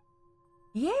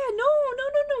 Yeah, no.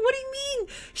 What do you mean?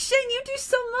 Shen, you do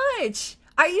so much.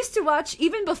 I used to watch,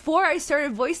 even before I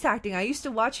started voice acting, I used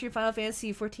to watch your Final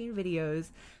Fantasy 14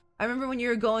 videos. I remember when you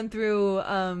were going through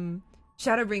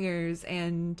Shadowbringers,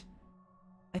 and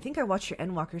I think I watched your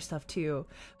Endwalker stuff too.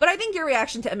 But I think your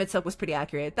reaction to Emmett Sulk was pretty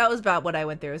accurate. That was about what I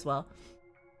went through as well.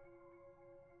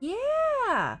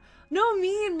 Yeah. No,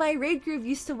 me and my raid group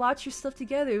used to watch your stuff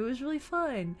together. It was really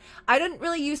fun. I didn't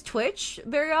really use Twitch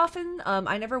very often.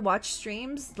 I never watched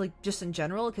streams, like, just in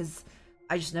general, because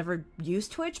I just never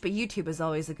used Twitch, but YouTube is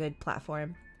always a good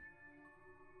platform.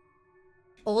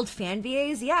 Old fan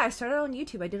VAs? Yeah, I started on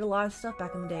YouTube. I did a lot of stuff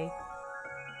back in the day.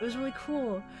 It was really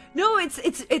cool. No, it's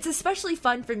especially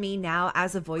fun for me now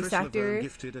as a voice actor.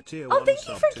 Oh, thank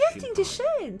you for gifting to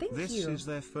Shin. Thank you. This is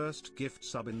their first gift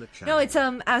sub in the channel. No, it's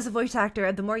as a voice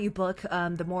actor, the more you book,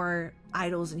 the more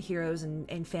idols and heroes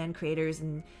and fan creators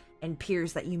and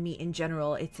peers that you meet in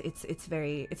general. It's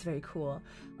very cool.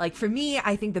 Like, for me,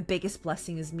 I think the biggest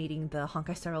blessing is meeting the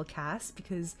Honkai Star Rail cast,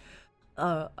 because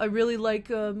I really like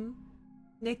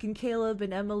Nick and Caleb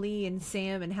and Emily and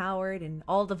Sam and Howard and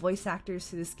all the voice actors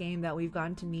to this game that we've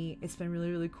gotten to meet. It's been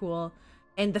really, really cool.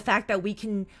 And the fact that we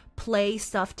can play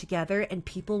stuff together and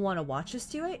people want to watch us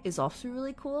do it is also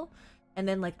really cool. And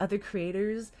then like other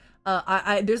creators,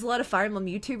 there's a lot of Fire Emblem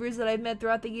YouTubers that I've met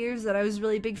throughout the years that I was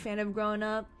really a big fan of growing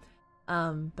up.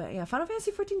 But yeah, Final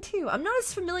Fantasy 14 too. I'm not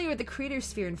as familiar with the creator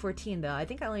sphere in 14 though. I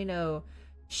think I only know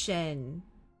Shen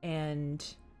and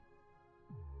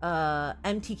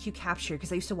MTQ Capture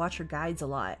because I used to watch her guides a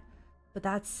lot. But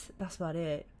that's about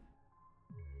it.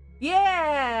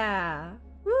 Yeah!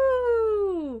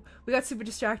 Woo! We got super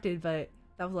distracted, but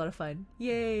that was a lot of fun.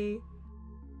 Yay!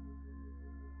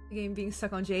 The game being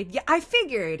stuck on Jade. Yeah, I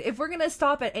figured if we're gonna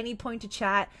stop at any point to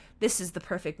chat, this is the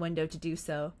perfect window to do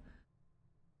so.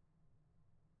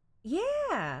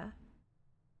 Yeah!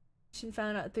 Shin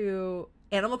found out through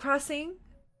Animal Crossing.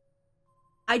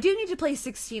 I do need to play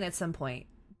 16 at some point,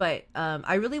 but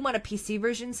I really want a PC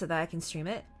version so that I can stream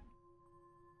it.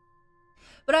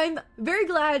 But I'm very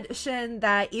glad, Shen,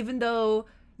 that even though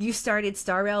you started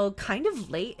Star Rail kind of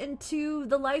late into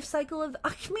the life cycle of...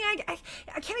 I mean,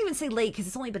 I can't even say late because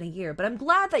it's only been a year, but I'm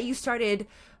glad that you started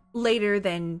later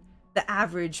than the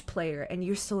average player and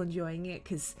you're still enjoying it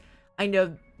because I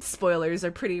know spoilers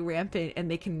are pretty rampant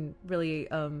and they can really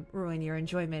ruin your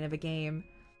enjoyment of a game.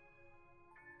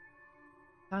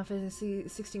 Final Fantasy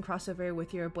 16 crossover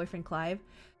with your boyfriend Clive.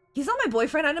 He's not my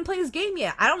boyfriend. I didn't play his game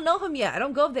yet. I don't know him yet. I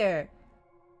don't go there.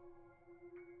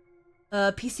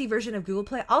 PC version of Google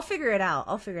Play. I'll figure it out.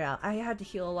 I had to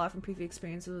heal a lot from previous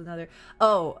experiences with another.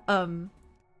 Oh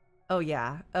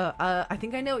yeah. I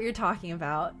think I know what you're talking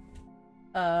about.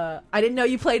 I didn't know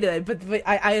you played it, but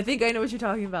I think I know what you're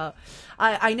talking about.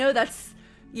 I know that's...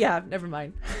 Yeah, never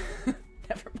mind.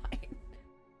 Never mind.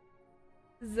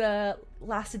 This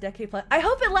last a decade plus. I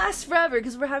hope it lasts forever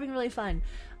because we're having really fun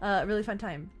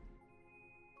time.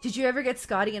 Did you ever get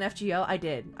Scotty in FGO? I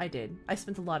did. I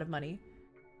spent a lot of money.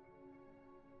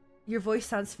 Your voice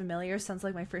sounds familiar. Sounds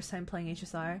like my first time playing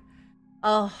HSR.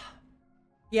 Oh.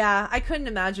 Yeah, I couldn't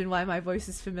imagine why my voice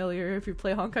is familiar if you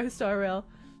play Honkai Star Rail.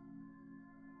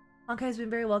 Honkai has been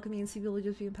very welcoming and see people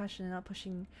just being passionate and not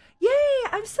pushing. Yay!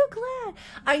 I'm so glad!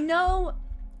 I know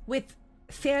with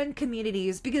fan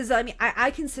communities, because I mean, I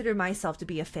consider myself to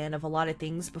be a fan of a lot of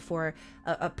things before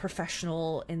a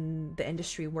professional in the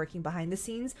industry working behind the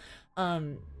scenes.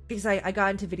 Because I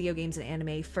got into video games and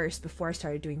anime first before I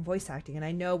started doing voice acting. And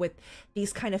I know with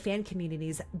these kind of fan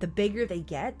communities, the bigger they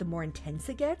get, the more intense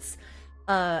it gets.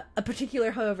 A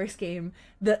particular Hoyoverse game,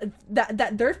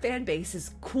 that their fan base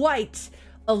is quite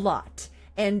a lot.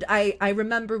 And I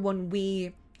remember when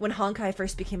Honkai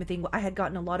first became a thing, I had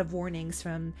gotten a lot of warnings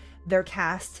from their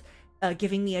cast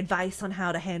giving me advice on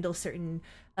how to handle certain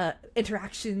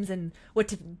interactions and what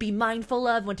to be mindful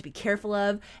of, what to be careful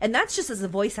of. And that's just as a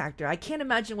voice actor. I can't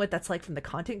imagine what that's like from the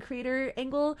content creator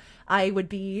angle. I would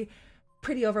be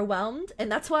pretty overwhelmed.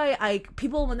 And that's why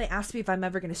people, when they ask me if I'm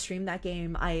ever going to stream that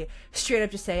game, I straight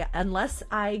up just say, unless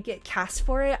I get cast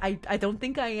for it, I don't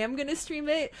think I am going to stream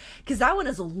it. Because that one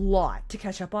is a lot to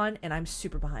catch up on, and I'm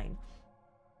super behind.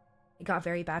 It got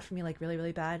very bad for me, like really,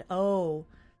 really bad. Oh.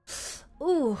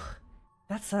 Ooh.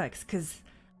 That sucks, because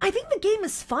I think the game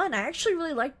is fun. I actually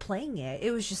really like playing it.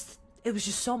 It was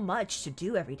just so much to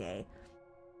do every day.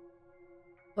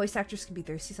 Voice actors can be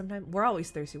thirsty sometimes. We're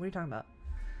always thirsty. What are you talking about?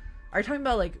 Are you talking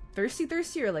about like thirsty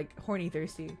or like horny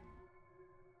thirsty?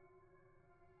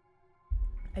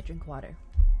 I drink water.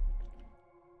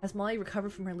 Has Molly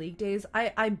recovered from her league days?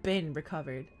 I've been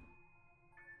recovered.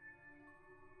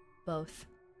 Both.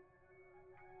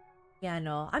 Yeah,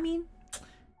 no. I mean,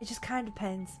 it just kind of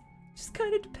depends. Just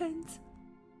kind of depends.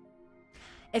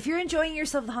 If you're enjoying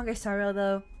yourself with Honkai Star Rail,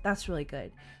 though, that's really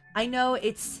good. I know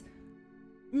it's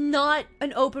not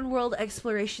an open world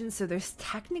exploration, so there's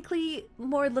technically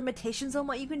more limitations on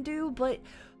what you can do, but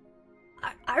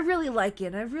I really like it,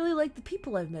 and I really like the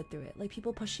people I've met through it. Like,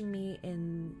 people pushing me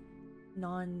in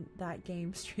non-that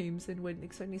game streams and would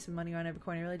expect me some money around every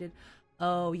corner. I really did.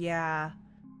 Oh, yeah.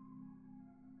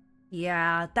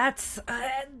 Yeah, that's...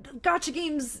 gacha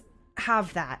games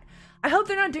have that. I hope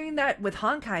they're not doing that with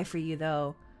Honkai for you,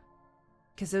 though.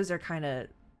 Because those are kind of...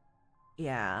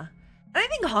 Yeah. And I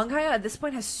think Honkai at this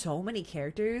point has so many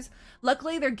characters.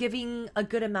 Luckily, they're giving a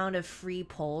good amount of free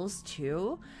pulls,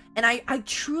 too. And I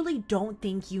truly don't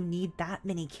think you need that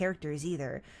many characters,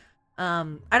 either.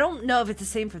 I don't know if it's the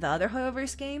same for the other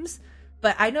Hoyoverse games.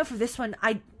 But I know for this one,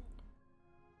 I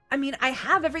mean, I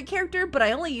have every character, but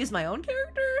I only use my own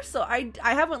character. So I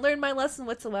haven't learned my lesson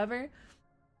whatsoever.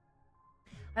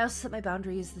 I also set my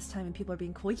boundaries this time and people are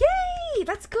being cool. Yay! Great,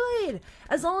 that's good.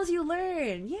 As long as you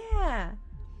learn, yeah.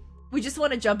 We just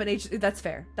want to jump in H. That's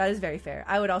fair. That is very fair.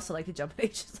 I would also like to jump in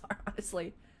HSR,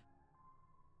 honestly.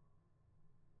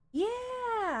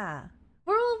 Yeah.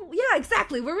 Yeah,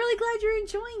 exactly. We're really glad you're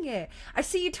enjoying it. I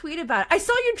see you tweet about it. I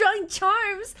saw you drawing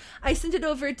charms. I sent it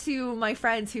over to my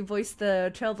friends who voiced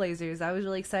the Trailblazers. I was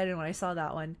really excited when I saw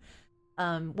that one.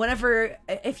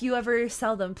 If you ever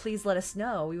sell them, please let us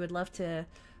know. We would love to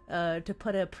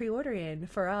put a pre-order in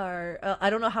for our. I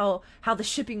don't know how the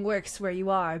shipping works where you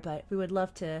are, but we would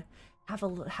love to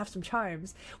have some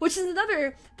charms. Which is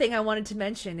another thing I wanted to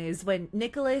mention is when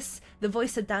Nicholas, the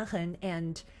voice of Danhen,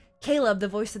 and Caleb, the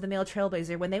voice of the male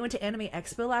Trailblazer, when they went to Anime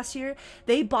Expo last year,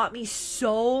 they bought me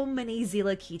so many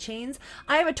Seele keychains.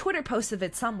 I have a Twitter post of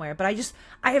it somewhere, but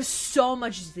I have so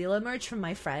much Seele merch from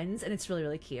my friends, and it's really,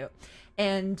 really cute.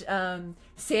 And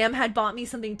Sam had bought me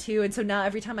something too, and so now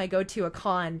every time I go to a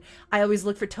con, I always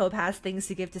look for Topaz things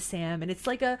to give to Sam, and it's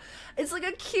like a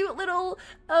cute little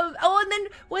oh, and then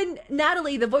when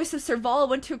Natalie, the voice of Serval,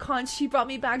 went to a con, she brought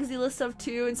me back Seele stuff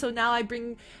too, and so now I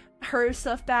bring her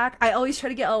stuff back. I always try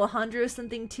to get Alejandro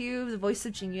something too, the voice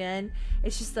of Jingyuan.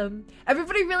 It's just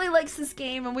everybody really likes this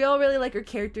game, and we all really like our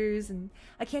characters, and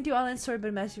I can't do online story,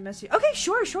 but message. Okay,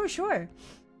 sure.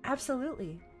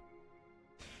 Absolutely.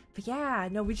 But yeah,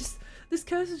 no, this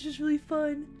cast is just really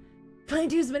fun. Trying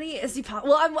to do as many as you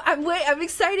possible. Well, I'm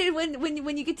excited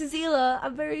when you get to Seele.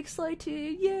 I'm very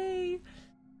excited. Yay.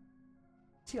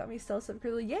 She got me still some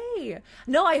cool. Yay.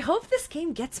 No, I hope this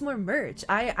game gets more merch.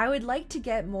 I would like to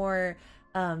get more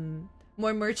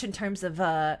merch in terms of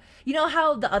you know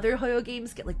how the other Hoyo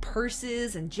games get like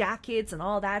purses and jackets and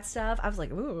all that stuff. I was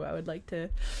like, ooh, I would like to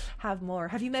have more.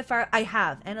 Have you met Fire? I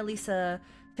have. Annalisa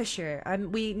Fisher.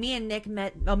 Me, Nick,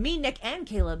 and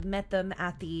Caleb met them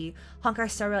at the Honkai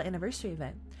Star Rail anniversary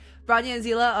event. Branya and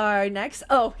Seele are next.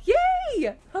 Oh,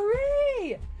 yay!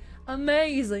 Hooray!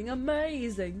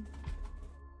 Amazing.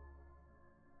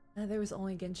 There was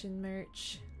only Genshin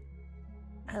merch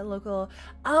at local.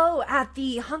 Oh, at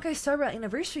the Honkai Star Rail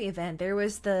anniversary event, there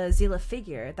was the Seele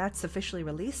figure that's officially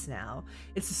released now.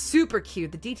 It's super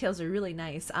cute. The details are really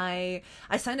nice. I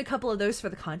signed a couple of those for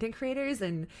the content creators,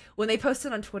 and when they post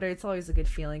it on Twitter, it's always a good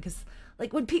feeling because,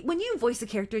 like, when you voice a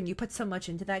character and you put so much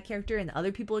into that character, and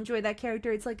other people enjoy that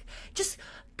character, it's like just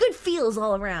good feels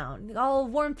all around, all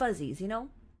warm fuzzies, you know.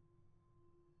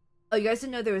 Oh, you guys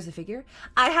didn't know there was a figure?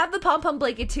 I have the pom-pom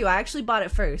blanket too. I actually bought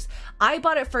it first. I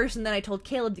bought it first, and then I told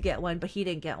Caleb to get one, but he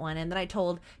didn't get one. And then I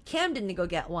told Camden to go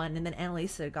get one, and then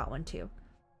Annalisa got one too.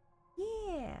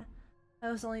 Yeah.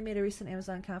 I was only made a recent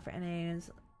Amazon account for NA, and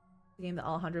it's the game that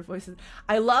Alejandro voices.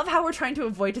 I love how we're trying to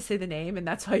avoid to say the name, and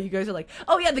that's why you guys are like,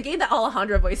 oh yeah, the game that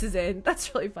Alejandro voices in.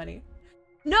 That's really funny.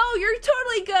 No, you're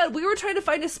totally good. We were trying to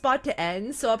find a spot to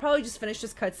end, so I'll probably just finish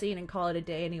this cutscene and call it a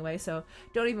day anyway, so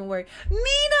don't even worry.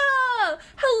 Mina!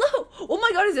 Hello! Oh my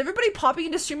god, is everybody popping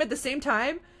into stream at the same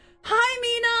time? Hi,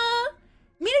 Mina!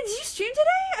 Mina, did you stream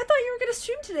today? I thought you were gonna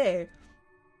stream today.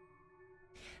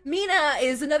 Mina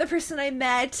is another person I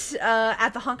met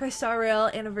at the Honkai Star Rail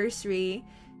anniversary.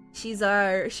 She's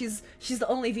the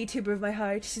only VTuber of my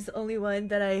heart. She's the only one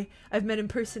that I've met in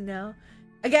person now.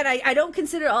 Again, I don't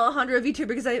consider Alejandro a VTuber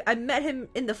because I met him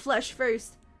in the flesh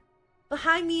first. But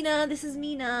hi, Mina. This is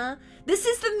Mina. This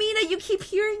is the Mina you keep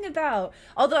hearing about.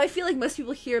 Although I feel like most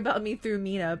people hear about me through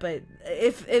Mina, but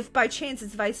if by chance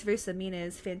it's vice versa, Mina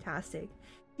is fantastic.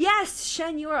 Yes,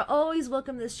 Shen, you are always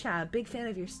welcome to this chat. Big fan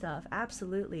of your stuff.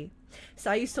 Absolutely.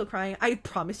 Sayu's still crying. I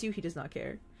promise you he does not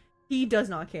care. He does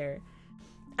not care.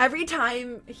 Every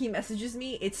time he messages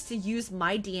me, it's to use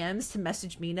my DMs to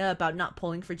message Mina about not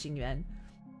pulling for Jingyuan.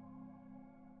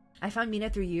 I found Mina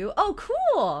through you. Oh,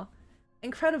 cool!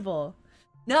 Incredible.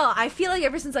 No, I feel like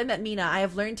ever since I met Mina, I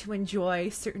have learned to enjoy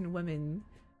certain women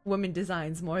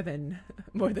designs more than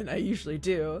I usually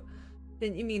do.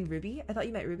 Didn't you mean Ruby? I thought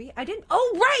you meant Ruby. I didn't.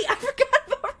 Oh, right! I forgot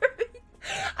about Ruby.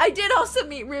 I did also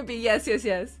meet Ruby. Yes. You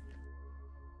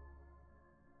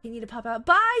need to pop out.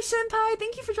 Bye, Senpai.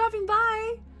 Thank you for dropping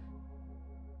by.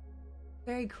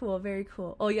 Very cool.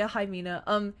 Oh yeah, hi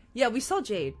Mina. Yeah, we saw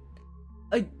Jade.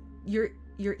 Your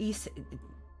E6.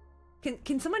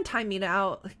 Can someone time Mina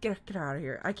out? Get her out of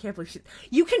here. I can't believe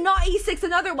you cannot E6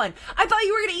 another one. I thought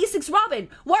you were gonna E6 Robin.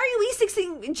 Why are you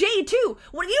E6ing Jade too?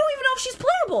 Well, you don't even know if she's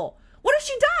playable. What if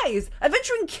she dies?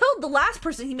 Aventurine killed the last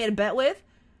person he made a bet with.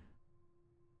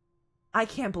 I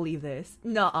can't believe this.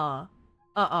 Nuh-uh.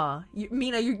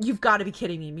 Mina, you've got to be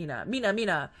kidding me, Mina,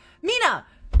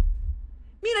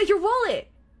 your wallet.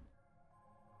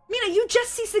 Mina, you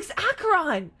just C6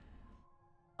 Acheron.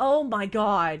 Oh my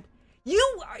god.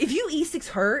 If you E6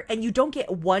 her and you don't get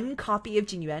one copy of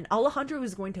Jingyuan, Alejandro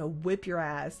is going to whip your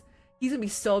ass. He's gonna be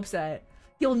so upset.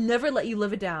 He'll never let you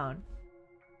live it down.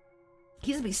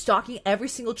 He's gonna be stalking every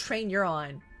single train you're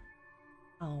on.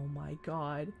 Oh my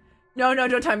god. No,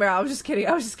 don't time her out. I was just kidding.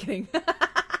 I was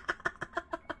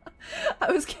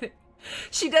kidding.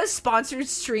 She does sponsored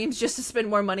streams just to spend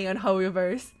more money on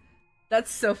Hoyoverse.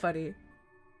 That's so funny.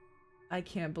 I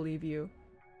can't believe you.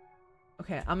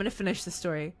 Okay, I'm gonna finish the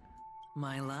story.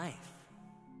 My life.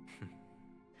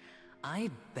 I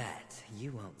bet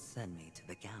you won't send me to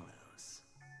the gallows.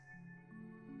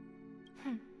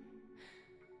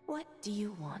 What do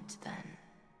you want, then?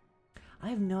 I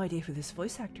have no idea who this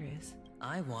voice actor is.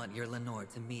 I want your Lenore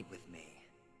to meet with me.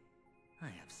 I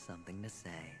have something to say.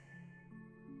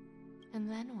 And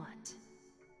then what?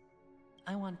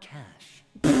 I want cash.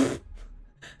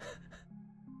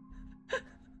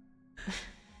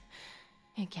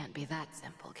 It can't be that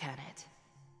simple, can it?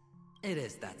 It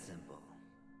is that simple.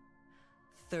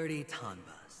 30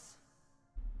 tanbas.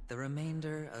 The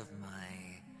remainder of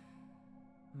my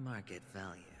market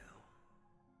value.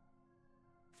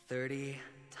 30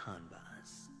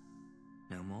 tanbas.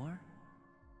 No more,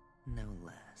 no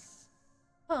less.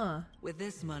 Huh. With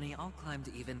this money, I'll climb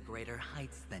to even greater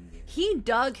heights than you. He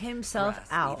dug himself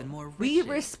Grasp out. even more We riches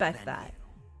respect than that.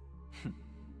 you.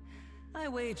 I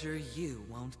wager you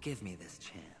won't give me this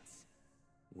chance.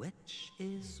 Which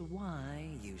is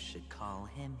why you should call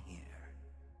him here.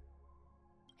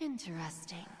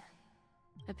 Interesting.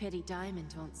 A pity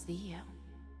Diamond won't see you.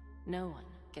 No one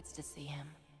gets to see him.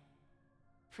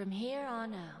 From here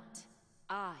on out,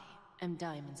 I am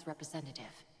Diamond's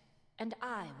representative, and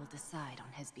I will decide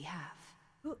on his behalf.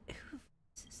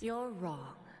 You're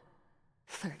wrong.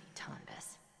 30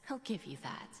 tanbas. I'll give you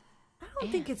that. I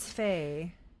don't think it's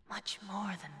Faye. Much more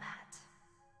than that.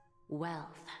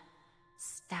 Wealth,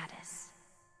 status,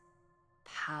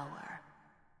 power.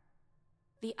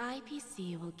 The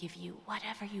IPC will give you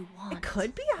whatever you want. It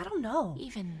could be? I don't know.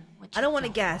 Even what I don't want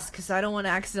to guess, because I don't want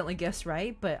to accidentally guess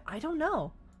right, but I don't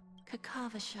know.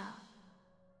 Kakavasha.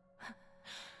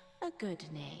 A good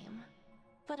name,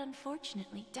 but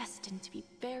unfortunately destined to be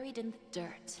buried in the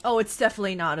dirt. Oh, it's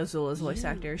definitely not Azula's voice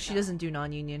actor. She doesn't do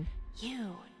non-union.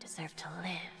 You deserve to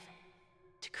live,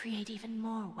 to create even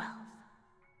more wealth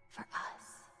for us.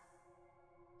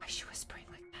 Why is she whispering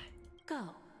like that? Go.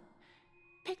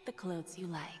 Pick the clothes you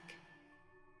like,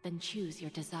 then choose your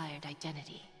desired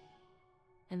identity.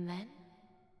 And then,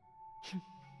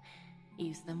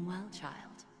 use them well,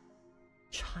 child.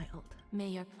 Child. May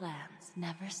your plans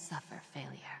never suffer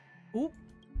failure. Oop.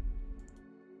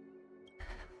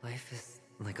 Life is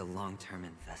like a long-term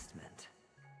investment.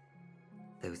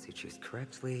 Those who choose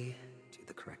correctly, do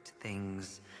the correct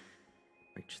things,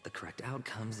 reach the correct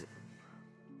outcomes,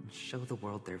 and show the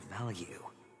world their value.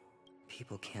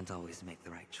 People can't always make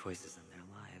the right choices in their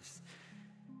lives.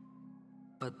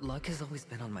 But luck has always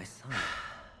been on my side.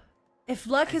 If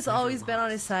luck has always been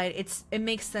on his side, it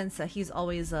makes sense that he's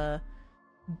always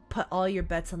put all your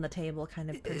bets on the table kind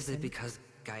of person. Is it because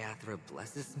Gayathra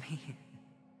blesses me?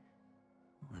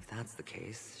 Well, if that's the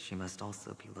case, she must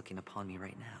also be looking upon me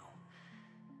right now.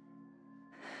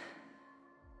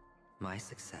 My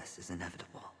success is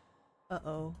inevitable.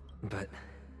 Uh-oh. But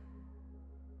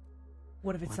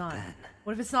what if it's what not? then?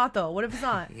 What if it's not, though? What if it's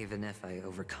not? Even if I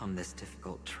overcome this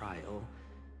difficult trial,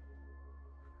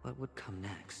 what would come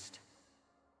next?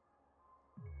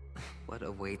 What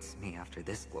awaits me after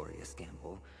this glorious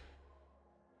gamble?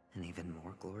 An even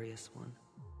more glorious one?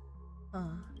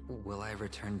 Will I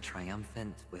return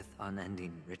triumphant with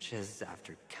unending riches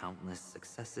after countless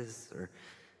successes, or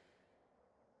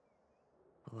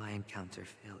will I encounter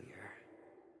failure?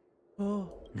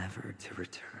 Oh. Never to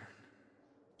return.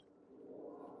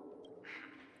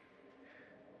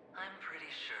 I'm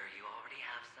pretty sure you already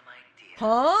have some idea.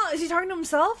 Huh? Is he talking to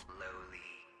himself? Lowly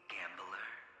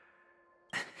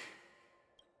gambler.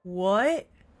 What?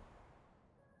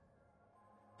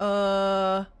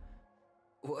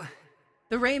 What?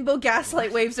 The rainbow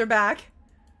gaslight waves are back.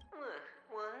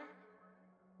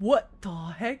 What the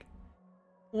heck?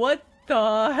 What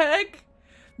the heck?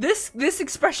 This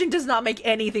expression does not make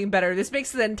anything better. This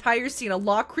makes the entire scene a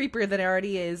lot creepier than it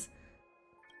already is.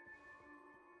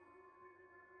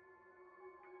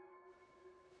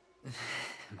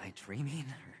 Am I dreaming,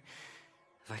 or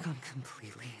have I gone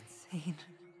completely insane?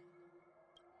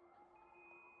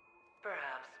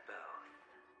 Perhaps both.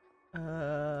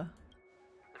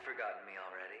 Forgotten me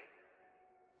already?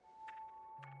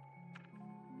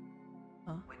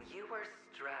 Huh? When you were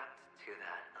strapped to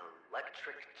that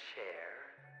electric chair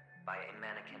by a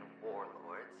mannequin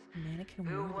warlords,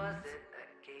 who was it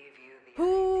that gave you the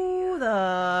Who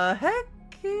the heck?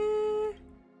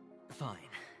 Fine.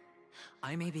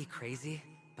 I may be crazy,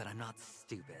 but I'm not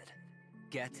stupid.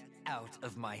 Get out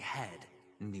of my head,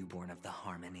 newborn of the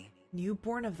Harmony.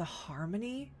 Newborn of the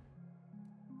Harmony?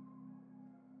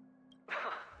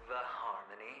 The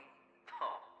Harmony?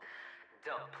 Oh,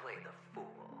 don't play the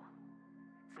fool.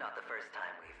 It's not the first time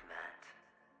we've met.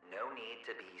 No need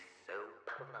to be so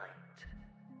polite.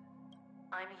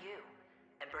 I'm you,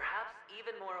 and perhaps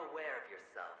even more aware of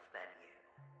yourself than you.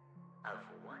 Of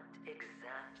what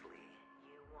exactly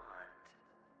you want.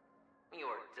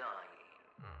 You're dying.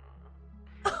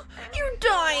 You're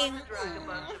dying! Drag a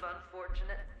bunch of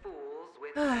unfortunate fools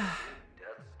with you to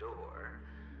death's door.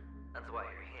 That's why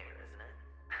you're here, isn't it?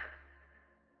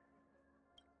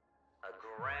 A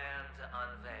grand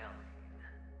unveiling.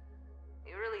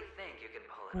 You really think you can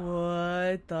pull it off?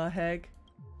 What the heck?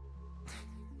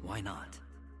 Why not?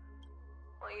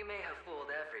 Well, you may have fooled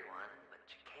everyone, but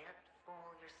you can't fool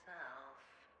yourself.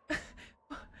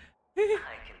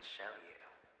 I can show you.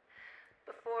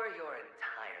 Before you're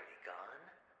entirely gone,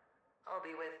 I'll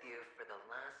be with you for the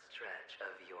last stretch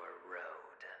of your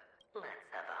road. Let's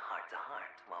have a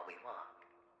heart-to-heart while we walk.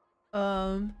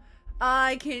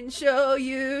 I can show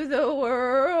you the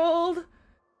world.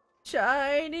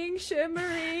 Shining,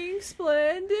 shimmering,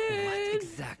 splendid. What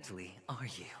exactly are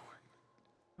you?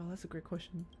 Oh, that's a great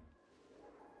question.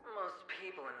 Most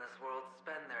people in this world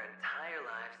spend their entire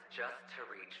lives just to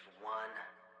reach one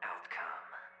outcome.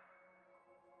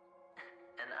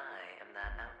 And I am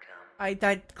that outcome.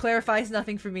 That clarifies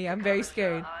nothing for me. I'm very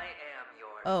scared. I am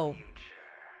your future.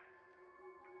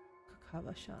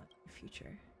 Kakabasha,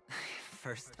 future.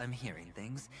 First I'm hearing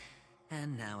things,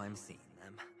 and now I'm seeing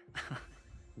them.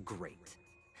 Great.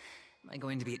 Am I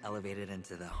going to be elevated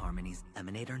into the Harmony's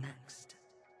Emanator next?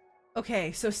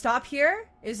 Okay, so stop here?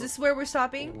 Is this where we're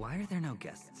stopping? Why are there no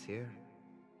guests here?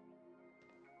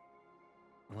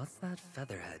 What's that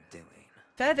Featherhead doing?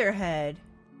 Featherhead.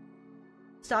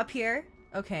 Stop here?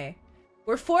 Okay.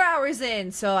 We're 4 hours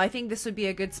in, so I think this would be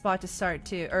a good spot to start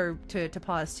to, or to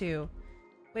pause too.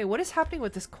 Wait, what is happening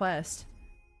with this quest?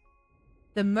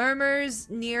 The murmurs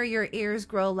near your ears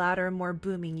grow louder and more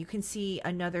booming. You can see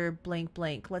another blank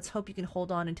blank. Let's hope you can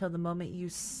hold on until the moment you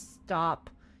step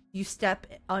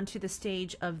onto the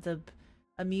stage of the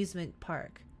amusement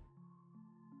park.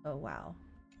 Oh, wow.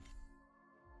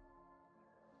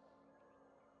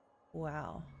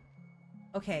 Wow.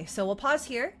 Okay, so we'll pause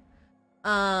here.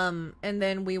 And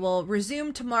then we will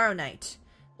resume tomorrow night.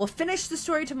 We'll finish the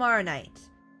story tomorrow night.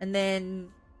 And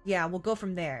then, yeah, we'll go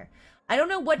from there. I don't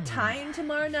know what time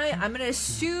tomorrow night. I'm going to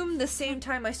assume the same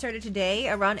time I started today,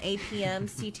 around 8 p.m.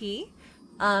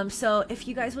 CT. So if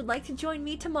you guys would like to join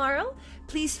me tomorrow,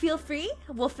 please feel free.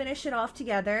 We'll finish it off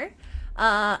together.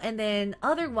 And then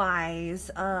otherwise,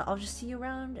 I'll just see you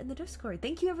around in the Discord.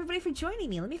 Thank you everybody for joining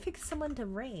me. Let me pick someone to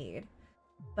raid.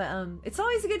 But it's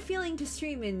always a good feeling to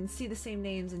stream and see the same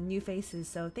names and new faces.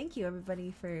 So thank you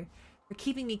everybody for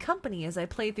keeping me company as I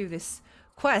play through this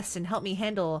quest and help me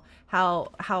handle how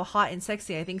hot and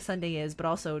sexy I think Sunday is, but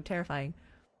also terrifying.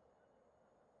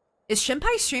 Is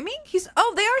Shinpai streaming?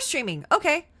 Oh, they are streaming.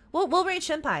 Okay. We'll raid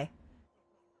Shinpai.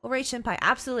 We'll raid Shinpai.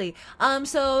 Absolutely.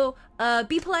 So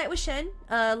be polite with Shen.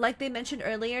 Like they mentioned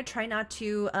earlier, try not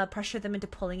to pressure them into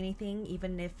pulling anything,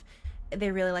 even if they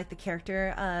really like the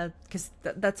character, because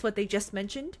that's what they just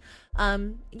mentioned.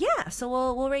 Yeah, so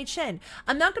we'll raid Shen.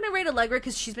 I'm not gonna raid Allegra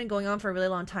because she's been going on for a really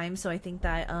long time, so I think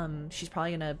that she's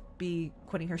probably gonna be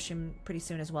quitting her stream pretty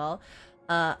soon as well.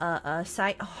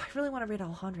 Sai, oh, I really want to raid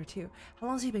Alejandro too. How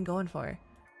long has he been going for?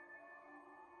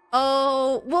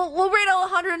 Oh, we'll raid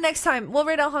Alejandro next time. We'll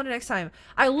raid Alejandro next time.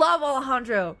 I love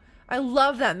Alejandro. I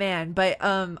love that man, but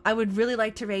I would really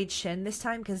like to raid Shen this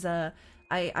time because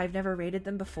I've never raided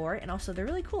them before, and also they're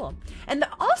really cool. And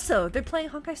also they're playing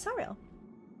Honkai Star Rail.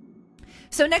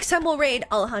 So next time we'll raid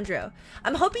Alejandro.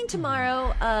 I'm hoping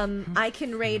tomorrow I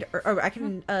can raid or I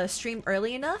can stream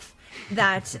early enough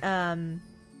that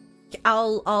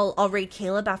I'll raid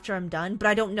Caleb after I'm done, but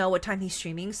I don't know what time he's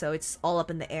streaming, so it's all up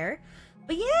in the air.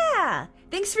 But yeah,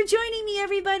 thanks for joining me,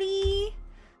 everybody.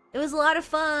 It was a lot of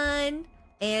fun,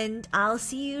 and I'll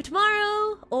see you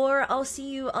tomorrow, or I'll see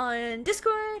you on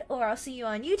Discord, or I'll see you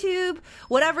on YouTube.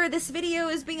 Whatever this video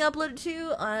is being uploaded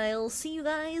to, I'll see you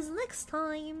guys next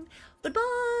time.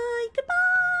 Goodbye.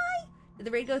 Goodbye. Did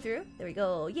the raid go through? There we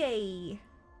go. Yay.